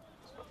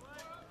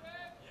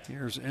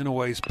 Here's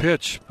Inoue's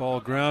pitch. Ball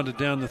grounded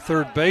down the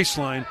third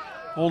baseline.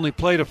 Only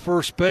play to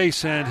first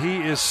base, and he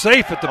is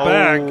safe at the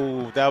bag.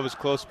 Oh, that was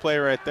close play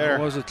right there.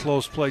 That was a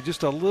close play.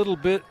 Just a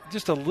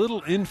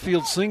little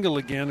infield single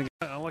again.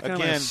 Like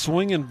kind of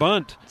swing and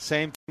bunt.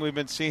 Same thing we've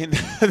been seeing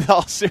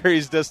all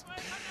series. Just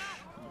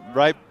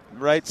right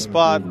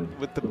spot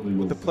with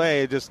the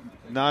play. Just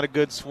not a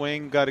good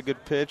swing. Got a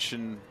good pitch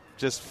and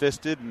just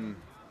fisted, and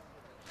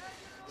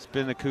it's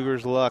been the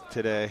Cougars' luck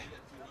today.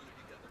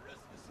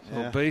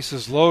 So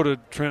bases loaded.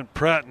 Trent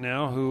Pratt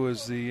now, who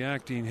is the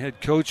acting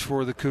head coach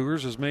for the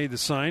Cougars, has made the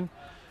sign.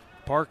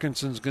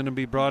 Parkinson's going to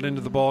be brought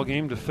into the ball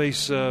game to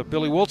face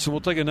Billy Wilson.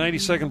 We'll take a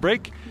 90-second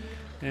break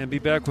and be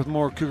back with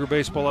more Cougar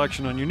baseball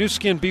action on your new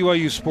skin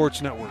BYU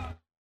Sports Network.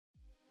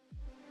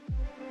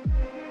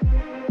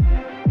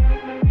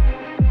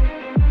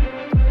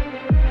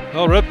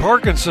 Well, Red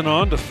Parkinson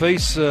on to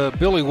face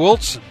Billy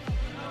Wilson.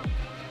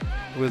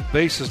 With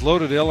bases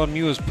loaded,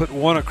 LMU has put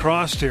one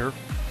across here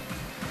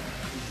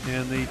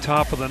in the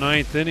top of the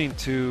 9th inning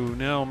to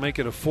now make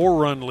it a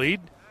 4-run lead.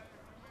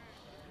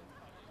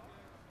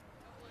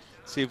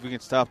 See if we can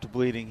stop the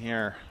bleeding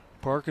here.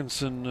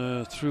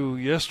 Parkinson threw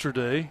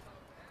yesterday,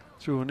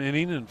 threw an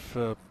inning and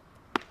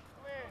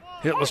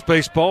hitless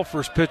baseball.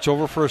 First pitch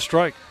over for a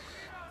strike.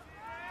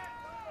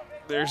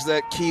 There's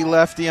that key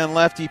lefty on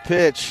lefty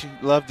pitch.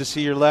 Love to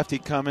see your lefty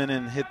come in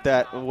and hit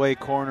that away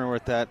corner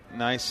with that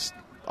nice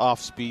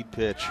off-speed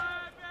pitch.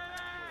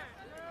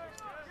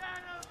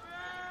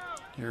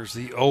 Here's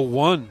the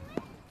 0-1.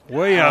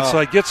 Way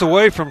outside. Gets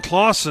away from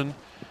Clausen,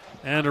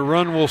 and a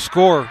run will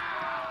score.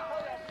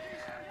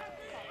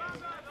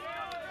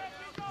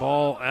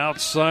 Ball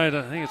outside.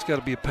 I think it's got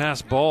to be a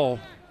pass ball.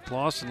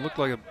 Clausen looked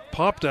like it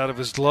popped out of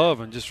his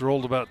glove and just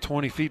rolled about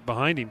 20 feet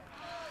behind him.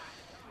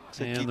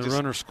 And the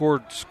runner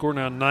scored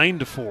now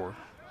 9-4.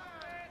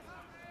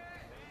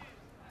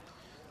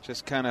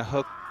 Just kind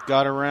of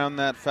got around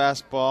that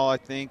fastball, I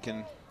think,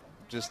 and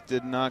just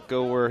did not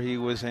go where he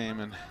was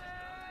aiming.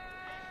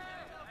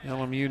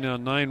 LMU now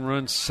 9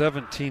 runs,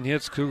 17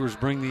 hits. Cougars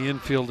bring the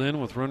infield in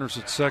with runners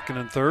at second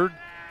and third.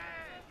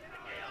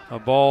 A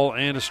ball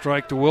and a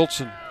strike to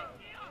Wilson.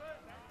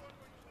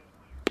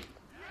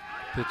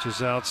 Pitch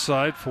is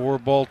outside for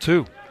ball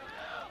 2.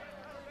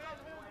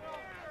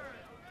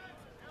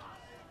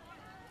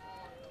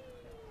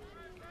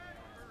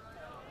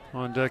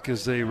 On deck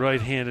is a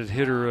right-handed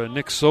hitter,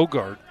 Nick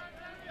Sogard.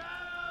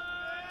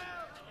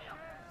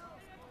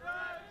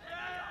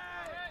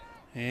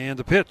 And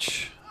the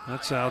pitch.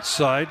 That's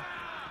outside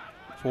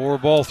for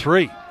ball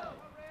 3. You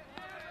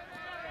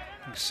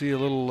can see a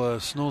little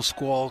snow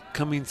squall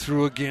coming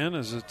through again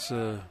as it's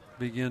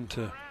begin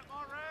to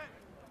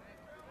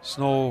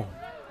snow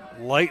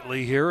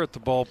lightly here at the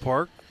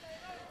ballpark.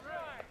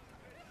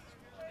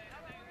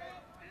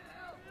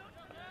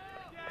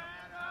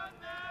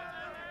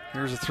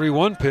 Here's a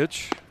 3-1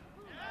 pitch.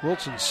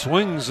 Wilson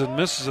swings and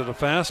misses at a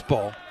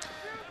fastball.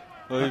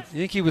 Well, you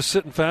think he was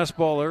sitting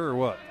fastball there or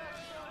what?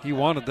 He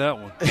wanted that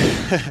one.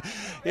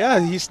 Yeah,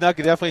 he snuck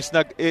it. Definitely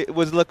snuck. It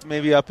was looked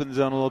maybe up in the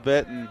zone a little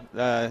bit,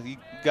 and he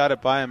got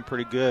it by him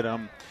pretty good.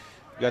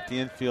 Got the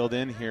infield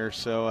in here,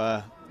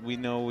 so we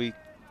know we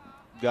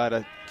got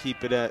to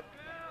keep it at.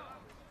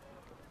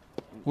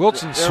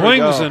 Wilson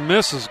swings and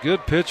misses.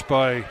 Good pitch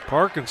by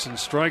Parkinson.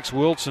 Strikes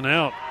Wilson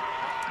out.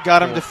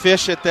 Got him to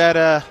fish at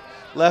that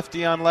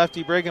lefty on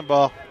lefty breaking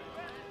ball.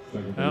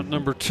 Out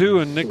number 2,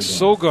 and Nick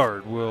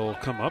Sogard will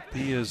come up.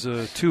 He has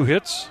 2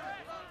 hits.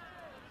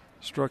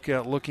 Struck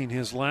out looking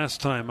his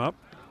last time up.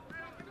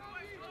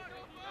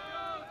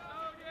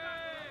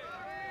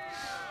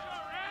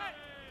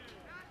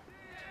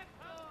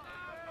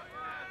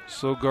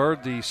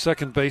 Sogard, the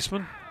second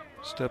baseman,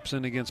 steps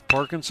in against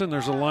Parkinson.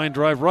 There's a line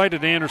drive right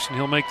at Anderson.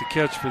 He'll make the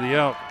catch for the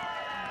out.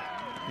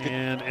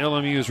 And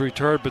LMU is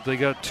retired, but they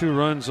got 2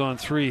 runs on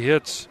 3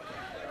 hits.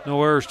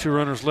 No errors, 2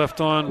 runners left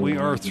on. We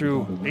are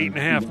through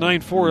 8.5,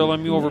 9-4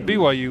 LMU over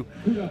BYU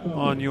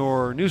on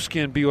your new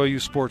skin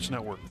BYU Sports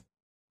Network.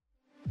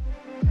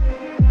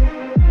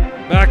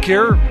 Back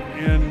here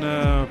in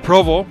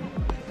Provo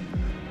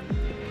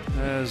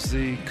as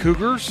the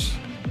Cougars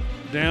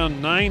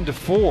down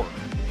 9-4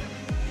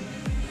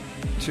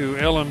 to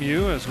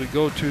LMU as we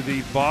go to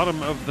the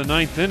bottom of the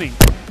 9th inning.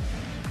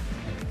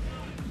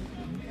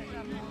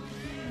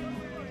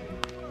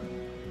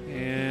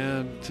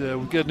 And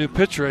we've got a new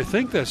pitcher. I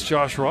think that's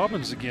Josh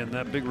Robbins again,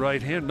 that big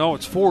right hand. No,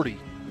 it's 40.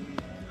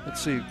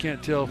 Let's see,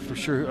 can't tell for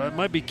sure. It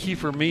might be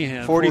Kiefer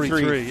Meehan.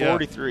 43. Yeah.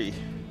 43.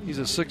 He's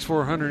a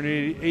 6'4",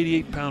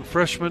 188-pound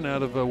freshman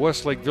out of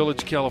Westlake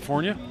Village,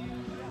 California.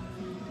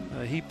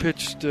 He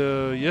pitched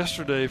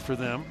yesterday for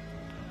them.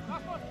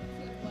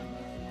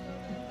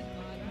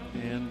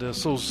 And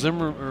so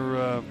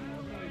Zimmer,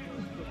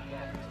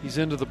 he's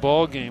into the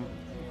ball game.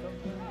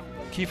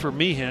 Kiefer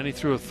Meehan, he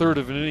threw a third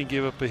of an inning,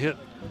 gave up a hit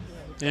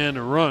and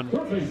a run.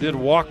 Did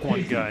walk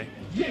one guy.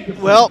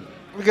 Well,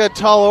 we got a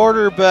tall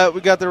order, but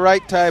we got the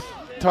right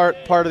part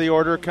of the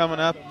order coming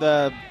up.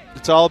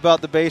 It's all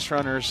about the base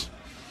runners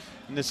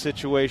in this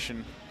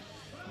situation.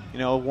 You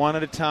know, one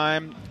at a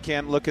time.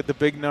 Can't look at the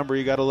big number.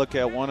 You got to look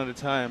at one at a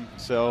time.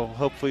 So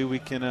hopefully we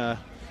can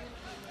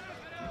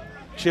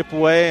chip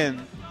away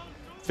and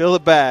fill the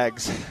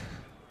bags.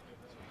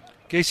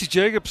 Casey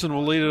Jacobson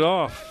will lead it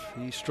off.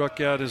 He struck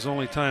out his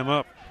only time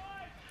up.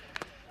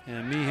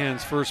 And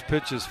Meehan's first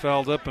pitch is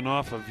fouled up and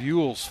off of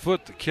Ewell's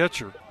foot, the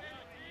catcher.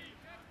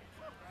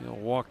 He'll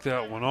walk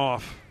that one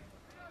off.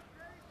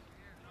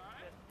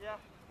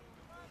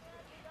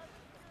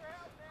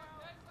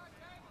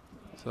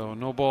 So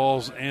no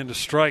balls and a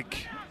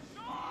strike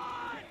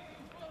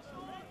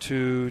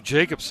to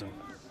Jacobson.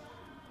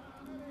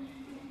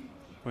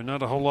 But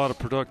not a whole lot of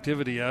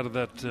productivity out of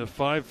that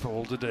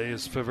 5-hole today,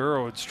 as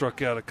Favero had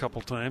struck out a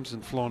couple times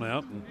and flown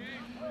out. And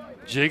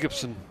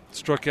Jacobson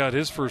struck out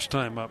his first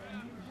time up.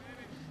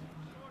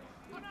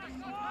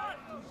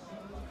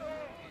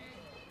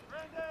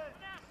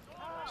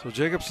 So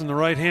Jacobson, the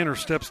right-hander,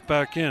 steps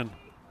back in.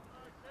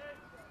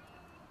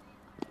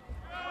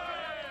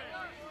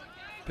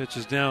 Pitch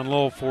is down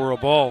low for a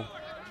ball.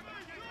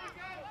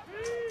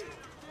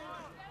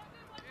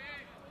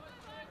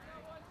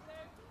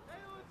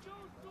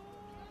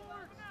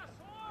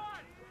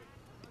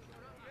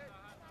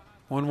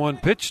 One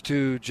pitch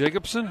to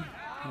Jacobson.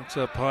 It's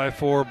up high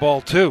for ball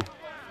 2.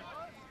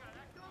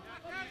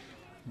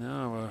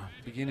 Now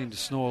beginning to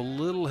snow a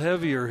little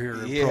heavier here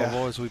in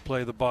Provo as we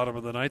play the bottom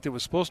of the ninth. It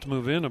was supposed to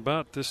move in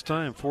about this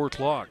time, 4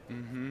 o'clock.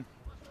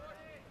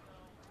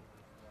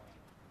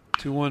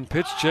 2-1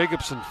 pitch.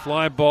 Jacobson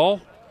fly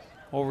ball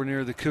over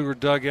near the Cougar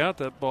dugout.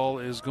 That ball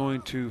is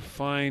going to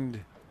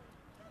find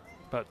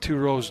about 2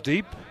 rows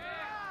deep.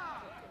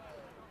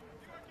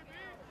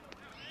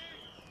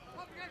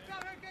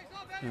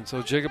 And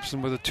so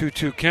Jacobson with a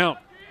 2-2 count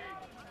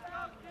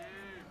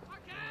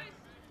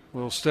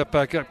will step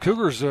back up.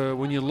 Cougars,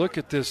 when you look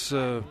at this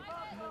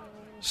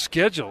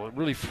schedule, it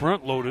really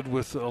front-loaded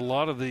with a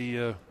lot of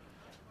the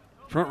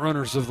front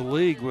runners of the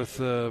league with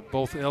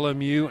both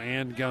LMU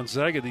and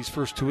Gonzaga these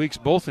first 2 weeks,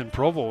 both in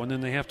Provo, and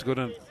then they have to go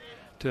down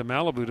to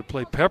Malibu to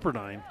play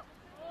Pepperdine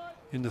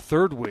in the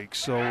 3rd week.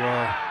 So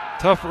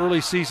tough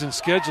early season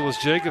schedule as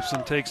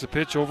Jacobson takes a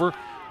pitch over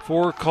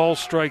 4, call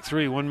strike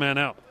 3, 1 man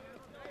out.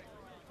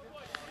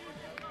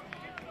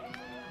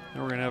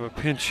 Now we're going to have a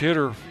pinch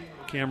hitter.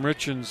 Cam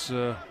Richens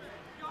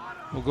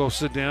will go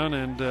sit down,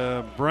 and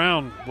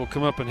Brown will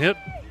come up and hit.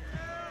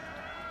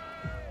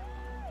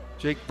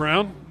 Jake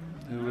Brown,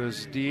 who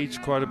has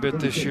DH'd quite a bit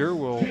this year,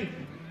 will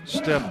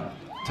step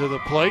to the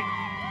plate.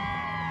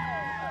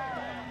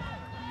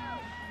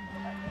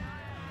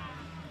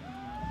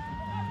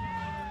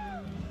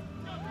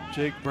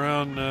 Jake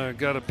Brown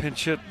got a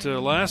pinch hit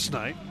last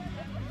night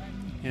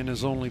in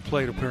his only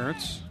plate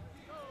appearance,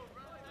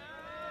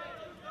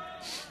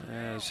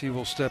 as he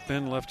will step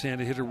in.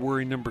 Left-handed hitter,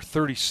 worry number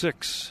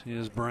 36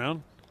 is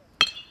Brown.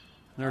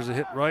 There's a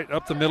hit right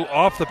up the middle,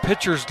 off the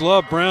pitcher's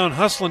glove. Brown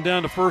hustling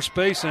down to first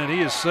base, and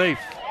he is safe.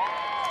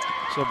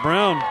 So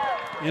Brown,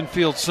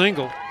 infield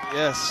single.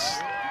 Yes.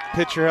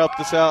 Pitcher helped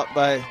us out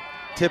by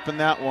tipping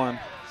that one,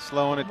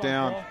 slowing it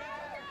down.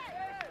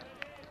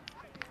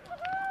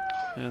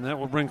 And that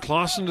will bring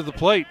Clausen to the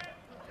plate.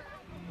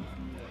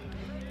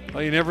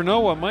 Well, you never know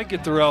what might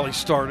get the rally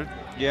started.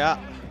 Yeah.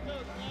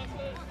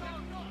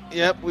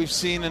 Yep, we've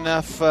seen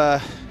enough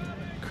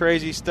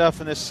crazy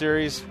stuff in this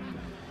series.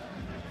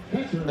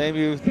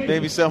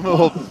 Maybe some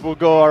will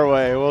go our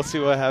way. We'll see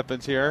what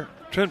happens here.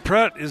 Trent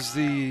Pratt is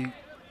the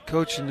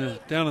coach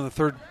down in the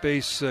third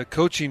base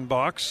coaching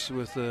box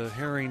with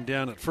Herring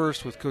down at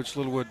first, with Coach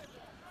Littlewood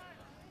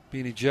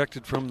being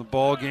ejected from the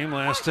ball game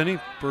last inning.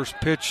 First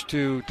pitch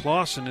to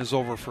Clausen is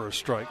over for a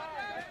strike.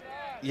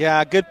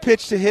 Yeah, good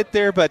pitch to hit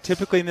there, but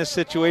typically in this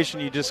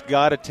situation you just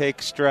got to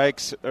take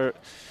strikes or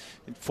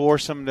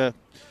force them to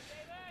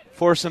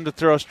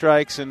throw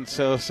strikes, and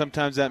so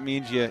sometimes that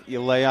means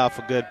you lay off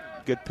a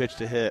good pitch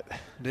to hit.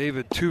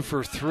 David 2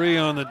 for 3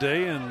 on the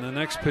day, and the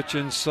next pitch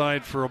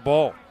inside for a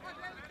ball.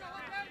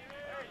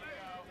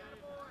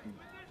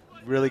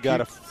 Really got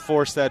to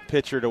force that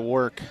pitcher to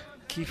work.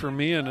 Kiefer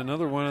Meehan,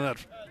 another one of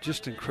that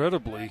just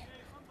incredibly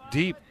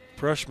deep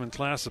freshman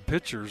class of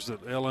pitchers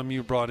that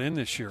LMU brought in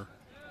this year.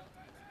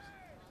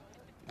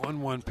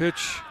 1-1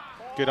 pitch.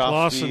 Good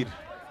off speed.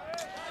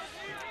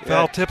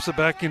 Foul tips it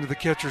back into the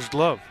catcher's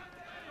glove.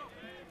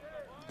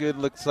 Good,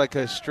 looks like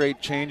a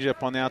straight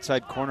changeup on the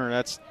outside corner.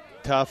 That's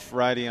tough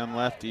righty on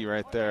lefty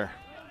right there.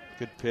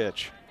 Good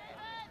pitch.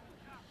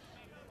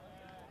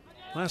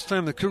 Last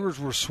time the Cougars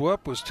were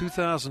swept was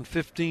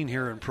 2015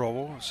 here in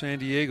Provo, San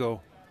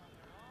Diego.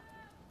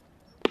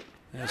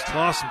 As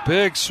Clausen,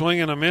 big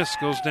swing and a miss,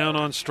 goes down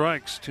on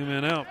strikes. 2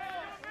 men out.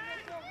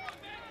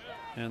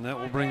 And that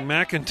will bring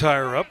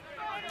McIntyre up.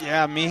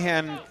 Yeah,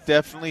 Meehan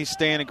definitely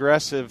staying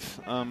aggressive.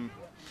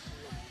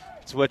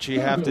 It's what you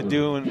have to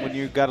do when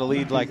you've got a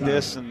lead like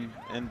this, and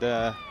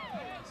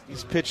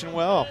he's pitching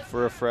well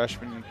for a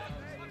freshman.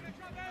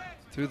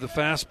 Threw the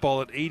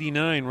fastball at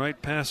 89 right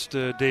past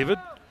David.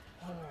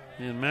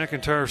 And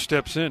McIntyre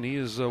steps in. He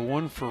is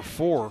 1 for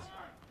 4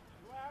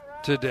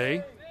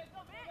 today.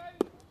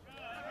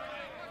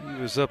 He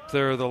was up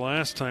there the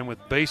last time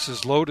with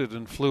bases loaded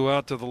and flew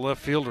out to the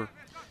left fielder.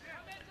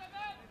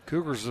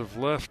 Cougars have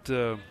left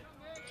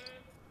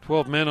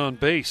 12 men on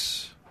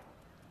base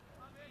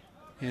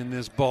in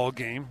this ball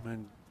game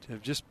and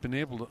have just been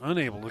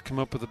unable to come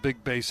up with a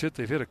big base hit.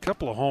 They've hit a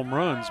couple of home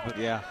runs, but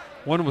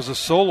one was a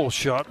solo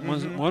shot,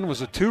 one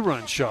was a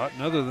 2-run shot,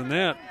 and other than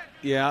that,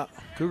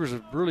 Cougars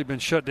have really been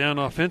shut down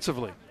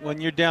offensively. When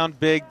you're down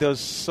big, those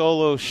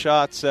solo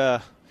shots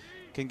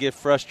can get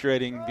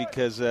frustrating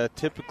because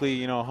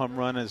typically, a home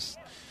run is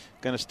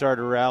going to start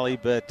a rally,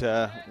 but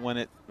when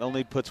it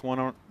only puts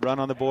one run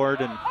on the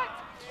board and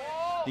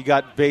you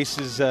got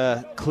bases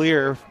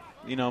clear,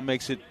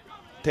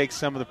 takes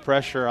some of the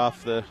pressure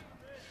off the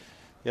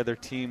other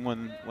team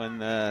when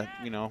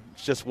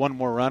it's just one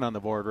more run on the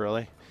board,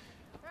 really.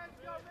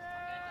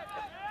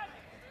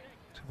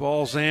 2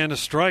 balls and a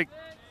strike.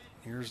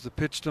 Here's the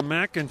pitch to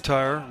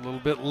McIntyre, a little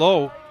bit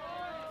low.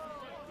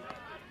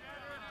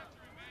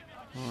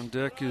 On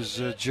deck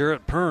is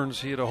Jarrett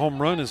Perns. He had a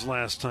home run his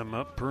last time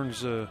up.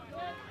 Perns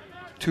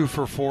 2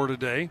 for 4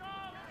 today.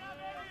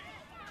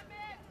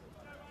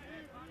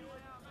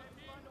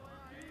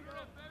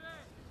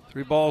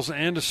 Three balls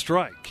and a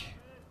strike.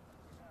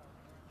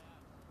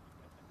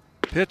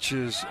 Pitch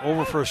is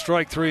over for a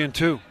strike,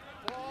 3-2.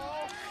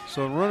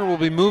 So the runner will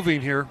be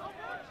moving here.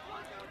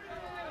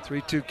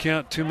 3-2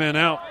 count, 2 men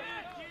out.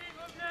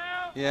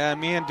 Yeah,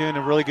 Meehan doing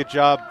a really good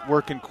job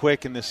working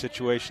quick in this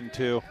situation,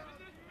 too.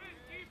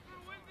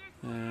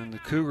 And the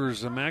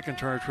Cougars,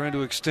 McIntyre, trying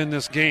to extend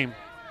this game.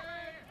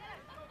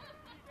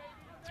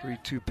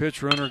 3-2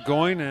 pitch, runner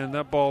going, and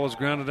that ball is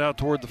grounded out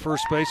toward the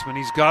first baseman.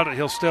 He's got it.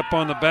 He'll step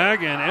on the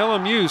bag, and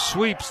LMU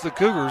sweeps the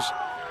Cougars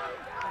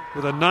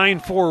with a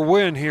 9-4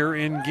 win here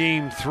in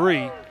Game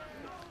 3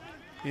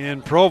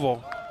 in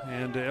Provo.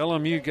 And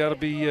LMU got to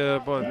be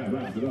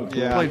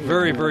played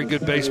very, very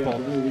good baseball.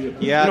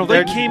 Yeah,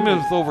 they came in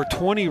with over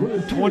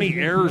 20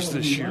 errors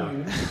this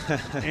year,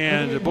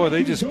 and boy,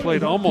 they just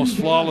played almost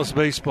flawless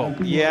baseball.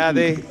 Yeah,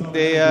 they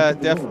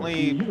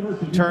definitely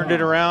turned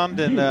it around,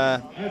 and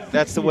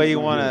that's the way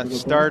you want to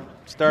start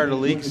a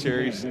league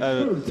series,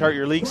 start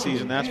your league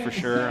season. That's for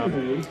sure.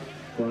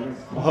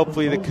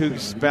 Hopefully, the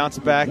Cougs bounce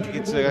back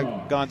against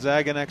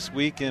Gonzaga next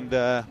week, and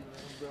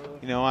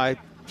I'm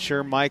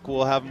sure Mike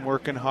will have them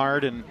working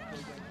hard and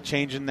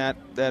changing that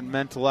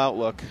mental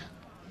outlook.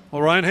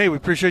 Well, Ryan, hey, we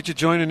appreciate you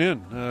joining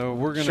in.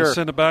 We're going to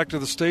send it back to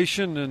the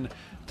station and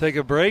take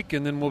a break,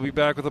 and then we'll be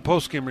back with a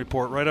post-game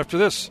report right after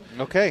this.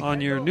 Okay.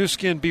 On your new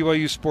skin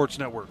BYU Sports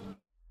Network.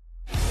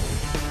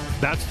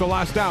 That's the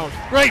last out.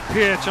 Great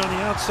pitch on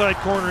the outside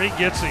corner. He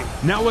gets him.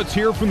 Now let's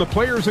hear from the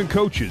players and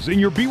coaches in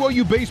your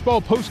BYU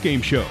Baseball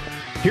post-game show.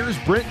 Here's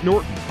Brent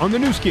Norton on the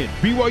new skin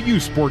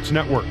BYU Sports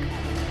Network.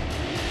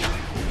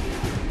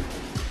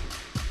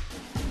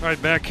 All right,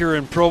 back here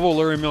in Provo,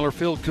 Larry Miller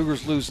Field,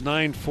 Cougars lose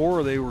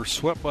 9-4. They were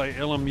swept by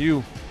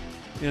LMU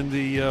in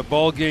the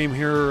ball game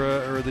here,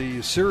 or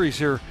the series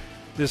here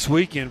this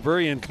weekend.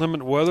 Very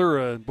inclement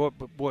weather. Boy,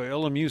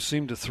 LMU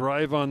seemed to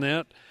thrive on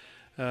that.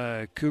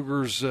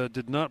 Cougars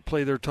did not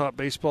play their top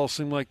baseball.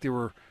 Seemed like they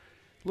were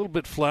a little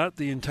bit flat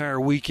the entire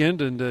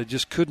weekend and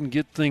just couldn't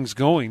get things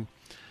going.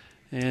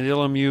 And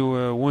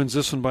LMU wins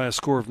this one by a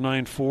score of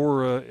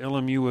 9-4.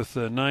 LMU with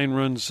 9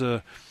 runs,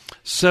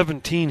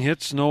 17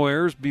 hits, no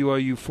errors.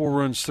 BYU 4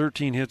 runs,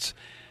 13 hits.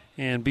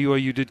 And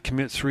BYU did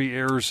commit 3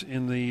 errors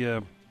in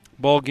the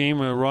ball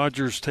game.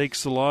 Rogers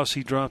takes the loss.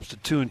 He drops to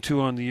 2-2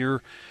 on the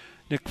year.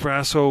 Nick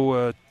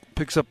Frasso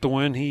picks up the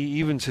win. He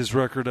evens his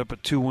record up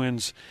at 2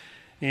 wins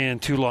and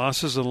 2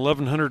 losses.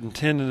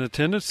 1,110 in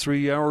attendance.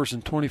 3 hours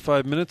and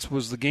 25 minutes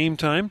was the game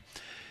time.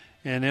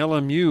 And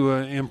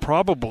LMU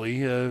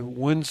improbably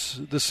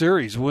wins the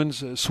series,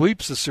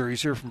 sweeps the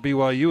series here from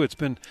BYU. It's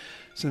been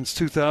since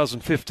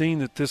 2015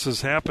 that this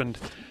has happened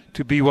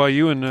to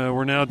BYU, and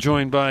we're now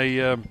joined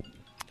by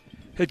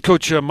head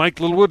coach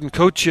Mike Littlewood. And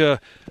coach,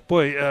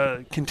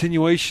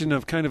 continuation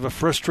of kind of a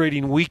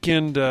frustrating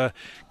weekend.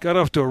 Got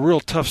off to a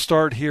real tough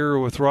start here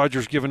with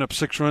Rogers giving up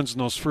 6 runs in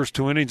those first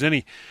 2 innings.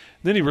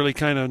 Then he really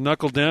kind of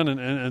knuckled down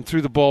and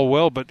threw the ball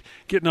well, but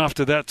getting off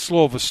to that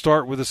slow of a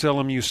start with this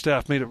LMU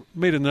staff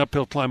made an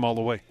uphill climb all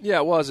the way. Yeah,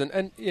 it was.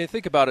 And you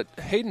think about it,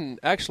 Hayden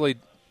actually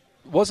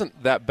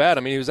wasn't that bad.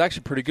 I mean, he was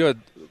actually pretty good.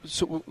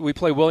 So we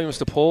play Williams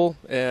to pull,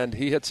 and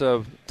he hits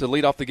to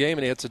lead off the game,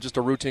 and he hits just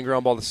a routine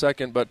ground ball to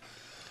second. But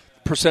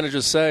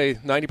percentages say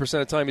 90% of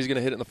the time he's going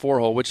to hit it in the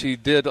 4-hole, which he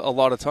did a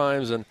lot of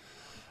times.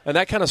 And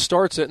that kind of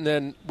starts it, and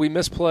then we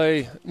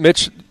misplay.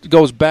 Mitch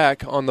goes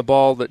back on the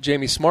ball that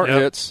Jamie Smart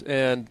hits,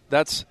 and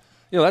that's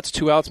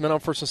 2 outs, men on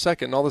first and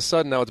second. And all of a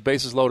sudden now it's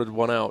bases loaded,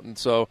 1 out. And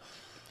so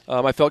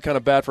I felt kind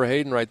of bad for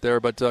Hayden right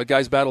there. But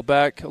guys battled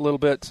back a little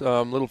bit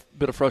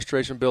of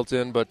frustration built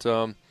in. But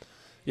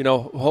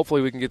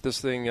hopefully we can get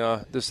this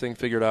thing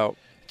figured out.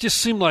 It just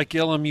seemed like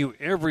LMU,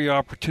 every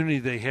opportunity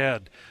they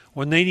had,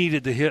 when they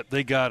needed to hit,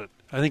 they got it.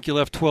 I think you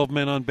left 12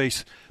 men on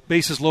base.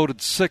 Bases loaded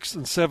 6th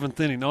and 7th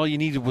inning. All you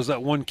needed was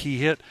that one key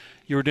hit.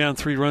 You were down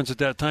 3 runs at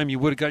that time. You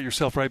would have got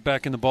yourself right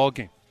back in the ball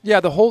game.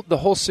 Yeah, the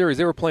whole series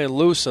they were playing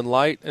loose and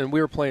light, and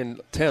we were playing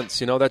tense.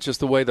 That's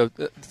just the way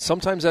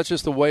sometimes that's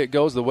just the way it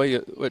goes, the way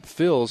it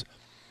feels.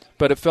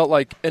 But it felt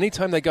like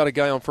anytime they got a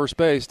guy on first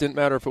base, didn't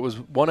matter if it was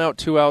 1 out,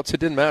 2 outs, it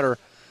didn't matter.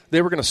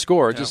 They were going to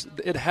score. Yeah.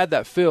 It had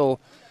that feel.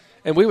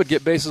 And we would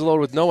get bases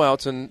loaded with no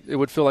outs, and it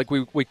would feel like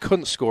we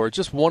couldn't score.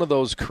 Just one of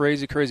those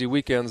crazy, crazy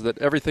weekends that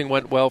everything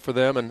went well for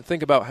them. And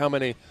think about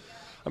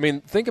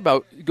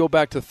go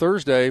back to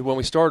Thursday when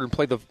we started and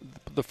played the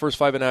first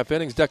 5.5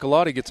 innings.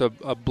 Decalotti gets a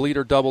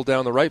bleeder double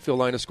down the right field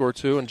line to score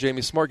 2, and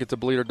Jamie Smart gets a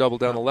bleeder double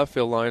down the left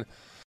field line.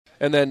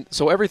 And then,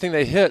 so everything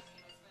they hit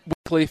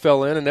weakly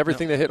fell in, and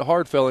everything they hit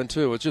hard fell in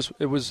too.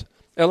 It was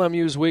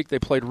LMU's week. They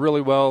played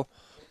really well.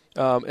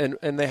 And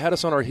they had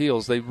us on our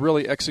heels. They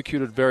really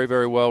executed very,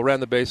 very well, ran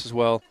the bases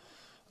well,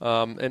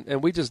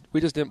 and we just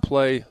didn't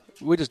play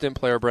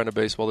our brand of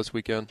baseball this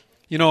weekend.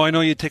 I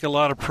know you take a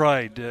lot of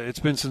pride.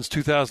 It's been since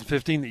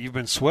 2015 that you've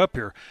been swept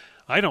here.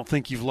 I don't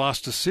think you've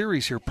lost a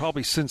series here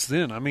probably since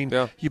then. I mean,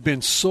 You've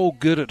been so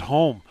good at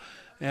home.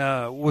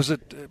 Was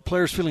it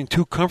players feeling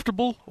too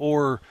comfortable,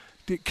 or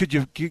could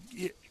you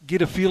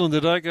get a feeling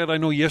that I got? I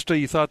know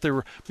yesterday you thought they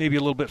were maybe a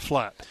little bit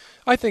flat.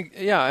 I think,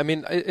 I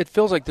mean, it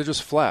feels like they're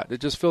just flat. It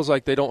just feels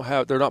like they're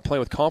not playing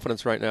with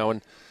confidence right now.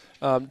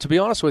 And to be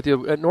honest with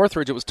you, at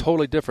Northridge it was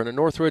totally different. At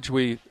Northridge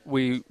we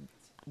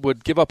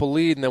would give up a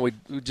lead and then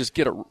we'd just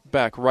get it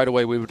back right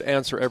away. We would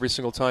answer every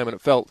single time, and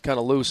it felt kind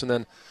of loose. And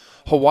then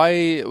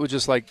Hawaii, it was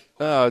just like,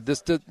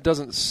 this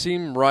doesn't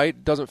seem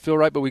right, doesn't feel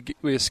right, but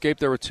we escaped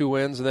there with 2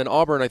 wins. And then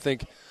Auburn, I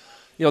think,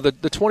 the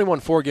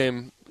 21-4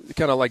 game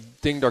kind of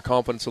like dinged our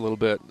confidence a little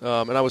bit,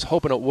 and I was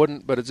hoping it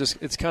wouldn't, but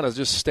it's kind of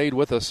just stayed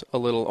with us a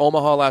little.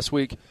 Omaha last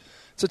week,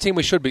 it's a team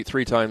we should beat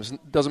 3 times.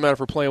 Doesn't matter if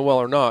we're playing well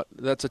or not.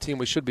 That's a team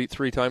we should beat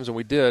 3 times, and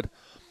we did.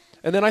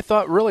 And then I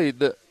thought really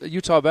the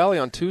Utah Valley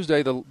on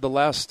Tuesday, the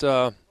last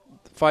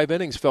 5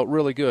 innings felt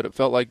really good. It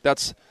felt like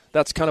that's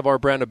kind of our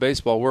brand of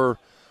baseball.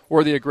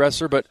 We're the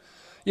aggressor, but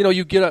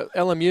you get a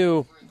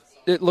LMU.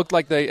 It looked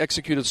like they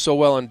executed so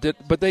well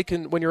but they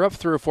can, when you're up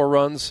 3 or 4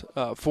 runs,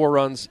 4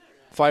 runs.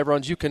 5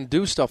 runs, you can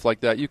do stuff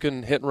like that. You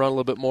can hit and run a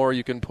little bit more.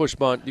 You can push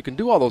bunt. You can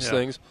do all those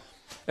things.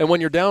 And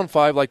when you're down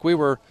 5, like we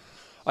were,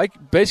 I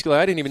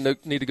didn't even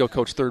need to go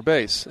coach third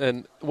base.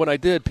 And when I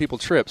did, people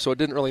tripped, so it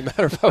didn't really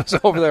matter if I was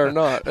over there or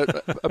not,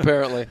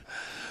 apparently.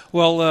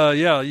 Well,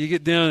 you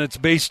get down, it's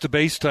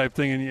base-to-base type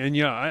thing,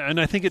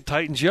 and I think it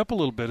tightens you up a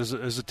little bit as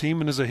a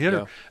team and as a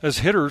hitter, as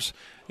hitters.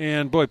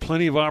 And, boy,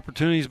 plenty of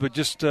opportunities, but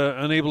just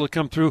unable to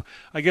come through.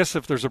 I guess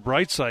if there's a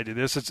bright side to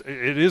this, it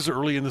is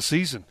early in the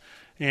season.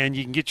 And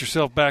you can get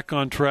yourself back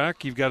on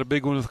track. You've got a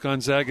big one with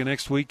Gonzaga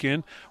next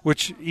weekend,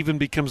 which even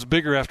becomes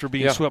bigger after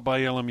being swept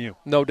by LMU.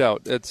 No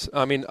doubt.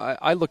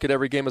 I look at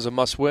every game as a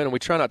must-win, and we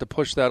try not to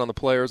push that on the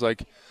players.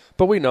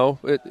 But we know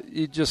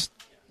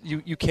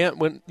you can't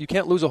win. You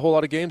can't lose a whole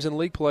lot of games in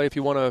league play if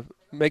you want to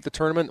make the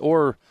tournament,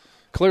 or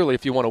clearly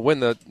if you want to win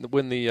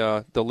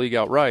the league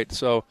outright.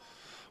 So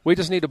we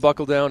just need to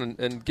buckle down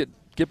and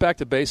get back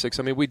to basics.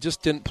 I mean, we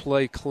just didn't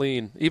play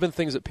clean. Even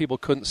things that people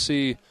couldn't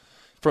see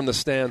from the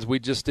stands, we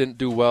just didn't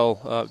do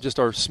well. Just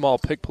our small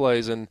pick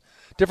plays and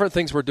different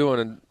things we're doing,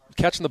 and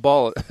catching the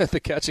ball at the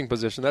catching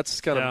position. That's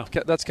kind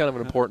of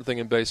an important thing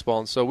in baseball,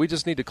 and so we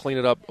just need to clean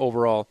it up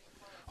overall.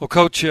 Well,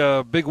 Coach,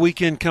 big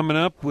weekend coming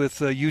up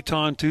with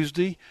Utah on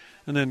Tuesday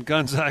and then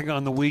Gonzaga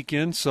on the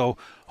weekend. So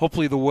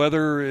hopefully the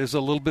weather is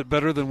a little bit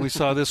better than we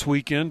saw this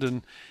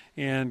weekend,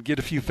 and get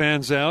a few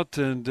fans out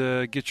and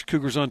get your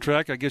Cougars on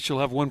track. I guess you'll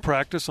have one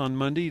practice on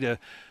Monday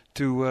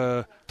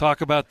to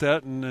talk about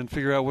that and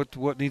figure out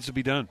what needs to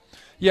be done.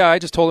 Yeah, I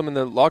just told him in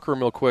the locker room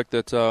real quick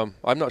that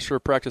I'm not sure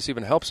practice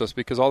even helps us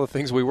because all the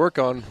things we work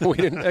on we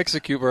didn't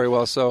execute very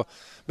well. So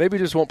maybe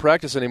just won't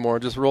practice anymore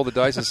and just roll the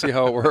dice and see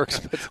how it works.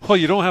 But, well,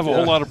 you don't have a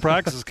whole lot of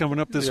practices coming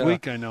up this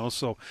week, I know.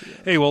 So,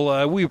 hey,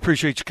 well, we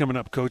appreciate you coming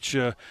up, Coach.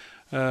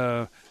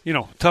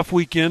 Tough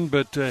weekend,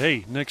 but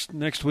hey,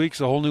 next week's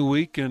a whole new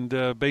week,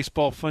 and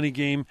baseball, funny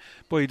game.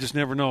 Boy, you just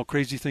never know.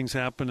 Crazy things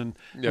happen, and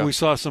we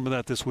saw some of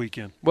that this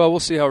weekend. Well,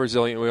 we'll see how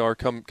resilient we are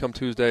come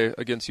Tuesday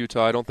against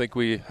Utah. I don't think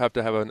we have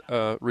to have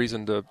a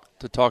reason to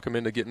talk them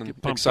into getting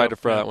excited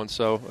for that one.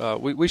 So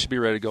we should be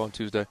ready to go on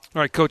Tuesday.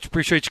 All right, Coach,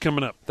 appreciate you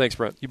coming up. Thanks,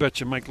 Brent. You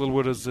betcha. Mike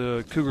Littlewood as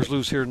the Cougars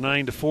lose here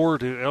 9-4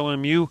 to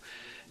LMU.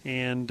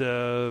 And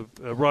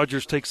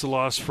Rogers takes the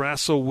loss.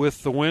 Frasso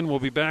with the win. We'll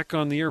be back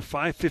on the air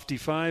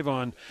 5:55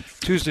 on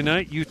Tuesday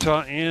night,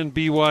 Utah and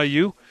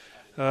BYU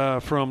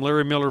from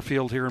Larry Miller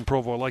Field here in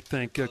Provo. I'd like to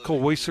thank Cole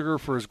Weisiger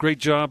for his great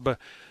job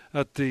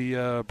at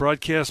the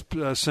broadcast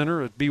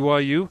center at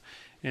BYU,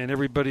 and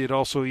everybody at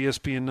also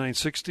ESPN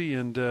 960.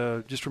 And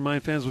just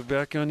remind fans we'll be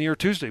back on the air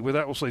Tuesday. With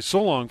that, we'll say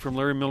so long from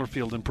Larry Miller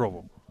Field in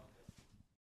Provo.